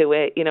alert to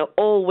it.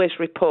 Always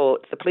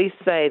report. The police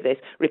say this.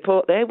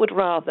 Report. They would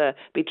rather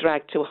be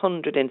dragged to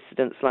 100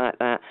 incidents like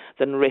that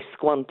than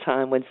risk one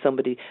time when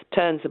somebody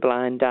turns a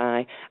blind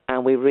eye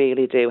and we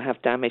really do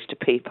have damage to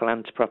people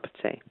and to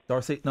property.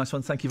 Dorothy, nice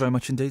one. Thank you very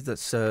much indeed.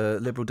 That's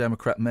Liberal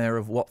Democrat Mayor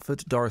of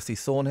Watford, Dorothy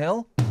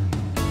Thornhill.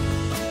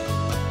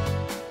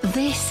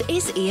 This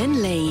is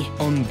Iain Lee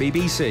on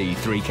BBC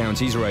Three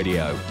Counties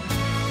Radio.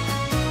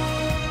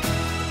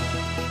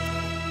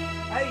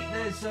 Hey,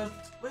 there's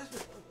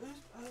where's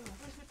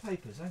my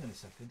papers? Hang on a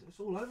second. It's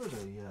all over the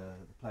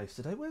place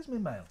today. Where's my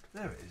mail?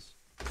 There it is.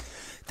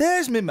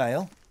 There's my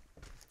mail.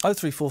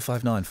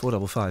 03459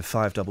 455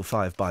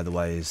 555. By the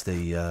way, is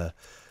the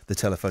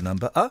telephone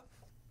number. What?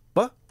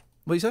 What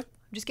do you say? I'm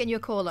just getting you a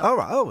call up. All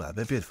right. Oh,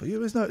 they're beautiful.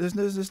 There's no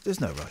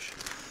rush.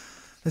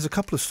 There's a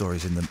couple of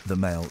stories in the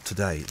mail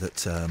today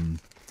that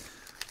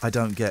I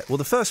don't get. Well,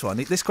 the first one,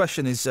 this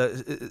question is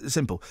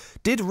simple.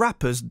 Did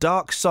rappers'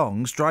 dark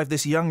songs drive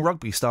this young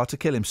rugby star to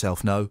kill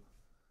himself? No.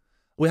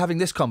 We're having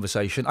this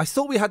conversation. I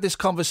thought we had this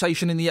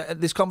conversation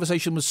this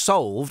conversation was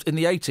solved in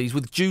the 80s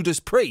with Judas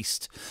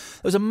Priest.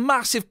 There was a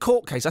massive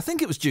court case. I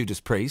think it was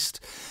Judas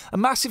Priest. A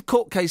massive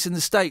court case in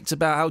the States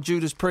about how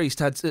Judas Priest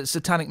had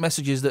satanic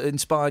messages that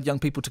inspired young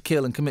people to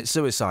kill and commit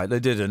suicide. They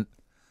didn't.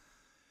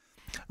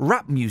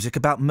 Rap music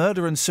about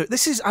murder and suicide.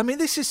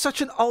 This is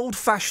such an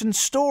old-fashioned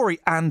story,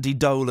 Andy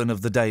Dolan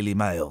of the Daily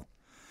Mail.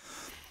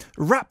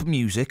 Rap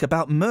music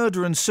about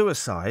murder and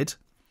suicide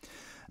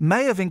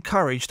may have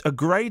encouraged a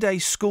grade A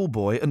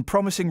schoolboy and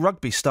promising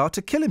rugby star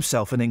to kill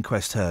himself, an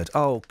inquest heard.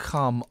 Oh,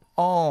 come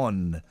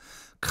on.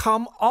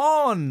 Come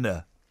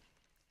on!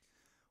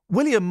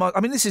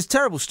 this is a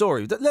terrible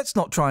story. Let's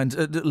not try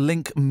and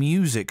link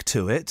music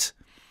to it.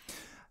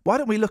 Why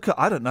don't we look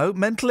at,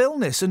 mental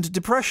illness and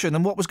depression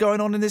and what was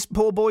going on in this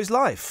poor boy's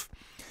life?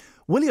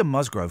 William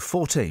Musgrove,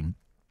 14,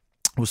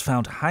 was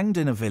found hanged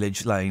in a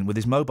village lane with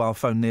his mobile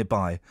phone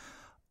nearby.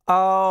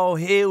 Oh,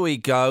 here we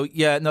go.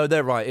 Yeah, no,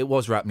 they're right. It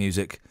was rap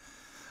music.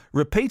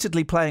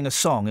 repeatedly playing a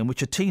song in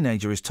which a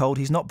teenager is told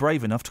he's not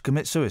brave enough to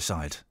commit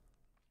suicide.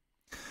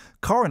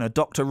 Coroner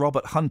Dr.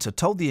 Robert Hunter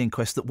told the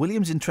inquest that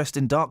William's interest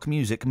in dark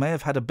music may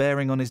have had a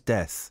bearing on his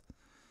death.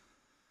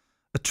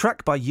 A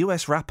track by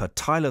US rapper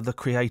Tyler, the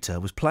Creator,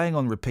 was playing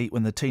on repeat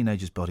when the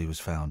teenager's body was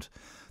found.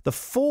 The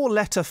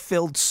 4-letter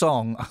filled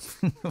song...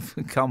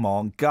 Come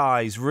on,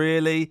 guys,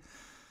 really?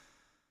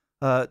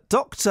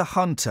 Dr.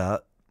 Hunter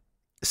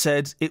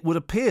said it would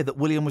appear that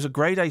William was a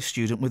grade A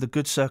student with a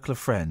good circle of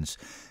friends.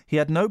 He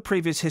had no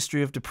previous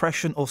history of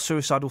depression or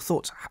suicidal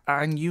thoughts.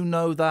 And you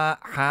know that,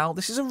 how?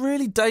 This is a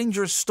really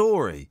dangerous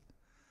story.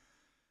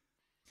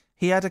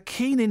 He had a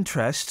keen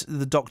interest,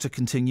 the doctor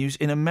continues,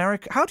 in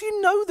America. How do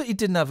you know that he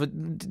didn't have a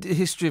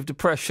history of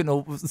depression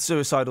or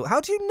suicidal?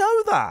 How do you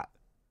know that?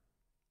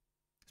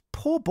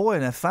 Poor boy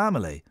and their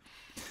family.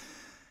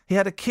 He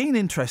had a keen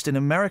interest in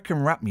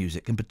American rap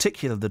music, in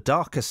particular the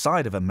darker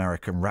side of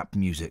American rap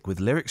music,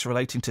 with lyrics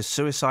relating to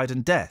suicide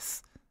and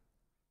death.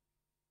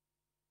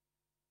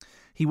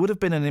 He would have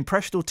been an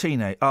impressionable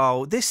teenager.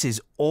 Oh, this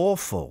is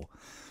awful.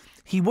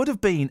 He would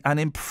have been an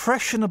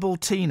impressionable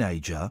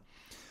teenager,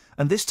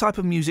 and this type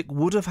of music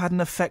would have had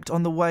an effect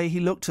on the way he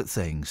looked at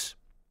things.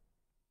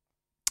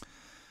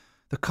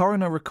 The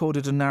coroner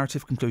recorded a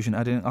narrative conclusion,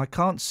 adding, I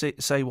can't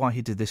say why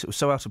he did this. It was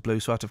so out of blue,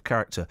 so out of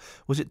character.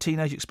 Was it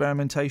teenage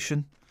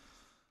experimentation?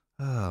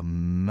 Oh,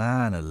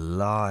 man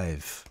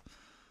alive.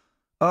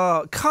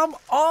 Oh, come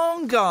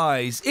on,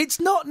 guys. It's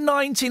not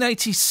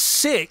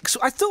 1986.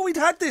 I thought we'd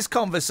had this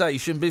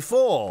conversation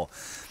before.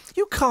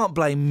 You can't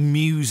blame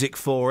music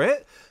for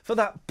it. For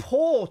that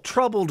poor,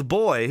 troubled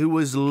boy who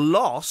was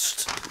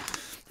lost.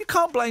 You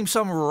can't blame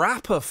some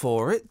rapper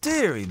for it.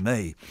 Dearie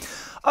me.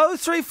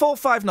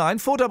 03459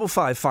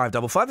 455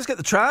 555. Let's get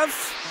the Trav.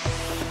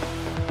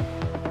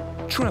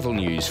 Travel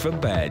news for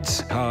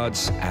beds,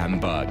 cards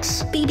and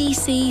bugs.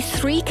 BBC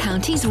Three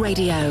Counties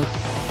Radio.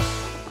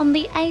 On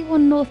the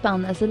A1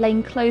 northbound, there's a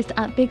lane closed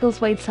at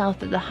Biggleswade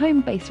South at the home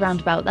base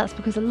roundabout. That's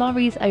because a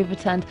lorry's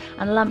overturned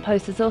and a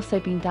lamppost has also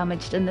been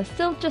damaged, and there's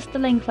still just a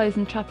lane closed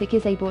and traffic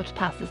is able to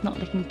pass. It's not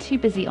looking too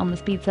busy on the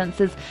speed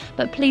sensors,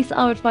 but police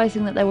are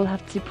advising that they will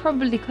have to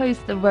probably close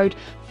the road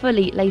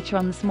fully later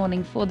on this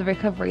morning for the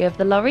recovery of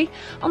the lorry.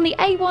 On the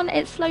A1,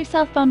 it's slow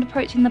southbound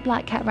approaching the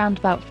Black Cat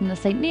roundabout from the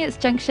St Neots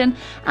junction,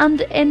 and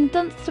in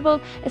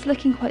Dunstable, it's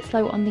looking quite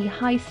slow on the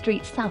High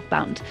Street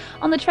southbound.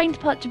 On the train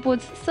departure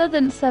boards,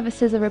 Southern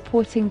services are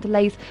reporting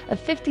delays of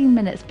 15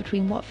 minutes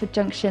between Watford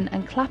Junction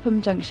and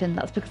Clapham Junction.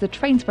 That's because the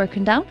train's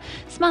broken down.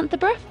 Samantha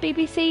Bruff,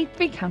 BBC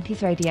Three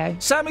Counties Radio.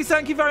 Sammy,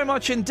 thank you very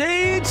much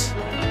indeed.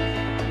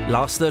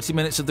 Last 30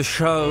 minutes of the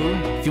show.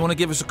 If you want to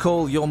give us a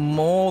call, you're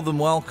more than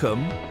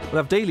welcome.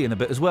 We'll have Dealey in a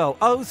bit as well.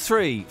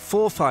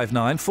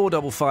 03459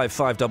 455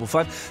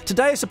 555.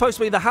 Today is supposed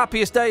to be the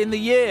happiest day in the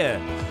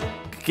year.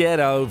 Get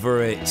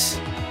over it.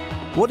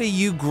 What are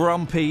you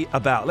grumpy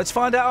about? Let's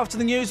find out after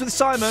the news with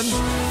Simon.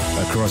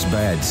 Across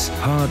beds,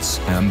 hearts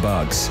and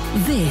bugs.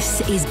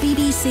 This is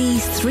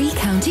BBC Three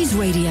Counties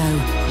Radio.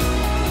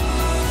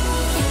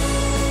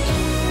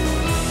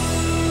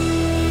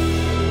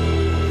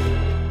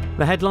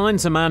 The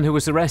headlines: a man who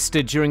was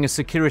arrested during a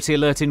security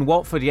alert in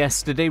Watford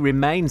yesterday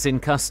remains in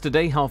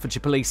custody.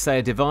 Hertfordshire police say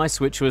a device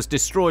which was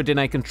destroyed in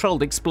a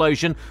controlled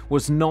explosion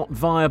was not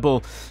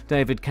viable.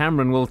 David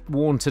Cameron will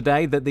warn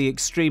today that the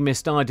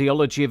extremist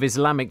ideology of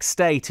Islamic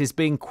State is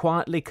being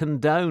quietly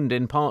condoned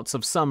in parts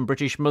of some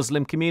British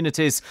Muslim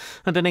communities.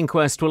 And an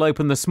inquest will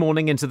open this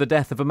morning into the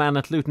death of a man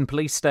at Luton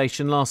Police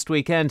Station last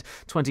weekend.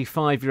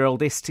 25-year-old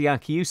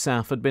Istiak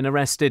Yousaf had been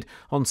arrested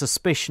on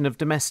suspicion of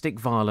domestic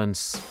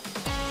violence.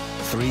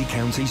 Three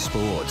Counties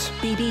Sports.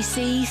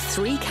 BBC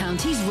Three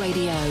Counties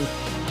Radio.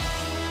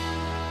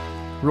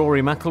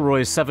 Rory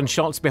McIlroy is 7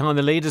 shots behind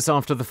the leaders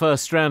after the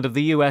first round of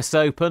the US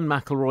Open.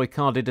 McIlroy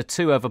carded a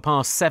 2 over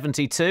par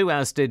 72,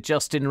 as did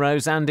Justin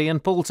Rose and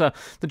Ian Poulter.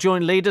 The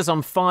joint leaders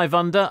on 5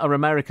 under are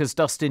America's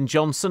Dustin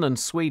Johnson and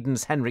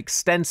Sweden's Henrik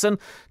Stenson.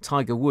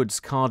 Tiger Woods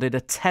carded a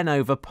 10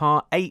 over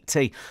par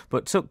 80,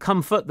 but took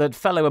comfort that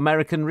fellow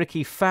American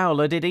Ricky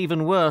Fowler did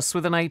even worse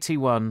with an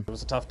 81. It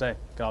was a tough day.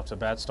 Got off to a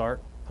bad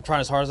start. I'm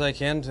trying as hard as I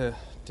can to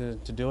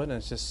do it, and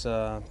it's just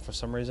for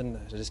some reason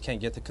I just can't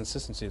get the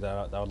consistency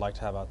that I would like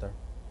to have out there.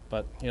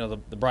 But you know,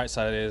 the bright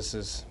side is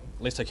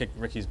at least I kicked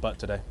Ricky's butt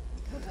today.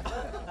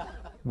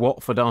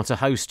 Watford are to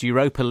host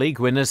Europa League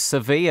winners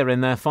Sevilla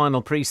in their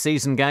final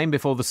pre-season game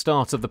before the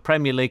start of the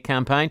Premier League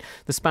campaign.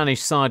 The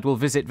Spanish side will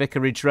visit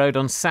Vicarage Road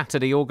on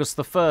Saturday, August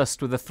the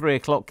 1st, with a 3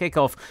 o'clock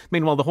kick-off.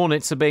 Meanwhile, the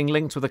Hornets are being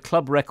linked with a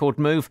club record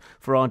move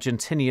for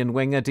Argentinian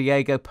winger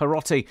Diego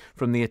Perotti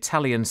from the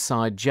Italian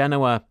side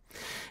Genoa.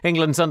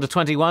 England's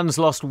under-21s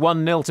lost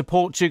 1-0 to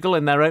Portugal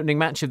in their opening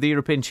match of the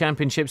European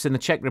Championships in the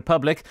Czech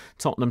Republic.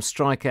 Tottenham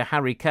striker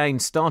Harry Kane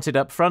started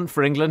up front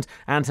for England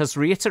and has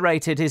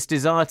reiterated his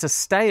desire to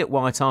stay at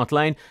White Hart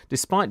Lane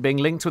despite being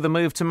linked with a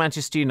move to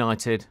Manchester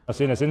United. I've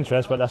seen his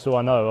interest, but that's all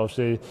I know.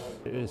 Obviously,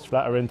 it's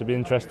flattering to be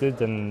interested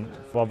and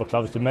for other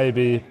clubs to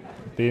maybe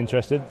be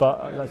interested.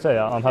 But like I say,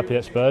 I'm happy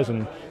at Spurs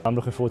and I'm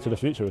looking forward to the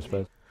future with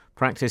Spurs.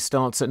 Practice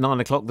starts at 9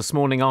 o'clock this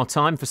morning our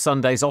time for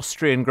Sunday's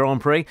Austrian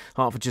Grand Prix.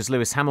 Hertfordshire's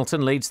Lewis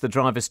Hamilton leads the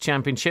Drivers'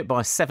 Championship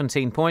by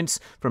 17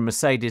 points from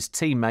Mercedes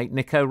teammate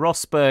Nico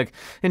Rosberg.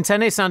 In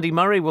tennis, Andy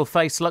Murray will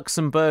face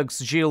Luxembourg's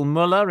Gilles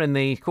Muller in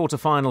the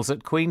quarter-finals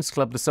at Queen's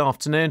Club this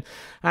afternoon.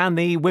 And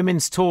the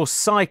Women's Tour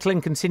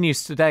cycling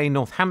continues today in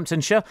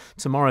Northamptonshire.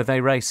 Tomorrow they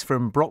race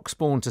from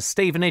Broxbourne to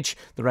Stevenage.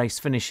 The race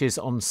finishes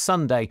on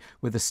Sunday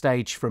with a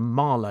stage from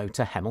Marlow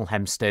to Hemel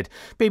Hempstead.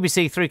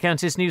 BBC Three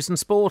Counties News and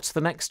Sport.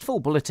 The next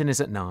full bulletin is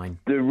at 9.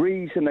 The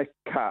reason a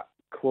cat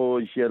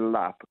claws your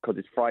lap because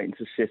it's frightened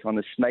to sit on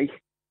a snake.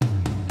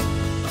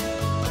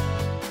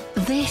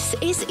 This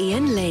is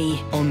Iain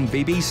Lee on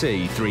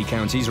BBC Three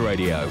Counties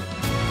Radio.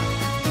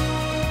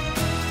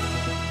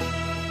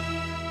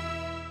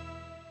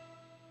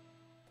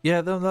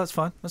 Yeah, that's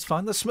fine. That's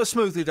fine. That's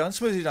smoothly done.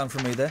 Smoothly done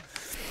from me there.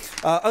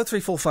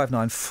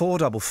 03459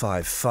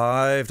 455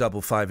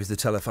 555 is the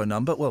telephone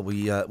number. Well,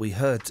 we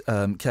heard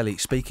Kelly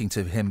speaking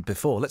to him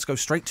before. Let's go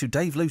straight to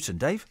Dave Luton.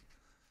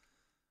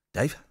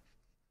 Dave?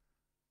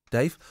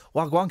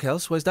 Wagwan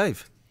Kels, where's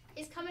Dave?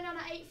 It's coming on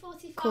at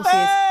 8:45. Of course he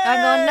is. Hang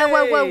on, no,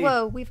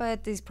 whoa. We've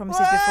heard these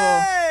promises before.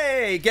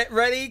 Hey, get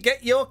ready,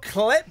 get your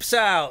clips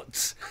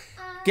out.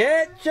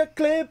 Get your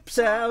clips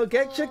out,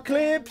 get your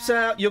clips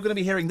out. You're going to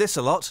be hearing this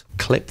a lot.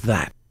 Clip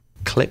that.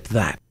 Clip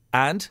that.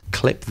 And?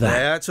 Clip that.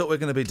 Yeah, that's what we're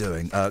going to be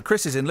doing.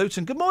 Chris is in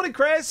Luton. Good morning,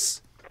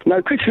 Chris. No,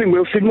 Chris is in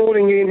Wilstead.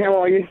 Morning, Ian.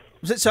 How are you?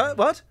 Was it so?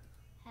 What?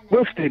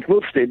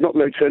 Wilstead, not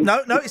Luton.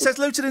 No, it says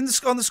Luton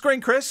on the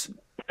screen, Chris.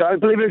 Don't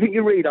believe anything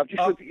you read. I've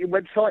just looked at your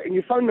website and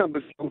your phone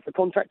number's on for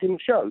contacting the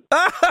show.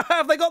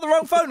 Have they got the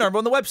wrong phone number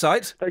on the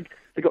website?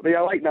 They got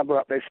the 08 number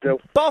up there still.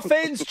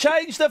 Boffins,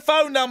 change the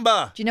phone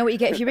number. Do you know what you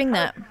get if you ring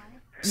that?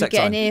 You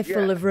get an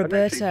earful of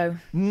Roberto.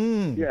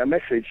 Yeah, a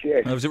message,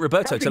 yeah. Oh, was it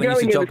Roberto How's it telling you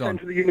to going jog in the on?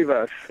 centre of the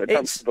universe?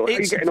 How are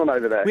you getting on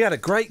over there?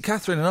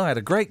 Catherine and I had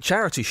a great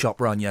charity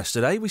shop run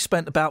yesterday. We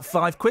spent about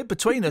 £5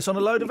 between us on a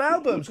load of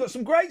albums. Got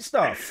some great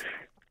stuff.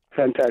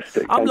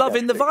 Fantastic. I'm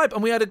loving the vibe.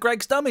 And we had a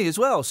Greg's Dummy as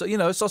well. So,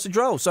 a sausage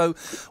roll. So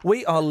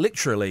we are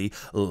literally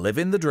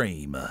living the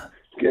dream.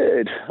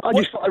 Good. I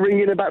just thought I'd ring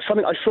in about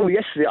something I saw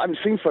yesterday I haven't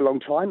seen for a long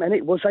time, and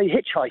it was a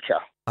hitchhiker.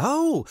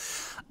 Oh,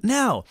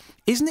 now,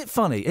 isn't it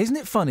funny? Isn't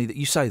it funny that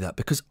you say that?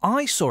 Because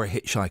I saw a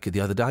hitchhiker the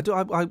other day.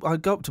 I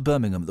go up to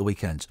Birmingham at the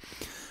weekends,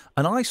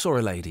 and I saw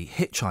a lady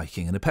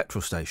hitchhiking in a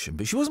petrol station,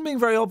 but she wasn't being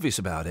very obvious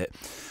about it.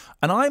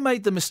 And I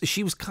made the mistake,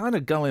 she was kind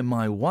of going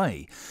my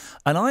way,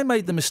 and I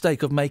made the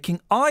mistake of making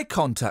eye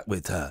contact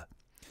with her.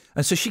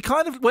 And so she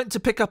kind of went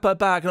to pick up her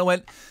bag, and I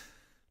went,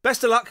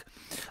 best of luck.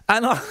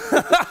 And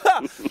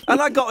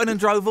I got in and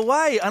drove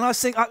away. And I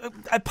think,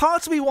 a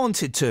part of me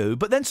wanted to,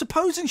 but then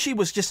supposing she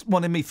was just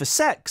wanting me for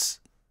sex.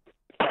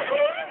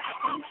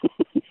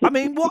 I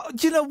mean,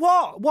 do you know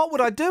what? What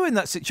would I do in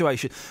that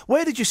situation?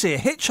 Where did you see a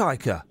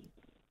hitchhiker?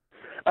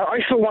 I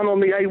saw one on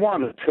the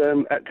A1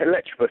 at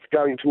Letchworth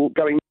going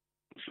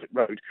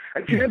Road.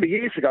 And if you remember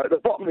years ago, at the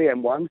bottom of the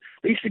M1,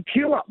 they used to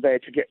queue up there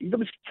to get... There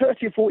was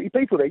 30 or 40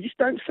 people there. You just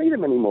don't see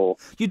them anymore.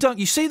 You don't.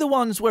 You see the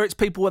ones where it's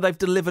people where they've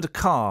delivered a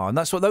car, and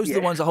those are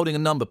the ones that are holding a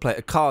number plate,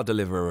 a car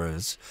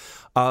deliverers.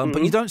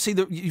 But you don't see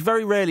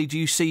very rarely do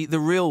you see the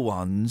real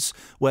ones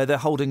where they're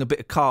holding a bit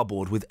of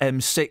cardboard with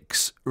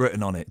M6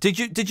 written on it. Did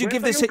you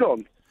give this...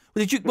 Gone?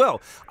 Did you? Well,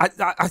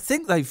 I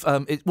think they've...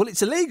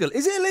 it's illegal.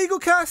 Is it illegal,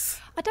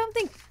 Kath? I don't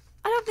think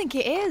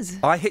it is.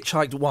 I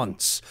hitchhiked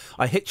once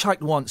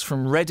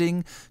from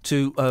Reading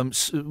to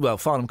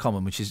Farnham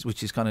Common, which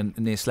is kind of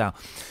near Slough.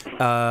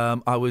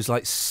 I was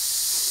like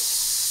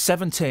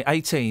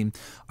 18.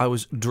 I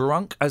was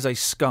drunk as a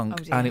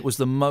skunk, and it was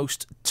the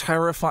most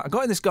terrifying. I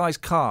got in this guy's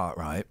car,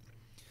 right,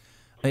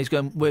 and he's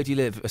going, "Where do you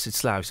live?" I said,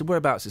 "Slough." He said,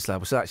 "Whereabouts is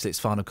Slough?" I said, "Actually, it's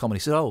Farnham Common." He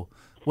said, "Oh,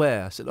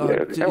 where?" I said, "Oh."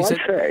 He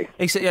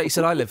said, "Yeah." He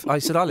said, I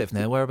said, "I live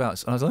near.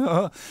 Whereabouts?" And I was like,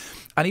 "Oh."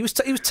 And he was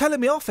telling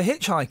me off for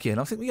hitchhiking.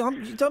 I think,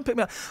 you don't pick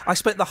me up. I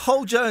spent the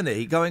whole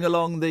journey going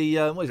along the,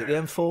 what is it, the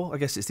M4? I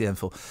guess it's the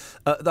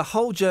M4. The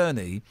whole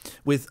journey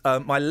with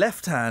my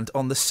left hand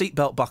on the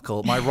seatbelt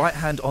buckle, my right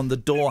hand on the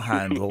door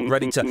handle,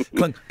 ready to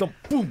clunk,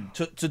 boom,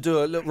 to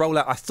do a little roll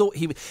out. I thought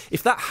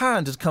if that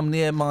hand had come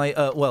near my,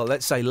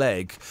 let's say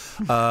leg,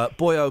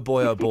 boy, oh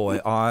boy,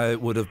 I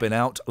would have been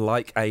out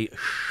like a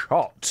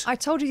shot. I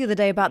told you the other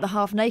day about the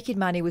half-naked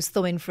man who was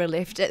thumbing for a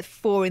lift at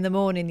 4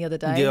 a.m. the other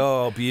day.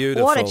 Oh,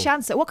 beautiful. What a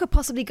chance. What could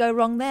possibly go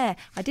wrong there?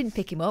 I didn't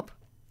pick him up.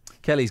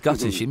 Kelly's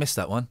gutted. She missed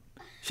that one.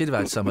 She'd have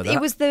had some of that.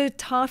 It was the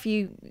half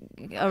you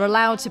are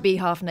allowed to be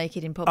half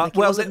naked in public. It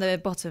wasn't the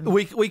bottom.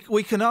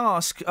 We can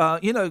ask,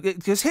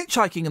 because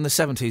hitchhiking in the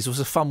 70s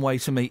was a fun way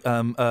to meet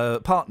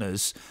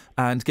partners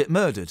and get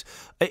murdered.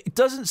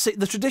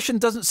 The tradition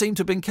doesn't seem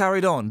to have been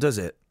carried on, does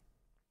it?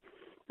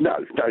 No,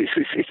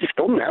 it's just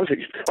gone now.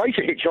 I used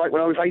to hitchhike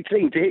when I was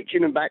 18 to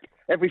Hitchin and back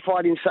every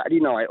Friday and Saturday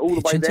night, all the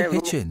way there and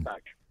all the way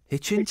back.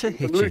 Hitchin to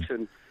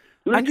Hitchin.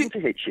 Luton to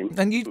Hitchin.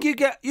 And you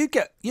get,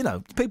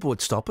 people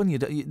would stop and you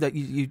get. In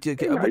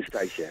those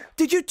days, yeah.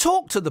 Did you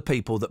talk to the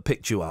people that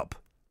picked you up?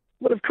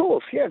 Well, of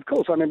course. I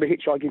remember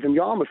hitchhiking from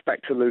Yarmouth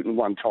back to Luton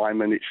one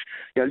time, and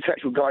this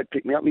actual guy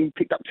picked me up, and he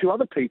picked up 2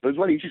 other people as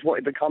well. He just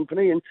wanted the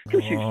company, and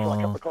just used to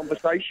strike up a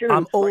conversation.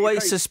 I'm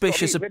always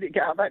suspicious of... Ready to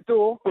get out that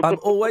door. I'm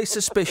always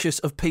suspicious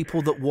of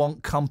people that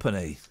want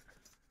company.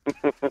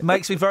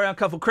 Makes me very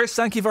uncomfortable. Chris,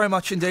 thank you very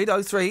much indeed.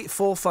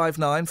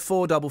 03459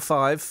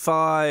 455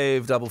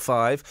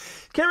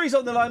 555. Kiri's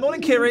on the line.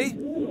 Morning, Kiri.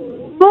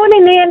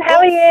 Morning, Ian. How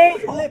are you?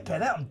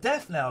 Flipping out. I'm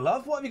deaf now,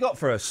 love. What have you got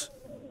for us?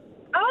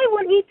 I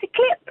want you to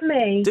clip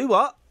me. Do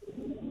what?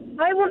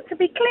 I want to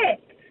be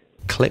clipped.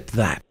 Clip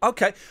that.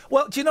 Okay.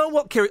 Well, do you know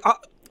what, Kiri?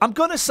 I'm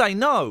going to say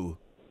no.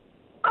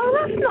 Oh,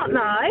 that's not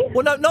nice.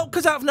 Well, no, not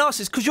because out of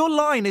narcissist, because your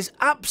line is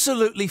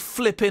absolutely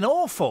flipping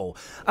awful.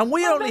 And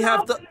we only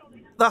have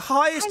the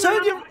highest...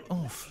 Turn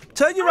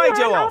your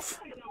radio off.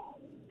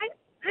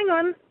 Hang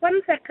on.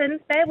 1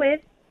 second. Bear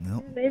with.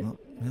 No.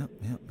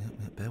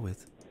 Bear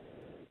with.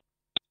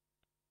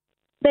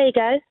 There you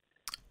go.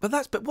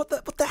 But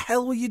what the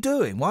hell were you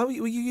doing? Why were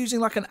you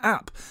using like an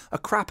app, a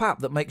crap app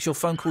that makes your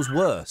phone calls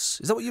worse?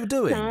 Is that what you were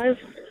doing? No,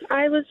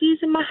 I was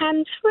using my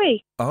hands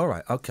free. All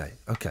right, okay.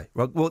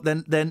 Well,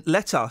 then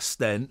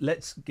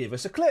let's give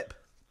us a clip.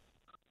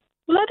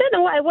 Well, I don't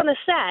know what I want to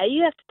say.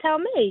 You have to tell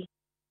me.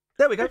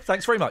 There we go.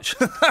 Thanks very much.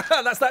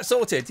 That's that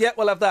sorted. Yeah,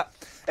 we'll have that.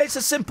 It's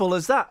as simple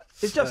as that.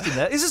 Is Justin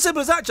there? It's as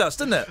simple as that,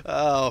 Just, isn't it?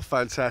 Oh,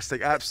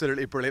 fantastic.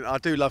 Absolutely brilliant. I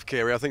do love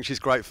Kiri. I think she's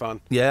great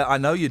fun. Yeah, I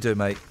know you do,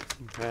 mate.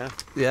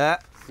 Yeah.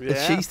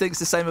 If she thinks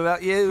the same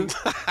about you.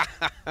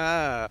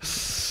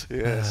 Yes.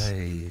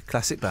 Hey,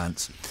 classic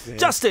bands. Yeah.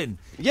 Justin.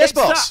 Yes,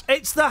 boss.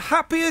 It's the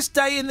happiest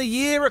day in the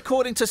year,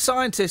 according to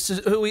scientists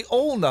who we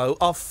all know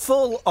are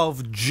full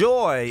of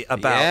joy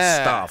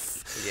about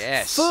stuff.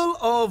 Yes. Full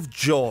of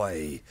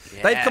joy.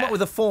 Yeah. They've come up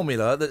with a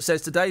formula that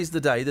says today's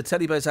the day the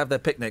teddy bears have their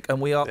picnic and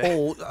we are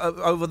all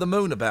over the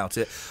moon about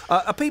it.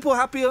 Are people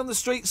happy on the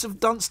streets of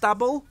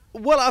Dunstable?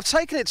 Well, I've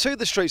taken it to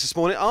the streets this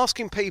morning,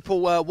 asking people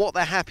what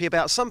they're happy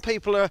about. Some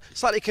people are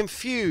slightly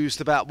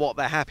confused about what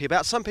they're happy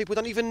about. Some people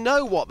don't even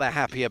know what they're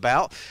happy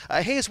about.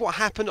 Here's what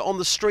happened on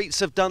the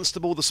streets of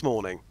Dunstable this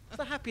morning. It's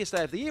the happiest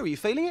day of the year. Are you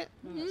feeling it?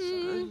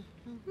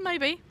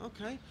 Maybe.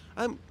 Okay.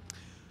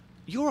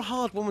 You're a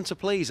hard woman to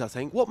please, I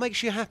think. What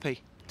makes you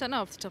happy? Don't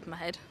know off the top of my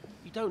head.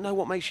 You don't know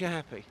what makes you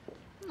happy?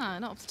 No,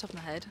 not off the top of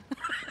my head.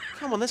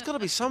 Come on, there's got to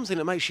be something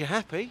that makes you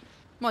happy.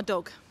 My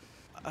dog.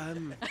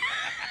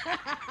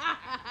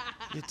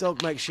 Your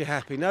dog makes you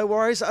happy. No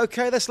worries.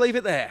 Okay, let's leave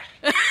it there.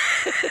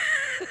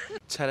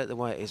 Tell it the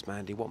way it is,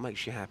 Mandy. What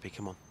makes you happy?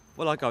 Come on.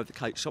 Well, I go to the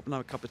cake shop and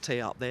have a cup of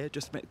tea up there,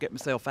 just to get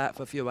myself out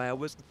for a few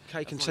hours.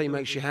 Cake and tea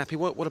makes you happy.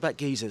 What about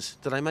geezers?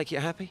 Do they make you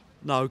happy?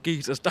 No,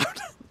 geezers don't.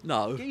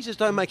 No. Geezers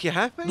don't make you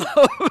happy?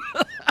 No.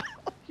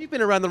 You've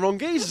been around the wrong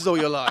geezers all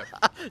your life.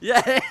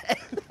 Yeah.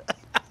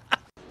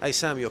 Hey,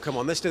 Samuel, come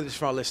on, let's do this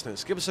for our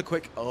listeners. Give us a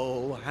quick,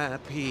 oh,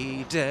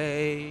 happy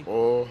day.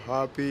 Oh,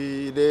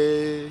 happy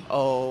day.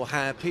 Oh,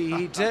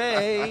 happy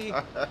day.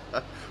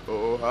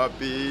 Oh,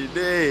 happy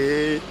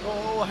day.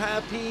 Oh,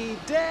 happy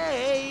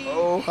day.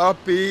 Oh,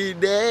 happy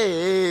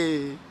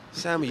day.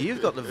 Samuel,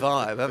 you've got the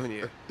vibe, haven't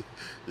you?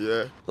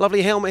 Yeah.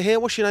 Lovely helmet here.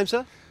 What's your name,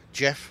 sir?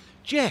 Jeff.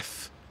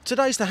 Jeff.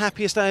 Today's the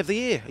happiest day of the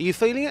year. Are you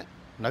feeling it?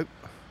 Nope.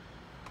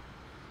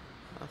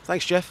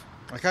 Thanks, Jeff.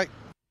 Okay.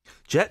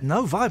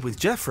 No vibe with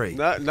Jeffrey.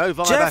 No vibe at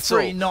all.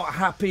 Jeffrey not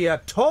happy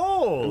at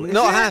all.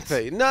 Not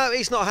happy. No,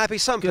 he's not happy.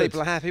 Some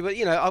people are happy, but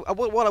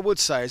what I would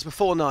say is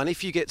before 9,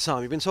 if you get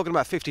time, you've been talking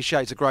about 50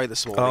 Shades of Grey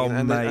this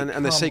morning,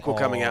 and the sequel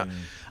coming out.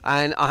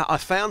 And I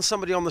found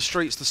somebody on the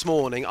streets this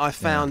morning. I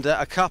found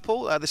a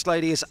couple. This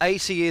lady is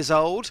 80 years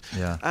old,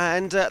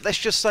 and let's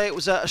just say it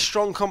was a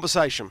strong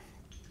conversation.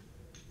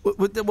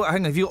 Hang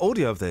on, have you got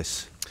audio of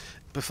this?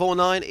 Before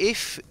 9,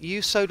 if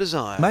you so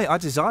desire. Mate, I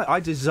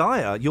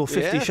desire your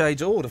 50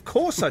 Shades Old. Of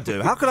course I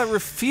do. How could I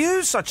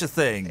refuse such a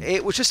thing?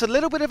 It was just a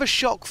little bit of a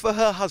shock for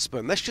her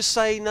husband. Let's just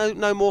say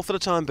no more for the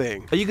time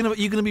being. Are you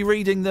gonna be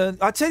reading the?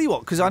 I tell you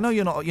what, because I know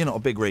you're not a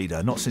big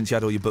reader. Not since you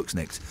had all your books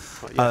nicked.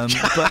 We're on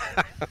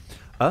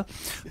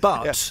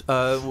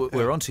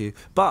to you.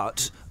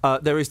 But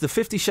there is the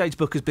 50 Shades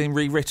book has been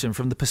rewritten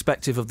from the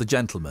perspective of the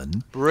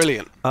gentleman.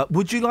 Brilliant.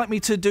 Would you like me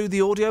to do the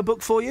audio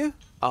book for you?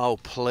 Oh,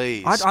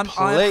 please. I'm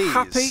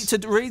happy to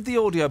read the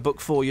audio book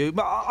for you.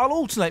 But I'll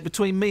alternate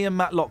between me and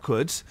Matt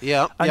Lockwood.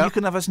 Yeah. And you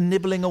can have us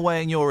nibbling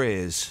away in your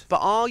ears. But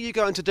are you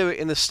going to do it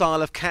in the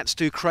style of Cats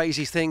Do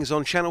Crazy Things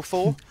on Channel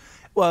 4?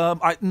 Well,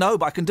 no,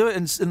 but I can do it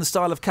in the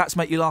style of Cats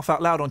Make You Laugh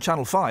Out Loud on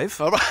Channel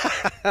 5. All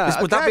right.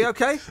 Would that be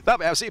okay? That'd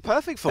be absolutely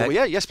perfect for me,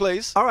 yeah. Yes,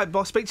 please. All right,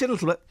 boss, speak to you in a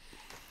little bit.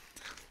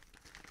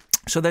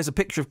 So there's a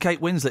picture of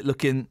Kate Winslet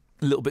looking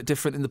a little bit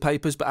different in the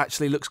papers, but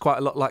actually looks quite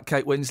a lot like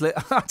Kate Winslet.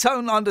 I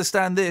don't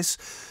understand this.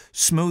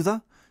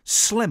 Smoother,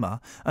 slimmer,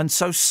 and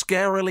so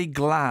scarily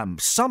glam.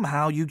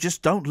 Somehow you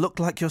just don't look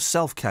like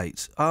yourself,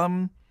 Kate.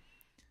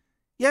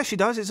 Yeah, she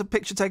does. It's a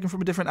picture taken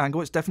from a different angle.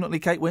 It's definitely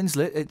Kate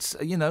Winslet.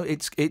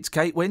 It's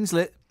Kate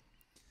Winslet.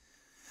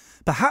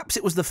 Perhaps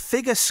it was the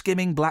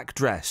figure-skimming black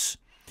dress,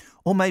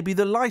 or maybe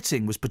the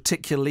lighting was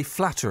particularly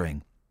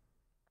flattering.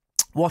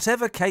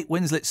 Whatever Kate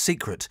Winslet's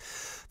secret,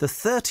 the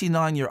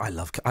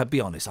 39-year-old... I'll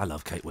be honest, I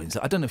love Kate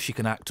Winslet. I don't know if she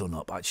can act or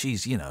not, but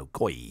she's,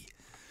 coy.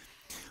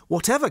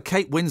 Whatever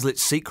Kate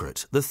Winslet's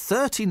secret, the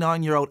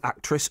 39-year-old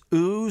actress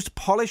oozed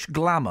polished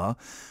glamour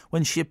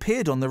when she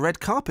appeared on the red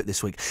carpet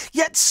this week.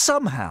 Yet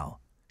somehow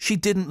she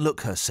didn't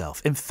look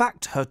herself. In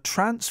fact, her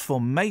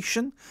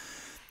transformation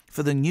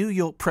for the New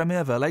York premiere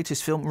of her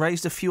latest film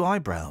raised a few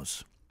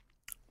eyebrows.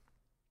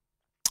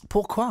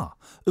 Pourquoi?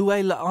 Où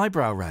est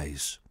l'eyebrow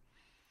raise?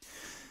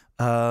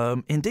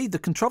 Indeed, the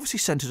controversy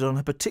centred on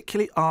a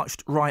particularly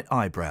arched right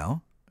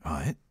eyebrow,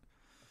 right,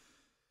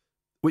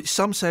 which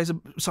some say is a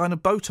sign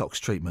of Botox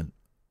treatment.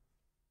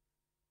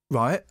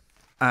 Right?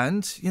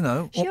 And, She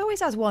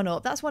always has one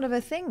up. That's one of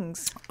her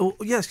things. Oh,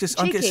 yes, because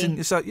I'm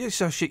guessing...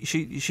 So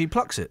she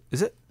plucks it,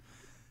 is it?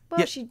 Well,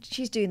 yeah.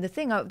 she's doing the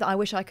thing that I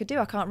wish I could do.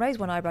 I can't raise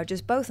one eyebrow,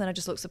 just both, and I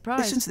just look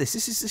surprised. Listen to this.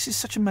 This is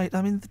such a mate.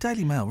 I mean, the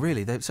Daily Mail,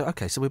 really. So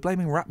we're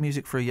blaming rap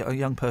music for a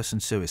young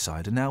person's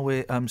suicide, and now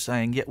we're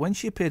saying, yet when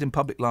she appeared in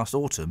public last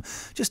autumn,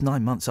 just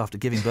 9 months after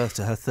giving birth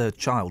to her third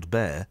child,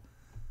 Bear,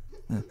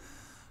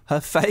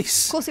 her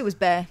face... Of course it was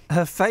Bear.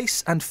 Her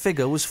face and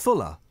figure was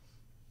fuller.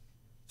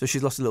 So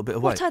she's lost a little bit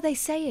of weight. What are they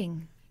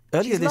saying?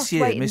 Earlier this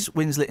year, Miss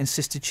Winslet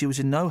insisted she was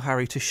in no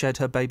hurry to shed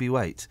her baby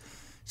weight,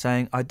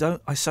 saying,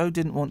 I so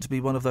didn't want to be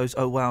one of those,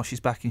 oh wow, she's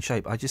back in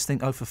shape. I just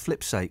think, for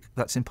flip's sake,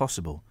 that's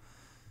impossible.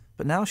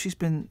 But now she's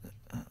been...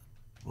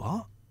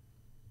 what?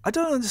 I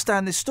don't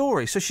understand this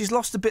story. So she's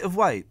lost a bit of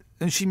weight,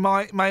 and she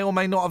may or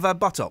may not have had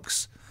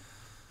buttocks.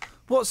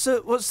 What's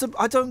the...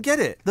 I don't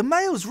get it. The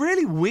Mail's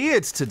really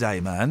weird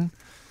today, man.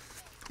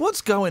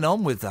 What's going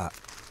on with that?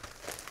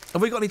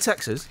 Have we got any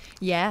texters?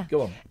 Yeah.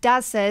 Go on.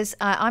 Daz says,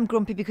 I'm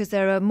grumpy because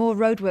there are more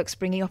roadworks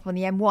springing up on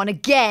the M1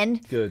 again.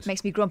 Good.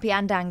 Makes me grumpy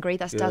and angry.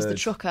 That's Daz the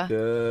trucker.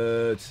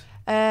 Good.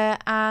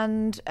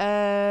 And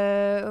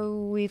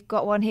we've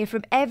got one here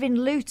from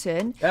Evan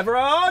Luton.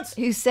 Everard!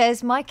 Who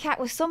says, my cat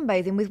was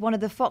sunbathing with one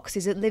of the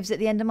foxes that lives at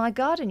the end of my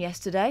garden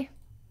yesterday.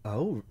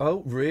 Oh,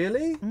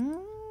 really?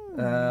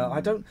 I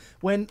don't...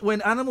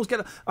 When animals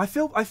get... I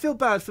feel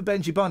bad for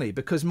Benji Bunny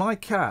because my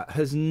cat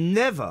has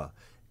never...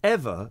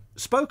 ever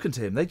spoken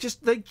to him. They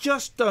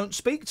just don't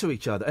speak to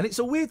each other, and it's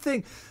a weird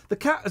thing. The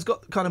cat has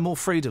got kind of more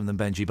freedom than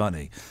Benji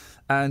Bunny,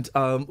 and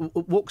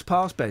walks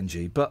past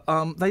Benji, but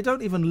they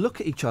don't even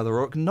look at each other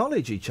or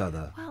acknowledge each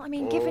other. Well, I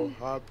mean, given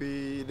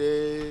happy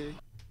day.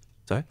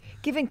 Sorry?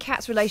 Given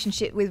Cat's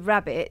relationship with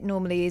Rabbit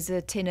normally is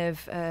a tin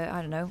of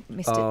I don't know,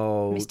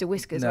 Mr.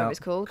 Whiskers, whatever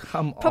it's called.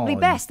 Probably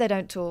best they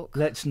don't talk.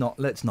 Let's not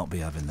be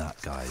having that,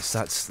 guys.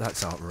 That's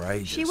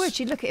outrageous. She would.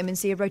 She'd look at him and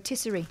see a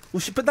rotisserie.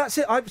 Well, but that's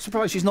it. I'm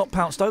surprised she's not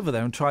pounced over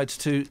there and tried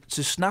to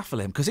snaffle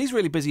him because he's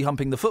really busy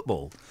humping the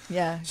football.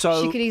 Yeah.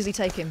 So she could easily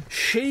take him.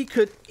 She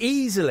could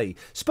easily.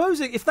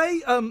 Supposing if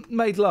they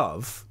made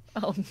love.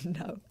 Oh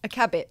no, a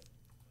cabbit.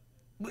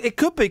 It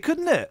could be,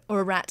 couldn't it? Or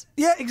a rat.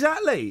 Yeah,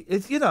 exactly.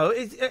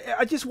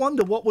 I just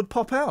wonder what would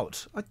pop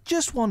out.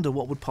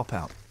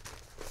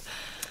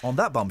 On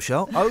that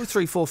bombshell,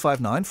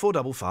 03459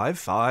 455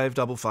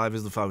 555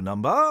 is the phone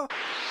number.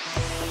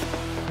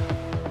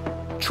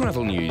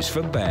 Travel news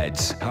for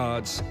beds,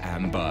 cards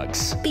and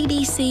bugs.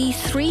 BBC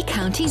Three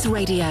Counties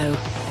Radio.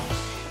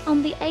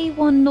 On the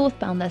A1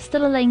 northbound, there's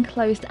still a lane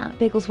closed at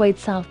Biggleswade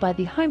South by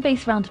the home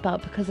base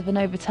roundabout because of an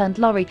overturned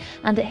lorry,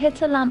 and it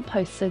hit a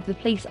lamppost, so the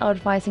police are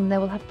advising they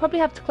will probably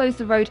have to close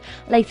the road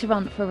later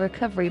on for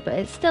recovery, but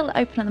it's still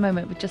open at the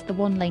moment with just the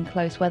one lane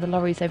closed where the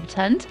lorry is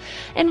overturned.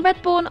 In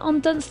Redbourne on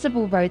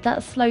Dunstable Road,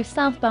 that's slow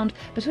southbound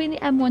between the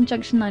M1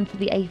 junction 9 for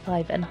the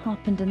A5 and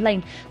Harpenden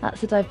Lane.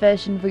 That's a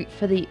diversion route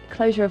for the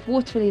closure of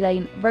Waterley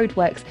Lane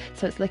roadworks,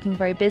 so it's looking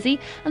very busy.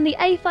 And the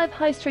A5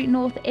 High Street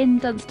North in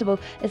Dunstable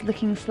is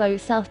looking slow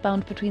southbound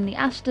between the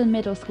Ashton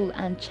Middle School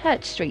and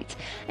Church Street.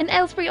 In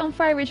Aylesbury on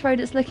Friarridge Road,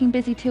 it's looking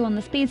busy too on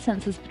the speed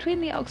sensors between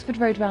the Oxford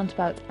Road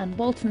roundabout and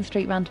Walton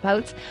Street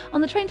roundabout.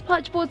 On the train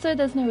departure board, though,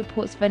 there's no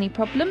reports of any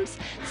problems.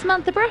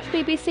 Samantha Bruff,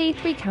 BBC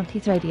Three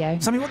Counties Radio.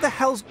 Sammy, what the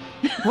hell's...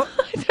 What?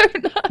 I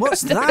don't know.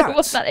 What's I don't that? know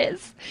what that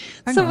is.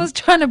 Hang Someone's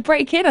trying to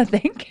break in, I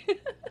think.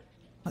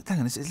 Hang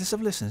on, let's have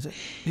a listen. Is it?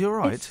 Are you all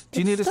right? Do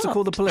you need us to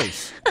call the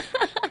police?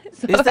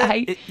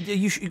 Okay.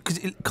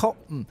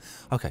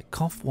 Okay,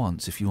 cough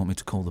once if you want me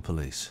to call the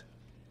police.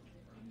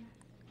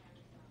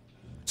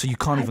 So you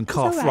can't even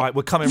cough. Right,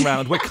 we're coming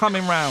round.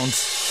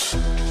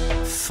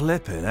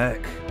 Flipping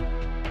heck.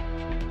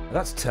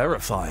 That's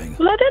terrifying.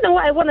 Well, I don't know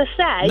what I want to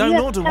say. No, You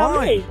nor have to do tell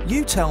I. me.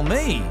 You tell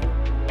me.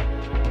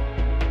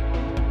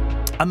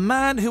 A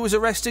man who was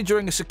arrested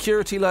during a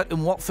security alert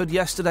in Watford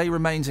yesterday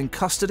remains in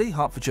custody.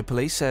 Hertfordshire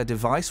police say a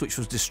device which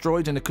was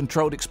destroyed in a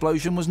controlled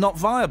explosion was not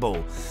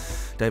viable.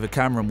 David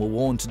Cameron will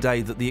warn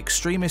today that the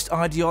extremist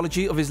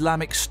ideology of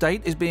Islamic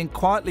State is being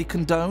quietly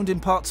condoned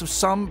in parts of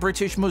some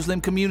British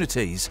Muslim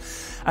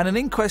communities. And an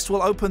inquest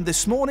will open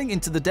this morning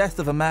into the death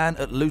of a man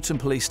at Luton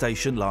Police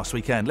Station last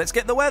weekend. Let's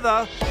get the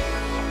weather.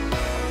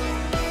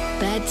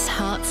 Beds,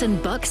 Hearts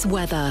and Bucks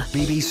weather.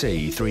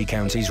 BBC Three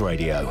Counties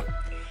Radio.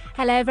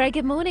 Hello, very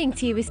good morning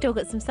to you. We've still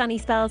got some sunny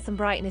spells, some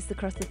brightness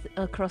across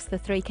the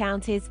three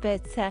counties,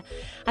 but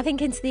I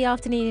think into the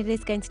afternoon it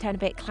is going to turn a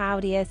bit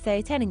cloudier,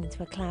 so turning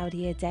into a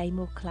cloudier day,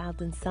 more cloud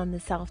than sun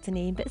this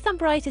afternoon, but some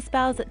brighter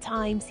spells at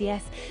times,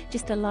 yes,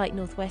 just a light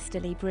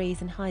northwesterly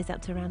breeze and highs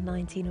up to around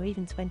 19 or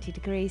even 20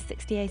 degrees,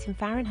 68 in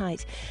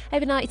Fahrenheit.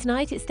 Overnight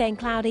tonight it's staying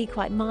cloudy,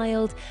 quite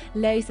mild,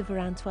 lows of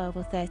around 12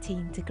 or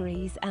 13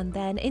 degrees, and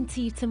then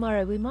into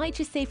tomorrow we might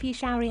just see a few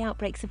showery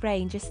outbreaks of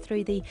rain just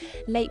through the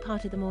late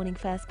part of the morning,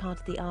 first part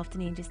of the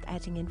afternoon, just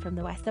edging in from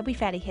the west. They'll be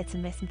fairly hit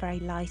and miss and very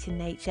light in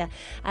nature.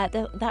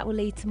 That will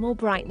lead to more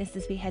brightness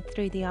as we head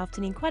through the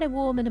afternoon. Quite a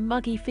warm and a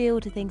muggy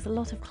feel to things, a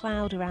lot of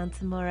cloud around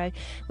tomorrow.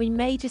 We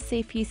may just see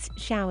a few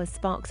showers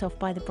sparked off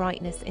by the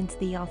brightness into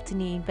the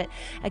afternoon, but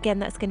again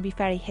that's going to be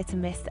very hit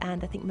and miss,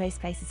 and I think most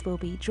places will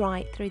be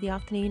dry through the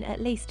afternoon at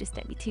least. Just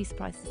don't be too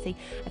surprised to see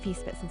a few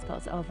spits and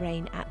spots of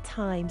rain at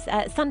times.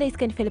 Sunday's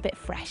going to feel a bit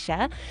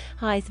fresher,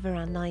 highs of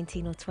around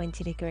 19 or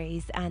 20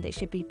 degrees, and it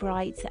should be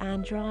bright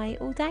and dry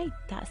all day.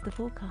 That's the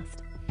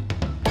forecast.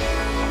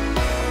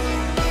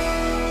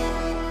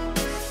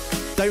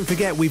 Don't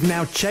forget, we've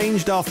now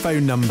changed our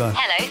phone number.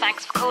 Hello,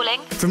 thanks for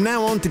calling. From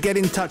now on, to get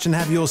in touch and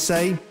have your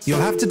say, you'll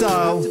have to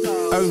dial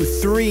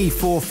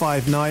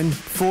 03459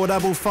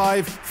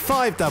 455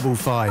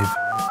 555.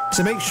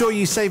 So make sure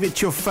you save it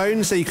to your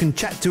phone so you can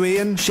chat to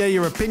Iain, share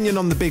your opinion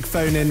on the big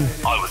phone in.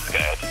 I was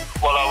scared.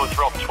 Well, I was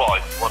robbed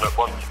twice, once at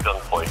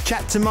gunpoint.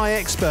 Chat to my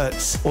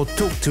experts or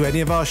talk to any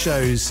of our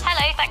shows.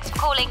 Hello, thanks for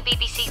calling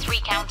BBC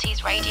Three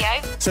Counties Radio.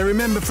 So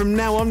remember, from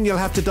now on, you'll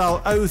have to dial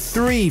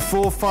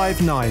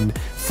 03459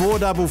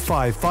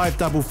 455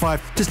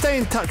 555 to stay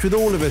in touch with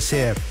all of us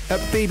here at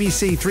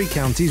BBC Three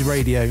Counties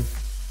Radio.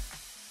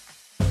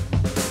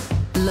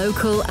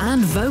 Local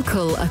and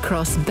vocal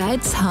across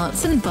beds,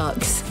 hearts and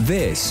bucks.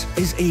 This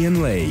is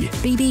Iain Lee.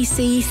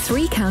 BBC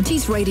Three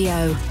Counties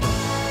Radio.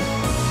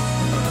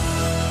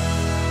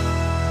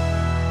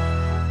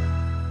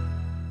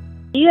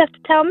 You have to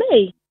tell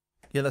me.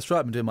 Yeah, that's right.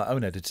 I've been doing my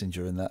own editing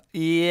during that.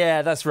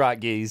 Yeah, that's right,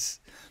 Geese.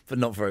 But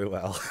not very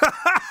well.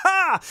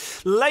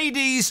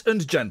 Ladies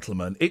and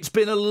gentlemen, it's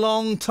been a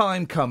long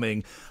time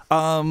coming.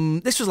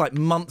 This was like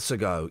months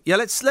ago. Yeah,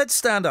 let's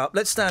stand up.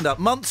 Let's stand up.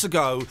 Months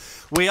ago,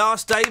 we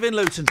asked David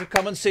Luton to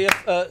come and see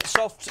a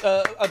soft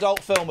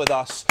adult film with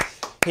us.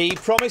 He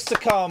promised to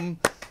come.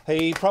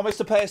 He promised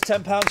to pay us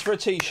 £10 for a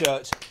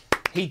T-shirt.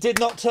 He did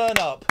not turn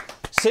up.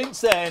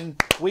 Since then,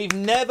 we've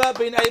never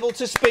been able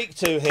to speak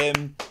to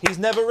him. He's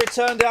never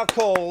returned our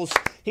calls.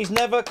 He's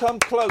never come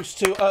close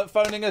to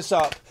phoning us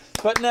up.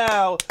 But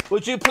now,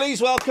 would you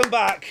please welcome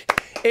back?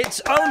 It's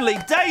only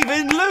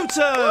David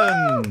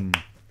Luton!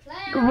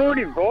 Good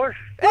morning, boss.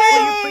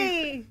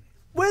 Hey!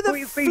 Where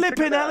the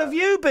flipping hell have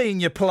you been,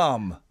 you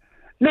plum?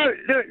 No,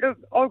 look,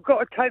 I've got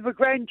to take my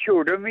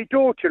grandchildren, my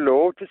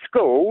daughter-in-law, to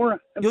school.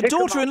 Your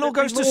daughter-in-law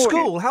goes to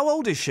school? How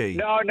old is she?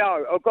 No,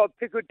 I've got to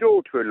pick a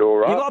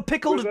daughter-in-law up. You've got to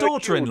pick a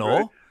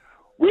daughter-in-law?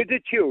 With the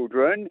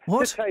children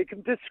to take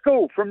them to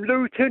school from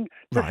Luton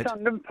to Right.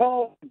 Sundon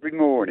Park every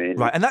morning.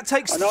 Right, and that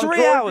takes And I'm 3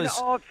 driving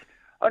hours.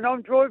 And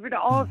I'm driving at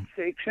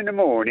 6:30 in the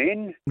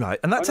morning. Right,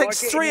 and that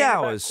takes I get 3 in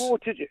about hours.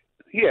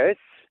 Yes.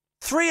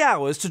 3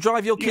 hours to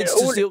drive your kids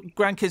your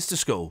grandkids to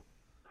school?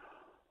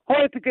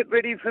 I have to get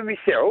ready for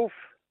myself,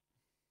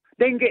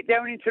 then get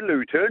down into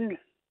Luton,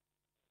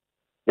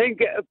 then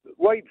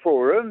wait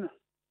for them,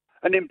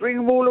 and then bring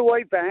them all the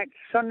way back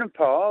to Sundon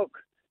Park,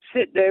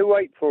 sit there,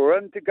 wait for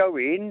them to go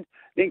in,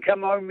 then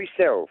come home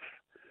myself.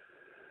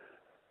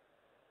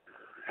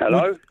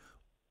 Hello?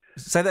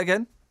 Say that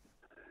again?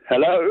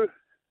 Hello?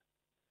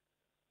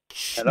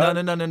 No,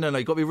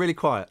 you've got to be really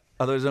quiet,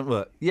 otherwise it doesn't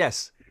work.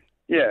 Yes.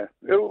 Yeah.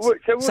 So what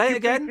Say are it you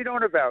again? beefing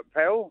on about,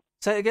 pal?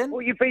 Say it again? What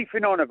are you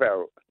beefing on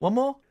about? One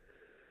more?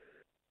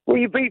 What are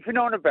you beefing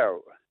on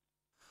about?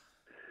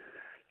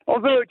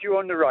 I've heard you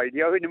on the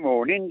radio in the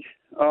mornings.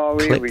 Oh,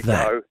 here Clip we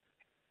that. go.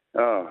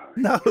 Oh,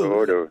 no.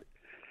 God.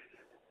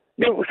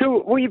 No, so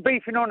what are you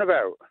beefing on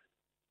about?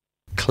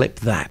 Clip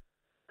that.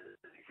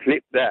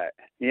 Clip that.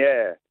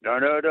 Yeah. No.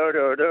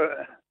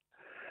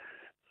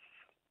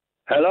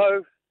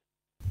 Hello?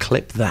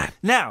 Clip that.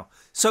 Now,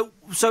 so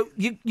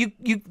you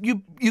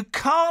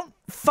can't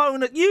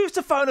phone it. You used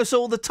to phone us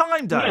all the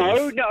time,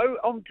 Dave. No,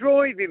 I'm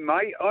driving,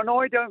 mate, and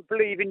I don't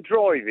believe in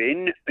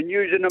driving and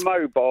using a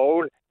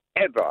mobile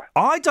ever.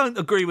 I don't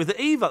agree with it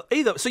either.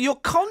 So you're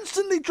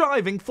constantly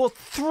driving for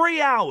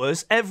 3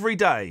 hours every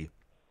day.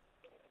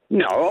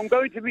 No, I'm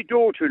going to my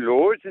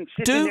daughter-in-law's and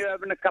sitting there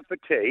having a cup of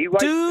tea, waiting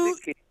for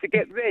the kids to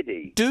get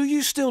ready. Do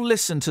you still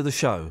listen to the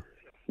show?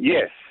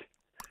 Yes.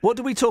 What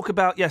did we talk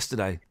about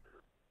yesterday?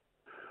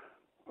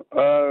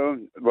 Well,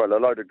 a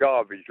load of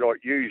garbage,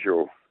 like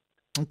usual.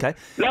 Okay.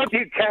 Love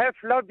you, Kath.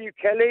 Love you,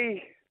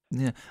 Kelly.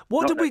 Yeah.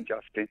 What Not did we? that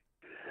Justin.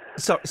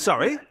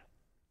 Sorry.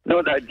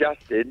 Not that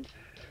Justin.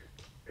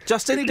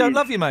 Justin, he don't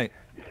love you, mate.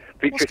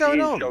 Because What's going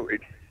he on?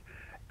 insulted.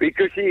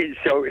 Because he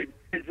insulted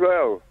as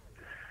well.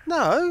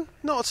 No,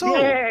 not at all.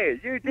 Yeah,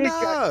 you did, No,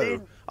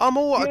 Justin. I'm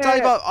all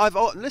Yeah. Dave.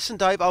 Listen,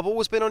 Dave. I've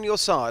always been on your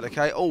side.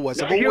 Okay, always.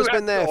 No, I've you always have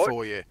been there not.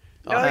 for you.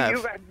 No, I have.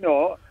 you have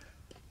not.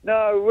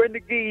 No, when the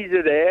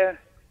geezer there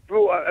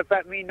brought up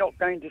about me not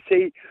going to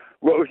see,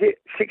 what was it,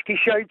 60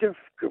 Shades of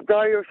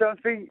Grey or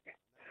something?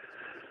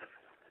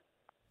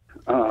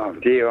 Oh,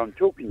 dear, I'm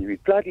talking to me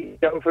bloody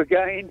self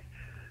again.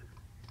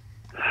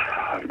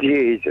 Oh,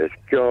 Jesus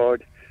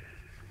God.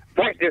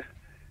 Back to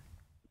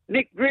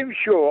Nick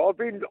Grimshaw. I've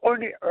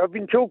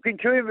been talking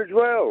to him as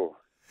well.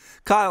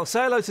 Kyle,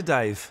 say hello to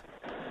Dave.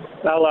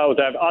 Hello,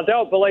 Dave. I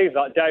don't believe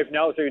that Dave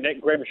knows who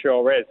Nick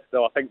Grimshaw is,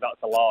 so I think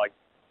that's a lie.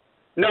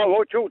 No,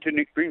 I talked to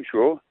Nick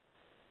Grimshaw.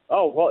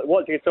 Oh,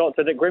 what did you talk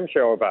to Nick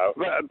Grimshaw about?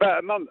 About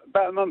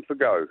a month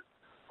ago.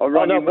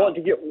 What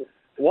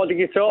did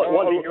you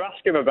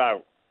ask him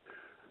about?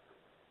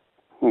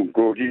 Oh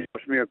God, you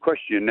asked me a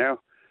question now.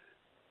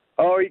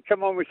 Oh, he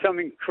come on with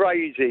something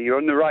crazy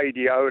on the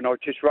radio, and I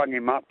just rang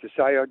him up to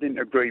say I didn't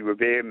agree with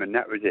him, and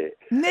that was it.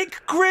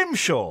 Nick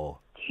Grimshaw?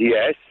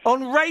 Yes.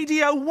 On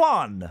Radio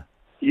 1?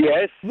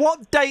 Yes.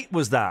 What date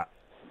was that?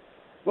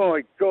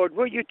 My God,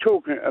 what are you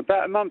talking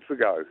about? A month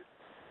ago?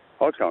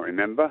 I can't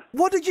remember.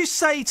 What did you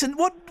say to...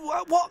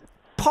 What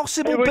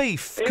possible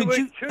beef could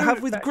you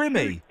have with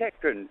Grimmy?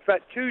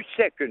 About 2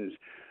 seconds.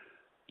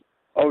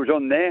 I was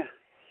on there.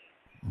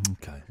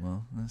 Okay,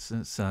 well,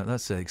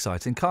 that's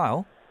exciting.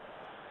 Kyle?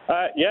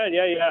 Yeah.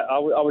 I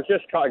was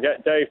just trying to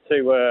get Dave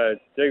to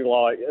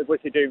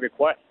do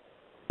requests.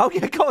 Oh,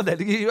 yeah, go on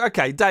then.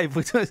 Okay, Dave,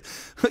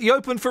 you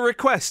open for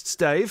requests,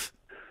 Dave?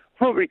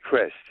 What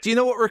requests? Do you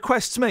know what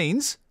requests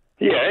means?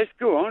 Yes,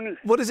 go on.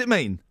 What does it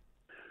mean?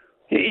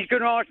 He's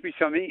going to ask me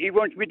something. He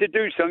wants me to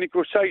do something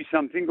or say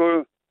something or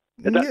of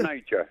that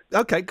nature.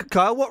 Okay,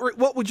 Kyle,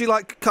 what would you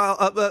like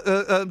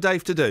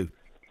Dave to do?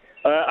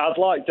 I'd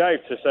like Dave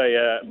to say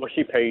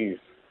mushy peas.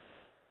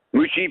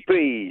 Mushy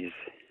peas.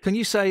 Can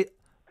you say,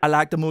 I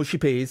like the mushy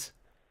peas?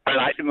 I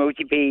like the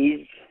mushy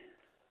peas.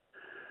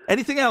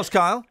 Anything else,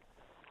 Kyle?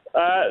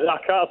 I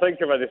can't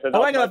think of anything.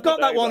 Oh, hang on, I've got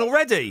that one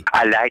already.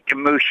 I like the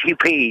mushy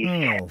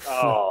peas.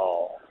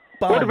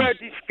 What about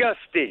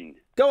disgusting?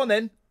 Go on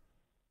then.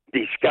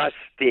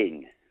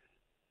 Disgusting.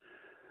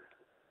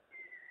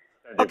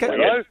 Okay.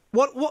 Hello?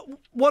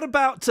 What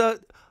about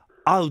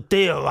oh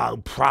dear,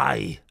 oh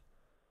pray?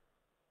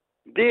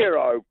 Dear,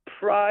 oh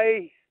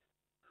pray.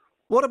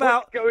 What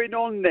about what's going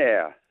on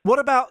there? What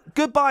about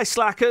goodbye,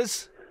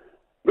 slackers?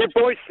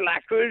 Goodbye,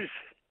 slackers.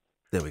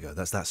 There we go.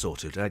 That's that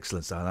sorted.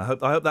 Excellent, Stan. I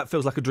hope that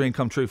feels like a dream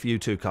come true for you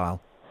too,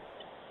 Kyle.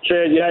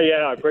 Cheers.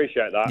 Yeah, I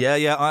appreciate that.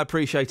 Yeah, I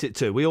appreciate it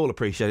too. We all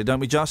appreciate it, don't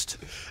we, Just?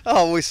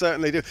 Oh, we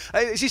certainly do.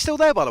 Is he still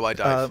there, by the way,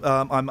 Dave?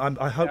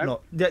 I hope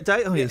not. Yeah,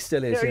 Dave? Oh, he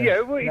still is.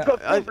 Well, you've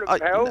got a problem,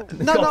 pal.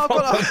 No,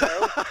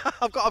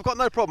 I've got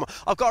no problem.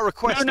 I've got a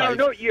request. No, Dave.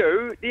 not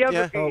you. The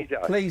other geezer.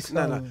 Please,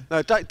 no.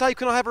 Dave,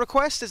 can I have a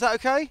request? Is that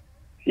okay?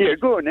 Yeah,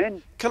 go on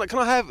then. Can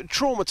I have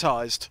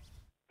traumatised?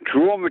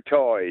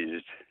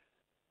 Traumatised.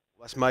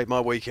 That's made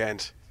my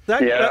weekend.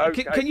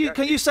 Okay, can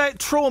you say it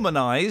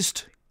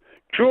traumatised?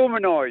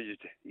 Traumatised.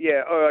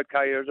 Yeah,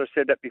 okay, as I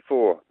said that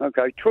before.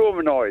 Okay,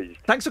 traumatised.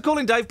 Thanks for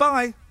calling, Dave.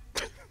 Bye.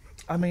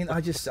 I mean, I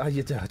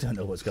don't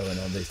know what's going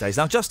on these days.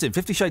 Now, Justin,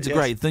 50 Shades of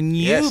Grey, the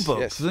new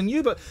book. The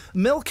new book.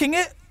 Milking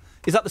It?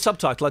 Is that the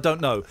subtitle? I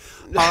don't know.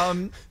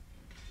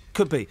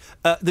 Could be.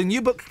 The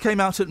new book came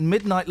out at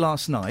midnight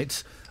last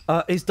night.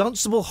 Is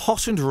Dunstable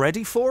hot and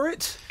ready for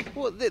it?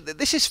 Well,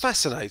 this is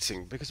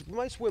fascinating because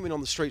most women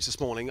on the streets this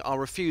morning are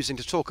refusing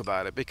to talk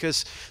about it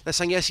because they're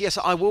saying, yes,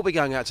 I will be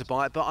going out to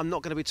buy it, but I'm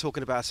not going to be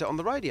talking about it on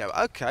the radio.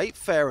 OK,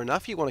 fair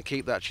enough. You want to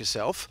keep that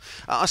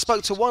yourself. I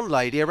spoke to one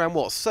lady around,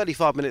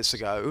 35 minutes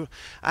ago,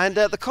 and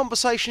the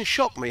conversation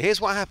shocked me.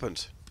 Here's what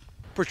happened.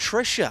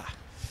 Patricia.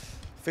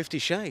 50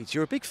 Shades.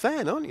 You're a big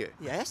fan, aren't you?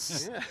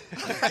 Yes.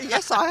 Yeah.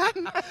 Yes, I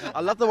am. I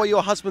love the way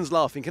your husband's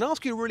laughing. Can I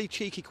ask you a really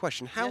cheeky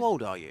question? How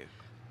old are you?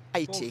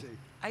 80. 40.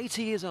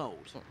 80 years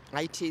old?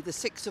 80, the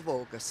 6th of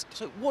August.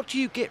 So what do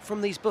you get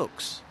from these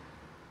books?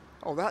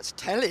 Oh, that's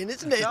telling,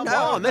 isn't it? Come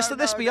on,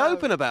 let's be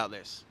open about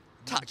this.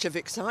 Touch of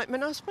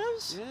excitement, I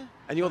suppose. Yeah.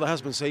 And you're the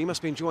husband, so you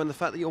must be enjoying the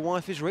fact that your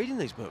wife is reading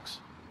these books.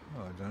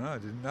 Oh, I don't know. I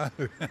didn't know.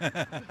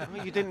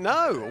 Oh, you didn't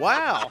know?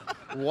 Wow.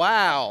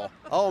 Wow.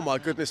 Oh, my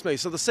goodness me.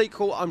 So the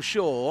sequel, I'm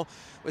sure,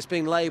 was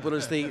being labelled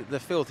as the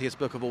filthiest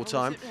book of all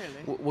time.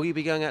 Really? Will you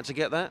be going out to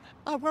get that?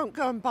 I won't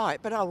go and buy it,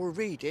 but I will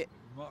read it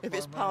if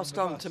it's passed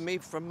on to me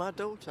from my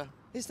daughter.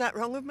 Is that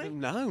wrong of me?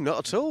 No, not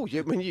at all.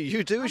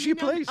 You do as you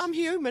please. I'm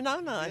human,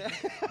 aren't I?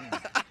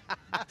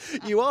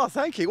 You are,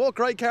 thank you. What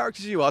great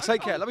characters you are.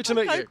 Take care. Lovely to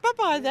meet you.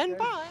 Bye-bye then,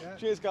 bye.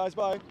 Cheers, guys.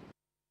 Bye.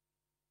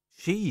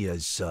 She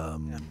is,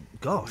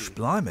 gosh,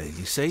 blimey,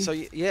 you see? So,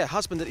 yeah,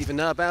 husband didn't even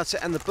know about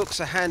it, and the books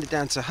are handed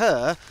down to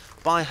her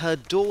by her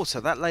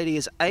daughter. That lady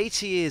is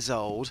 80 years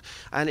old,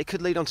 and it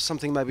could lead on to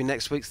something maybe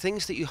next week,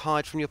 things that you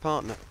hide from your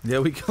partner.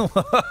 There we go.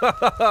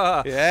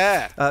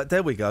 Yeah.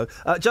 There we go.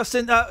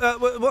 Justin,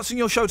 what's in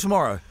your show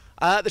tomorrow?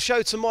 The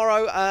show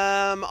tomorrow,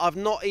 I've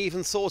not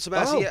even thought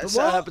about it yet.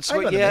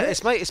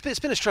 It's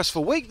been a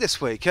stressful week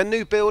this week. A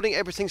new building,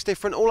 everything's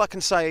different. All I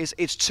can say is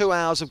it's 2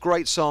 hours of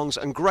great songs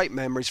and great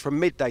memories from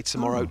midday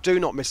tomorrow. Do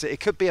not miss it. It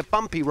could be a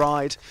bumpy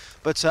ride,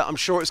 but I'm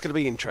sure it's going to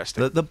be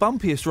interesting. The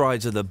bumpiest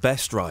rides are the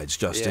best rides,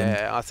 Justin.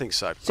 Yeah, I think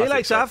so. See you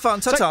later. Have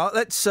fun. Ta-ta.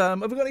 Let's.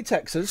 Have we got any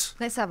texters?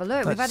 Let's have a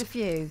look. We've had a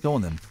few. Go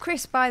on then.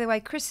 Chris, by the way,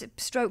 Chris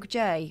Stroke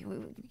J,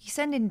 you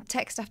send in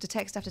text after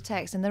text after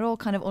text, and they're all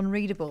kind of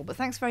unreadable. But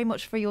thanks very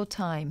much for your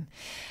time.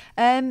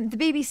 The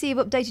BBC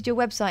have updated your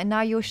website, and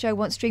now your show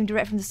won't stream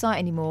direct from the site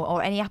anymore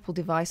or any Apple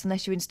device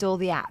unless you install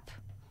the app.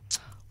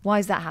 Why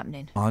is that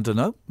happening? I don't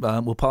know.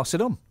 We'll pass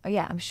it on. Oh,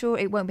 yeah, I'm sure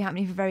it won't be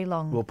happening for very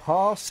long. We'll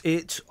pass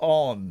it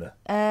on.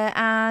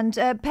 And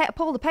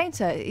Paul the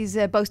Painter is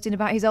boasting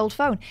about his old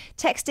phone.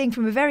 Texting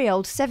from a very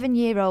old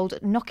 7-year-old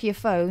Nokia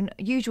phone,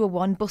 usual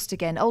one, bust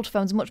again. Old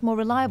phones are much more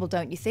reliable,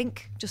 don't you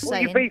think? Just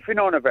saying. What are you beefing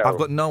on about? I've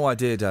got no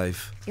idea,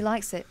 Dave. He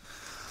likes it.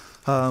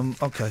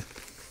 Okay.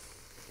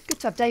 Good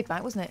to have Dave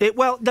back, wasn't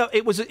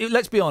it?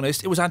 Let's be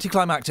honest, it was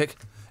anticlimactic.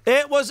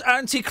 It was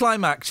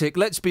anticlimactic,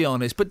 let's be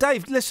honest. But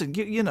Dave, listen,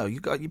 you know, you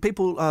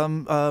people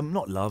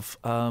not love,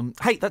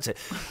 hate. That's it.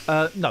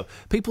 No,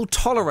 people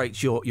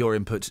tolerate your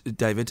input,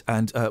 David,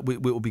 and it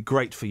will be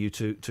great for you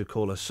to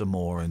call us some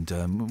more, and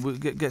we'll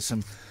get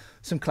some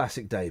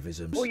classic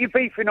Davisms. What are you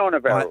beefing on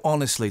about? I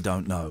honestly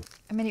don't know.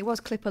 I mean, it was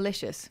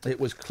Clip-alicious. It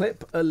was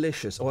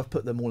Clip-alicious. Oh, I've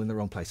put them all in the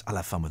wrong place. I'll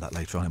have fun with that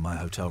later on in my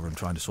hotel room,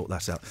 trying to sort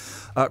that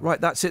out. Right,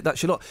 that's it.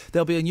 That's your lot.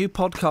 There'll be a new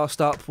podcast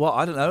up,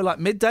 I don't know, like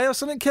midday or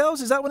something,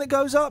 Kels? Is that when it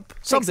goes up?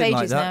 Something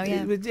like that.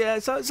 Now, yeah. Yeah,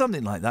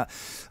 something like that.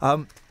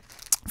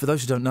 For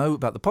those who don't know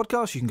about the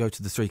podcast, you can go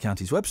to the Three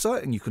Counties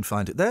website and you can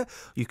find it there.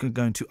 You can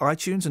go into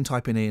iTunes and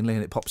type in Iain Lee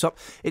and it pops up.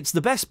 It's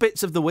the best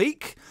bits of the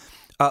week.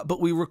 But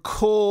we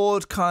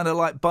record kind of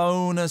like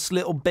bonus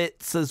little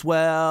bits as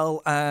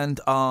well, and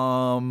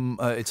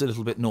it's a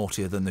little bit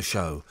naughtier than the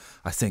show,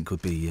 I think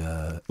would be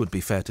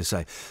fair to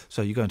say.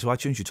 So you go into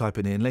iTunes, you type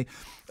in Iain Lee,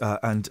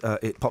 and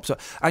it pops up.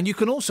 And you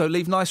can also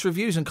leave nice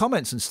reviews and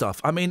comments and stuff.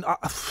 I mean,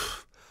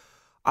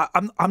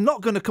 I'm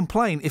not going to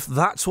complain if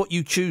that's what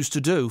you choose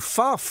to do.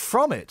 Far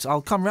from it. I'll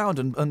come round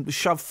and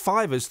shove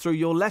fivers through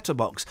your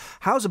letterbox.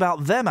 How's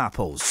about them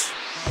apples?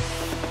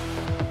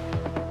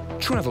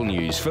 Travel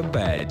news for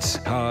beds,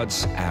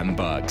 cards and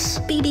bugs.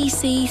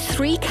 BBC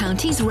Three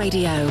Counties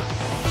Radio.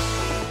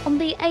 On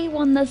the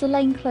A1, there's a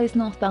lane closed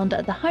northbound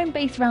at the home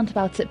base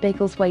roundabout at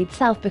Biggleswade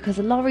South because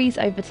a lorry's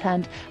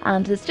overturned,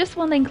 and there's just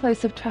one lane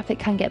closed so traffic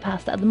can get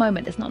past at the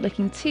moment. It's not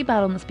looking too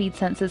bad on the speed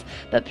sensors,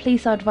 but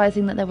police are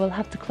advising that they will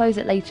have to close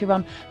it later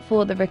on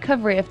for the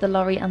recovery of the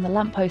lorry and the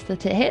lamppost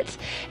that it hit.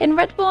 In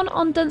Redbourne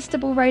on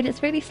Dunstable Road,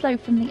 it's really slow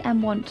from the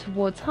M1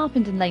 towards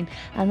Harpenden Lane,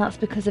 and that's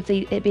because of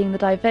it being the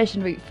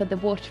diversion route for the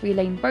Watery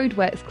Lane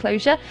roadworks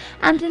closure.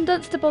 And in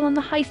Dunstable on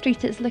the High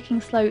Street, it's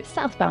looking slow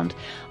southbound.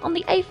 On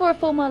the A4 at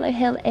 4 Marlow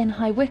Hill in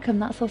High Wycombe,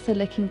 that's also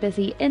looking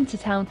busy into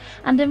town,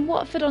 and in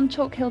Watford on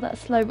Chalk Hill,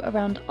 that's slow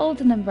around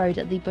Aldenham Road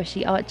at the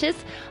Bushy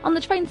Arches. On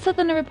the train,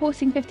 Southern are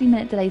reporting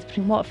 15-minute delays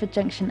between Watford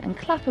Junction and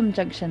Clapham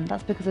Junction.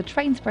 That's because a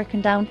train's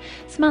broken down.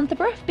 Samantha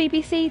Bruff,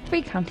 BBC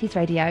Three Counties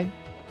Radio.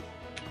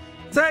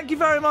 Thank you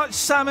very much,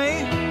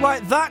 Sammy.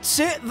 Right, that's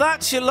it.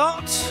 That's your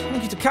lot.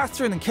 Thank you to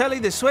Catherine and Kelly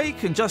this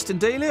week, and Justin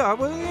Dealey.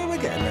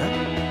 We're getting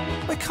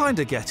there. We're kind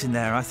of getting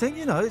there, I think.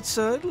 You know, it's...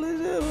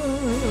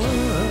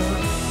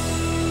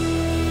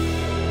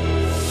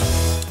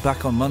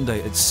 Back on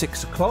Monday at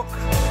 6 o'clock.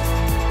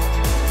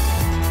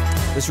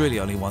 There's really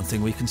only one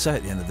thing we can say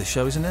at the end of the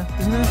show, isn't there?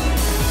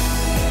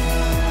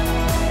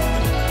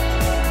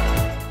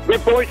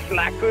 Good boy,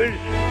 slackers.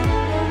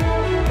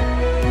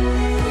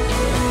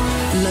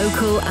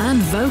 Local and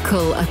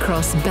vocal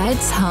across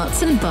beds,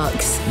 hearts and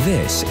bucks.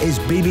 This is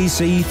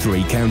BBC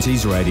Three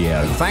Counties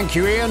Radio. Thank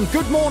you, Ian.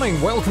 Good morning.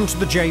 Welcome to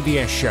the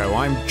JVS show.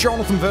 I'm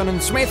Jonathan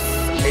Vernon Smith.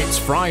 It's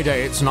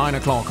Friday, it's 9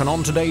 o'clock, and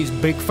on today's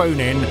Big Phone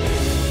In,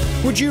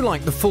 would you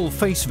like the full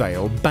face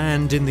veil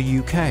banned in the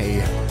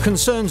UK?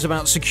 Concerns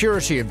about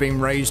security have been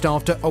raised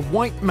after a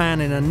white man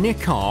in a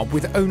niqab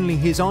with only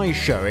his eyes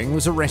showing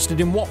was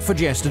arrested in Watford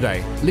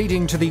yesterday,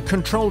 leading to the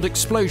controlled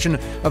explosion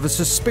of a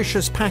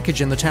suspicious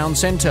package in the town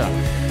centre.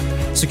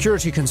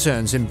 Security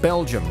concerns in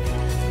Belgium.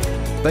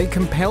 They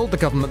compelled the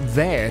government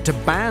there to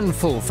ban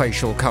full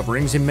facial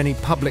coverings in many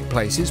public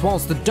places,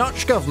 whilst the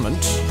Dutch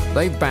government,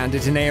 they've banned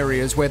it in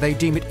areas where they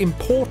deem it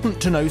important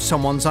to know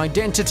someone's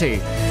identity.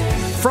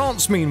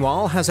 France,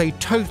 meanwhile, has a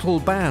total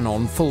ban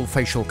on full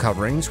facial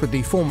coverings, with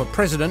the former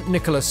president,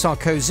 Nicolas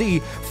Sarkozy,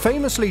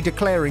 famously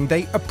declaring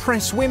they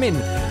oppress women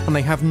and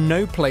they have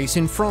no place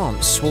in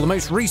France. Well, the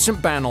most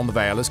recent ban on the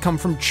veil has come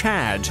from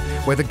Chad,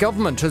 where the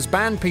government has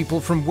banned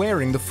people from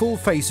wearing the full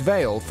face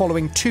veil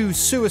following 2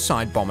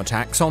 suicide bomb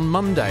attacks on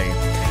Monday.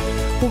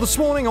 Well, this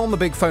morning on the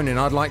Big Phone In,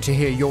 I'd like to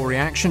hear your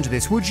reaction to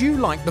this. Would you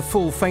like the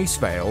full face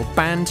veil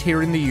banned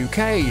here in the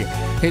UK?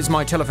 Here's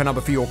my telephone number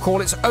for your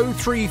call. It's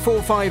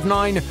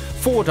 03459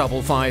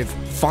 455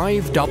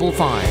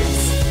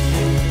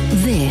 555.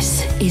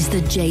 This is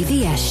the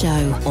JVS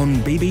Show on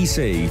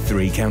BBC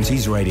Three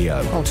Counties Radio.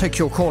 I'll take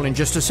your call in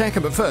just a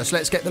second, but first,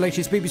 let's get the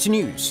latest BBC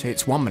News.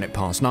 It's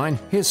 9:01.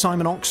 Here's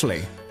Simon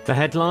Oxley. The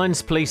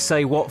headlines: police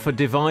say Watford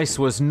device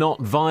was not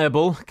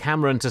viable.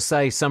 Cameron to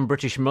say some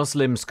British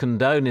Muslims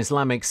condone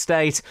Islamic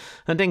State.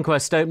 And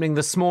inquest opening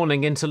this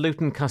morning into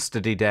Luton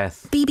custody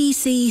death.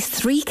 BBC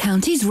Three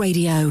Counties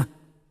Radio.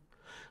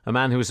 A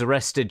man who was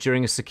arrested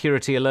during a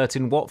security alert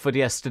in Watford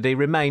yesterday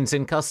remains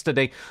in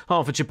custody.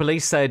 Hertfordshire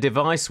police say a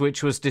device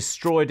which was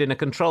destroyed in a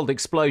controlled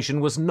explosion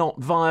was not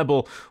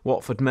viable.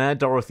 Watford Mayor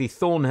Dorothy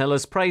Thornhill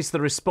has praised the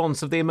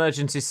response of the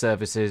emergency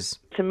services.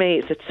 To me,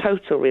 it's a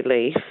total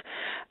relief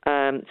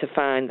to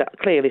find that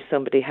clearly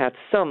somebody had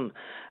some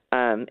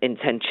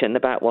intention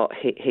about what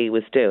he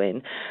was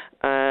doing.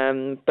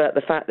 But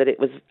the fact that it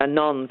was a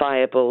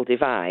non-viable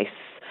device,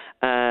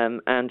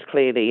 and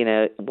clearly,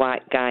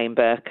 white guy in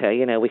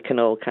burqa, we can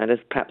all kind of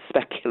perhaps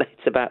speculate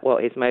about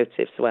what his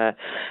motives were.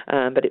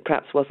 But it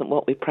perhaps wasn't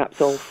what we perhaps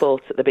all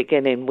thought at the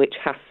beginning, which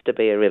has to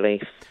be a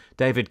relief.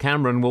 David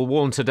Cameron will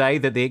warn today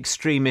that the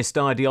extremist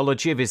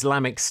ideology of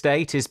Islamic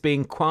State is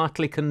being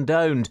quietly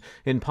condoned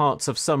in parts of some